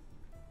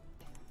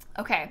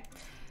 Okay,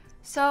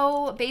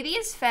 so baby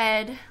is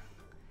fed.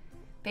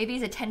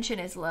 Baby's attention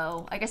is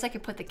low. I guess I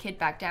could put the kid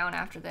back down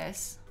after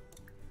this.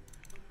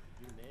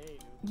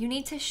 You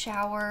need to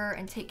shower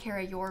and take care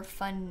of your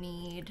fun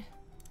need.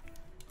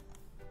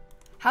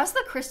 How's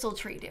the crystal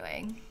tree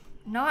doing?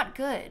 Not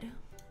good.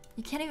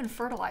 You can't even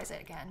fertilize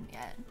it again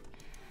yet.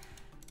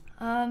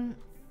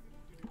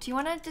 Do you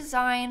want to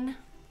design?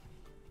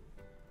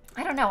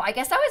 I don't know. I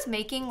guess I was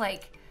making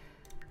like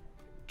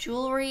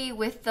jewelry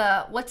with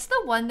the, what's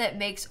the one that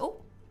makes,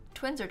 oh,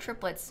 twins or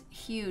triplets?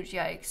 Huge,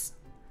 yikes.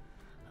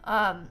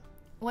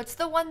 What's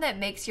the one that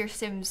makes your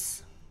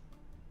Sims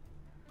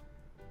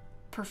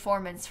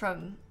performance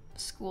from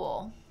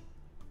school?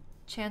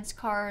 Chance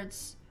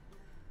cards.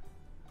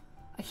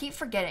 I keep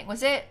forgetting.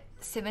 Was it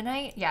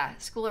Simonite? Yeah,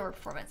 school or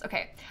performance.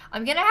 Okay,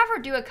 I'm gonna have her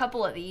do a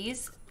couple of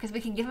these because we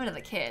can give them to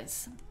the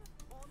kids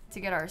to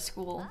get our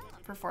school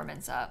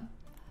performance up.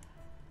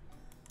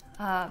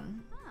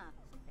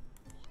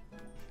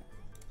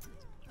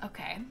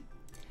 Okay.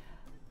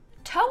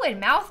 Toe and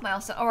mouth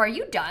milestone. Oh, are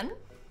you done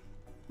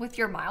with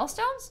your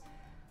milestones?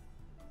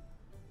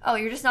 Oh,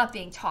 you're just not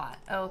being taught.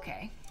 Oh,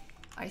 okay.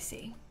 I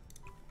see.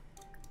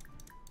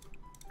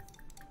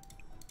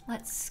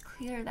 Let's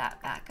clear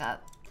that back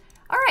up.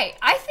 All right,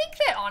 I think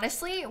that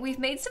honestly, we've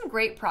made some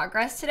great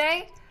progress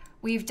today.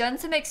 We've done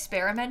some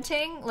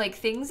experimenting, like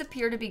things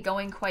appear to be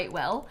going quite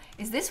well.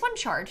 Is this one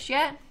charged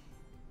yet?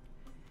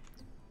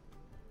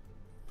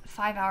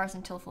 5 hours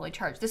until fully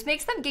charged. This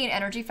makes them gain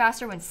energy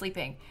faster when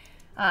sleeping.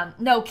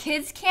 No,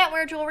 kids can't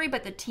wear jewelry,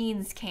 but the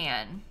teens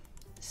can.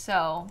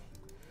 So,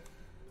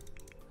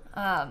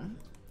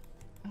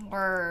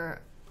 we're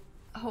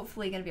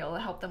hopefully gonna be able to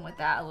help them with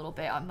that a little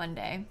bit on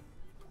Monday.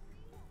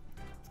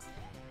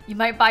 You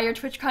might buy your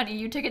TwitchCon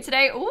EU ticket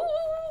today. Ooh,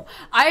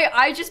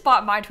 I just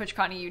bought my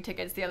TwitchCon EU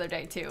tickets the other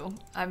day too.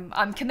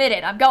 I'm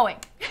committed. I'm going.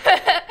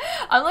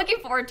 I'm looking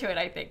forward to it.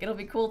 I think it'll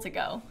be cool to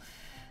go.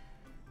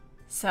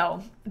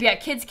 So yeah,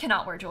 kids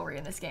cannot wear jewelry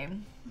in this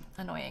game,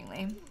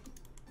 annoyingly.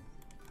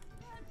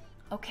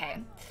 Okay,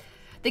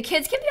 the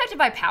kids can be affected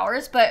by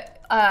powers, but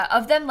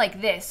of them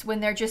like this when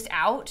they're just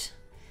out,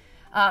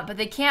 but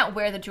they can't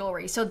wear the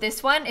jewelry. So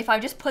this one, if I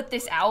just put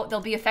this out,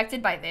 they'll be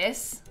affected by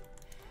this.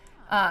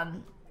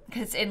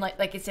 Because it's in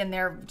like it's in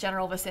their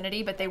general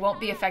vicinity, but they won't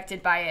be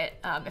affected by it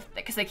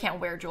because they can't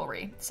wear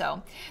jewelry.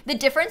 So the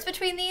difference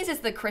between these is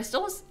the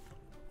crystals,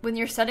 when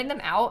you're setting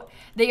them out,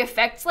 they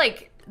affect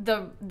like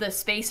the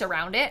space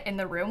around it in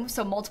the room.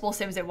 So multiple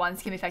Sims at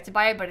once can be affected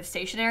by it, but it's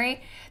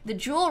stationary. The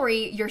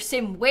jewelry your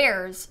Sim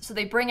wears, so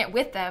they bring it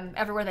with them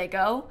everywhere they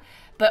go,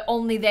 but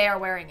only they are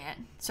wearing it.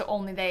 So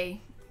only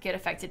they get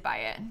affected by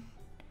it.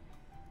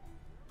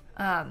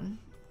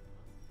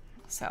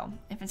 So,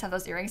 infants have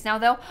those earrings now,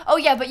 though. Oh,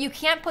 yeah, but you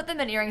can't put them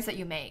in earrings that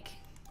you make.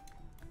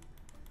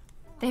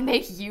 They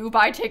make you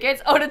buy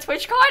tickets? Oh, to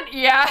TwitchCon?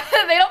 Yeah,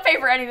 they don't pay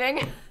for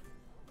anything.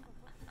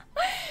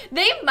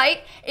 They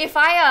might, if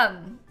I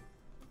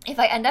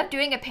end up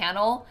doing a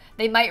panel,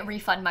 they might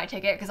refund my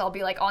ticket because I'll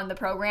be, like, on the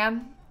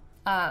program.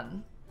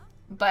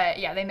 But,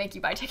 yeah, they make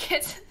you buy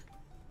tickets.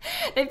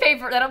 They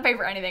don't pay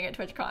for anything at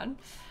TwitchCon.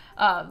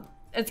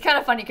 It's kind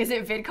of funny because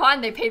at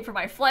VidCon, they paid for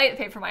my flight,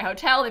 they paid for my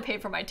hotel, they paid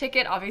for my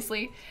ticket,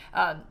 obviously.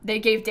 They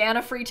gave Dan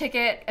a free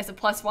ticket as a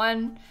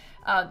 +1.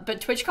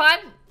 But TwitchCon,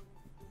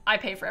 I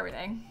pay for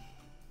everything.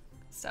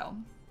 So.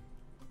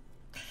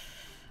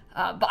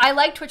 But I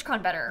like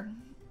TwitchCon better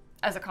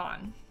as a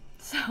con.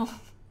 So,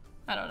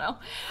 I don't know.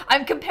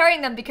 I'm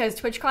comparing them because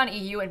TwitchCon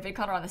EU and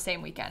VidCon are on the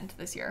same weekend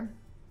this year.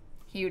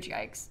 Huge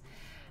yikes.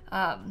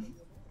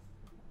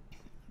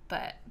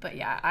 But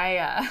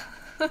yeah,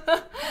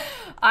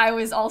 I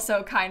was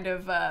also kind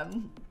of,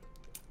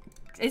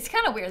 it's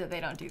kind of weird that they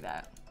don't do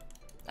that,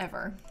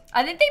 ever.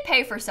 I think they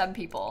pay for some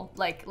people,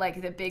 like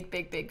the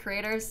big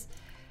creators,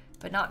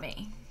 but not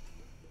me.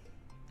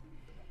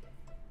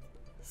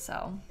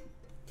 So,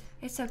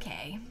 it's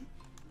okay.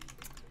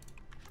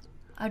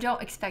 I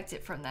don't expect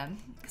it from them,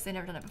 because they've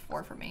never done it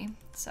before for me,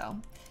 so.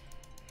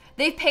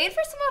 They've paid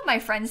for some of my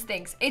friends'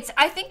 things.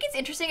 I think it's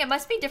interesting. It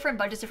must be different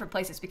budgets, different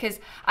places, because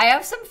I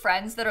have some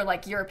friends that are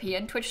like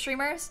European Twitch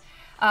streamers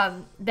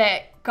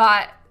that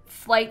got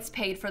flights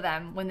paid for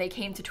them when they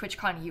came to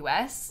TwitchCon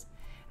US.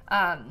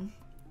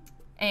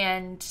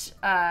 And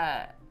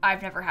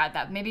I've never had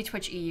that. Maybe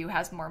Twitch EU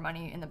has more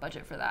money in the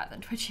budget for that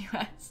than Twitch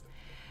US.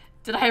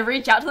 Did I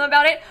reach out to them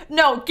about it?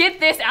 No, get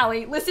this,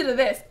 Allie. Listen to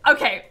this.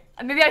 Okay,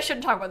 maybe I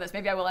shouldn't talk about this.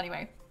 Maybe I will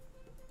anyway.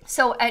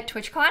 So at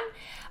TwitchCon,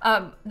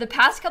 the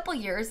past couple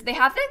years, they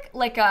have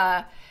like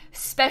a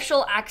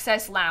special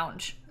access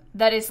lounge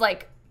that is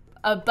like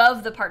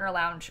above the partner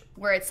lounge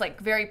where it's like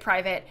very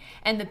private.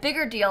 And the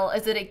bigger deal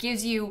is that it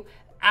gives you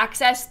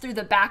access through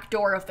the back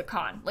door of the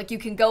con. Like you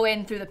can go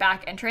in through the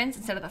back entrance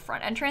instead of the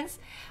front entrance,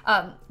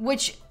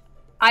 which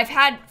I've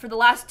had for the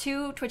last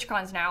 2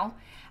 TwitchCons now,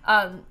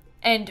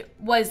 and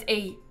was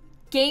a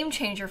game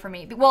changer for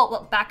me.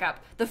 Well, back up.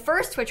 The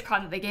first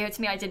TwitchCon that they gave it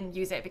to me, I didn't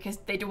use it because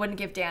they wouldn't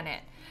give Dan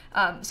it.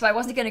 So I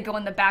wasn't going to go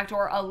in the back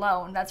door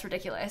alone. That's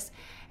ridiculous.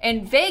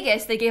 In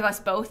Vegas, they gave us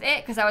both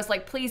it because I was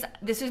like, please,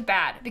 this is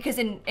bad. Because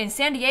in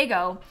San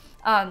Diego,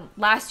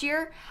 last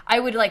year, I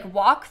would like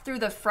walk through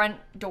the front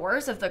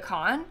doors of the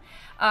con.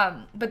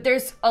 But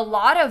there's a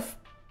lot of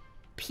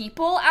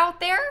people out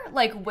there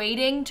like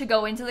waiting to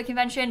go into the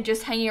convention,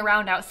 just hanging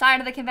around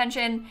outside of the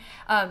convention.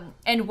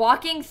 And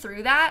walking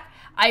through that,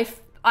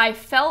 I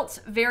felt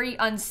very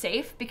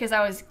unsafe because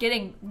I was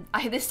getting,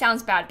 this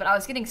sounds bad, but I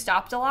was getting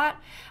stopped a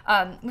lot,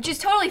 which is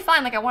totally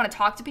fine. Like I want to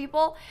talk to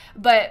people,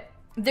 but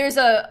there's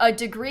a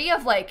degree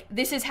of like,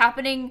 this is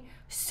happening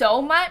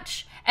so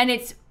much and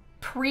it's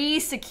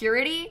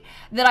pre-security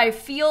that I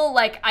feel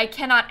like I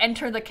cannot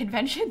enter the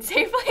convention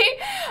safely.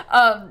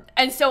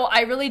 And so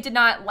I really did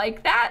not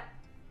like that.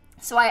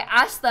 So I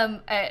asked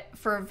them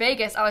for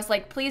Vegas, I was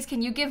like, please,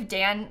 can you give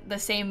Dan the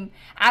same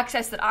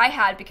access that I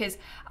had? Because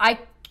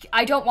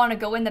I don't want to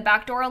go in the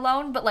back door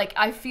alone, but like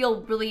I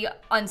feel really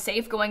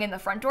unsafe going in the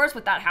front doors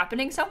with that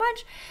happening so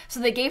much. So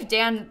they gave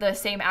Dan the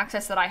same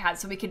access that I had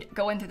so we could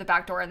go in through the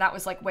back door, and that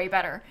was like way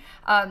better.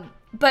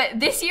 But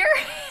this year,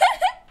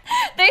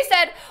 they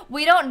said,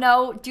 we don't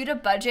know, due to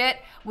budget,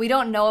 we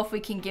don't know if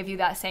we can give you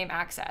that same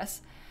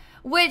access,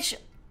 which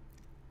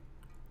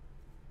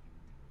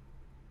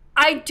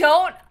I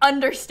don't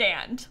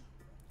understand.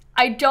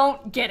 I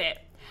don't get it.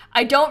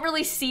 I don't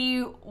really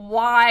see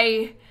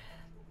why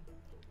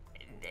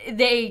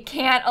they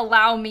can't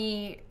allow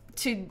me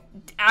to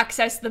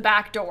access the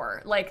back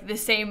door like the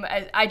same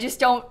as, I just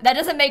don't, that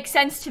doesn't make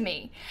sense to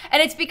me.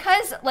 And it's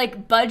because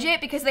like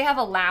budget, because they have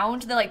a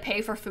lounge, they like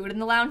pay for food in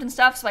the lounge and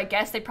stuff, so I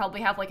guess they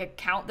probably have like a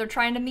count they're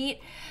trying to meet.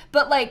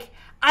 But like,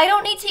 I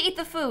don't need to eat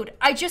the food,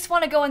 I just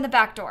want to go in the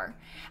back door,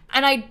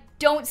 and I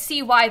don't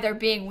see why they're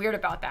being weird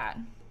about that.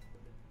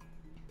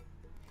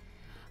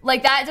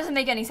 Like that doesn't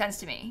make any sense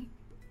to me.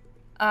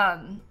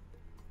 But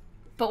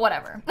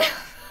whatever.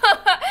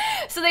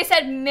 So they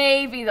said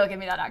maybe they'll give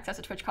me that access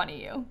to TwitchCon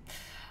EU.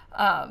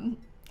 I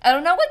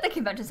don't know what the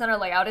convention center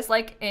layout is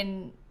like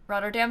in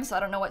Rotterdam, so I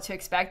don't know what to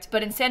expect.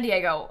 But in San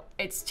Diego,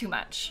 it's too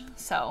much.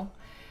 So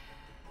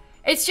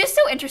it's just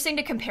so interesting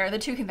to compare the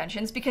two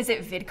conventions because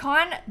at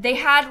VidCon, they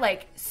had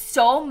like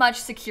so much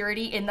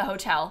security in the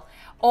hotel.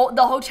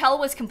 The hotel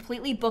was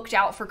completely booked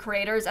out for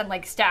creators and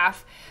like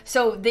staff,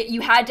 so that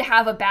you had to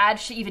have a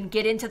badge to even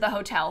get into the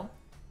hotel.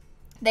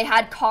 They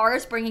had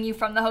cars bringing you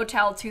from the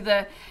hotel to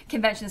the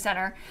convention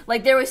center.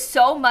 Like there was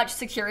so much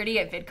security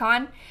at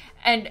VidCon.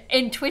 And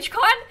in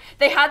TwitchCon,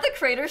 they had the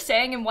creators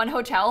staying in one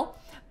hotel,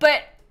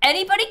 but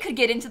anybody could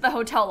get into the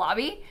hotel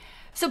lobby.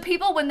 So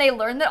people, when they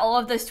learned that all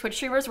of those Twitch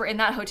streamers were in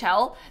that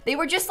hotel, they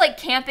were just like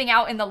camping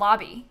out in the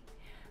lobby.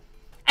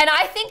 And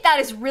I think that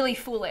is really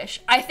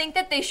foolish. I think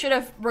that they should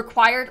have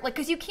required, like,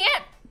 because you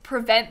can't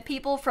prevent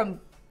people from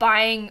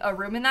buying a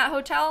room in that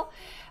hotel,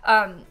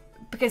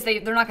 because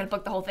they're not going to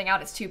book the whole thing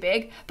out, it's too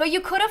big. But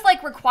you could have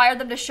like required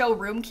them to show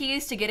room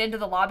keys to get into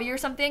the lobby or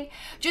something,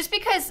 just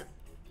because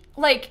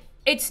like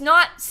it's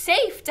not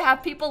safe to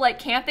have people like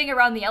camping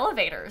around the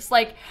elevators.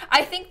 Like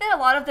I think that a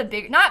lot of the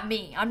big, not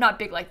me, I'm not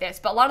big like this,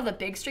 but a lot of the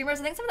big streamers,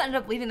 I think some of them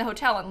ended up leaving the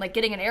hotel and like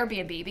getting an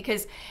Airbnb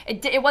because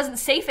it wasn't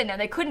safe in there.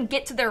 They couldn't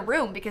get to their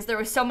room because there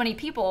were so many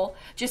people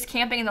just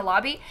camping in the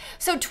lobby.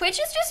 So Twitch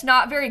is just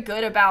not very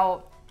good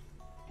about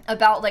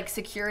like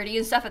security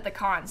and stuff at the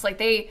cons.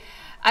 Like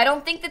I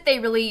don't think that they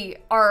really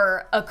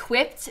are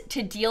equipped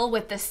to deal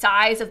with the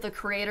size of the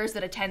creators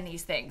that attend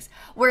these things.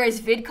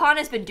 Whereas VidCon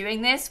has been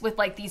doing this with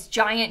like these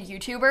giant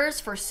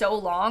YouTubers for so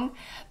long,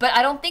 but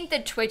I don't think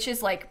that Twitch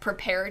is like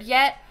prepared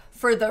yet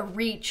for the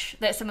reach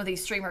that some of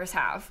these streamers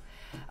have.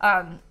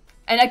 And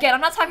again, I'm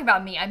not talking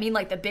about me, I mean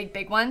like the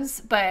big ones,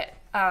 but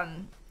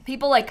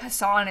people like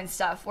Hassan and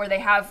stuff, where they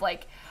have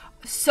like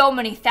so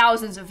many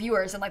thousands of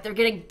viewers and like they're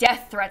getting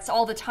death threats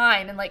all the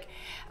time, and like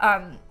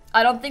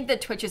I don't think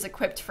that Twitch is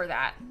equipped for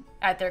that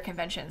at their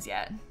conventions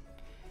yet.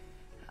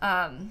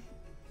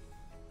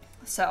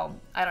 So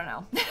I don't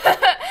know.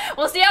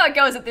 We'll see how it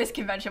goes at this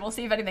convention. We'll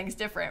see if anything's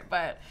different,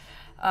 but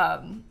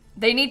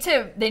they need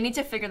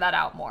to figure that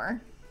out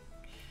more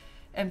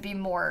and be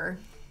more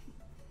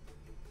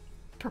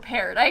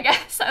prepared, I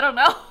guess. I don't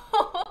know.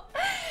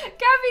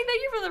 Gabby,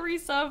 thank you for the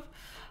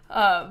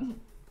resub.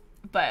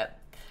 But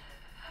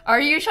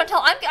are you, Chantal?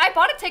 I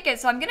bought a ticket,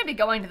 so I'm gonna be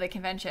going to the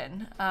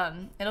convention.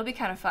 It'll be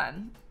kind of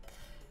fun.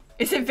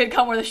 Is it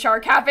VidCon where the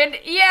shark happened?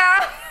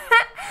 Yeah!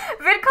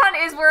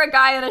 VidCon is where a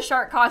guy in a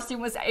shark costume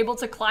was able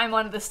to climb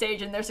onto the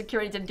stage and their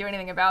security didn't do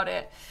anything about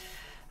it.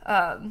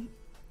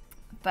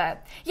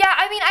 But yeah,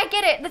 I mean, I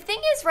get it. The thing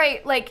is,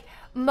 right, like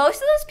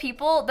most of those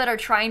people that are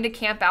trying to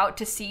camp out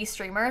to see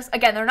streamers,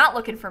 again, they're not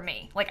looking for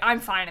me. Like I'm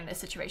fine in this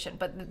situation,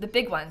 but the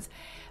big ones,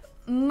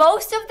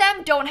 most of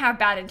them don't have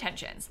bad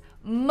intentions.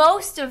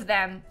 Most of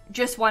them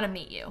just want to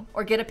meet you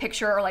or get a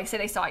picture or like say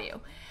they saw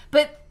you.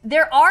 But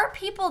there are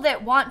people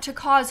that want to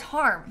cause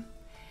harm,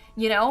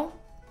 you know?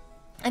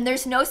 and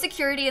there's no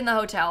security in the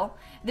hotel.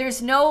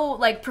 There's no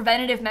like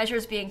preventative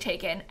measures being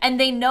taken, and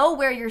they know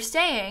where you're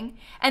staying,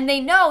 and they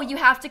know you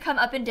have to come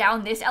up and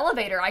down this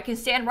elevator. I can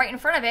stand right in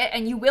front of it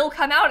and you will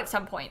come out at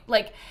some point.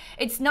 Like,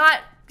 it's not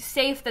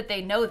safe that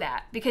they know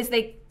that, because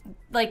they,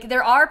 like,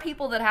 there are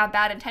people that have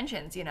bad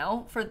intentions, you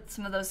know, for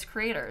some of those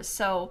creators.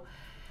 So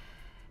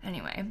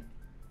anyway,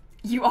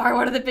 you are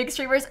one of the big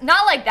streamers.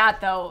 Not like that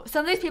though.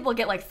 Some of these people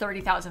get like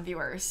 30,000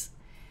 viewers,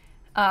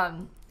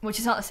 which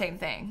is not the same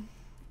thing,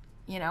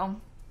 you know?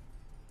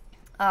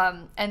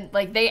 And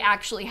like they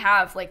actually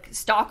have like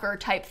stalker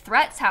type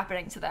threats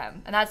happening to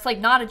them, and that's like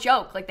not a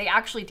joke. Like they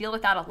actually deal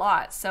with that a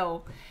lot.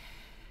 So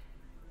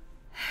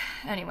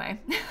anyway,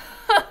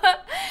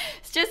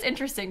 it's just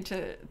interesting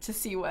to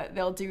see what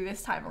they'll do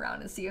this time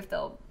around and see if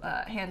they'll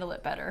handle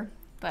it better.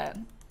 But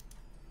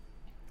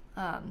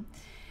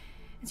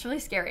it's really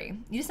scary.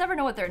 You just never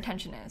know what their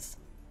intention is.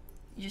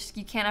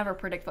 You can't ever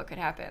predict what could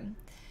happen.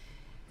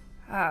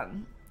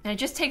 And it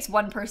just takes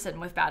one person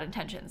with bad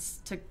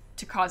intentions to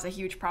cause a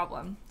huge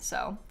problem.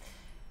 So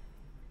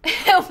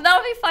that'll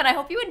be fun. I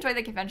hope you enjoy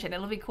the convention.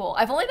 It'll be cool.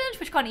 I've only been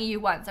to TwitchCon EU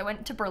once. I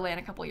went to Berlin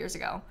a couple years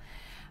ago,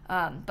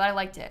 but I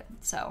liked it.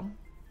 So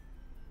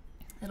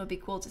it'll be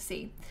cool to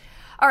see.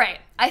 All right.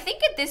 I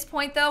think at this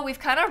point though, we've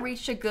kind of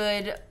reached a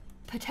good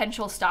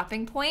potential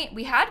stopping point.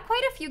 We had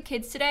quite a few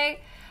kids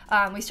today.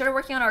 We started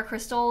working on our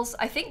crystals.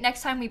 I think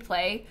next time we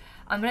play,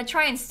 I'm going to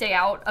try and stay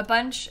out a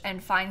bunch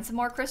and find some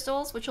more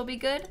crystals, which will be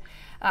good.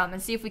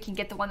 And see if we can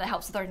get the one that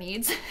helps with our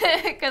needs,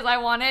 because I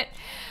want it.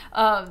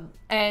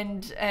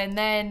 And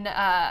then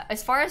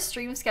as far as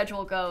stream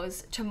schedule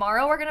goes,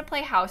 tomorrow we're gonna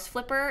play House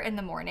Flipper in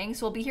the morning,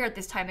 so we'll be here at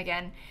this time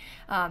again.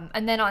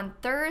 And then on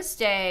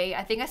Thursday,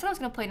 I think I said I was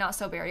gonna play Not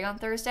So Berry on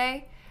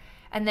Thursday.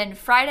 And then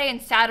Friday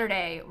and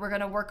Saturday, we're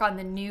gonna work on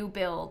the new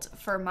build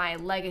for my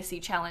Legacy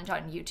Challenge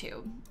on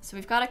YouTube. So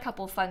we've got a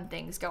couple fun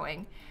things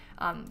going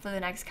for the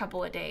next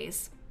couple of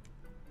days.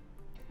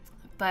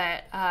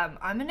 But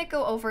I'm gonna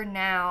go over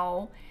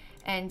now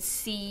and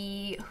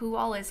see who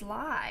all is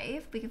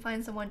live. We can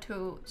find someone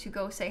to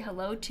go say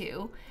hello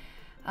to.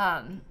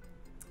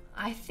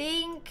 I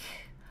think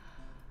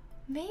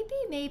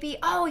maybe,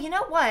 oh, you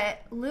know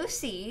what?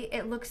 Lucy,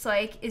 it looks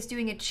like, is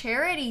doing a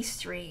charity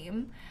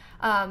stream.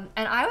 And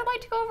I would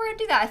like to go over and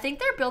do that. I think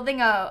they're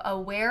building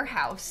a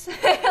warehouse.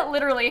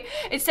 Literally,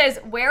 it says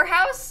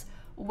warehouse,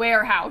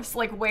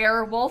 like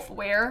werewolf,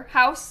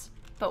 warehouse,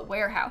 but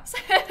warehouse,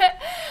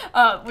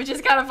 which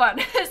is kind of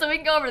fun. So we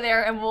can go over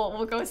there and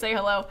we'll go say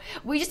hello.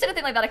 We just did a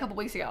thing like that a couple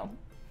weeks ago,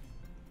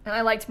 and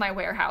I liked my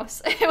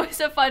warehouse. It was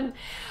a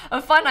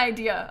fun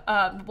idea.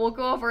 We'll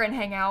go over and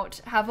hang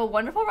out. Have a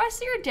wonderful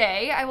rest of your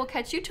day. I will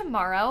catch you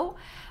tomorrow.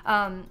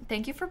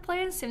 Thank you for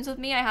playing Sims with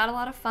me. I had a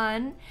lot of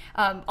fun.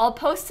 I'll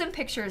post some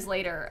pictures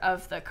later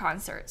of the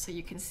concert so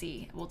you can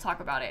see. We'll talk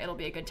about it. It'll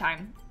be a good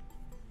time.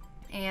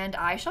 And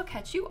I shall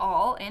catch you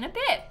all in a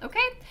bit, okay?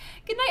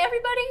 Good night,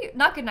 everybody.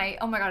 Not good night.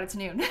 Oh my God, it's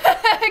noon.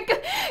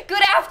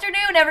 Good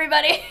afternoon,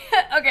 everybody.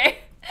 Okay,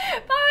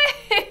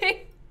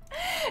 bye.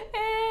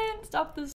 And stop this.